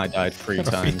sand. I died 3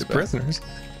 Gotta times. feed the prisoners.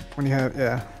 When you have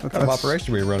What kind of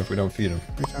operation we run if we don't feed them?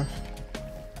 pretty tough.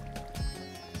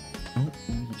 Oh,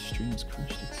 the stream's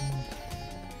crashed again.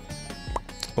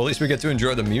 Well, at least we get to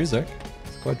enjoy the music.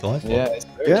 It's quite delightful. Yeah, it's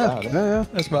very Yeah, loud. yeah.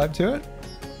 Let's vibe to it.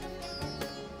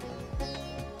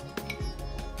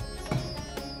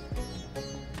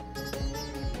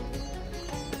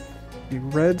 The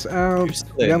red's out, Who's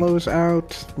still in? yellow's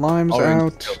out, lime's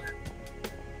Orange out. still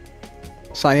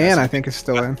Cyan, I think, is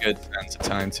still in. Good Sands of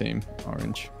Time team,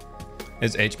 Orange.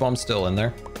 Is H-Bomb still in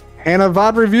there? Hannah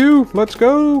VOD review. Let's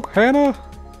go, Hannah.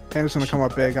 Hannah's gonna come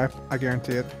up big. I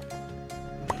guarantee it.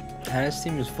 Hannah's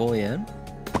team is fully in?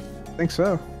 I think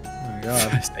so. Oh my god.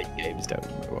 First 8 games don't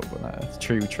know what that.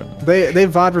 True Tron. They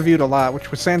VOD reviewed a lot, which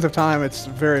with Sands of Time, it's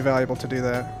very valuable to do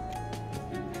that.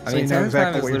 I So mean, you know Sands of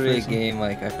exactly Time what is you're literally a facing. game,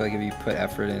 like, I feel like if you put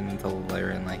effort into the layer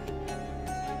and, like,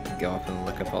 go up and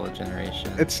look up all the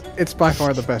generations. It's by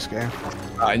far the best game.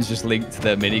 Ryan's just linked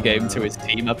the minigame to his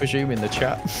team, I presume, in the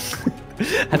chat.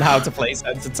 And how to play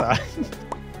Sands of Time.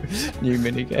 New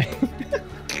minigame.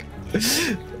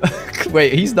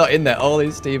 Wait, he's not in there. All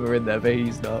his team are in there, but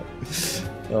he's not.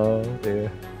 Oh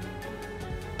dear.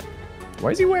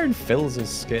 Why is he wearing Phil's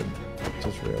skin?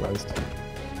 Just realised.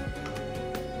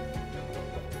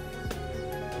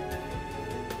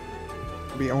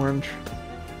 Be orange.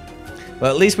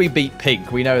 Well, at least we beat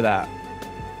Pink. We know that.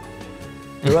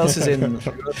 Who else is in?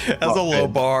 That's a low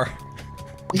bar.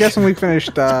 I'm guessing we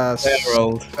finished. They're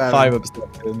old. 7, 5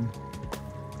 upsets in.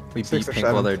 We 6 beat or Pink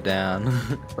while 7. they're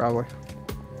down. probably.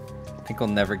 Pink will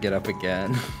never get up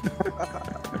again.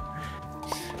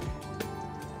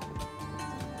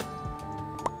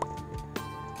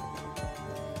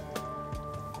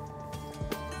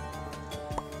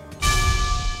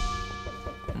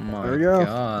 My There we go.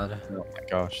 God. Oh my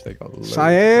gosh, they got low.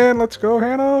 Cyan, let's go,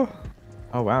 Hannah.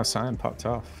 Oh wow, Cyan popped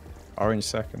off. Orange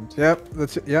second. Yep,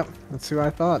 that's who I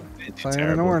thought. They did Cyan and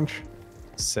terrible. orange.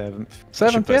 7th.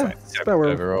 7th, yeah. That's about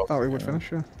where I thought we would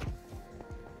finish. Yeah.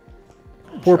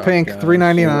 Poor Pink, Shotgun.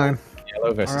 $3.99.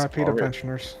 Yellow versus R.I.P. to orange.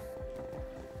 pensioners.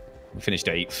 We finished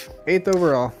 8th. 8th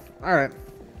overall. All right.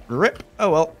 Rip. Oh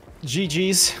well.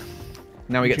 GG's.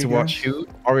 Now we get to watch who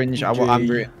Orange. I'm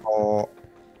rooting for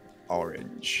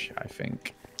Orange, I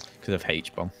think, because of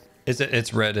H-Bomb. Is it?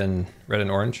 It's red and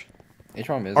orange.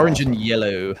 H-Bomb is Orange awesome. and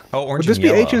yellow. Oh, orange Would this and be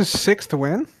yellow. H's 6th to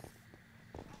win?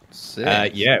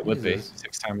 6. Yeah, it would be. Jesus.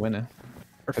 6-time winner.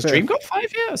 Or Has Dream 5th? got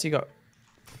 5 years? He got.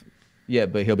 Yeah,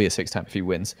 but he'll be a 6-time if he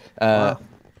wins. Wow.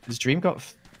 Has Dream got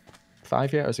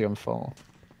 5 yet, or is he on 4?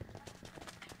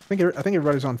 I think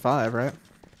everybody's on 5, right?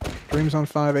 Dream's on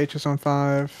 5, H is on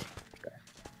 5. Okay.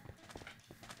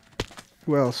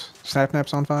 Who else?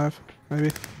 Snapnap's on 5,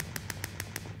 maybe?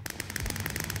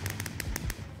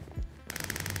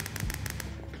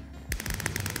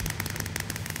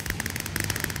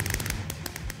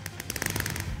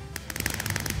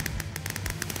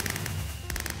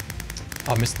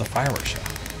 I missed the fireworks show.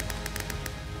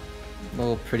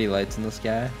 Little pretty lights in the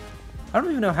sky. I don't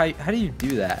even know how do you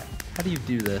do that? How do you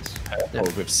do this?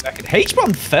 With second. H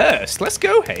won first. Let's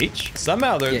go, H.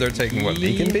 Somehow they're taking what,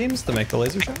 beacon beams to make the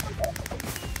laser shot?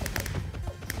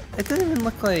 It doesn't even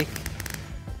look like.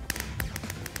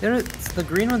 The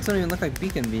green ones don't even look like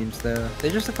beacon beams though. They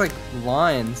just look like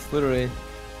lines, literally.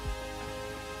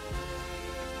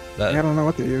 Yeah, I don't know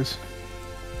what they use.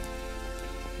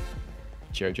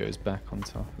 Jojo's back on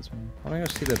top as well. I want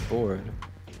to go see the board.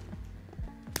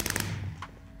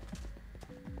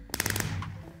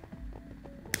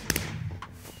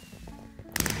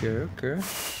 Okay.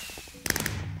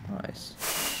 Nice.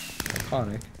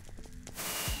 Iconic.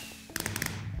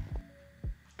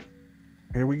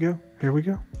 Here we go. Here we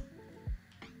go.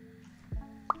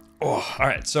 Oh, all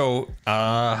right. So,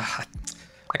 I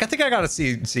think I gotta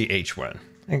see H win.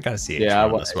 I gotta see H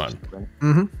win this one.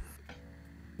 Mm-hmm.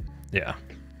 Yeah,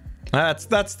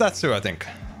 that's who I think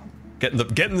getting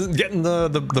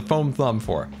the foam thumb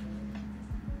for.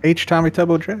 H Tommy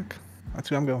Tubbo Jack. That's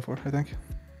who I'm going for, I think.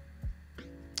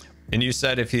 And you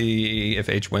said if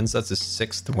H wins, that's his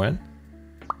 6th win.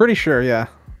 Pretty sure, yeah.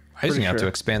 He's gonna have to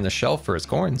expand the shelf for his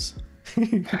coins.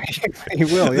 He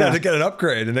will, yeah. To get an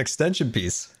upgrade, an extension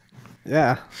piece.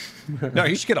 Yeah. No,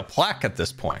 he should get a plaque at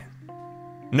this point.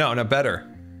 No, better.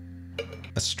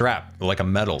 A strap, like a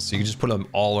medal, so you can just put them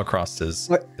all across his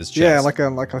chest. Yeah, like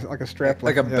a strap,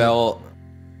 like a belt,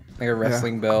 like a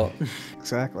wrestling belt.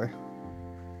 Exactly.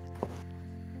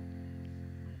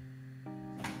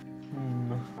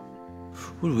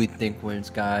 Who do we think wins,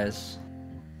 guys?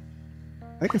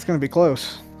 I think it's gonna be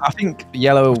close. I think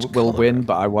yellow will win,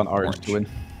 but I want orange to win.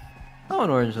 I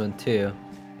want orange to win too.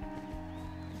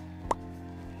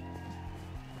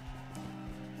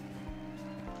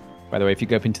 By the way, if you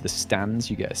go up into the stands,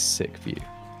 you get a sick view.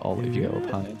 If you go up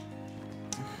higher.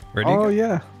 Where do you go?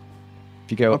 Yeah.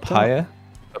 If you go up top. higher,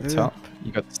 up top,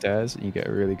 you got the stairs, and you get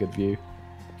a really good view. You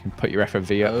can put your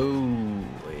FOV up. Oh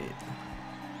wait.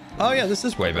 Oh yeah, this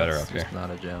is way better up here. Not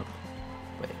a jump.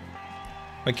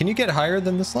 Wait, can you get higher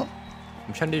than this level?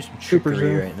 I'm trying to do some Super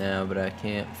trickery zoom. right now, but I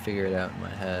can't figure it out in my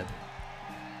head.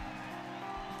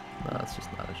 No, it's just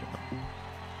not a jump.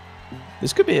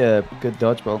 This could be a good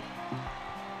dodgeball.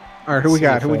 All right, who we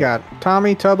got? Who we got?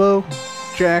 Tommy, Tubbo,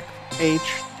 Jack,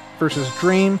 H versus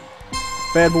Dream,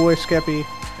 Bad Boy, Skeppy,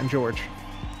 and George.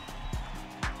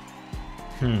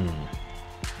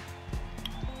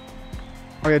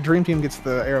 Oh yeah, Dream Team gets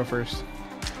the arrow first.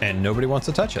 And nobody wants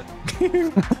to touch it.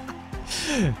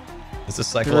 Is this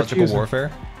psychological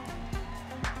warfare?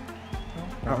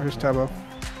 Oh, here's Tubbo.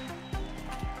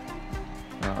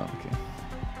 Oh, okay.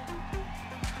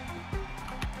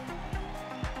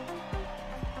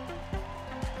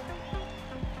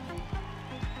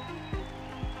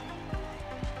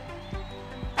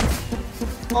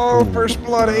 Oh, first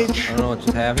blood, H. I don't know what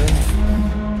just happened.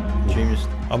 Dream just.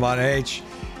 I'm on H.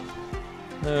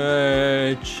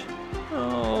 H.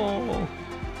 Oh.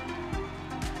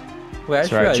 Wait, I just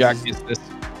Sorry, realized Jack is this.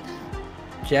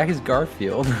 Jack is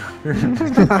Garfield.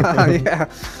 Yeah.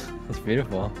 That's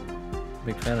beautiful.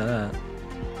 Big fan of that.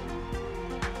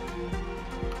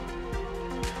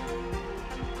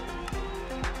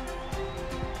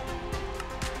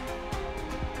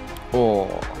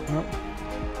 Oh. Nope.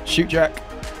 Shoot, Jack.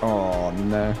 Oh,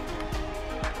 no.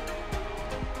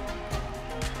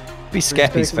 Be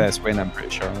Skeppy's taken. first win, I'm pretty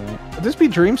sure. Right? Would this be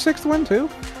Dream's 6th win too?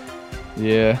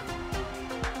 Yeah.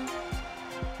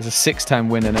 There's a 6-time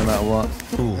winner no matter what.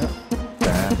 Ooh.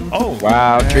 Damn. Oh,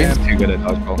 Wow, Dream's too good at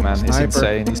dodgeball, man. It's Sniper.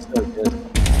 insane. He's so good.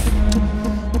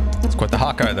 it's quite the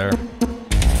Hawkeye there.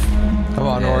 Come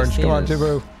on, Yeah, Orange. I've Come on, seen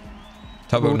Tubu.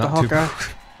 Tubbo, With the not Hawkeye.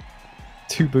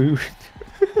 Tubu. Tubu.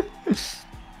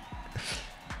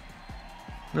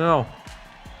 No.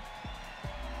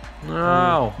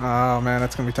 No. Oh man,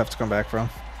 that's gonna be tough to come back from.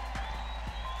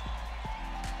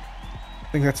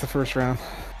 I think that's the first round.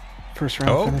 First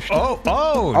round finished.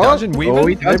 Dodging, weaving. Oh,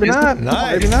 he Maybe not.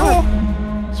 Nice. Maybe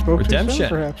not. Spoke too Redemption. soon,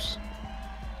 perhaps.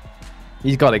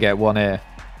 He's got to get one here.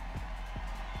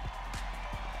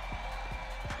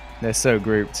 They're so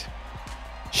grouped.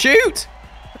 Shoot!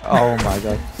 Oh my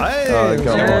god. Hey, Oh,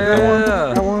 go on, go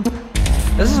Got one.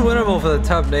 This is winnable for the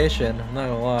top nation. I'm not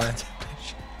gonna lie.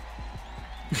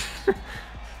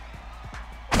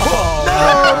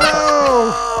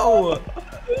 Oh,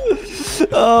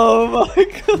 oh my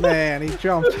god. Man, he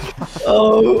jumped.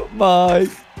 Oh my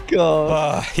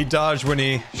god. He dodged when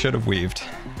he should have weaved.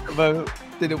 Turbo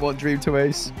didn't want Dream to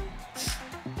ace.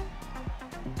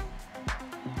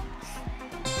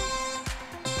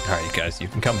 All right, you guys, you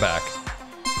can come back.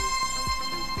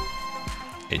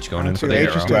 H going in for Two the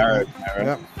H is arrow. good.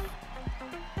 Yep.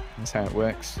 That's how it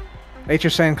works. H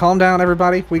is saying, calm down,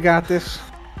 everybody. We got this.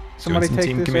 Somebody Doing some take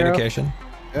team this communication.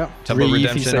 arrow. Yep. Temple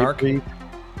redemption arc.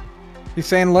 He's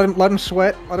saying, let him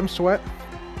sweat. Let him sweat.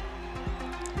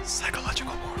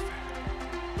 Psychological warfare.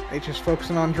 H is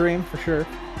focusing on Dream for sure.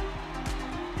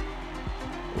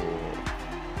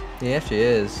 He actually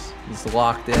is. He's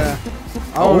locked in. Yeah.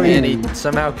 Oh, and he he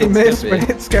somehow he gets missed,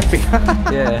 but Skippy. hit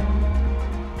Skeppy. Yeah.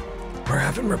 We're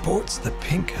having reports that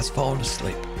Pink has fallen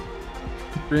asleep.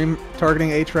 Dream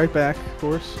targeting H right back, of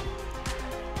course.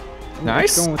 Ooh,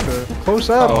 Nice. Going with the close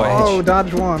up. Oh, Oh, H.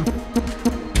 dodge one.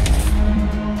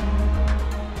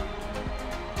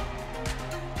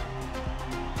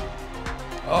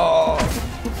 Oh.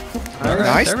 All right,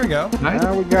 Nice. there we go. Nice.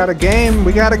 Now we got a game.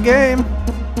 We got a game.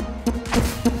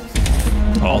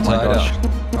 All Oh my tied gosh. up.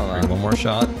 Hold Bring on. one more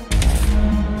shot.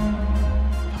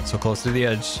 Not so close to the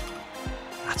edge.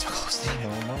 Not so close to the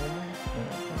edge.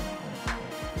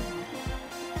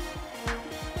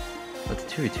 That's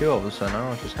 2v2 all of a sudden. I don't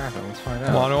know what just happened. Let's find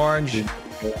Come out. on, Orange.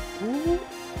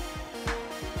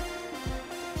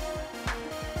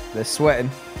 They're sweating.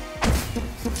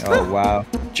 Oh wow.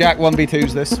 Jack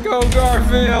 1v2's this. Go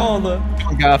Garfield! Come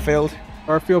on, Garfield.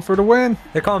 Garfield for the win.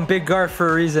 They call him Big Garf for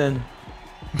a reason.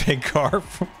 Big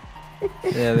Garf.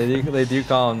 Yeah, they do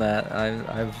call him that. I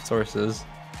have sources.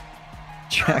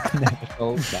 Jack never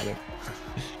told about it.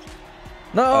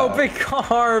 No, Big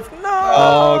Garf! No!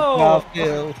 Oh,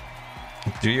 Garfield.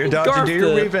 Do your dodge and do your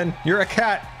Garfed it. weaving. You're a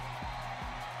cat.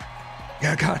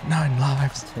 You got 9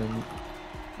 lives.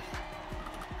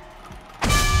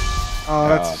 Oh,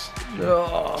 that's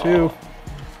Oh. 2.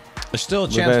 There's still a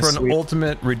chance Reverse for an sweep.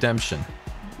 ultimate redemption.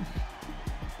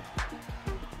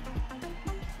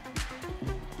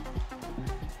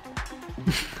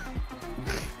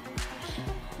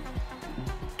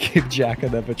 Give Jack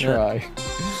another try.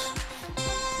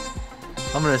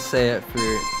 I'm gonna say it for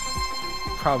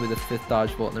probably the 5th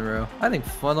dodge bolt in a row. I think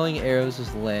funneling arrows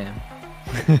is lame.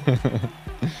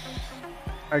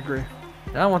 I agree.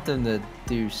 And I want them to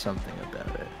do something about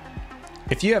it.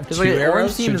 If you have 2 Like, Orange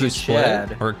arrows, team should is you a split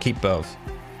Chad. or keep both?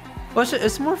 Well,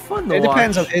 it's more fun to It watch.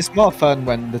 depends on. It's more fun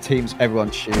when the team's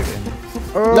everyone's shooting.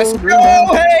 Oh, Let's Dream go,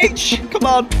 win. H! Come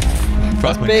on. That's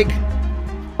Fuck me. big.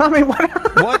 Tommy,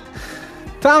 what? What?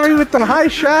 Tommy with the high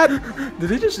shot. Did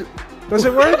he just... Does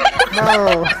it work?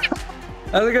 No.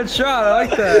 That's a good shot. I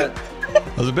like that.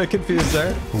 I was a bit confused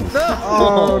there.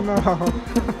 Oh, no.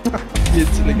 He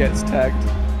instantly gets tagged.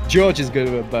 George is good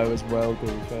with a bow as well, to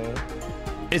be fair.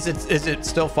 Is it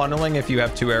still funneling if you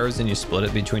have 2 arrows and you split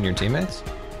it between your teammates?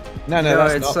 No, No,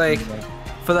 that's it's not like fun, though.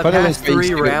 for the But it past is basically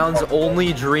 3 rounds, fun.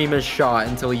 only Dream is shot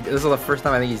until he. This is the first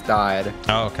time I think he's died.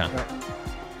 Oh, okay.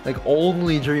 Like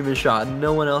only Dream is shot.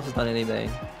 No one else has done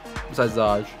anything besides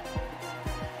dodge.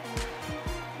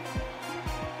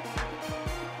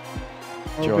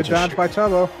 Oh, George good is dodge by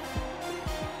Tubbo.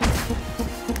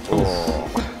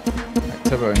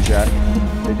 Turbo and Jack,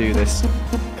 they do this.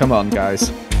 Come on,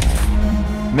 guys.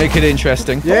 Make it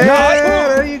interesting.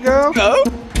 Yeah, there you go. Go.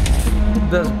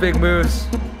 Those big moves.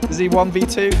 Is he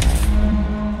 1v2?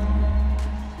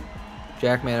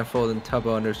 Jack Manifold and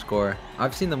Tubbo underscore.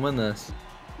 I've seen them win this.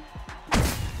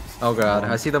 Oh god,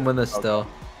 I see them win this still.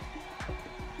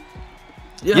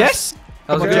 Yes.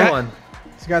 That was a Come on, good Jack. one.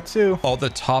 He's got 2. Oh, the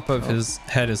top of his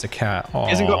head is a cat. He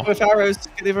hasn't got Aw. both arrows.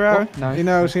 Get the other arrow. No. He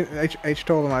knows. H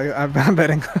told him. I'm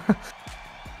betting.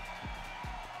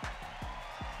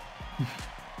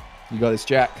 You got this,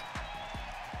 Jack.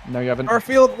 No, you haven't.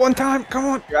 Garfield, one time. Come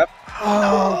on. Grab.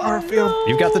 Oh, Garfield.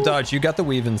 You've got the dodge. You got the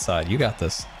weave inside. You got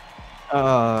this.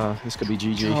 This could be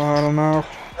GG. Oh, I don't know.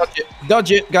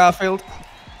 Dodge it, Garfield.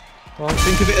 Well,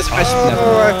 think of it as a best.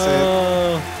 Oh, that's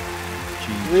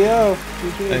it. Rio.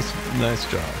 GG.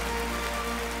 Nice job.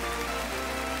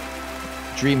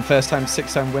 Dream first time,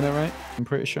 6-time winner, right? I'm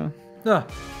pretty sure. No.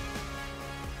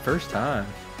 First time.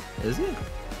 Is it?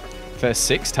 First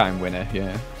 6-time winner,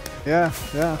 yeah. Yeah,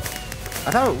 yeah.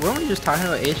 I thought, weren't we just talking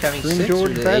about H having Dream 6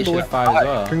 George or did bad H boy. have 5 as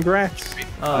well? Congrats.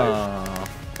 Oh,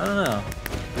 I don't know.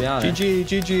 To be honest.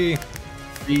 GG.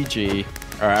 GG.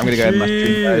 Alright, I'm gonna go ahead and my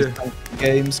stream, guys. Thanks for the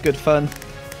games, good fun.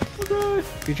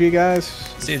 GG, guys.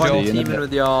 See you, Fun Joel. you in a teaming bit.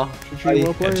 with y'all. GG, Bye. well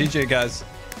Yeah, played. GG, guys.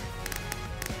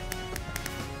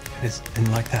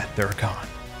 And like that, they're gone.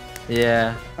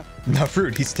 Yeah. Not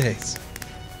rude. He stays.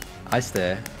 I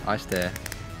stay. I stay.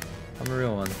 I'm a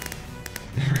real one.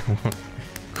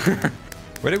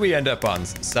 Where did we end up on?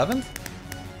 7th?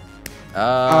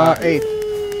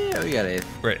 8th. Yeah, we got 8th.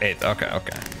 We're at 8th. Okay,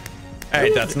 okay.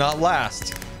 Hey, that's not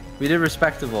last. We did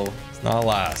respectable. It's not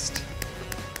last.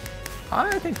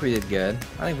 I think we did good.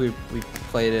 I think we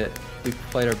played it. We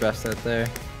played our best out there.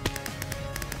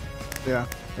 Yeah,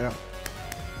 yeah.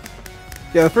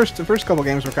 Yeah, the first couple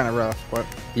games were kind of rough, but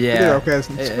Yeah. we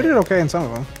did okay in some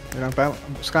of them. You know,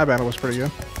 Sky Battle was pretty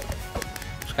good.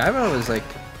 Sky Battle was like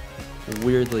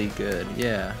weirdly good.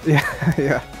 Yeah. Yeah,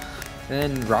 yeah.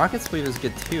 And then Rocket Spleef was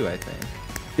good too, I think.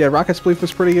 Yeah, Rocket Spleef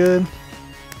was pretty good.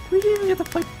 We didn't even get to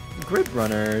play Grid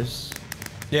Runners.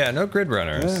 Yeah, no grid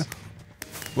runners.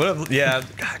 Yeah.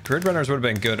 God, grid runners would have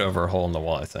been good over a hole in the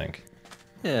wall, I think.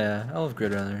 Yeah, I love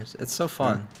Grid Runners. It's so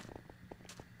fun.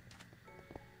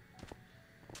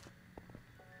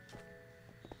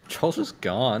 Troll's just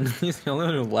gone. He's the only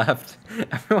one who left.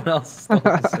 Everyone else is still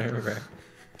on the server.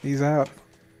 He's out.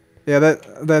 Yeah,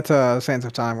 that Sands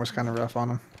of Time was kind of rough on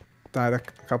him. Died a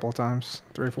couple of times,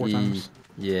 3 or 4 times.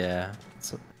 Yeah.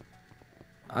 So,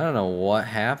 I don't know what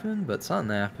happened, but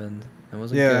something happened. It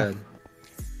wasn't Yeah. good.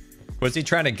 Was he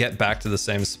trying to get back to the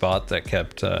same spot that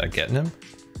kept getting him?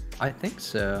 I think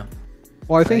so.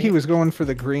 Well, I think he was going for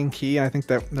the green key. And I think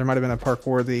that there might have been a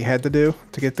parkour that he had to do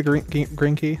to get the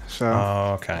green key. So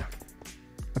Oh, okay.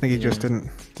 I think he just didn't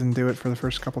do it for the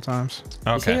first couple times. He said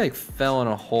Okay. he like fell in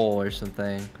a hole or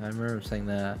something. I remember him saying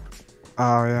that.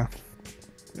 Oh yeah,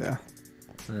 yeah.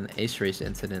 And then the Ace Race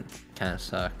incident kind of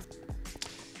sucked.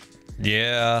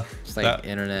 Yeah. Just like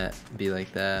internet be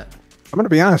like that. I'm gonna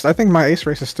be honest. I think my ace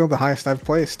race is still the highest I've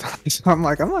placed. So I'm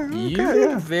like, okay, You did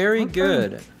yeah. very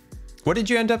good. What did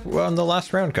you end up on the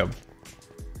last round, Cub?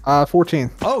 14.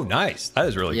 Oh, nice. That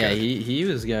is really Yeah, good. he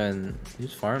was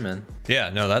farming. Yeah,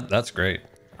 no, that's great.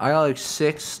 I got like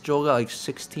 6. Joel got like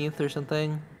 16th or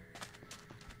something.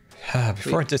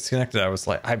 Before I disconnected, I was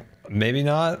like, maybe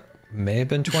not. May have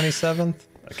been 27th.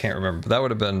 I can't remember, but that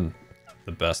would have been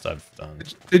the best I've done.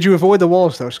 Did you avoid the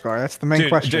walls though, Scar? That's the main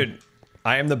question. Dude,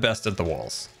 I am the best at the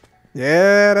walls.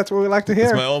 Yeah, that's what we like to hear.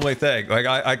 It's my only thing. Like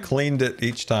I cleaned it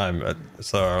each time,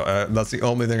 so that's the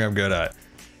only thing I'm good at.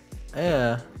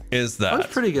 Yeah. Is I was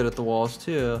that? pretty good at the walls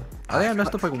too. I think I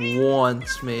messed up like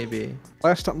once maybe.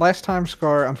 Last time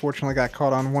Scar unfortunately got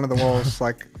caught on one of the walls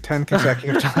like 10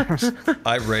 consecutive times.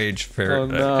 I rage fair. Oh,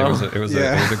 no. It was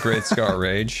a great Scar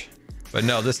rage. But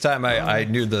no, this time I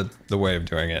knew the way of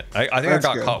doing it. I think That's I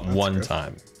got good. caught That's one good.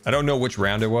 time. I don't know which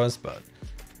round it was, but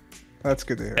That's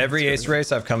good to hear. every That's ace good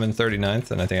race I've come in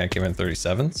 39th, and I think I came in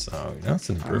 37th. So it's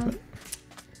an improvement.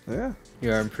 to hear.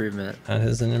 Your improvement. That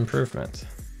is an improvement.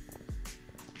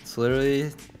 It's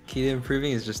literally key to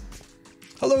improving is just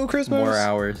Hello, Christmas. more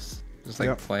hours. Just like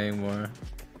Yep. playing more.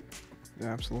 Yeah,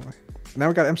 absolutely. Now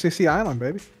we got MCC Island,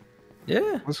 baby.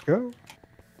 Yeah. Let's go.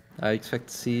 I expect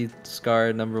to see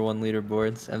Scar #1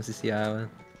 leaderboards, MCC Island.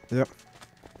 Yep.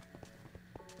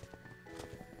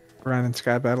 Grinding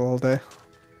Sky Battle all day.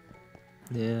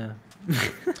 Yeah.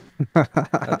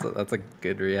 that's a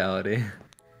good reality.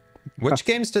 Which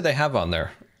games do they have on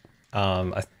there?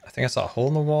 I think I saw a hole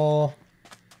in the wall.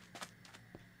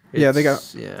 Yeah, they got-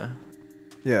 It's- Yeah.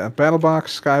 Yeah, Battle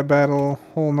Box, Sky Battle,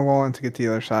 Hole in the Wall, and To Get to the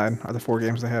Other Side are the 4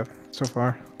 games they have so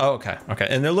far. Oh, okay, okay.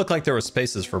 And it looked like there were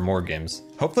spaces for more games.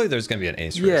 Hopefully, there's gonna be an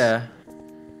ace race. Yeah.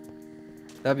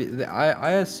 That'd be.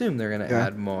 I assume they're gonna Yeah.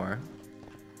 add more.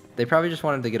 They probably just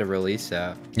wanted to get a release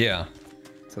out, Yeah.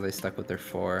 so they stuck with their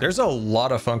 4. There's a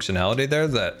lot of functionality there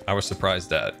that I was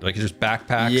surprised at. Like there's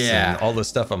backpacks Yeah. and all this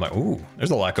stuff. I'm like, ooh,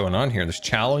 there's a lot going on here. There's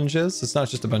challenges. It's not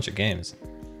just a bunch of games.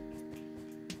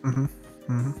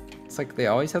 It's like they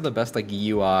always have the best like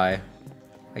UI.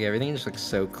 Like everything just looks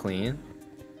so clean.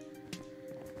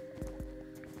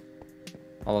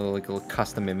 All of the like little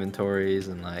custom inventories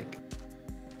and like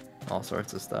all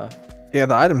sorts of stuff. Yeah,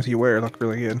 the items you wear look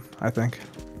really good, I think.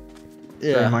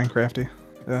 Very Yeah. Minecrafty.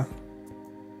 Yeah.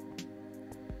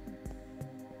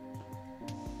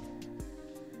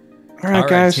 All right,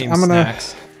 guys. Team I'm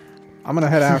Snacks. gonna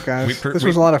head out, guys. This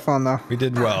was a lot of fun, though. We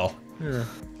did well. Yeah.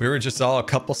 We were just all a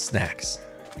couple snacks.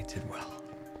 We did well.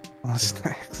 Oh,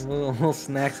 snacks. Little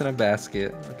snacks in a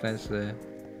basket. What can I say?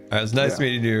 It was nice Yeah.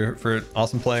 meeting you. For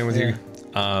awesome playing with you,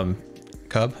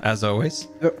 Cub, as always.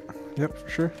 Yep. Yep, for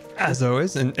sure. As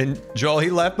always. And Joel,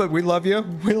 he left, but we love you.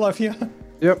 We love you.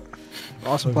 Yep.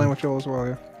 Awesome playing with Joel as well,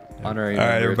 yeah. Honorary All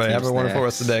right, member of everybody. Team Have a wonderful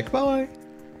rest of the day. Snacks. Goodbye.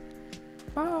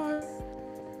 Bye.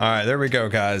 All right, there we go,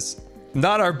 guys.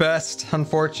 Not our best,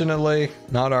 unfortunately.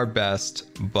 Not our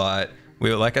best, but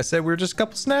like I said, we were just a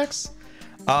couple snacks.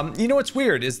 You know what's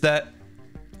weird is that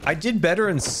I did better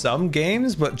in some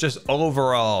games, but just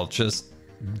overall just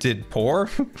did poor.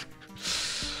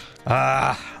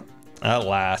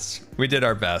 Alas, we did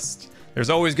our best. There's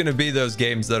always going to be those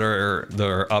games that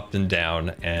are up and down,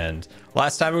 and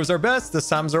last time it was our best, this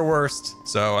time's our worst.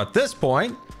 So at this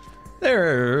point,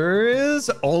 there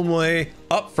is only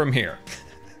up from here.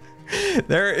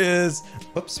 There is,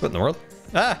 whoops, what in the world?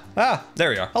 There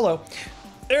we are. Hello.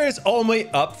 There is only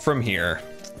up from here.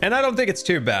 And I don't think it's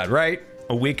too bad, right?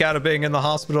 A week out of being in the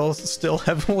hospital, still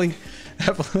heavily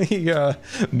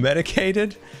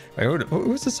medicated. Wait,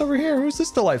 who's this over here? Who's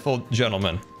this delightful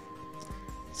gentleman?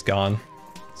 It's gone.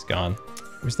 It's gone.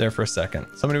 He was there for a second.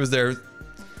 Somebody was there.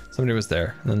 Somebody was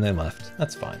there, and then they left.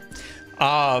 That's fine.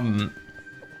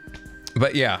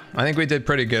 But yeah, I think we did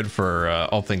pretty good for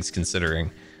all things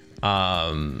considering.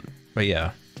 But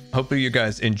yeah, hopefully you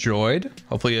guys enjoyed.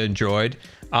 Hopefully you enjoyed.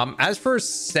 As for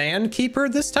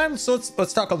Sandkeeper this time, so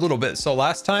let's talk a little bit. So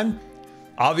last time,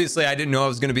 obviously I didn't know I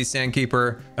was going to be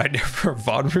Sandkeeper. I never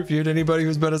VOD reviewed anybody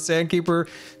who's been a Sandkeeper,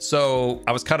 so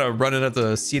I was kind of running at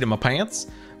the seat of my pants.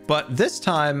 But this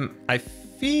time, I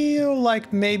feel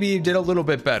like maybe you did a little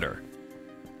bit better.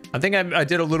 I think I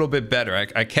did a little bit better.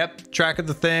 I kept track of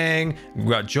the thing,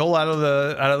 got Joel out of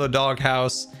the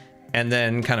doghouse, and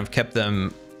then kind of kept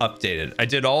them updated. I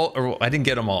didn't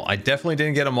get them all. I definitely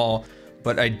didn't get them all,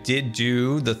 but I did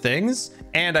do the things,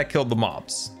 and I killed the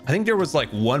mobs. I think there was like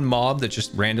one mob that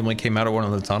just randomly came out of one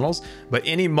of the tunnels, but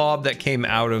any mob that came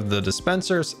out of the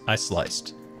dispensers, I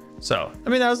sliced. So, I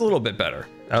mean, that was a little bit better.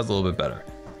 That was a little bit better.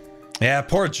 Yeah,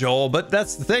 poor Joel, but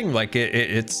that's the thing. Like,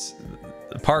 it's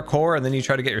parkour, and then you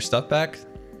try to get your stuff back.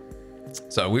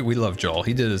 So we love Joel.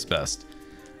 He did his best.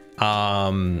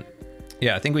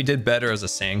 Yeah, I think we did better as a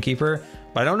Sandkeeper.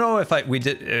 But I don't know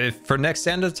if for next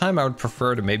Sand of the Time, I would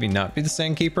prefer to maybe not be the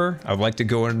Sandkeeper. I would like to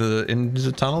go into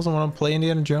the tunnels. I want to play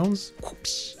Indiana Jones.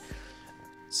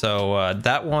 So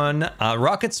that one,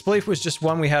 Rocket Spleef was just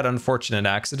one we had unfortunate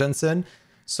accidents in.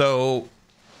 So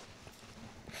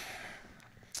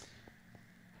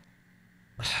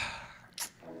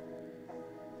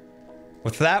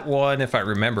with that one, if I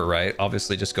remember right,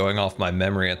 obviously just going off my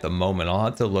memory at the moment, I'll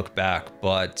have to look back,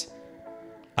 but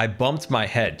I bumped my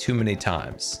head too many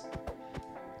times.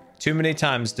 Too many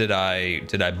times did I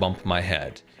bump my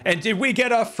head. And did we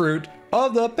get a Fruit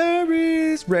of the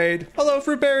Berries raid? Hello,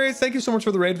 Fruit Berries. Thank you so much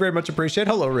for the raid. Very much appreciate.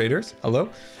 Hello, raiders. Hello.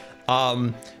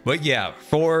 But yeah,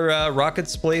 for Rocket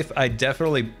Spleef, I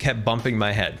definitely kept bumping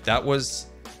my head. That is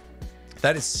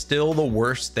still the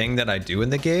worst thing that I do in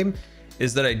the game,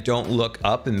 is that I don't look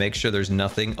up and make sure there's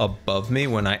nothing above me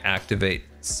when I activate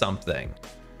something.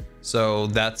 So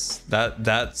that's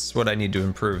what I need to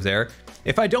improve there.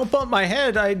 If I don't bump my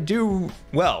head, I do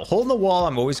well. Hole in the wall,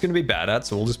 I'm always going to be bad at,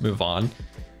 so we'll just move on.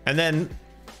 And then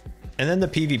the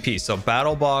PvP, so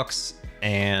Battle Box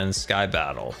and Sky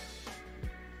Battle.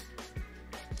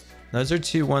 Those are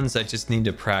two ones I just need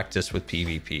to practice with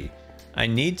PvP. I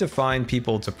need to find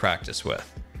people to practice with.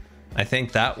 I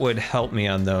think that would help me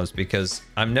on those, because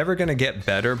I'm never going to get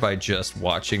better by just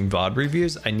watching VOD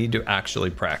reviews. I need to actually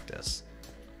practice.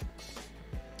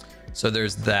 So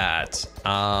there's that.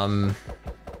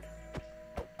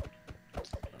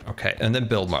 Okay, and then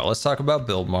Build Mart. Let's talk about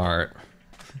Build Mart.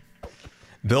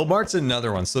 Build Mart's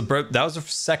another one. So that was the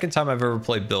second time I've ever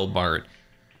played Build Mart.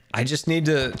 I just need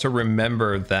to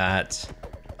remember that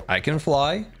I can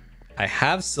fly. I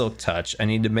have Silk Touch. I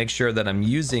need to make sure that I'm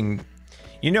using...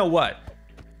 You know what?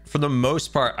 For the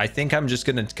most part, I think I'm just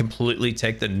going to completely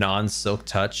take the non-Silk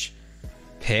Touch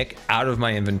pick out of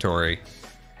my inventory.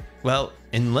 Well,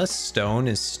 unless stone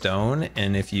is stone,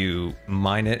 and if you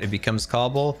mine it, it becomes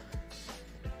cobble.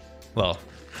 Well,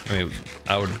 I mean,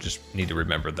 I would just need to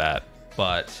remember that.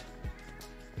 But,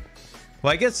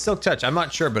 well, I guess Silk Touch, I'm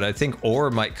not sure, but I think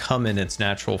ore might come in its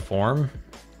natural form,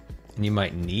 and you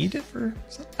might need it for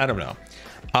something. I don't know.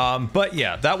 But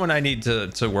yeah, that one I need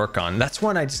to work on. That's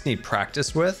one I just need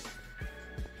practice with.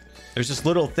 There's just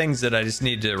little things that I just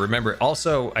need to remember.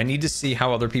 Also, I need to see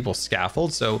how other people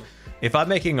scaffold. So if I'm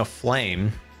making a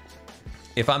flame,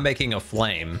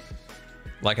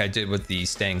 like I did with the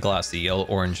stained glass, the yellow,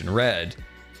 orange, and red,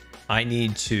 I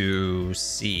need to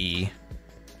see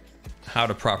how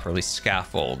to properly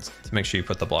scaffold to make sure you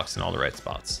put the blocks in all the right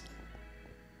spots.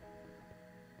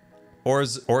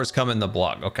 Ores come in the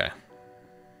block. Okay.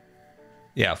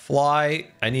 Yeah, fly.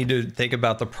 I need to think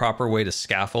about the proper way to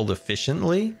scaffold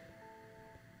efficiently.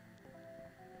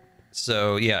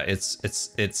 So yeah, it's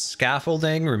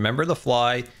scaffolding. Remember the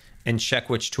fly, and check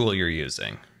which tool you're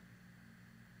using.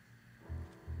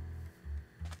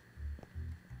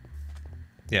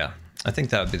 Yeah, I think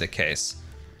that would be the case.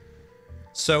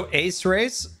 So Ace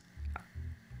Race,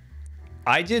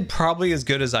 I did probably as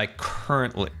good as I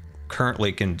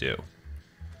currently can do.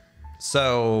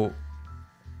 So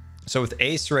with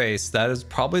Ace Race, that is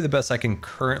probably the best I can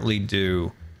currently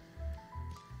do.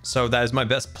 So that is my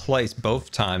best place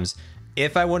both times.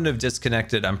 If I wouldn't have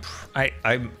disconnected, I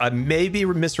may be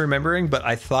misremembering, but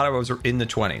I thought I was in the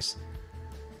 20s,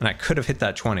 and I could have hit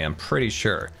that 20. I'm pretty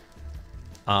sure.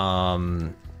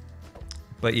 But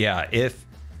yeah,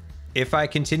 if I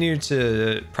continue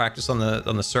to practice on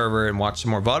the server and watch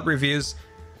some more VOD reviews,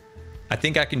 I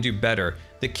think I can do better.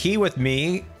 The key with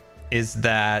me is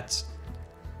that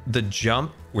the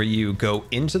jump where you go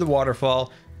into the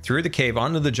waterfall, through the cave,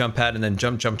 onto the jump pad, and then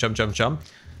jump.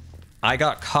 I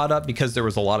got caught up because there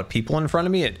was a lot of people in front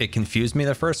of me. It confused me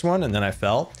the first one, and then I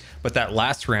fell. But that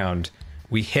last round,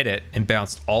 we hit it and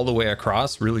bounced all the way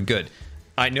across. Really good.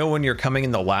 I know when you're coming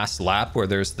in the last lap where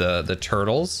there's the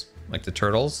turtles, like the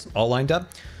turtles all lined up,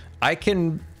 I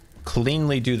can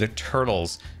cleanly do the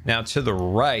turtles. Now to the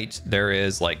right, there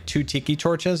is like 2 tiki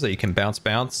torches that you can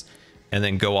bounce, and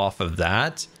then go off of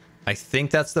that. I think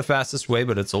that's the fastest way,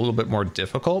 but it's a little bit more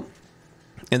difficult.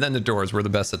 And then the doors, we're the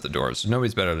best at the doors.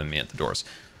 Nobody's better than me at the doors.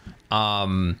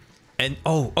 And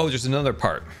oh, there's another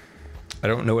part. I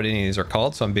don't know what any of these are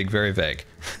called, so I'm being very vague.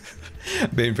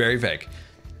 Being very vague.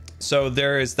 So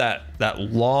there is that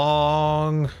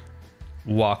long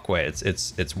walkway.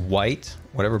 It's white,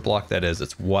 whatever block that is.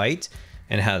 It's white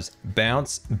and has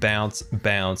bounce,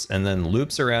 and then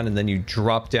loops around, and then you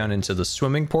drop down into the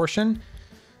swimming portion.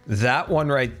 That one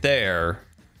right there,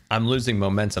 I'm losing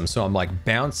momentum, so I'm like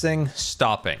bouncing,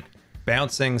 stopping,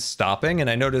 and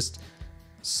I noticed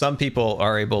some people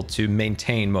are able to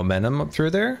maintain momentum up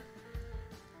through there.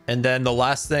 And then the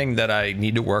last thing that I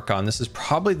need to work on, this is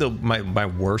probably my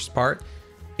worst part,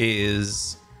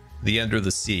 is the under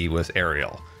the sea with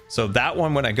Ariel. So that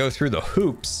one, when I go through the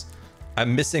hoops,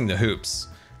 I'm missing the hoops.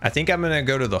 I think I'm gonna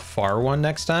go to the far one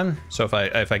next time. So if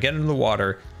I get into the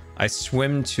water, I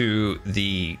swim to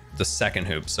the second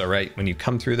hoop. So right when you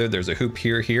come through there's a hoop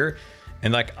here,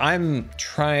 and like I'm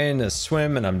trying to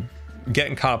swim and I'm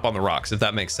getting caught up on the rocks, if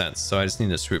that makes sense. So I just need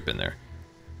to swoop in there.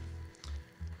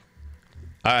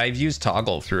 I've used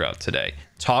Toggle throughout today.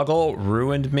 Toggle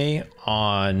ruined me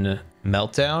on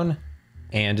Meltdown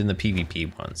and in the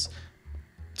PvP ones.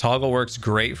 Toggle works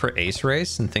great for Ace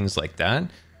Race and things like that,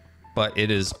 but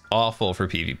it is awful for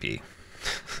PvP.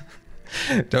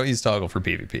 Don't use Toggle for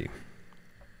PvP.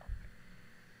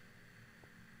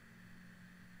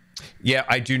 Yeah,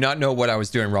 I do not know what I was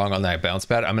doing wrong on that bounce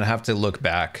pad. I'm gonna have to look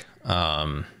back.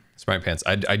 Smart Pants.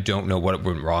 I don't know what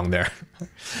went wrong there.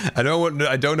 I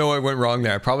don't know what went wrong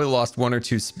there. I probably lost 1 or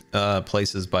 2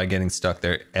 places by getting stuck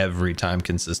there every time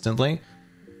consistently.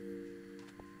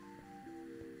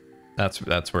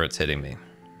 That's where it's hitting me.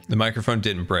 The microphone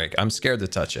didn't break. I'm scared to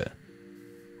touch it.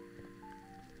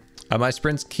 My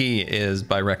sprint's key is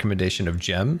by recommendation of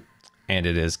Gem, and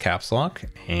it is caps lock.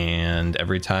 And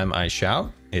every time I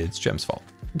shout, it's Gem's fault.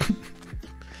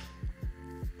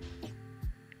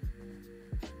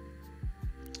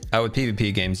 With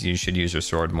PvP games, you should use your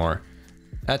sword more.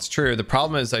 That's true. The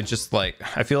problem is I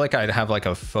feel like I'd have like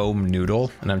a foam noodle,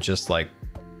 and I'm just like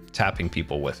tapping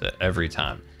people with it every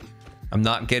time. I'm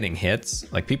not getting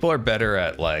hits. Like, people are better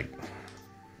at like...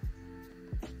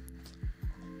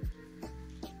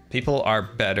 People are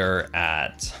better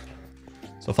at...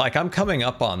 So if like I'm coming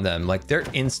up on them, like they're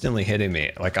instantly hitting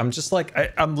me. Like I'm just like,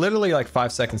 I'm literally like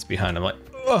 5 seconds behind. I'm like,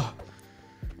 oh,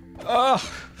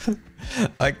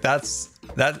 like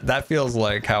that feels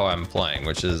like how I'm playing,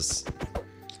 which is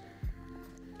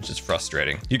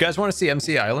frustrating. You guys want to see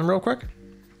MC Island real quick?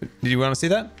 Do you want to see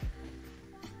that?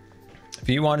 If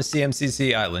you want to see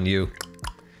MCC Island, you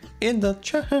in the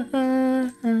chat.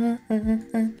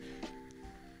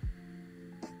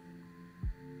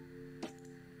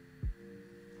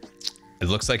 It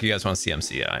looks like you guys want to see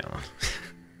MC Island.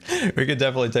 We could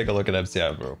definitely take a look at MC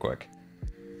Island real quick.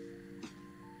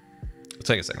 It'll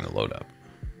take a second to load up.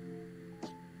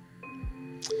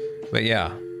 But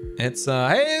yeah, it's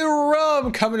hey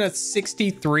Rum coming at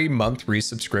 63-month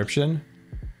resubscription.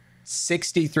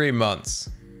 63 months.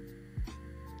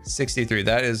 63.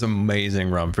 That is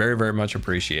amazing, Rum. Very, very much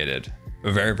appreciated.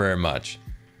 Very, very much.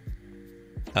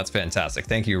 That's fantastic.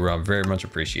 Thank you, Rum. Very much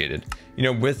appreciated. You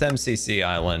know, with MCC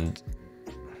Island.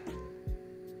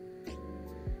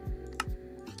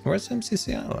 Where's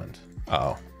MCC Island?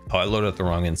 Oh, I loaded up the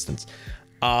wrong instance.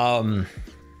 Have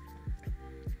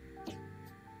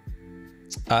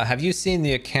you seen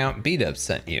the account B-Dub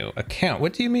sent you? Account?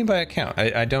 What do you mean by account?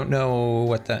 I don't know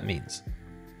what that means.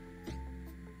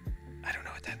 I don't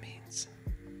know what that means.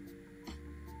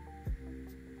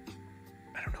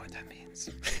 I don't know what that means.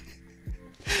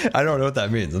 I don't know what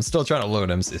that means. I'm still trying to load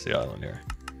MCC Island here.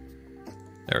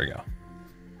 There we go.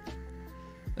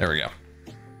 There we go.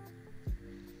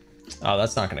 Oh,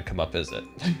 that's not going to come up, is it?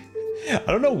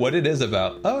 I don't know what it is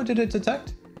about. Oh, did it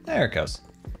detect? There it goes.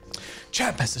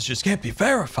 Chat messages can't be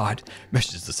verified.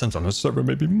 Messages that sent on a server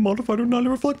may be modified or not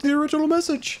reflect the original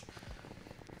message.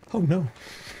 Oh, no.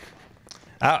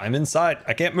 Ah, I'm inside.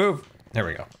 I can't move. There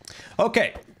we go.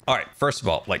 Okay. All right. First of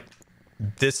all, like,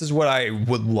 this is what I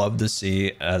would love to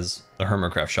see as a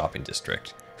Hermitcraft shopping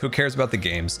district. Who cares about the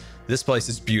games? This place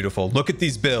is beautiful. Look at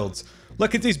these builds.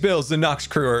 Look at these builds. The Nox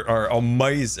crew are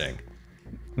amazing.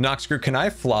 Nox crew, can I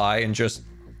fly and just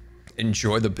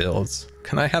enjoy the builds?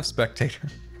 Can I have spectator?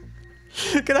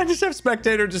 Can I just have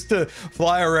spectator just to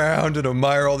fly around and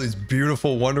admire all these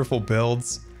beautiful, wonderful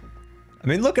builds? I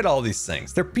mean, look at all these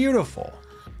things. They're beautiful.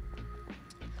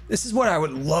 This is what I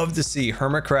would love to see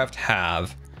Hermitcraft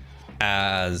have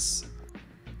as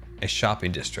a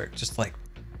shopping district. Just like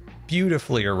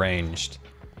beautifully arranged.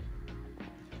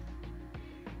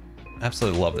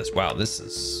 Absolutely love this. Wow, this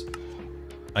is...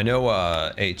 I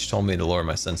know H told me to lower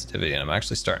my sensitivity, and I'm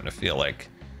actually starting to feel like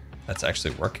that's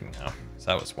actually working now. So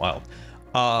that was wild.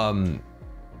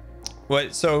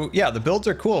 So yeah, the builds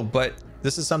are cool, but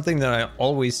this is something that I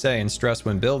always say and stress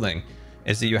when building,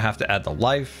 is that you have to add the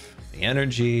life, the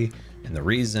energy, and the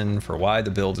reason for why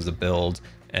the build is a build,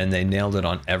 and they nailed it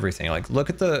on everything. Like, look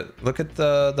at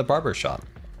the barber shop.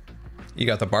 You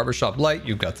got the barbershop light,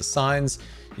 you've got the signs,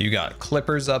 you got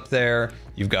clippers up there,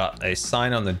 you've got a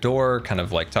sign on the door, kind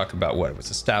of like talking about what it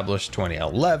was established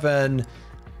 2011.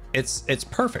 It's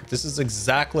perfect. This is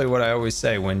exactly what I always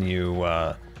say when you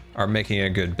are making a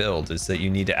good build, is that you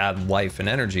need to add life and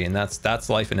energy, and that's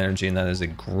life and energy, and that is a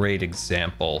great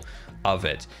example of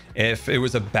it. If it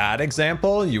was a bad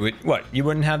example, you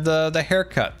wouldn't have the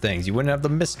haircut things, you wouldn't have the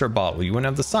Mr. bottle, you wouldn't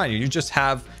have the sign, you just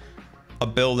have a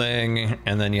building,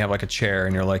 and then you have like a chair,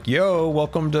 and you're like, yo,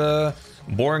 welcome to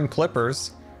Boring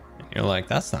Clippers. And you're like,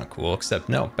 that's not cool, except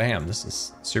no, bam, this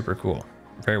is super cool.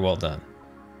 Very well done.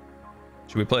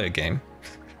 Should we play a game?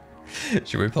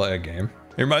 Should we play a game?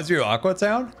 It reminds me of Aqua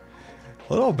Town?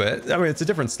 A little bit. I mean, it's a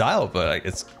different style, but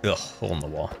it's hole in the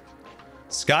wall.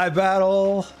 Sky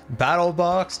battle, battle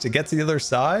box to get to the other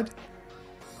side.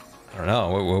 I don't know.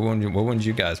 What would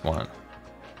you guys want?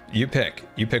 You pick.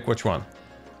 You pick which one.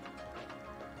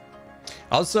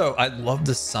 Also, I love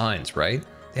the signs, right?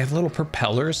 They have little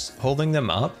propellers holding them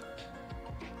up.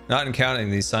 Not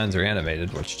counting these signs are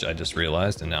animated, which I just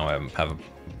realized, and now I have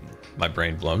my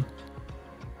brain blown.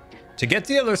 To get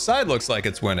to the other side looks like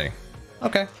it's winning.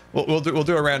 Okay, we'll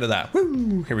do a round of that.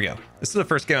 Woo! Here we go. This is the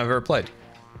first game I've ever played.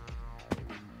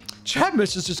 Chat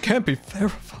messages just can't be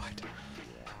verified.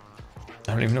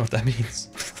 I don't even know what that means.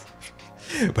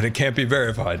 But it can't be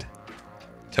verified.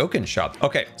 Token shop.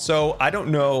 Okay, so I don't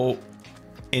know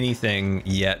anything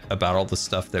yet about all the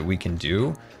stuff that we can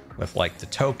do with like the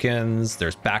tokens.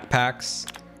 There's backpacks.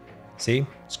 See,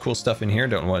 there's cool stuff in here.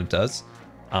 Don't know what it does.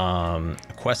 A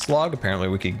quest log. Apparently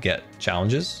we could get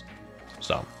challenges.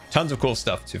 So tons of cool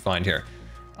stuff to find here.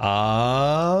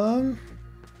 I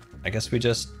guess we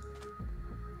just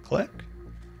click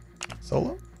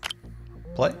solo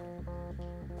play.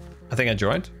 I think I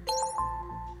joined.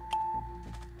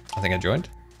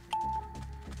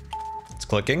 It's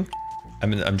clicking.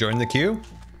 I'm joining the queue.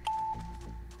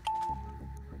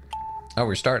 Oh,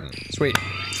 we're starting. Sweet.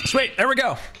 There we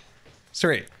go.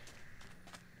 Sweet.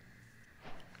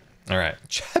 All right.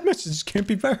 Chat messages can't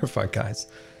be verified, guys.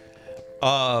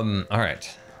 All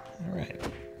right.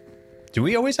 Do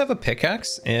we always have a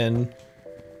pickaxe in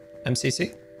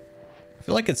MCC? I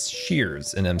feel like it's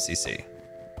shears in MCC.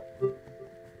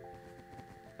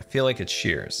 I feel like it's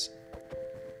shears.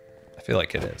 I feel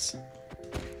like it is.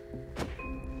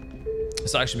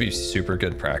 This will actually be super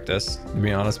good practice, to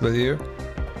be honest with you.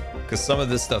 Because some of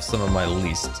this stuff's some of my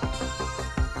least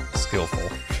skillful.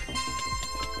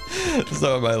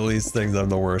 Some of my least things, I'm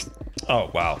the worst.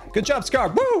 Oh, wow. Good job, Scar.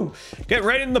 Woo! Get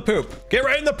right in the poop. Get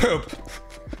right in the poop.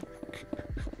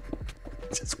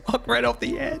 Just walk right off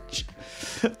the edge.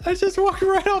 I just walked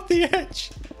right off the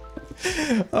edge.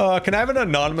 Can I have an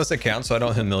anonymous account so I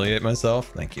don't humiliate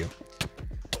myself? Thank you.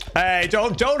 Hey,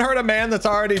 don't hurt a man that's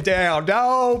already down.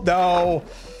 No.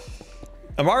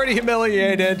 I'm already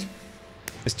humiliated.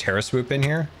 Is Terra Swoop in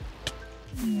here?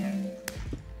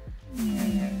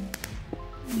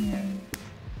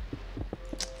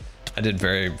 I did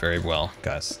very, very well,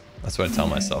 guys. That's what I tell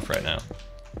myself right now.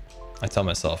 I tell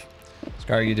myself,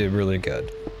 Scar, you did really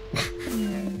good.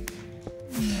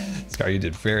 Scar, you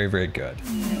did very, very good.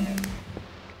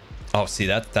 Oh, see,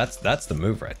 that's the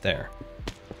move right there.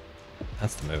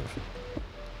 That's the move.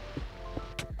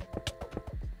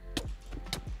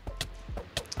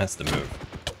 That's the move.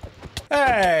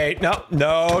 Hey, no.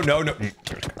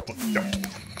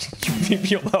 Leave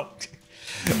me alone.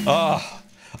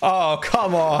 Oh,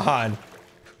 come on.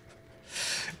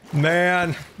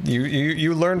 Man,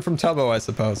 you learn from Tubbo, I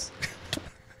suppose.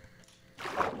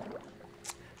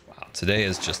 Wow, today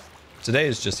is just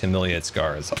humiliate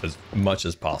Scar as much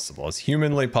as possible, as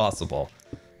humanly possible.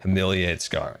 Humiliate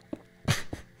Scar.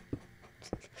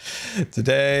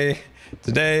 Today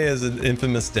is an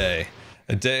infamous day,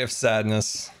 a day of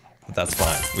sadness, but that's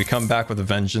fine. We come back with a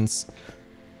vengeance,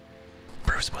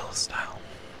 Bruce Willis style.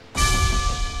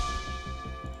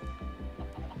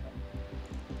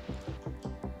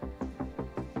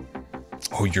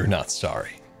 Oh, you're not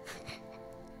sorry.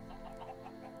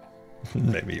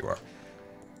 Maybe you are.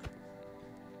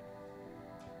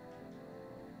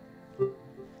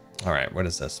 All right, what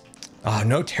is this? Oh,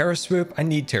 no Terra Swoop. I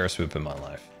need Terra Swoop in my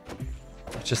life.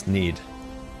 I just need.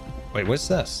 Wait, what's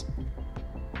this?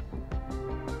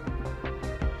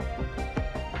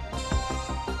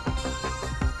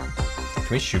 Can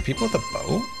we shoot people with a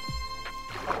bow?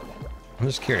 I'm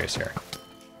just curious here.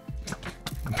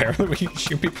 Apparently we can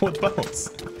shoot people with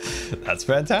bows. That's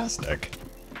fantastic.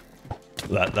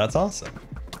 That's awesome.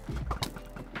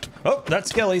 Oh,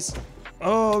 that's skellies.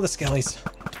 Oh, the skellies.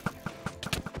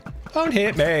 Don't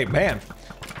hit me, man.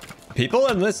 People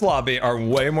in this lobby are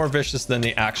way more vicious than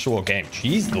the actual game.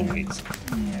 Jeez Louise.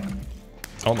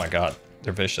 Oh my god,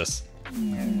 they're vicious.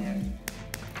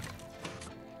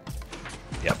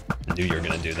 Yep, knew you were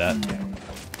gonna do that.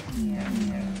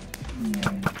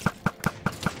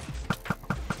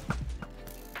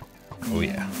 Oh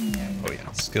yeah. Oh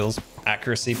yeah. Skills,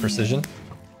 accuracy, precision.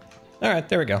 All right,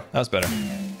 there we go. That was better.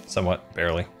 Somewhat,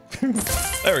 barely.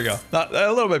 There we go.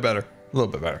 A little bit better. A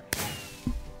little bit better.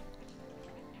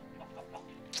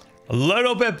 A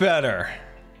little bit better.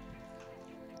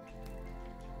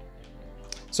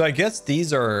 So I guess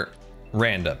these are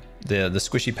random, the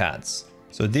squishy pads.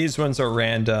 So these ones are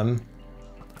random.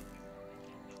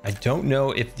 I don't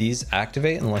know if these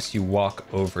activate unless you walk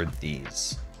over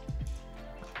these.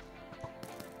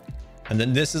 And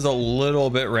then this is a little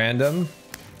bit random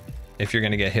if you're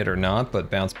gonna get hit or not, but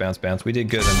bounce, bounce, bounce. We did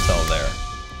good until there.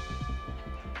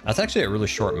 That's actually a really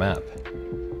short map.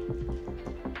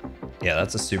 Yeah,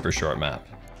 that's a super short map.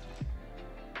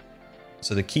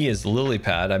 So the key is lily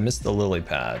pad. I missed the lily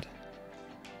pad.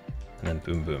 And then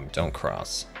boom, boom, don't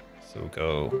cross. So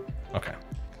go, okay.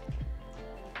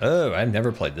 Oh, I've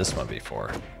never played this one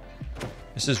before.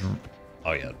 This is,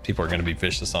 oh yeah, people are gonna be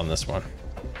vicious on this one.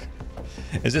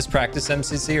 Is this practice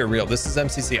MCC or real? This is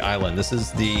MCC Island. This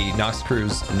is the Nox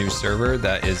Crew's new server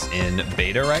that is in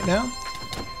beta right now.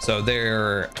 So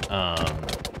they're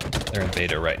in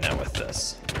beta right now with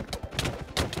this.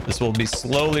 This will be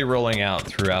slowly rolling out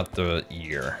throughout the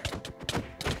year.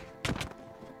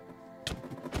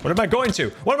 What am I going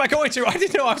to? What am I going to? I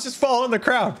didn't know. I was just following the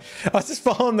crowd. I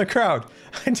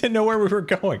didn't know where we were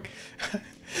going.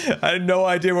 I had no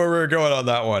idea where we were going on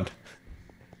that one.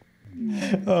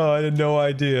 Oh, I had no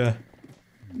idea.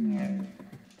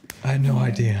 I had no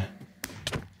idea.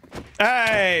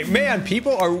 Hey, man,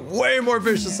 people are way more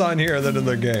vicious on here than in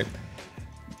the game.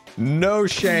 No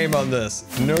shame on this.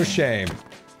 No shame.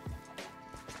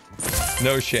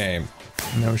 No shame.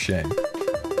 No shame.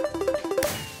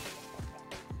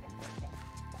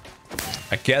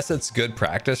 I guess it's good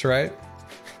practice, right?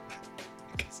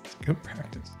 I guess it's good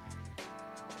practice.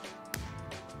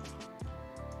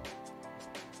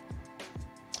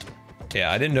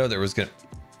 Yeah, I didn't know there was gonna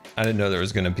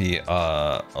be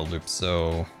a loop.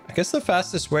 So I guess the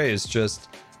fastest way is just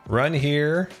run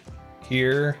here,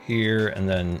 here, here, and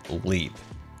then leap,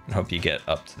 and hope you get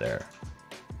up to there.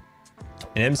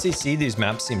 In MCC, these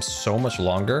maps seem so much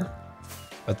longer,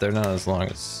 but they're not as long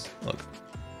as, look.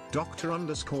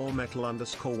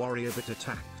 Dr_metal_warrior bit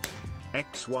attacked.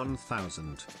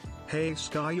 X1000. Hey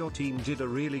Sky, your team did a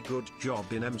really good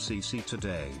job in MCC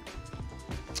today.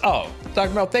 Oh,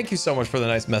 Dr. Mel, thank you so much for the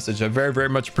nice message. I very, very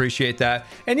much appreciate that.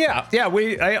 And yeah,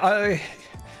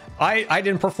 I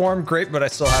didn't perform great, but I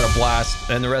still had a blast,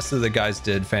 and the rest of the guys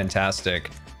did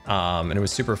fantastic. And it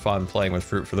was super fun playing with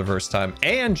Fruit for the first time,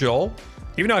 and Joel.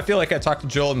 Even though I feel like I talked to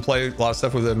Joel and played a lot of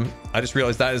stuff with him, I just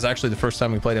realized that is actually the first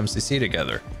time we played MCC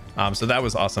together. So that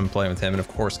was awesome playing with him, and of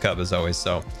course Cub as always.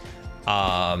 So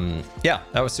yeah,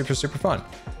 that was super, super fun.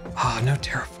 Ah, no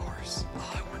Terraforce.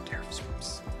 Oh, I want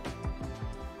Terraforce.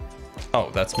 Oh,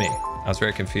 that's me. I was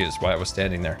very confused why I was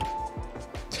standing there.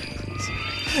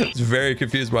 I was very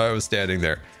confused why I was standing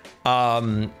there.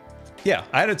 Yeah,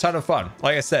 I had a ton of fun.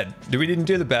 Like I said, we didn't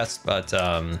do the best, but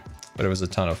it was a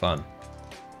ton of fun.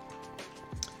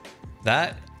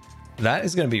 That that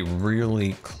is going to be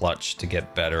really clutch to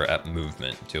get better at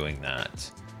movement doing that.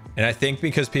 And I think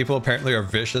because people apparently are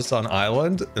vicious on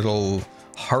island, it'll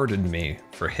harden me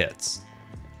for hits.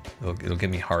 It'll get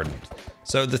me hardened.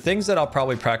 So the things that I'll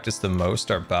probably practice the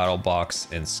most are Battle Box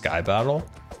and Sky Battle.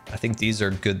 I think these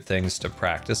are good things to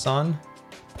practice on.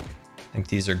 I think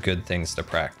these are good things to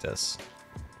practice.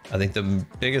 I think the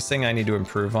biggest thing I need to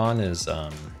improve on is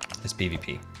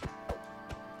PvP.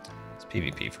 It's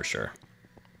PvP for sure.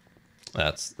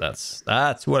 That's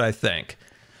what I think.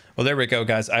 Well, there we go,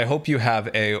 guys. I hope you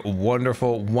have a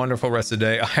wonderful, wonderful rest of the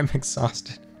day. I'm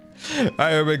exhausted.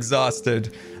 I am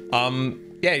exhausted.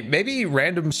 Yeah, maybe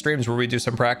random streams where we do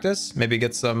some practice, maybe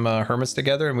get some hermits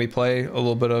together and we play a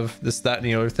little bit of this, that, and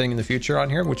the other thing in the future on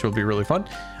here, which will be really fun.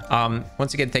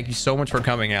 Once again, thank you so much for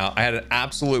coming out. I had an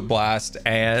absolute blast,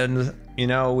 and you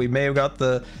know, we may have got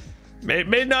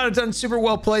may not have done super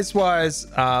well place wise,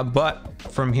 but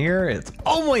from here it's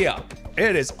only up.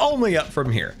 It is only up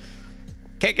from here.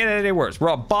 Can't get any worse. We're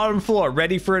on bottom floor,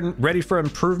 ready for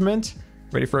improvement,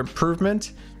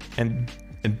 and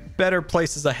better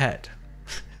places ahead.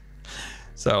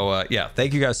 So yeah,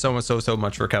 thank you guys so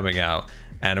much for coming out.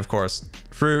 And of course,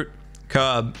 Fruit,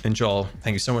 Cub, and Joel,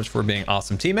 thank you so much for being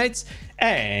awesome teammates.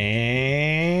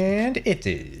 And it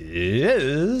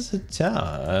is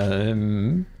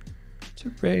time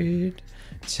to raid.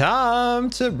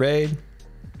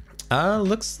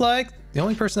 Looks like the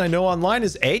only person I know online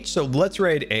is H, so let's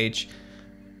raid H.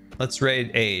 Let's raid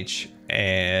H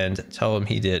and tell him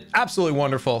he did absolutely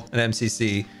wonderful in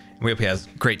MCC. And we hope he has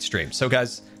great streams. So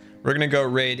guys, we're gonna go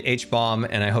raid H-Bomb,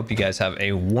 and I hope you guys have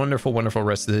a wonderful, wonderful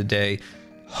rest of the day.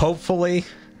 Hopefully,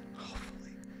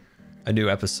 a new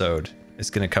episode is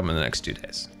gonna come in the next 2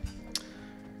 days.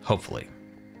 Hopefully.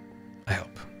 I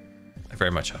hope. I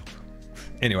very much hope.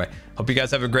 Anyway, hope you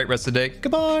guys have a great rest of the day.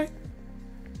 Goodbye.